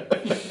 Okay.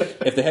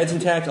 If the head's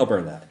intact, I'll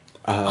burn that.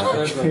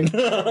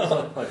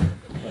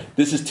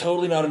 This is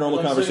totally not a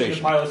normal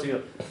conversation.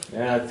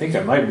 Yeah, I think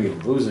I might be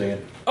losing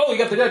it. Oh, you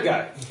got the dead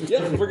guy.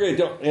 Yeah, we're good.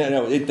 Don't. Yeah,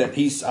 no.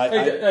 He's.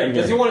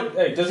 Does he want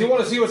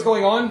to see what's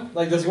going on?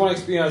 Like, does he want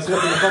to sit up in the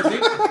front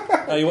seat?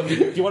 Do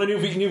you want a new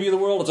view of the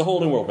world? It's a whole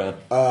new world, man.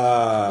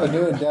 A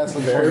new and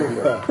dazzling point of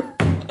view.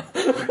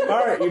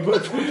 All right, you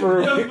put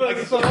for. Does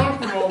the song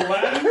from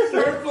Aladdin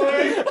start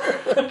playing?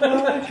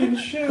 I can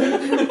show you.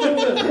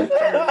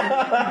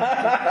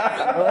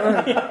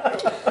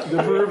 The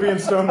Peruvian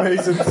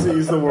stonemason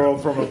sees the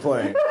world from a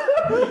plane.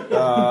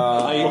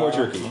 I eat more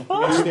jerky.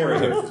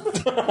 Stereotype.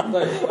 Can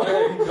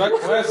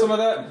I have some of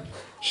that?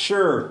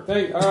 Sure.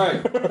 Hey, all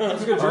right.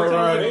 That's good jerky.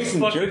 All right.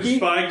 Mason, Fucking jerky.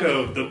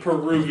 Spyco, the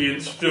Peruvian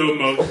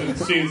stillmotion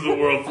sees the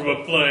world from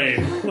a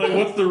plane. Like,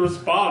 what's the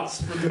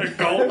response for the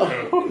call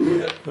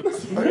code?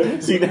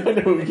 See, now I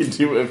know what we can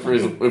do if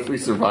we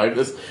survive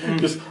this.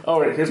 Just,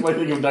 alright, here's my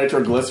thing of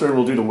nitroglycerin.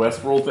 We'll do the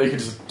Westworld thing and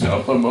just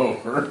dump them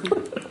over.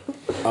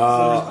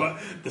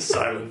 The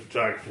silent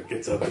photographer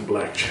gets up in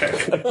blackjack.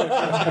 I'm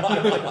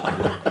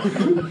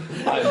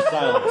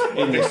silent.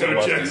 In this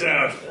So checks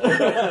out.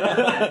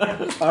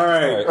 All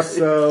right,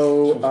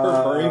 so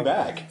hurry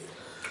back.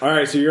 all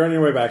right, so you're on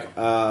your way back.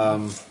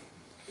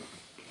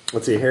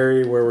 Let's see,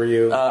 Harry, where were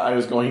you? I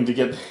was going to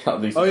get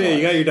these. Oh yeah,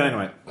 you got your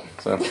dynamite.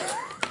 So,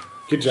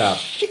 Good job.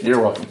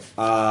 you're welcome.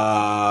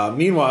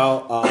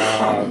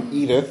 Meanwhile,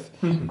 Edith,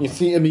 you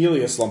see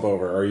Amelia slump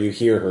over, or you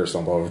hear her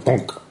slump over.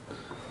 Thunk.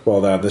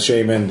 Well, the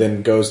shaman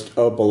then goes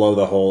below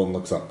the hole and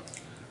looks up.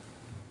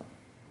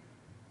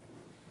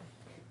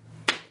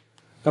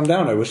 Come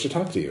down, I wish to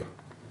talk to you.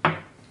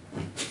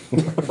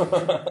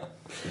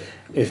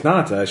 If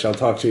not, I shall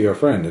talk to your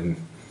friend and...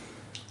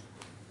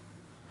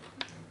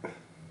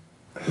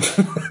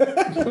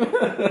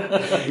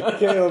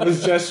 Caleb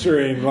is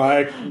gesturing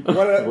like, what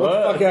the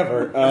fuck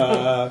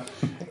ever.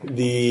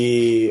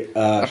 The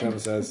shaman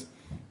says,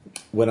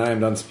 when I am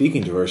done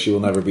speaking to her, she will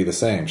never be the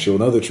same. She will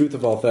know the truth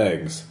of all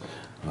things,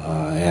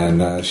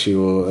 and she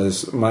will,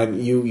 as my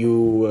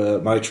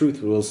my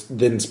truth will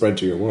then spread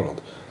to your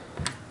world.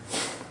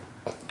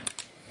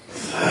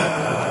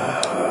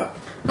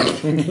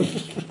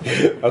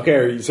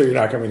 Okay, so you're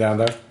not coming down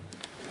there?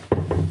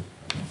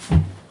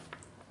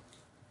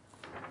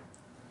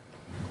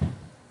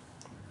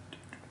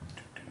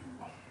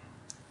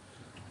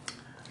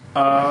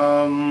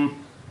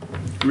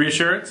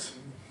 Reassurance?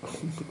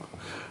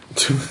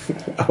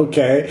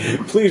 Okay,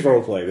 please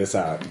roleplay this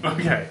out.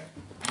 Okay.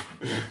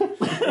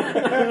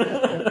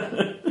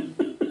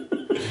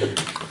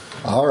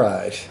 All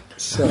right.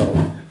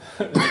 So,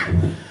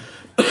 I'm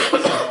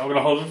going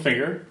to hold a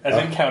finger as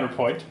in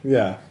counterpoint.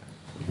 Yeah.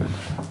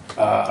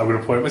 I'm going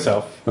to point at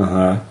myself.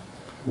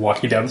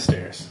 Walking down the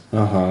stairs.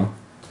 I'm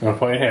going to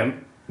point at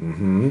him.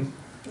 And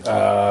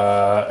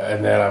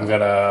then I'm going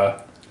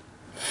to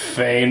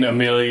feign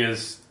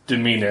Amelia's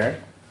demeanor.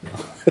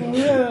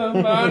 Yeah,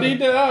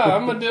 la-di-da,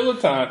 I'm a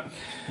dilettante.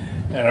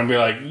 And I'm be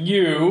like,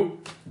 you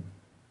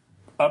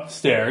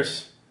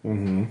upstairs.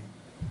 And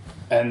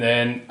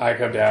then I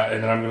come down,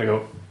 and then I'm gonna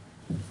go.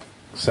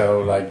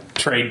 So, like,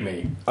 trade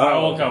me. I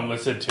will come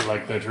listen to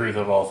like the truth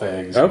of all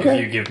things if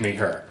you give me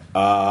her.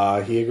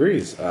 He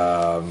agrees.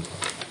 I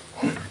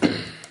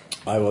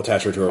will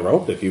attach her to a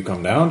rope. If you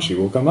come down, she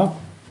will come up.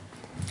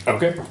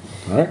 Okay.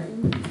 All right.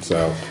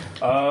 So,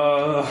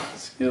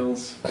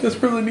 skills.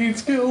 Desperately need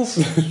skills.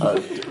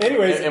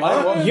 anyways,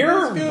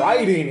 you're skills.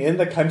 riding in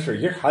the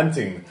country. You're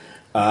hunting.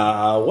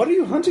 What are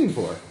you hunting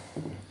for?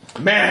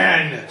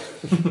 Man!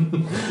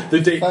 The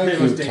Thank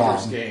famous you,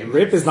 dangerous Tom. game.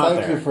 Rip is not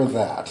thank there. you for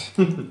that.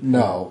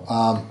 No,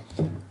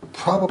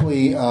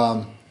 probably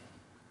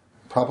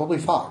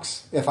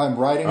fox. If I'm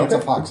riding, it's a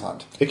Okay. fox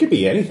hunt. It could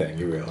be anything.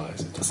 You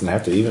realize it doesn't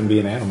have to even be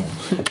an animal.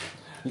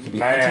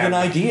 That's an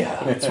idea.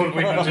 That's what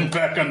we hunted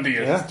back on the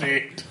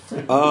estate.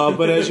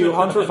 But as you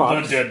hunt for The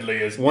fox,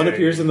 deadliest. one game.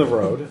 appears in the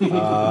road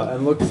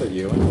and looks at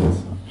you and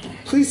says,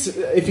 "Please,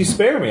 if you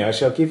spare me, I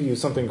shall give you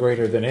something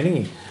greater than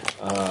any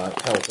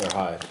pelt or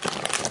hide."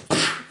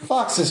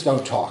 Foxes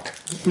don't talk.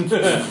 You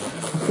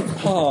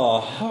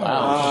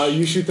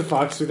shoot the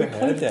fox through the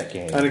head, that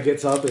game. and it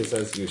gets up and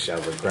says, "You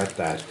shall regret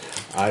that.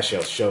 I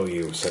shall show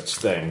you such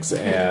things."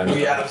 And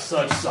We have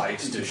such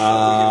sights to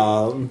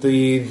show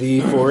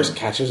the forest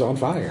catches on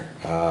fire.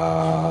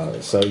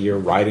 So you're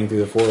riding through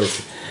the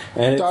forest,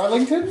 and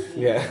Darlington?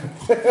 yeah,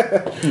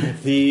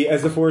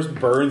 as the forest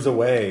burns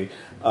away,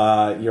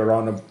 you're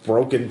on a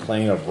broken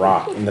plain of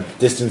rock. In the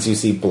distance, you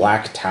see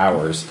black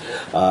towers.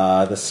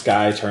 The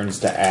sky turns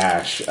to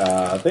ash.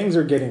 Things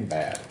are getting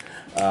bad.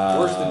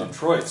 Worse than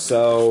Detroit.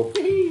 So,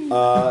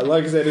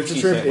 like I said, it's a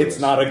trip. It's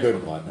not a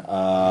good one.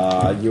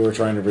 You were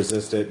trying to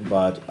resist it,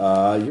 but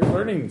you're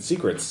learning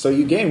secrets. So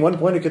you gain 1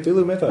 point of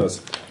Cthulhu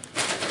Mythos.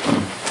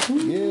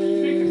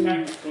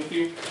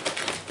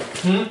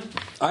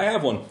 I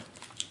have one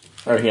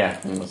Oh, yeah.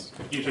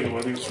 You took it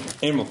with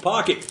you. in my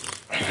pocket.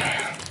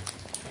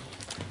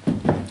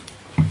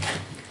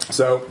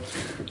 So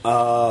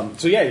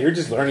yeah, you're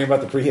just learning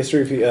about the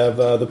prehistory of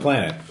the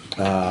planet.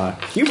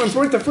 Humans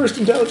weren't the first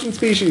intelligent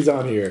species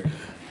on here,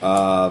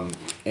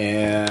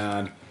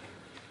 and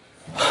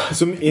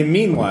so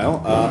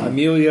meanwhile,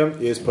 Amelia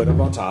is put up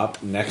on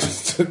top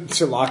next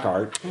to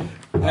Lockhart,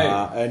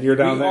 and you're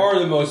down we there.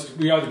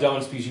 we are the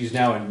dominant species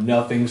now, and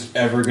nothing's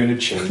ever going to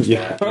change.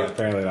 Yeah,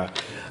 apparently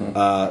not.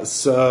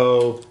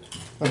 So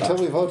Until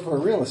we vote for a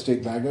real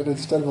estate magnate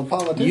instead of a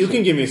politician. you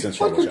can give me some What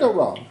trouble. could go Jack.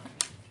 wrong?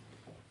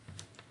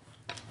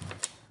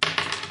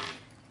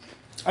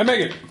 I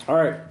make it. All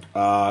right.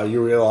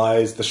 You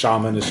realize the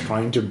shaman is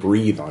trying to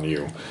breathe on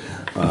you,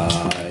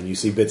 and you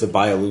see bits of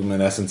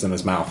bioluminescence in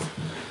his mouth.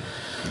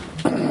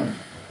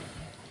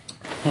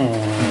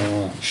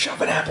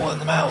 Shove an apple in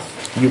the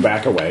mouth. You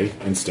back away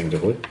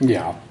instinctively.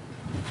 Yeah.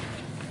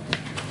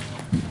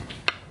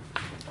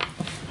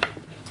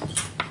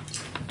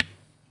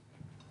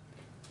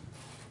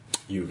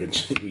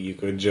 You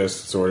could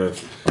just sort of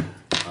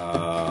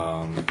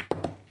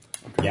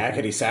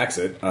yakety sax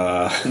it.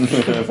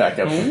 Back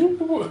up.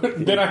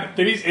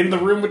 Then he's in the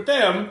room with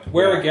them.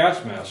 Wear a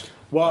gas mask.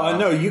 Well,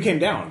 no, you came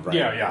down, right?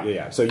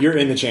 Yeah. So you're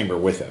in the chamber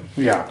with him.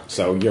 Yeah.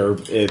 So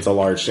it's a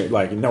large,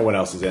 like no one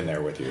else is in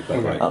there with you.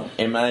 But like,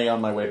 Am I on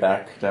my way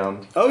back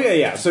down? oh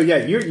yeah. So yeah,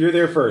 you're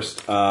there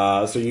first.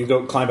 So you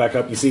go climb back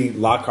up. You see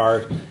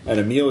Lockhart and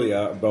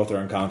Amelia both are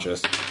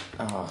unconscious.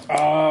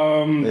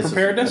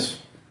 Preparedness?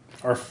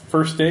 Our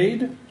first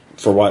aid?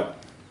 For what?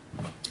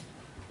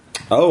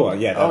 Oh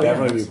yeah, that Oh, yeah.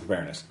 definitely be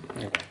preparedness.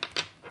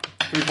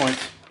 3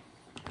 points.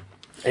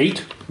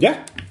 8?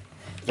 Yeah.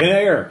 Thin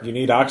air. You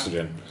need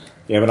oxygen.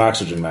 You have an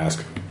oxygen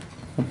mask.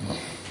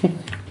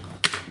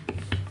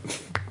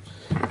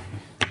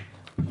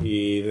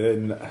 He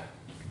then.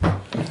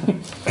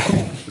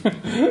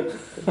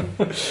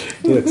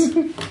 Yes.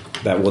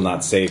 that will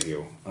not save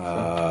you.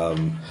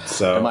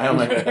 So Am I on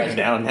my back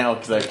down now?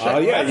 Because I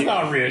checked. yeah, That's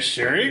not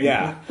reassuring.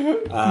 yeah.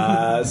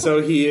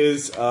 So he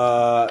is.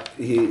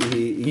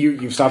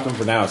 You've stopped him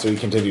for now, so he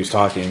continues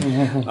talking.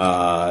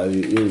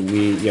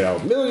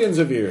 Millions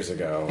of years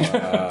ago.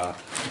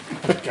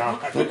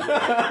 God.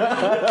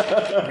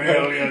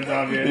 Millions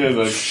of It years.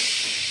 was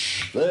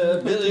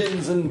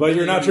Billions and But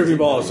you're not tripping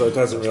balls, so it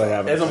doesn't really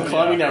have. as I'm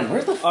climbing down.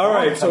 Where's the All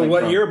right, fog so coming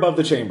what from? you're above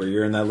the chamber.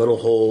 You're in that little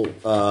hole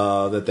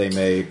that they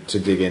made to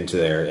dig into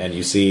there, and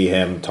you see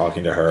him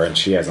talking to her, and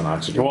she has an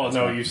oxygen. Well,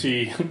 no, you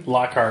see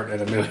Lockhart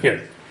and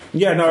Amelia.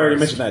 Yeah, no, I already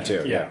mentioned that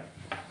too. Yeah.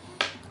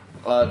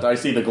 Do I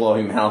see the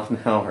glowing mouth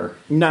now? Or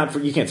Not for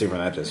you can't see from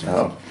that distance.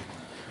 oh,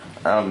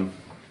 how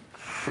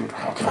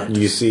can I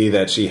You see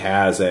that she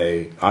has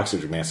a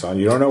oxygen mask on.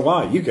 You don't know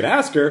why. You could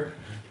ask her,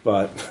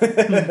 but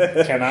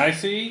Can I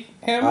see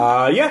him?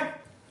 yeah.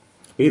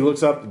 He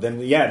looks up. Then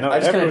yeah, no.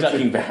 I'm just kind of everyone's-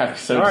 ducking back,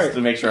 so All just right.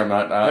 to make sure I'm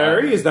not.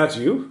 Harry, is that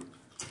you?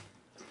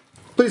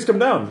 Please come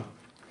down.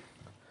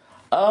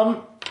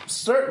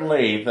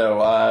 Certainly,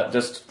 though.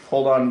 Just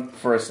hold on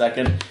for a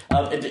second.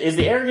 Is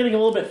the air getting a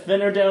little bit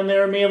thinner down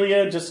there,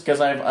 Amelia? Just because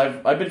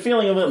I've been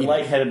feeling a bit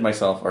lightheaded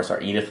myself. Or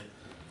sorry, Edith.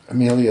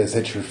 Amelia is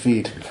at your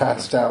feet,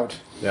 passed out,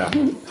 Yeah.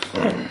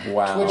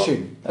 Wow,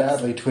 twitching,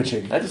 badly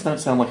twitching. That does not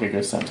sound like a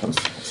good sentence.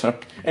 So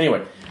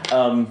anyway,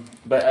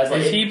 but as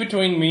Is he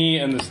between me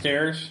and the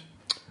stairs?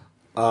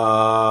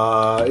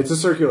 It's a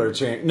circular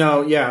chain.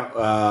 No, yeah,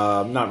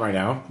 not right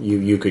now.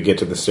 You could get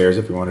to the stairs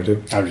if you wanted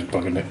to. I'm just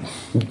booking it.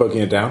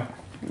 Booking it down.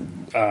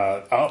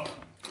 Up.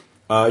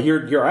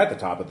 You're at the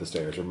top of the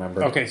stairs.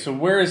 Remember? Okay, so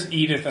where is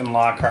Edith and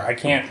Lockhart? I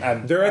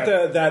can't. They're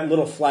at that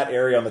little flat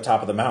area on the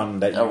top of the mountain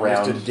that you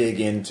Around. used to dig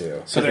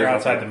into. So they're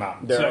outside the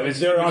mountain. They're- So is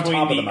he they're on between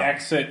top of the the mountain.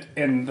 exit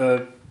and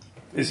the?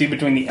 Is he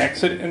between the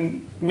exit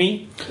and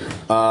me? Here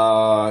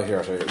I'll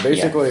show you.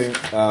 Basically,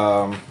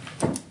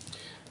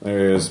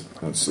 there's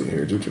let's see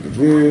here,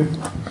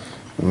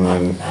 and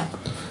then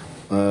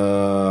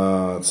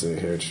let's see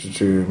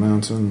here,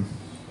 mountain.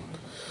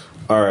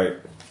 All right,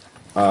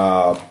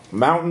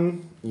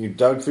 mountain. You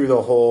dug through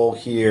the hole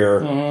here.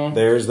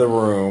 There's the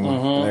room.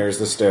 And there's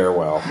the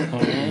stairwell.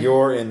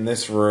 You're in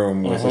this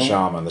room with the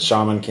shaman. The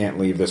shaman can't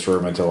leave this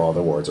room until all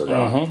the wards are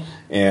gone.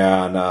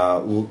 And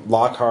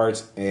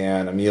Lockhart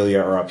and Amelia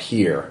are up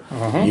here.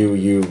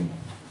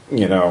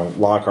 You know,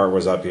 Lockhart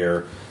was up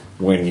here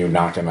when you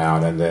knocked him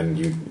out, and then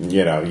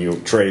you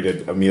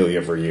traded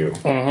Amelia for you.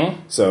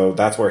 So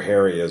that's where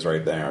Harry is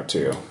right there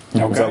too.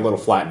 It's that little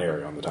flattened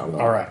area on the top of the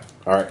All right.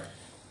 All right.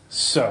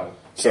 So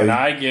So can you-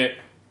 I get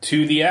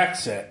to the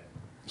exit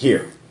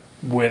Here.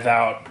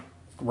 without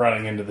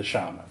running into the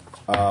shaman?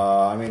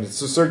 I mean,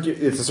 it's a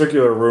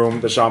circular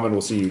room. The shaman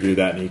will see you do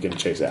that, and he can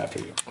chase after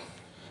you.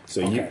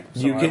 So Okay.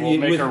 So you I can will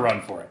make with- a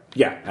run for it.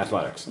 Yeah,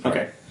 athletics.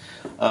 okay?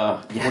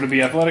 Would it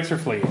be athletics or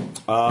fleeing?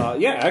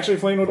 Yeah, actually,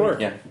 fleeing would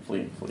work. Yeah,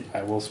 flee.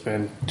 I will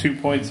spend 2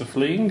 points of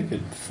fleeing to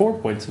get 4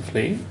 points of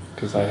fleeing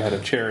because I had a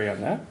cherry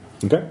on that.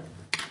 Okay.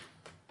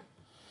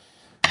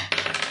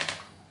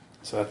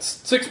 So that's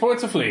 6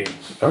 points of fleeing.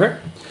 Okay.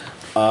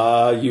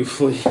 You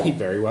flee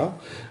very well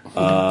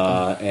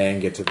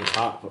and get to the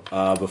top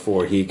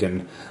before he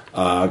can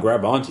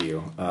grab onto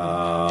you.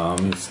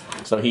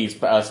 So he's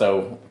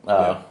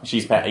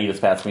she's Edith's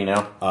past me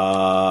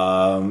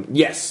now.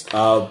 Yes,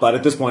 but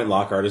at this point,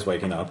 Lockhart is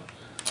waking up.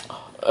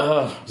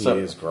 He So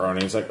is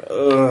groaning. He's like,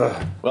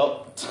 ugh.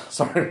 well,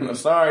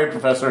 sorry,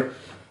 Professor.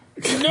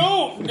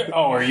 No!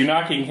 Oh, are you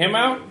knocking him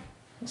out?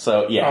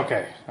 So yeah.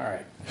 Okay,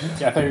 alright.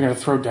 Yeah, I thought you were going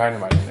to throw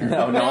dynamite in there.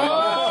 No,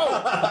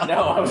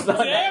 I was not.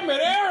 Damn it,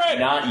 Aaron!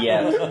 Not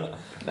yet.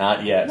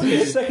 Not yet.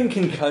 second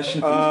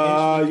concussion.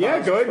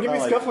 Yeah, go ahead and give me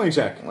a scuffling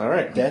check. All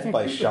right. Death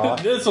by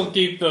shock. This will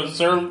keep the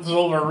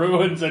silver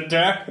ruins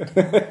intact.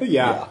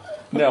 Yeah.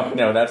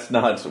 No, that's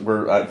not.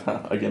 We're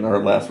again our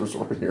last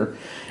resort here.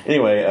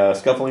 Anyway,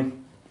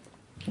 scuffling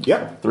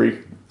Yep. 3.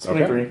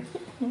 Okay. 23.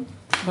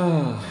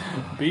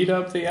 Beat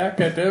up the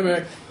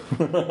academic.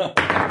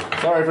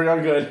 Sorry, for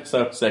young good.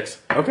 So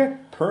 6. Okay.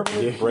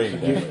 Permanent brain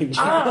damage.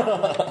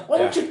 Why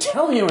don't you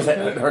tell me it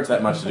hurts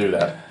that much to do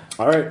that?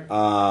 All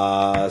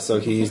right. So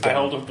he's I down.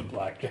 held up the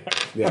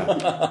blackjack.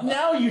 Yeah.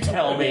 Now you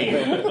tell me.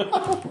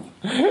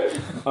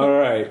 All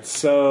right.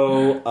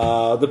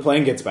 So the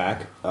plane gets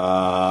back.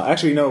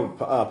 Actually, no.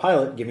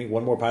 Pilot, give me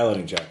one more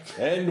piloting check.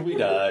 And we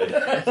died.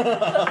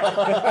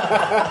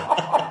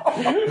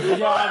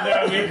 God,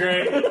 that would be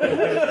great.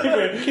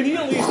 Can you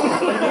at least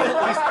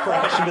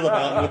crash into the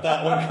mountain with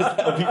that one? Because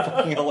that would be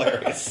fucking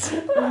hilarious.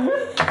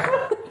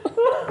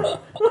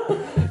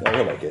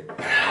 I like it.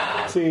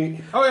 See,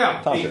 Oh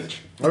yeah. top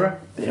pitch. Okay.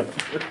 Yep.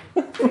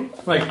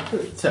 Like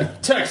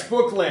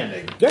textbook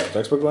landing. Yeah.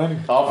 Textbook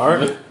landing. All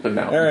right. But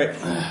no. All right.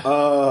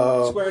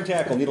 Square and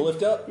tackle. Need a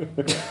lift up?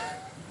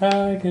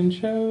 I can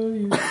show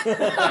you. All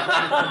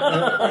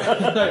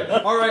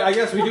right. I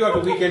guess we do have a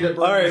weekend at.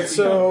 All right.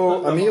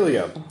 So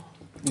Amelia,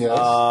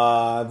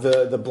 Yes.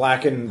 The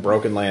blackened,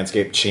 broken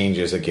landscape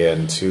changes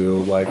again to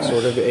like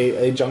sort of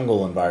a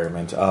jungle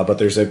environment. But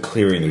there's a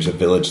clearing, there's a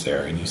village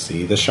there, and you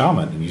see the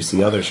shaman, and you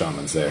see other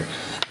shamans there.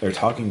 They're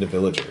talking to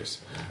villagers.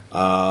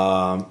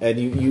 And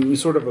you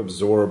sort of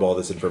absorb all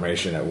this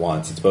information at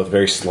once. It's both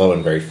very slow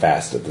and very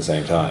fast at the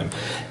same time.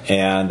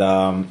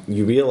 And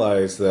you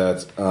realize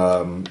that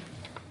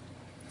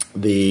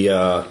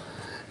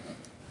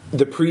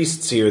the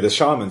priests here, the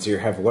shamans here,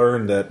 have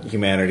learned that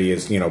humanity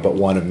is, but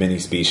one of many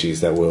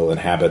species that will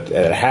inhabit,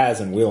 that has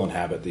and will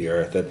inhabit the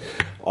earth. That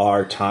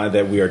our time,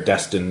 that we are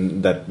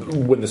destined, that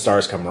when the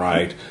stars come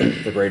right,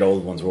 the great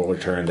old ones will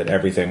return, that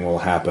everything will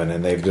happen,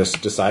 and they've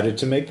just decided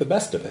to make the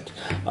best of it.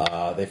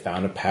 They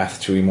found a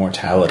path to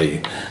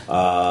immortality,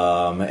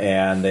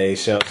 and they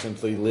shall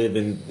simply live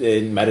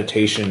in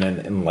meditation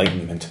and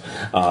enlightenment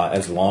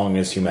as long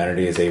as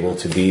humanity is able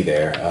to be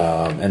there,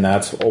 and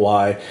that's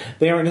why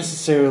they aren't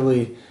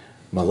necessarily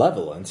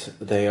malevolent.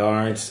 They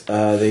aren't.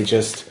 They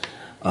just.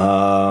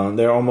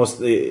 They're almost,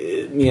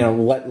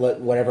 let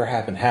whatever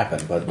happen.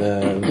 But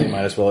they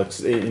might as well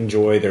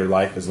enjoy their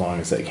life as long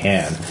as they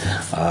can.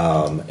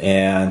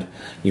 And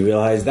you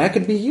realize that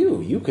could be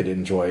you. You could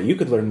enjoy it. You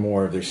could learn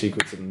more of their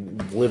secrets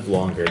and live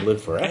longer,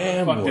 live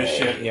forever. Fuck this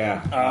shit.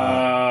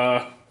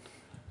 Yeah.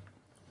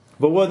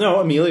 But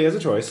no, Amelia has a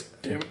choice.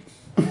 Damn it.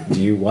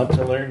 Do you want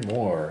to learn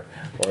more,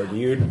 or do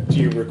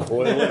you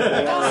recoil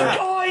in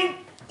horror?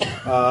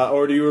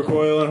 Or do you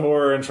recoil in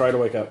horror and try to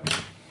wake up?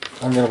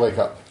 I'm going to wake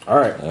up. All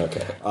right.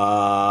 Okay.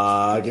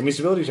 Give me a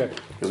stability check.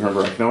 Because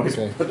remember, I can always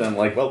Okay. put them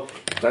like, well,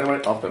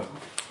 dynamite off them.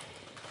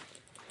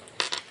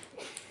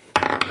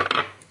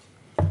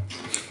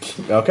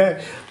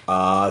 Okay.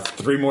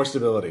 3 more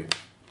stability.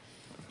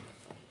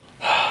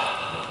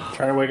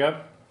 Trying to wake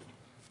up.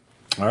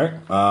 All right.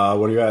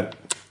 What do you at?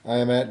 I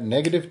am at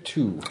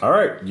 -2. All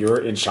right.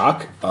 You're in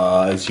shock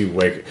as you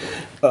wake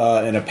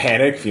in a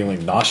panic,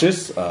 feeling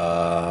nauseous,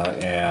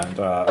 and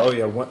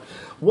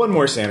one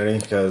more sanity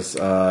because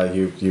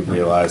you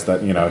realize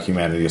that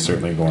humanity is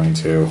certainly going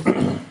to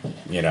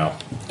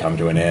come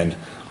to an end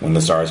when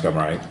the stars come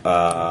right.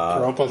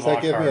 Does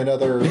that give me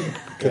another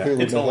Cthulhu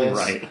It's only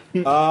Mythos? right.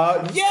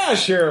 Yeah,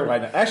 sure. Why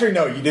not? Actually,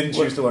 no, you didn't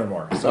choose to learn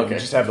more, so Okay. you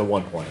just have the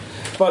 1 point.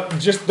 But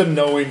just the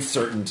knowing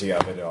certainty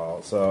of it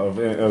all, so of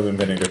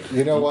inventing it.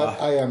 You know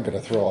what? I am going to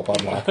throw up on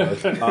my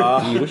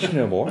part. Do you wish to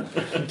know more?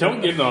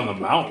 Don't get it on the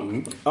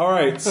mountain. All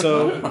right,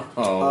 so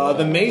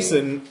the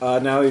mason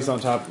now he's on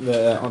top.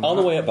 On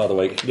the way up, by the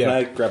way, can Yeah.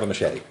 I grab a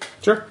machete?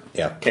 Sure.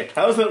 Yeah. Okay,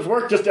 how does it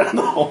work just down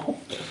the hall?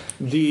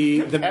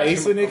 The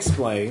mason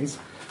explains.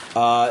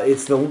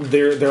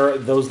 There are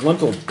those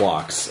lintel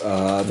blocks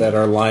that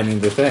are lining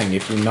the thing.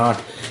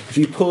 If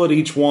you pull at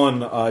each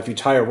one, if you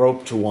tie a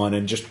rope to one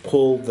and just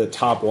pull the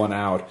top one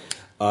out,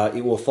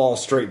 it will fall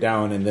straight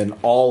down, and then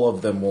all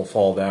of them will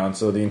fall down.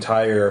 So the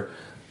entire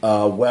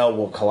well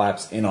will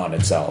collapse in on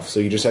itself.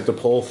 So you just have to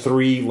pull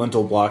 3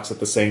 lintel blocks at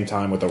the same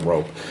time with a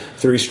rope.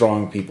 3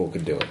 strong people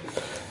could do it.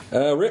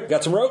 Rick,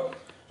 got some rope?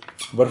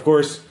 But of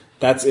course,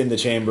 that's in the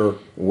chamber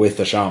with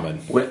the shaman.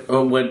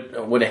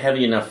 Would a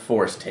heavy enough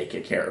force take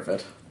care of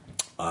it?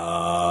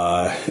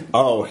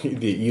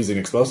 Using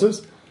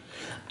explosives?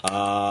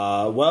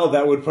 Well,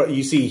 that would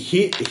you see,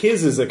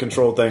 his is a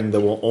control thing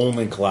that will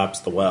only collapse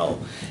the well.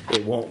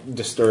 It won't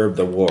disturb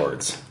the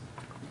wards.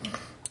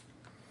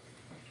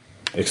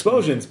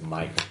 Explosions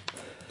might,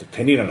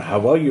 depending on how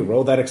well you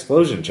roll that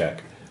explosion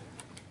check.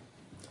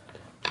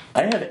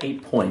 I have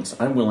 8 points.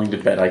 I'm willing to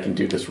bet I can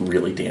do this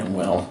really damn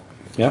well.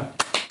 Yeah.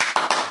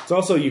 It's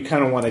also, you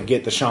kind of want to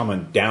get the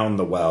shaman down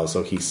the well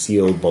so he's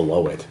sealed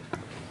below it.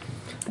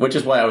 Which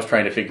is why I was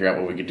trying to figure out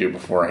what we could do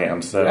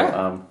beforehand.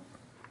 So,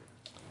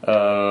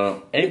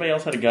 anybody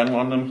else had a gun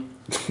on them?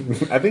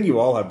 I think you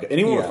all have.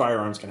 Anyone with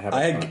firearms can have.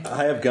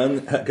 I have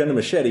gun and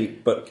machete,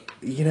 but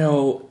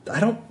I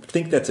don't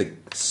think that's a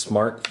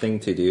smart thing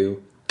to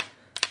do.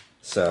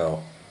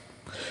 So,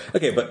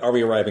 okay, but are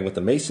we arriving with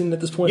the mason at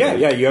this point?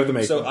 Yeah, you have the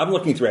mason. So I'm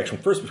looking through action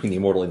first between the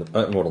immortal and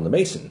the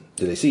mason.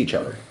 Do they see each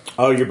other?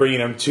 Oh, you're bringing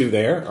them to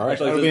there. All right,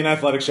 Actually, that'll be an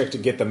athletics check to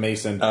get the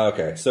mason.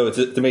 Okay, so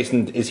the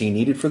mason. Is he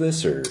needed for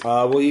this, or?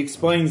 Well, he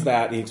explains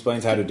that. He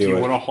explains how to Do do you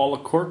it. want to haul a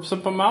corpse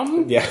up a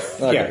mountain? Yeah,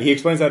 Okay. yeah. He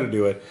explains how to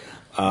do it.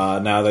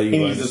 Now that you He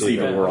learn needs to to see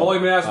the I've world. only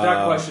been asked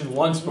that question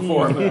once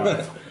before.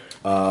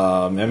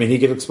 I mean, he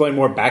could explain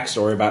more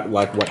backstory about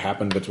like what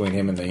happened between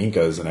him and the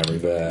Incas and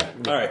everything.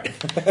 All right.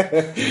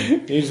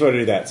 You just want to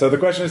do that. So the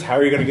question is, how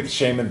are you going to get the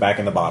shaman back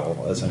in the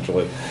bottle?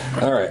 Essentially.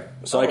 All right.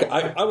 So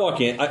I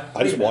walk in.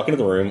 I just walk into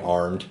the room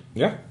armed.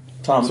 Yeah.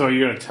 Tom, So are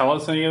you going to tell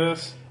us any of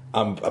this?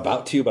 I'm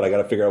about to, but I got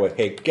to figure out a way.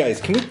 Hey guys,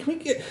 can we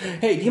get?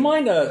 Hey, do you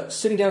mind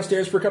sitting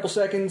downstairs for a couple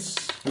seconds?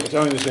 You're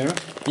telling the shaman?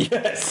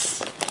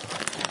 Yes.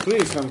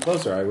 Please come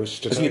closer. I wish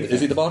to. Is he at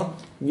the bottom?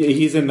 Yeah,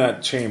 he's in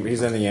that chamber.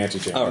 He's in the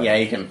antechamber. All right. yeah,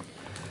 you can.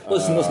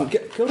 Listen.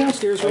 Go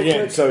downstairs real Again,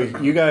 quick. so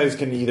you guys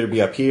can either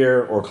be up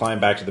here or climb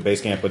back to the base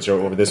camp, which are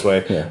over this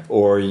way, Yeah.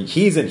 or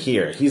he's in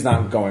here. He's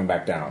not going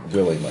back down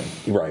willingly.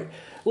 Right.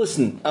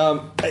 Listen,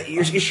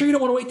 you're sure you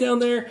don't want to wait down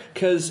there?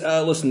 Because,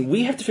 listen,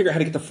 we have to figure out how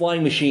to get the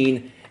flying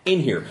machine in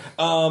here.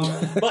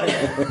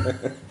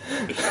 But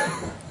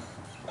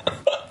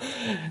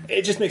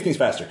it just makes things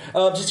faster.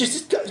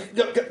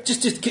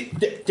 Just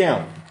get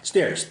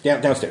downstairs.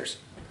 Downstairs.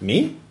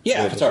 Me?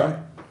 Yeah, if it's all right.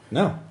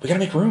 No. We gotta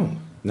make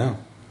room. No.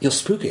 You'll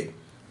spook it.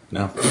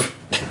 No.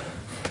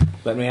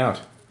 Let me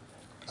out.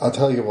 I'll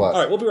tell you what.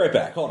 All right, we'll be right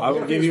back. Hold on. I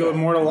will give you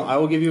I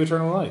will give you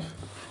eternal life.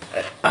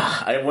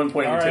 I have 1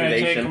 point All right,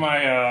 intimidation.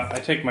 I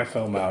take my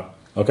film out.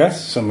 Okay.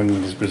 Someone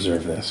needs to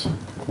preserve this.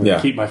 Yeah.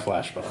 Keep my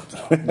flashbulb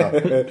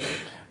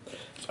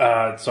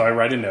though. So I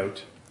write a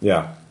note.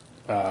 Yeah.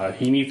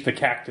 He needs the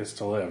cactus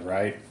to live,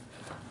 right?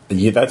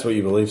 Yeah, that's what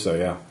you believe. So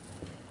yeah.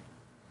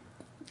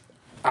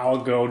 I'll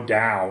go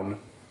down,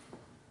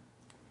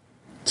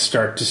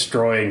 start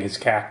destroying his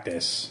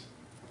cactus.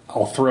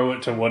 I'll throw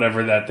it to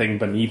whatever that thing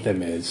beneath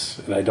him is,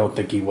 and I don't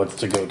think he wants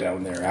to go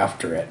down there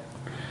after it.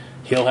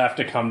 He'll have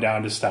to come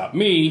down to stop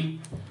me.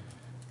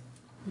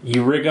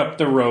 You rig up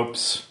the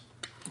ropes,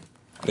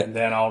 and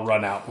then I'll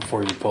run out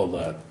before you pull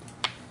the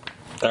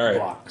All right.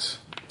 blocks.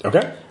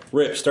 Okay.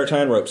 Rip, start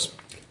tying ropes.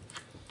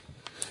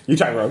 You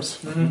tie ropes.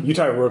 Mm-hmm. You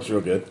tie ropes real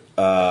good.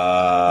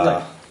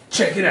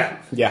 Check it out.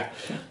 Yeah.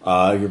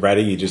 You're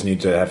ready. You just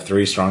need to have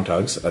 3 strong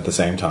tugs at the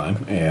same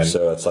time, and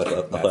So it's like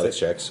athletics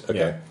checks.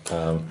 Okay.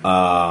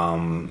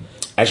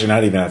 actually,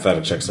 not even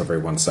athletic checks for every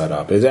one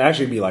setup. It'd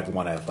actually be like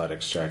 1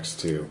 athletics checks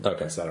to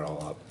set it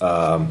all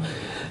up.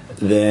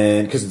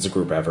 Then, because it's a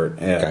group effort,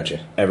 and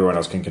Gotcha. everyone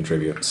else can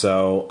contribute.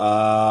 So,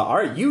 all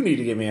right, you need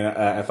to give me an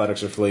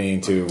athletics or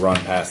fleeing to run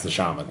past the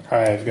shaman. All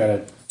right, I've got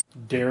a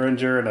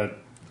Derringer and a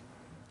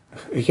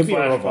It can be a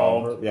Flash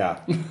revolver. Yeah.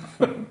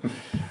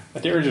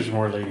 Derringer's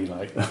more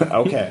ladylike.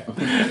 Okay.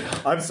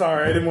 I'm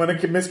sorry. I didn't want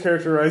to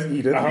mischaracterize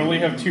Edith. I only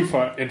have 2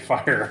 in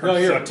fire. No,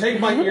 here, so- take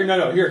my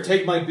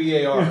take my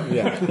BAR.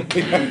 Yeah.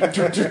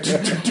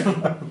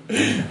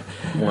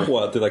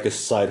 What, do like a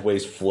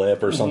sideways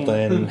flip or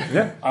something?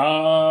 Yeah.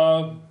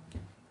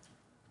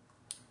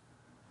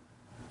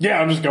 Yeah,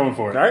 I'm just going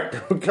for it. All right.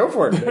 Go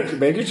for it.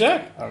 Make your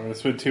check. I'm going to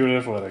spend 2 in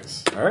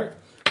athletics. All right.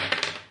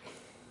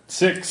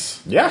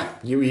 6. Yeah.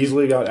 You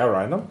easily got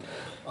outride them.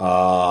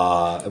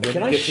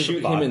 Can I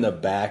shoot him in the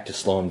back to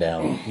slow him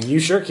down? You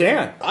sure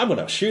can. I'm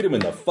gonna shoot him in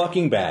the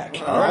fucking back.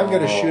 I'm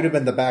going to shoot him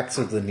in the backs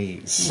of the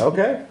knees.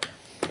 Okay.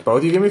 Both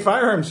of you give me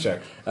firearms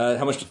check.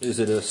 How much is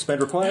it a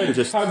spend required or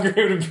just? How great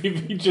would it be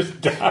if he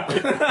just died?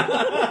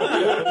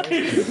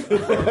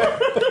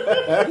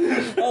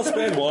 I'll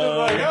spend one.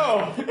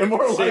 Oh,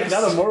 Immortal life,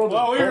 not immortal.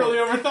 well, we really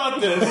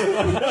overthought this.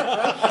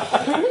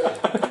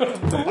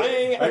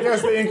 I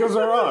guess the Incas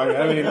are wrong.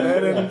 I mean, they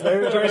didn't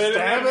try to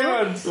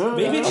stab him.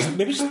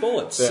 Maybe just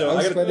bullets. So I'm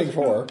I got spending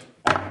 4.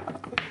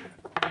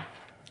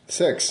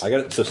 6. I got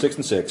it. So 6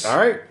 and 6. All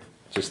right.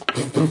 Just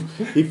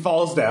He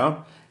falls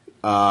down.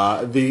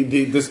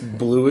 This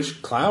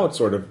bluish cloud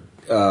sort of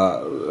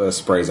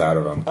sprays out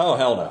of him. oh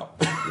hell no.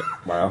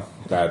 Well,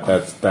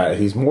 that's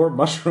he's more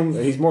mushroom.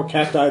 He's more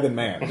cacti than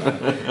man.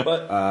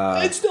 But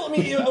it's still. I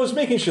mean, I was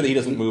making sure that he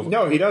doesn't move.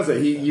 No, he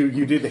doesn't.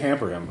 You did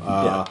hamper him.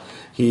 Yeah.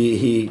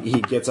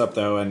 He gets up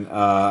though, and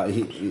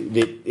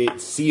it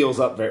seals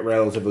up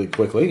relatively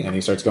quickly, and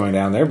he starts going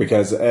down there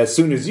because as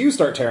soon as you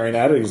start tearing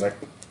at it,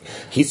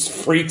 he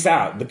freaks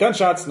out. The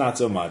gunshots, not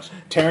so much.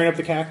 Tearing up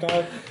the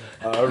cacti.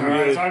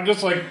 Alright, so I'm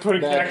just like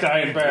putting cacti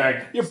in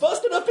bag. You're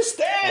busting up his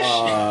stash.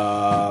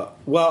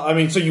 Well, I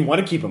mean, so you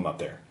want to keep him up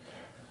there.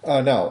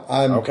 No,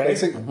 I'm Okay.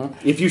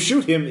 If you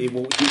shoot him, it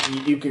will.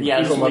 You can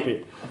Yeah, keep him up sleep.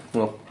 here.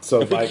 Well, So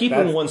if we like, keep him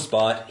in that's- one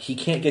spot, he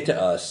can't get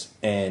to us,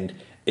 and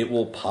it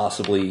will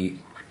possibly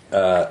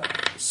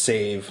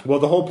save. Well,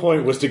 the whole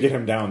point was to get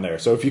him down there.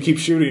 So if you keep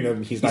shooting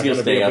him, he's not gonna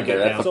going to be stay able up to there.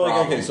 get That's down. So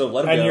like, okay, so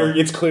let him And go.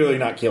 it's clearly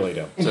not killing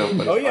him. so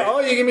Oh yeah! Oh,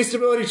 you give me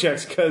stability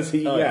checks because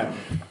he's not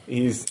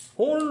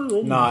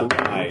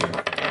dying.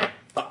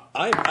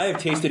 I have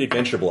tasted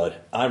adventure blood.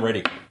 I'm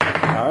ready.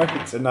 All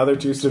right, it's another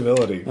 2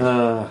 stability.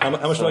 How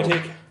much do I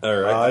take? All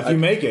right. If you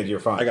make it, you're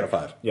fine. I got a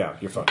 5. Yeah,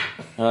 you're fine.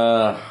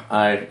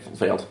 I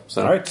failed.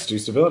 So All right, it's 2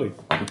 stability.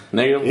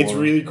 negative. It's 1.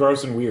 really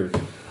gross and weird.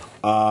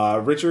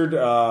 Richard,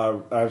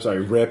 I'm sorry,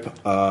 Rip.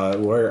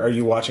 Where are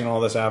you watching all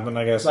this happen?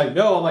 I guess.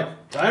 No, I'm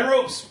tying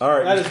ropes. All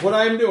right. That is what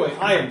I am doing.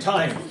 I am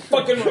tying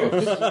fucking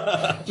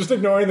ropes. Just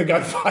ignoring the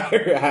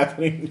gunfire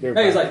happening.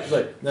 Hey, he's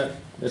like, no,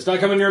 it's not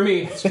coming near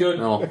me. It's good.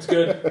 No. It's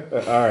good.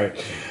 all right.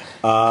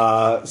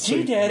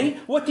 Gee, Daddy,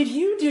 what did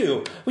you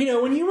do? When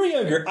you were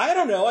younger, I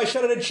don't know. I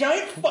shot at a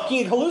giant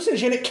fucking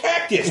hallucinogenic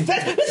cactus.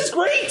 This is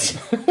great.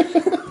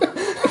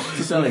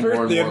 It's sounding more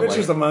and The more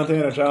Adventures like of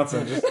Montana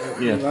Johnson. Just,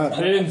 They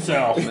didn't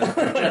sell.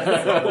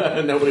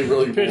 nobody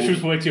really. Pitch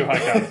was way too high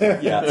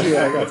concept. Yeah.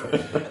 yeah, I got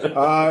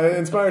it.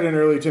 Inspired in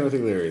early Timothy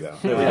Leary,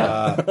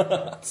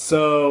 though.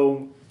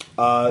 So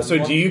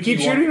do you keep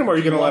shooting him, or are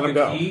you going to let him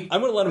go?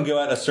 I'm going to let him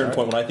go at a certain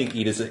point when I think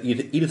Edith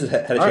has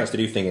had a chance to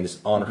do things and is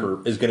on her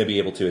is going to be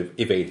able to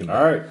evade him.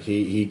 All right,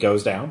 he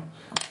goes down.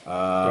 Do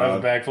I have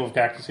a bag full of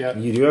cactus yet?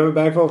 You do have a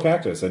bag full of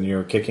cactus, and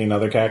you're kicking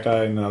other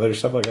cacti and other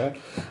stuff like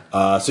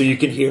that. So you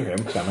can hear him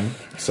coming.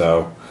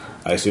 So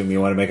I assume you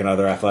want to make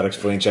another athletics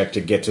fleeing check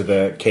to get to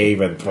the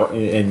cave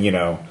and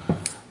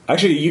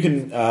Actually, you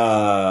can.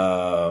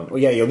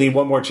 You'll need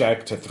one more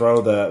check to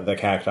throw the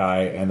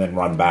cacti and then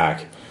run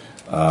back.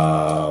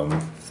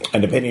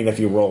 And depending if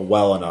you roll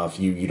well enough,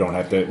 you don't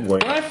have to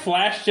worry. When I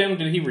flashed him,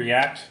 did he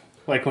react?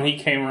 Like when he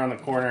came around the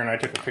corner and I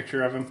took a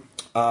picture of him?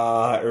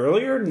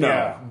 Earlier, no,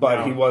 Yeah, but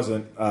no. he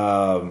wasn't.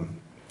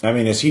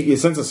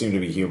 His senses seemed to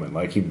be human.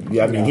 Like he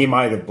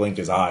might have blinked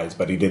his eyes,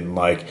 but he didn't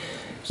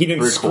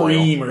Recoil.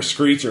 scream or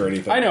screech or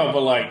anything. I know,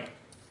 but like,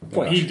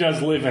 he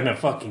does live in a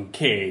fucking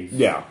cave.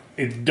 Yeah.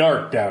 It's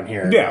dark down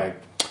here. Yeah. Like,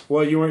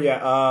 Well, you were.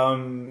 Yeah.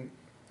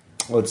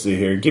 Let's see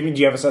here. Do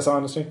you have assess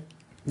honesty?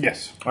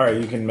 yes. All right,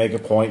 you can make a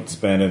point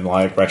spin and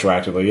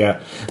retroactively.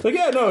 Yeah.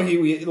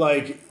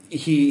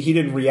 He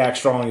didn't react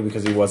strongly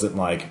because he wasn't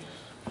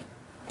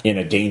in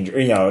a danger,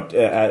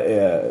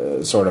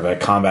 sort of a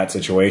combat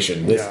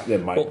situation.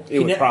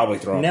 It would probably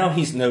throw him. Now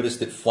he's noticed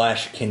that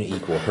flash can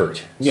equal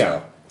hurt.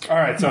 Yeah. All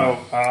right, so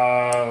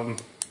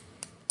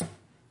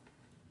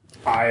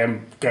I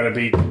am going to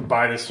be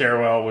by the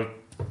stairwell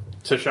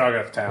to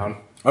Shoggoth Town.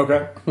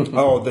 Okay.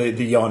 Oh, the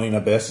yawning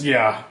abyss.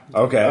 Yeah.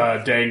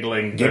 Okay.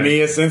 Dangling. Give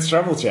me a sense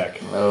trouble check.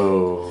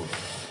 Oh.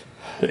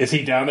 Is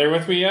he down there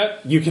with me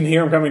yet? You can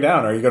hear him coming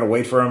down. Are you going to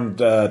wait for him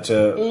or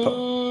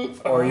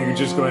are you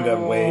just going to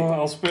wait?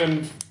 I'll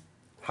spend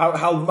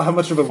How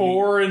much of a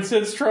 4 in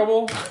sense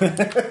trouble. All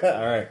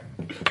right.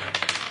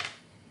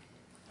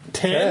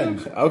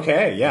 10?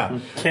 Okay. Yeah.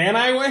 Can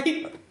I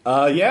wait?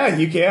 Yeah,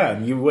 you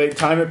can. You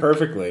time it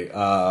perfectly.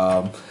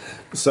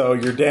 So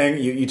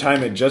you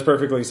time it just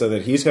perfectly so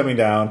that he's coming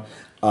down,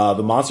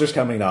 the monster's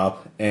coming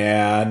up,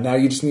 and now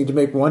you just need to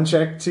make one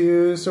check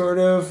to sort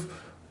of,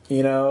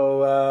 zig.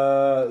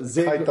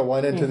 Kite the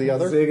one into the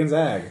other? Zig and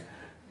zag.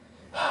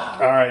 All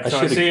right, so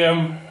I see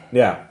him.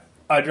 Yeah.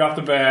 I drop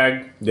the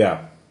bag.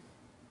 Yeah.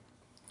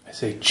 I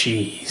say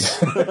cheese.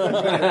 Thank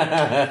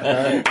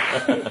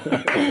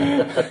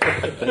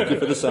you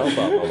for the sound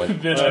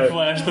moment. Then I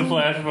flash the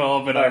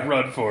flashbulb and I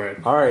run for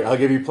it. All right, I'll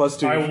give you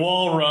 +2. I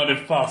wall run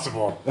if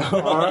possible.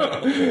 All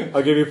right.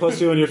 I'll give you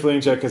 +2 on your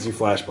fleeing check because you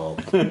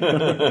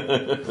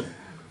flashbulb.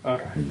 All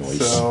right.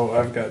 Nice. So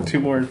I've got 2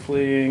 more in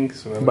fleeing.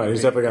 So But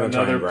he's definitely going to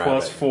try another and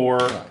grab it.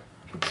 +4.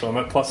 So I'm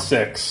at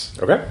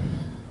 +6. Okay.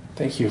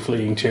 Thank you,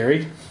 Fleeing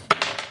Cherry.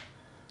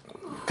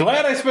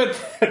 Glad I spent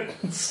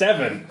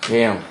 7.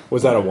 Damn.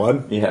 Was that a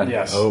 1? Yeah.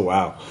 Yes. Oh,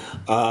 wow.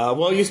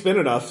 Well, you spin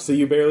enough, so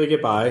you barely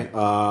get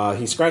by.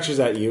 He scratches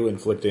at you,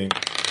 inflicting 3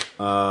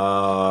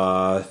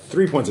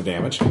 points of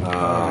damage.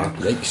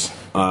 Yikes.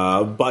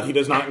 But he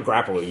does not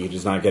grapple you. He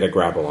does not get a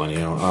grapple on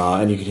you.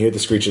 And you can hear the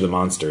screech of the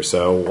monster.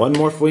 So one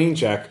more fleeing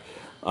check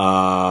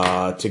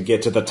to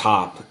get to the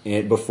top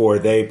before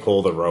they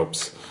pull the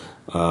ropes.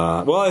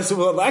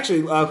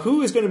 Actually,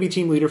 who is going to be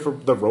team leader for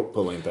the rope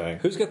pulling thing?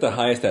 Who's got the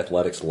highest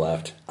athletics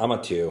left? I'm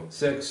a 2.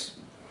 6.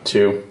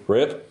 2.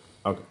 Rip.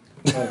 Okay.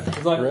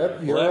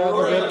 Rip, you're Left, out of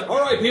right. it. All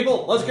right,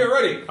 people, let's get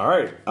ready. All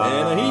right.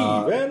 And a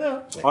heave. And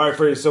a... All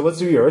right, so let's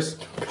do yours.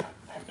 I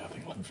have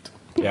nothing left.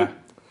 Yeah.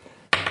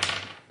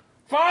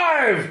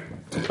 5!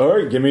 All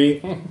right, give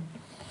me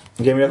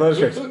athletics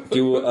checks. what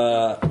do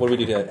we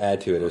do to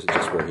add to it? Or is it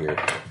just we're here?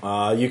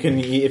 You can,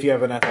 if you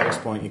have an athletics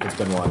point, you can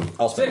spend 1.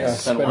 I'll spend Yeah, it.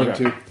 spending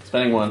 2.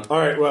 Spending 1. All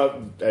right.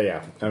 Well,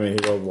 yeah. I mean,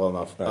 he rolled well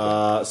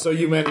enough. So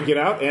you men get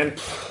out, and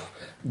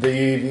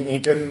the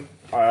Incan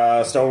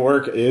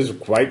stonework is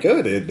quite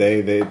good.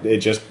 It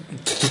just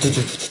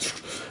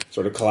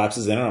sort of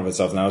collapses in and of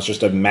itself. Now it's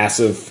just a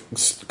massive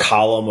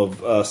column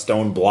of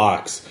stone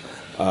blocks,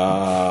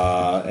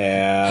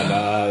 and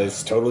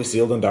it's totally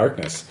sealed in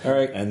darkness. All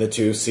right. And the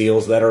 2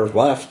 seals that are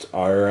left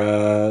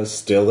are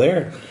still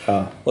there.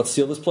 Let's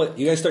seal this place.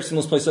 You guys start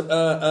sealing this place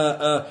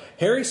up.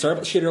 Harry, sorry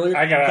about the shit earlier.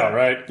 I got out,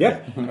 right? Yeah.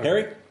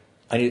 Harry,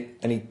 I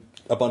need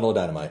a bundle of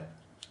dynamite.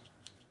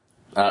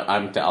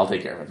 I'll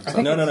take care of it.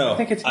 No. I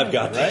think it's I've me,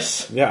 got right?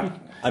 this. Yeah.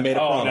 I made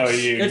a Oh, no,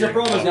 promise. you. It's a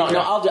promise. No,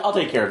 I'll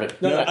take care of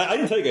it. No, I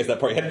didn't tell you guys that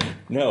part yet.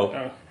 No,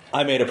 Oh.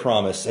 I made a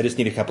promise. I just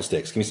need a couple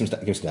sticks. Give me some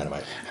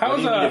dynamite.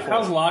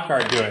 How's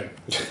Lockhart doing?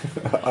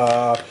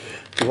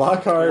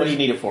 Lockhart. What do you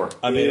need it for?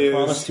 I made a is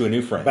promise to a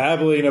new friend.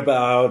 babbling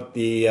about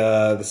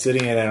the city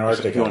in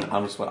Antarctica.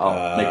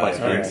 I'll make my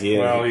screens. Yeah.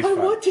 Well, he's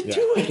fine. to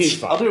do it. He's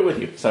fine. I'll do it with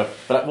you. So,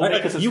 but we'll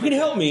make this. You can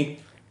help me,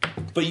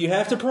 but you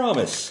have to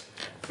promise.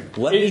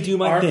 Let me do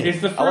my thing.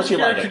 Is the I'll let first you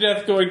light character it.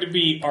 death going to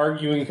be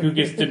arguing who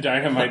gets to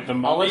dynamite the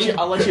mummy?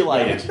 I'll let you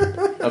light it.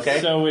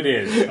 Okay. So it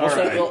is. All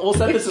right. We'll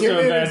set this. Give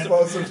me an that's-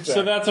 explosive check.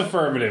 So that's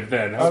affirmative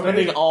then. I'm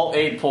spending all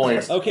 8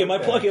 points. Okay, my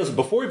plan is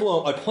before we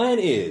blow. My plan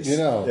is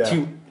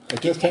to I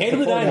just have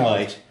handle to the point out,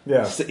 dynamite.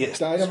 Yeah. Dynamite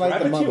strap the it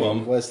to Mummy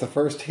him. was the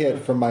first hit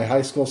from my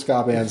high school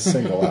ska band's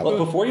single But album.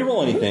 before you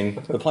roll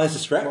anything, the plan is to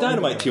strap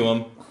dynamite to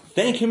him,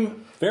 thank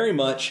him very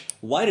much,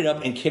 light it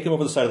up, and kick him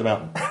over the side of the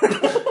mountain.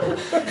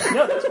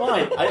 No, that's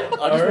fine.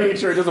 I'm just making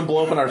sure it doesn't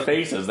blow up in our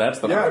faces. That's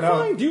the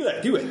Fine, do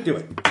that. Do it.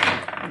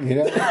 You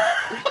know,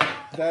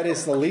 that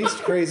is the least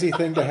crazy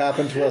thing to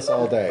happen to us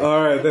all day.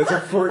 All right, that's a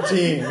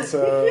 14.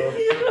 So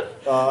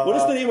What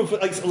is the name of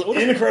like? What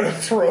is,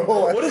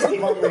 Incredible. What is the-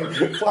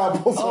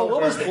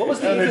 what was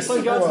the Inca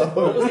sun god's name?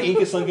 What was the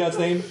Inca sun god's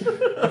name?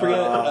 I forget.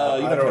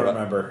 I don't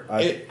remember.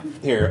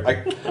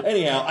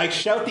 Anyhow, I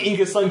shout the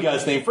Inca sun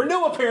god's name for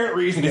no apparent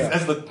reason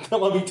as the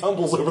mummy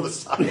tumbles over the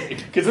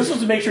side. Because this was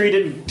to make sure he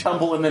didn't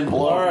tumble and then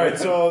blow. All right,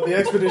 so the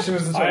expedition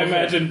is. I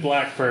imagine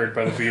Blackbird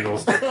by the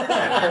Beatles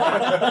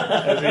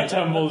as he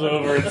tumbles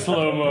over in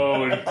slow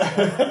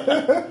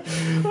mo.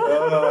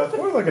 It's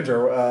more like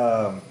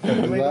a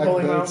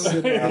bowling mouse.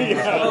 Yeah,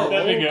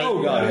 that'd be good.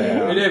 Oh god.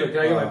 Yeah. Hey David,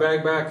 can I get my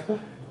bag back?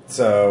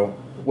 So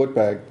What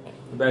bag?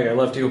 The bag I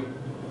left you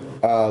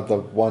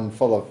The one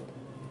full of.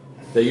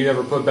 that you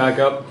never put back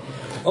up.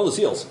 Oh, the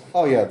seals.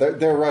 Oh yeah,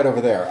 they're right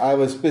over there. I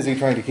was busy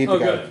trying to keep Oh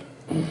the guy. good.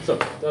 So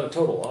not a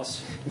total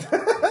loss.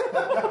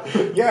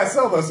 yeah,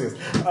 sell those seals.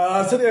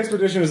 So the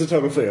expedition is a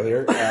total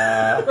failure.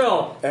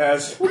 Well,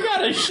 As We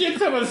got a shit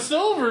ton of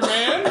silver,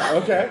 man.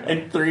 okay.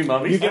 And 3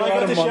 mummies. You get a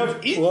lot of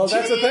money. Well,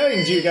 that's the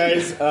thing. Do you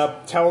guys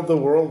tell the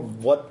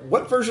world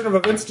what version of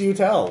events do you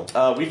tell?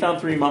 We found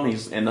 3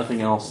 mummies and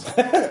nothing else.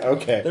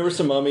 Okay. There were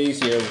some mummies.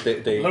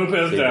 They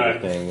Lopez did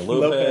died. their thing.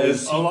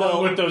 Lopez.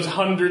 Along with those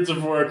hundreds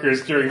of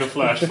workers during the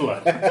flash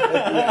flood.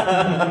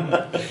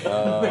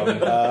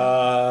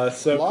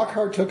 So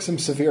Lockhart took some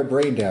severe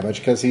brain damage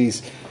because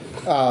he's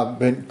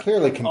been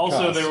clearly concussed.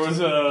 Also, there was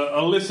a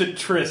illicit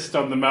tryst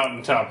on the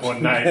mountaintop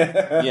one night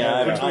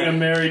Yeah, between a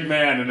married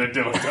man and a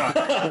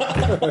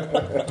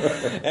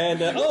dilettante.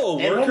 and And no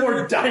worker.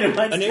 more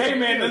dynamite. Hey,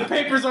 man, the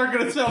papers aren't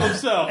going to sell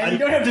themselves. And you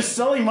don't have to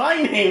sully my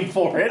name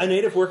for A it.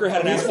 native worker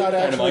had an He's not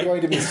accident. actually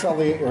going to be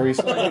sullying, or he's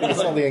not going to be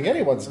sullying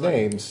anyone's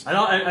names. and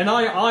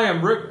I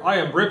am Rip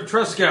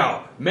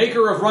Trescow,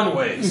 maker of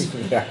runways.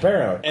 yeah,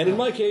 apparently. And in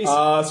my case,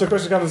 So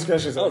question, comment,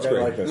 discussions. Oh, it's I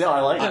great. like this. No,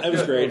 I like it. it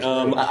was great.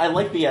 I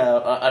like the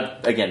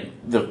again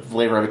the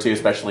flavor of it too,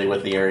 especially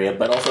with the area,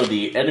 but also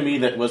the enemy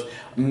that was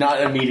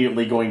not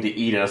immediately going to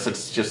eat us.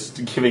 It's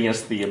just giving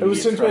us the It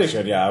was immediate trust.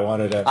 situation. Yeah, I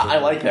wanted to. I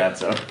like that.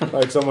 So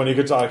like someone you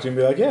could talk to and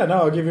be like, yeah, no,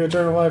 I'll give you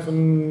eternal life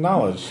and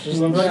knowledge. Just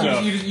like that.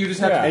 Yeah. You just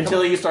have Yeah. to.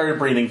 until you started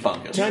breathing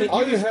fungus.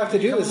 All you have to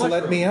do is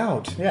let me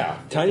out. Yeah.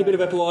 Tiny bit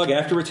of epilogue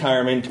after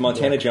retirement.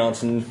 Montana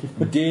Johnson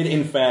did,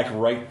 in fact,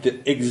 write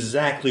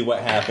exactly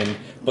what happened,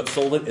 but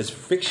sold it as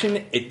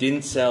fiction. It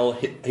didn't sell.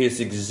 His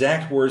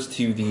exact words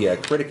to the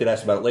critic that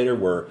asked about it later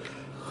were,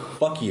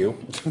 "Fuck you."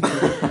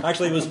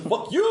 Actually, it was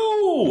 "fuck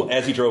you"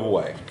 as he drove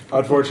away.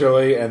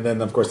 Unfortunately, and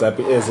then of course that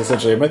is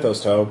essentially a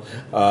mythos tome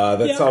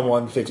that Yeah.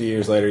 someone 50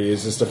 years later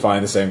uses to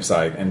find the same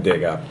site and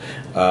dig up,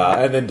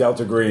 and then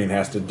Delta Green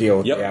has to deal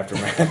with Yep. the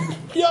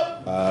aftermath. Yep.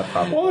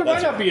 Probably. Well, there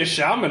might not be a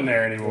shaman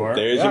there anymore.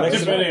 There's your next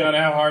Depending on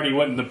how hard he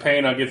went in the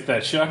paint against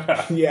that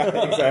shot. Yeah,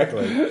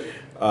 exactly.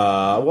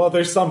 Well,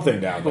 there's something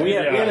down there. we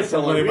had a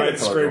Somebody we had a might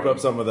color scrape drawing. up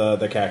some of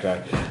the cacti.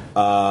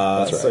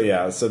 right. So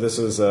yeah, so this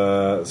was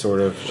sort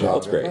of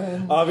That's great.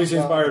 obviously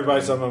inspired by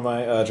some of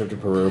my trip to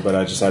Peru, but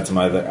I just had some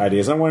other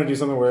ideas. I want to do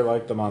something where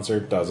like the monster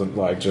doesn't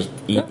like just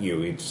eat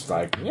you. He's just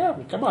like, yeah,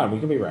 come on, we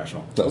can be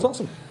rational. That was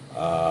awesome.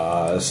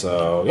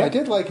 So yeah, I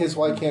did like his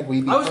 "Why Can't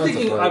We Be I was Friends"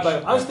 thinking. approach.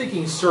 I was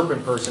thinking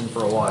serpent person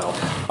for a while.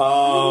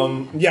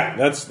 yeah,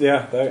 I guess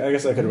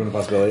that could have been a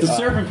possibility. The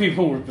serpent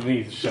people were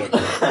beneath the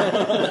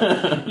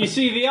shogun. You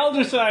see, the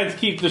elder signs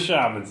keep the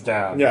shamans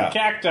down. Yeah. The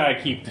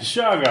cacti keep the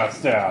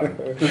shoggoths down.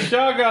 The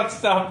shoggoths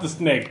stop the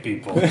snake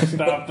people.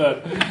 Stop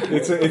the...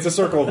 it's a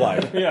circle of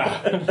life.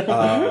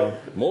 Yeah.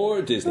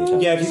 More Disney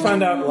time. Yeah, if you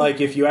found out,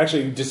 like, if you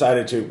actually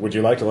decided to, would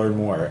you like to learn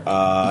more?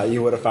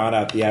 You would have found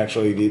out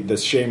the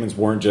shamans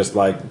weren't just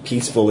like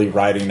peacefully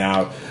riding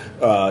out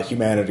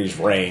humanity's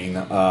reign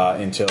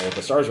until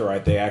the stars were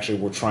right. They actually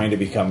were trying to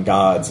become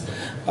gods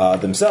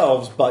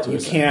themselves, but you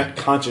can't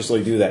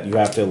consciously do that. You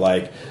have to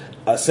like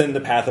ascend the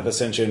path of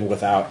ascension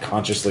without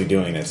consciously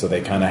doing it. So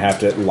they kind of have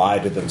to lie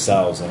to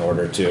themselves in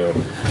order to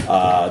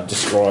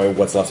destroy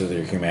what's left of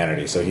their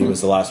humanity. So he was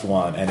the last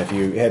one, and if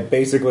you had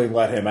basically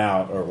let him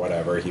out or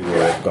whatever, he would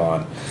have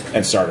gone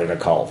and started a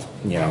cult,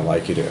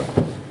 like you do.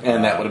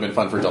 And that would have been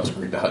fun for Delta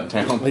Green to hunt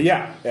down.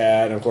 Yeah,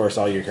 and of course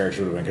all your characters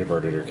would have been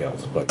converted or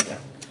killed. But yeah.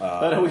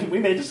 But we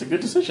made just a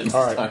good decision.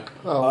 All right.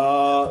 This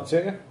time.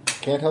 Say again?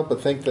 Can't help but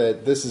think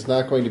that this is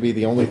not going to be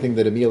the only thing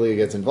that Amelia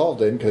gets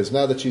involved in, because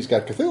now that she's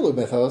got Cthulhu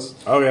Mythos,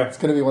 Oh yeah. it's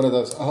going to be one of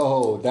those,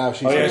 now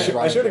she's... Oh yeah. gonna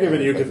I should have drive given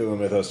you everything. Cthulhu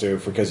Mythos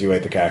too because you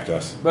ate the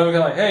cactus. But we're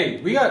like,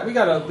 hey, we got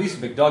at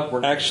least a McDuck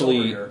working Actually,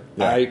 over here.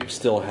 I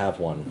still have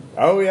one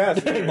Oh yeah.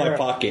 in my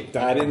pocket.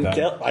 I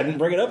didn't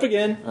bring it up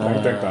again.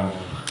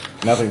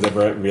 Nothing's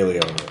ever really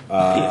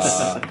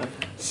over.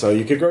 So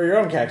you could grow your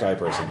own cacti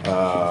person.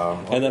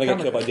 And then I got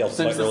killed by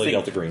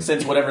Delta Green.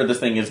 Since whatever this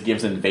thing is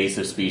gives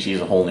invasive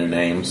species a whole new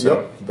name.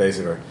 So. Yep,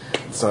 basically.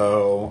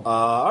 So,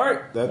 all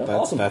right, that's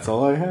Awesome. That's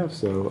all I have.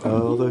 So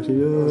I'll talk to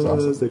you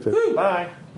guys next time. Bye.